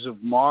 pictures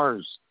of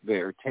Mars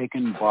there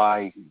taken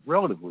by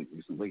relatively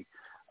recently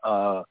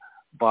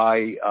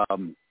by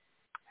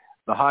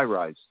the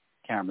HiRISE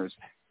cameras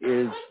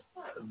is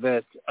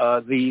that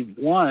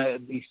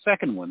the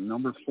second one,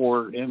 number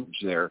 4 image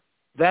there,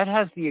 that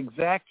has the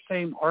exact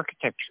same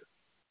architecture,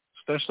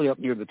 especially up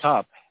near the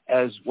top,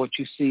 as what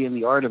you see in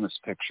the Artemis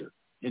picture,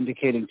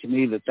 indicating to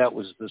me that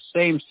was the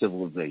same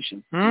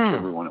civilization,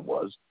 whichever one it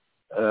was,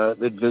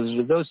 that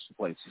visited those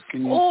places.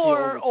 Can you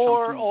or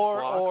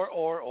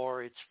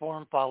its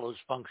form follows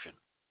function.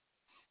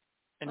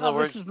 In other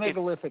words, this is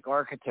megalithic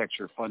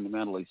architecture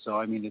fundamentally. So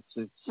I mean,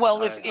 it's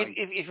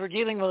if you're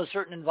dealing with a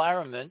certain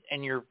environment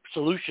and your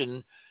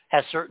solution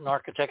has certain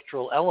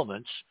architectural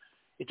elements,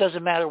 it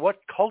doesn't matter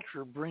what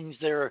culture brings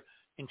their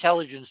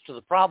intelligence to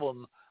the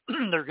problem.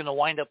 They're going to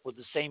wind up with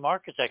the same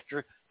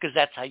architecture because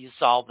that's how you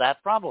solve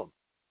that problem.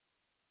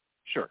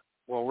 Sure.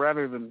 Well,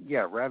 rather than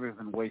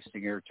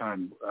wasting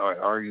airtime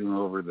arguing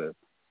over the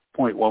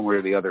point one way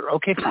or the other.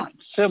 Okay, fine,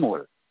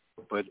 similar,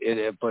 but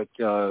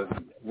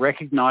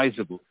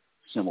recognizably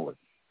similar.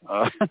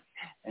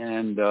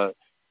 And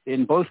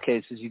in both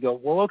cases, you go,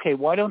 well, okay,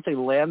 why don't they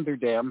land their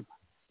damn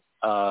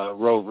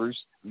rovers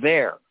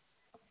there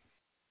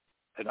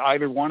at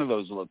either one of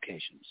those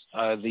locations?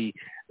 The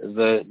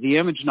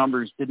image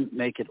numbers didn't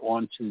make it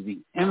onto the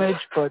image,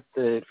 but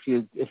if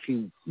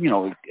you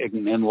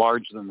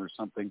enlarge them or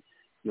something,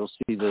 you'll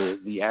see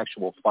the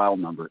actual file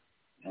number,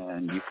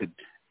 and you could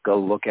go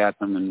look at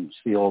them and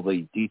see all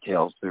the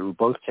details. They were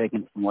both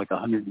taken from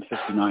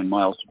 159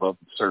 miles above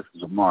the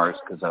surface of Mars,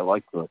 because I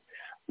like the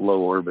low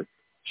orbit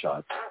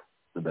shots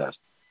the best.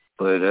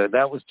 But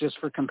that was just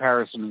for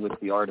comparison with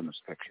the Artemis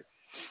picture.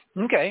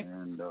 Okay.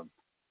 And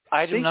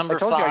item number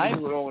 5. I told you I can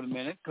do it all in a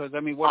minute, because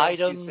what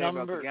else do you say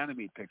about the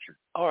Ganymede picture?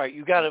 All right,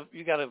 you got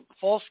a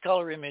false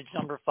color image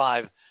number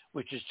 5,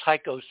 which is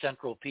Tycho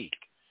Central Peak.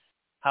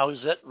 How is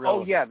that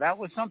relevant? Oh yeah, that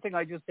was something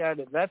I just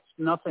added. That's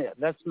nothing.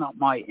 That's not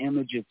my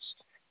image. It's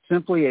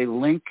simply a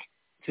link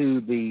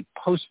to the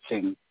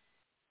posting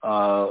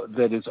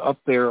that is up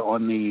there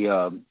on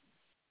the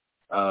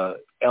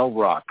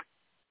LROC,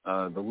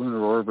 the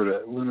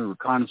Lunar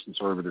Reconnaissance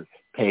Orbiter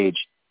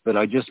page that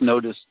I just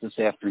noticed this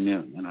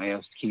afternoon, and I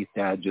asked Keith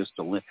to add just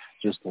a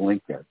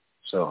link there.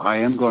 So I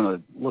am going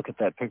to look at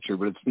that picture,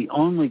 but it's the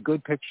only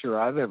good picture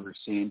I've ever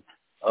seen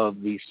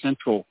of the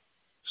central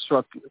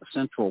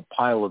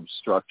pile of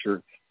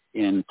structure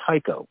in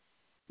Tycho.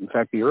 In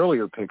fact, the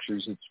earlier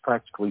pictures, it's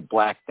practically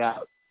blacked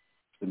out.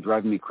 It's been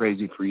driving me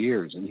crazy for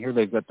years. And here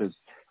they've got this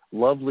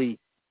lovely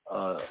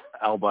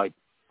albite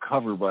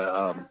cover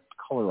by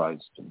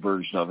colorized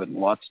version of it, and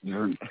lots of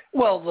different.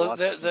 Well,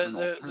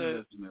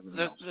 the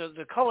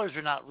colors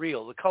are not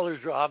real. The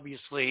colors are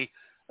obviously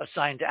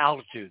assigned to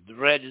altitude. The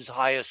red is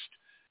highest,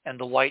 and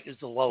the white is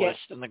the lowest,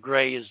 and the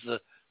gray is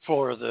the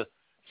floor of the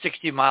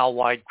 60-mile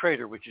wide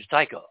crater, which is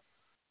Tycho.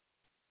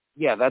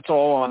 Yeah, that's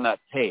all on that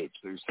page.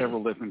 There's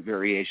several different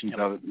variations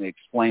of it, and they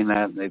explain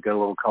that, and they've got a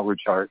little color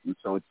chart, and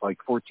so it's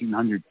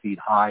 1,400 feet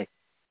high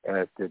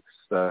at its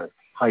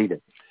height.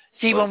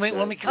 See, when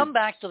we come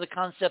back to the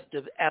concept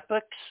of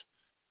epochs,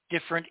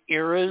 different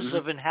eras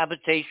of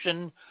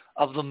inhabitation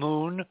of the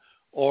moon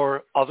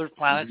or other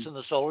planets in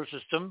the solar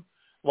system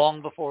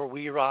long before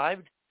we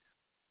arrived.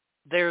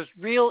 There's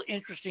real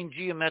interesting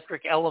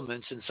geometric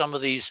elements in some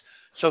of these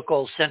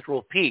so-called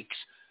central peaks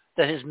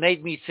that has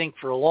made me think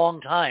for a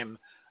long time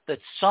that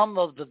some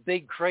of the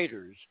big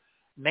craters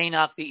may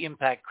not be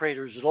impact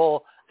craters at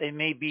all. They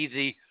may be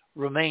the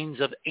remains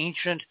of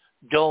ancient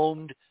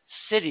domed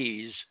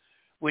cities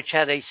which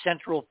had a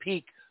central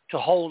peak to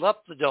hold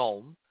up the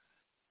dome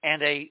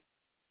and a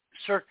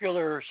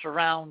circular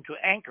surround to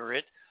anchor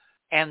it.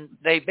 And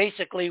they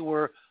basically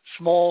were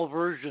small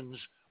versions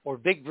or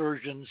big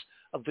versions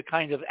of the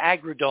kind of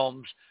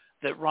agrodomes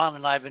that Ron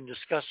and I have been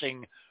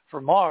discussing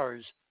for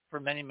Mars for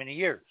many, many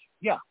years.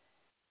 Yeah.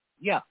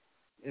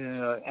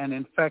 And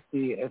in fact,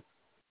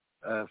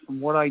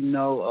 from what I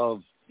know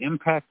of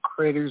impact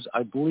craters,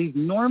 I believe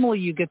normally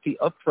you get the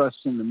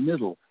upthrust in the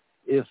middle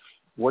if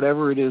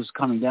whatever it is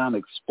coming down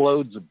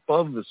explodes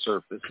above the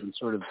surface and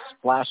sort of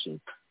splashes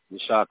the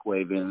shock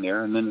wave in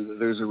there, and then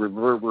there's a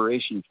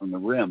reverberation from the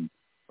rim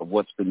of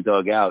what's been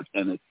dug out,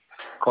 and it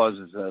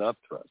causes that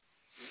upthrust.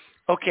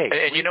 Okay.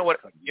 And you know what?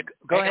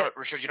 Go ahead,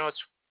 Richard. You know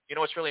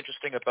what's really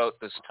interesting about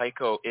this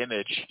Tycho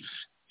image,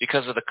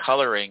 because of the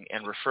coloring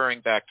and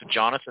referring back to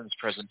Jonathan's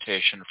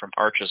presentation from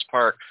Arches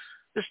Park,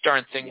 this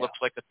darn thing looks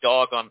like a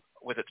dog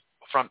with its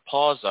front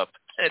paws up.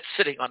 And it's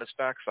sitting on its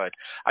backside.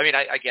 I mean,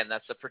 again,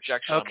 that's a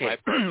projection on my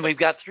part. We've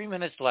got 3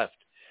 minutes left.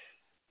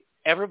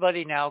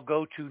 Everybody now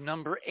go to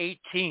number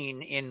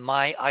 18 in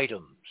my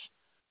items.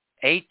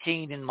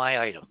 18 in my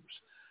items.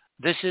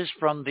 This is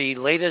from the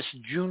latest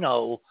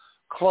Juno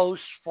close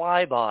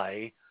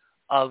flyby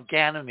of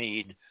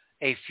Ganymede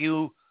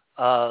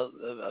about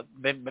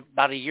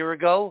a year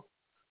ago.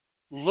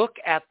 Look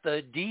at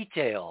the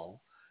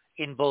detail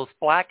in both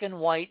black and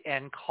white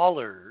and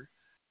color.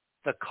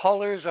 The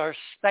colors are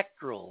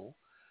spectral.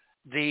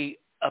 The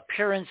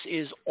appearance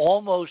is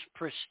almost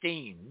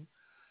pristine.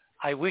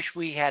 I wish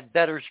we had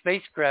better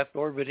spacecraft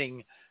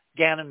orbiting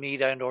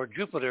Ganymede and or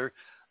Jupiter,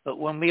 but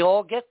when we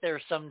all get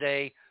there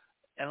someday,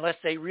 unless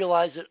they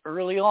realize it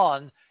early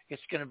on,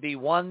 it's going to be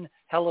one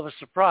hell of a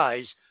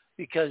surprise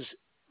because,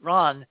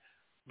 Ron,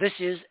 this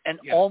is an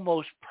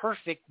almost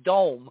perfect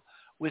dome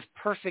with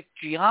perfect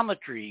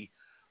geometry,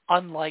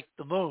 unlike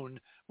the moon,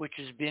 which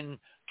has been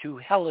to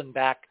hell and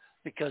back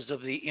because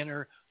of the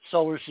inner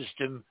solar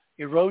system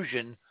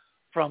erosion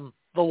from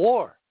the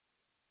war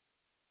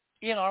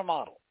in our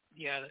model.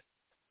 Yeah,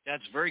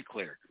 that's very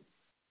clear.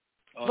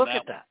 Look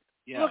at that.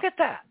 Yeah. Look at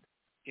that.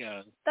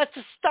 Yeah. That's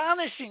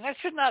astonishing. That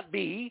should not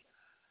be.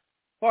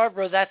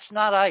 Barbara, that's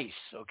not ice,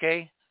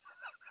 okay?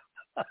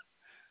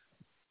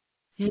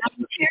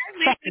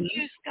 Apparently they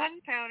use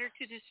gunpowder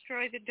to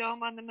destroy the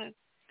dome on the moon.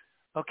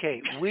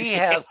 Okay, we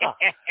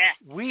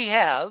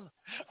have,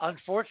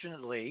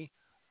 unfortunately,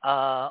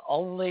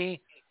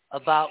 only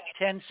about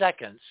 10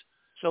 seconds.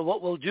 So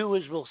what we'll do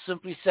is we'll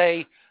simply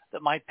say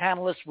that my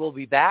panelists will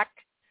be back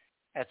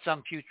at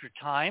some future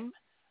time,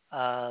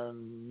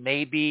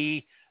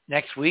 maybe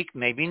next week,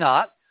 maybe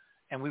not,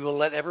 and we will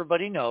let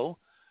everybody know.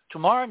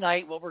 Tomorrow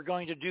night, what we're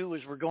going to do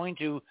is we're going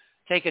to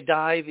take a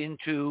dive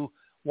into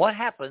what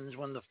happens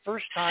when the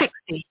first time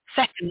 60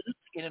 seconds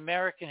in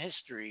American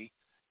history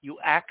you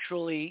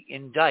actually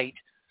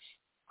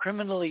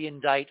criminally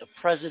indict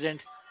a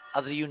president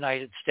of the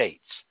United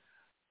States.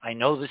 I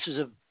know this is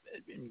an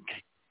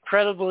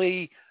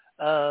incredibly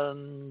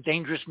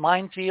dangerous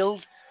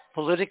minefield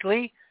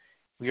politically.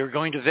 We are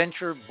going to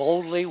venture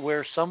boldly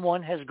where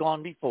someone has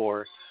gone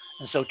before.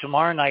 And so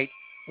tomorrow night,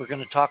 we're going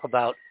to talk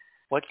about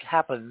what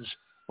happens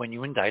when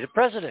you indict a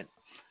president.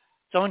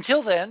 So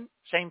until then,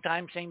 same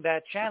time, same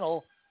bad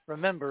channel.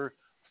 Remember,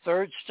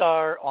 third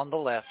star on the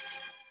left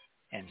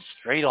and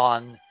straight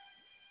on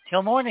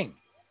till morning.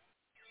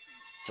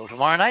 Till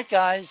tomorrow night,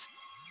 guys.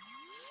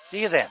 See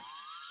you then.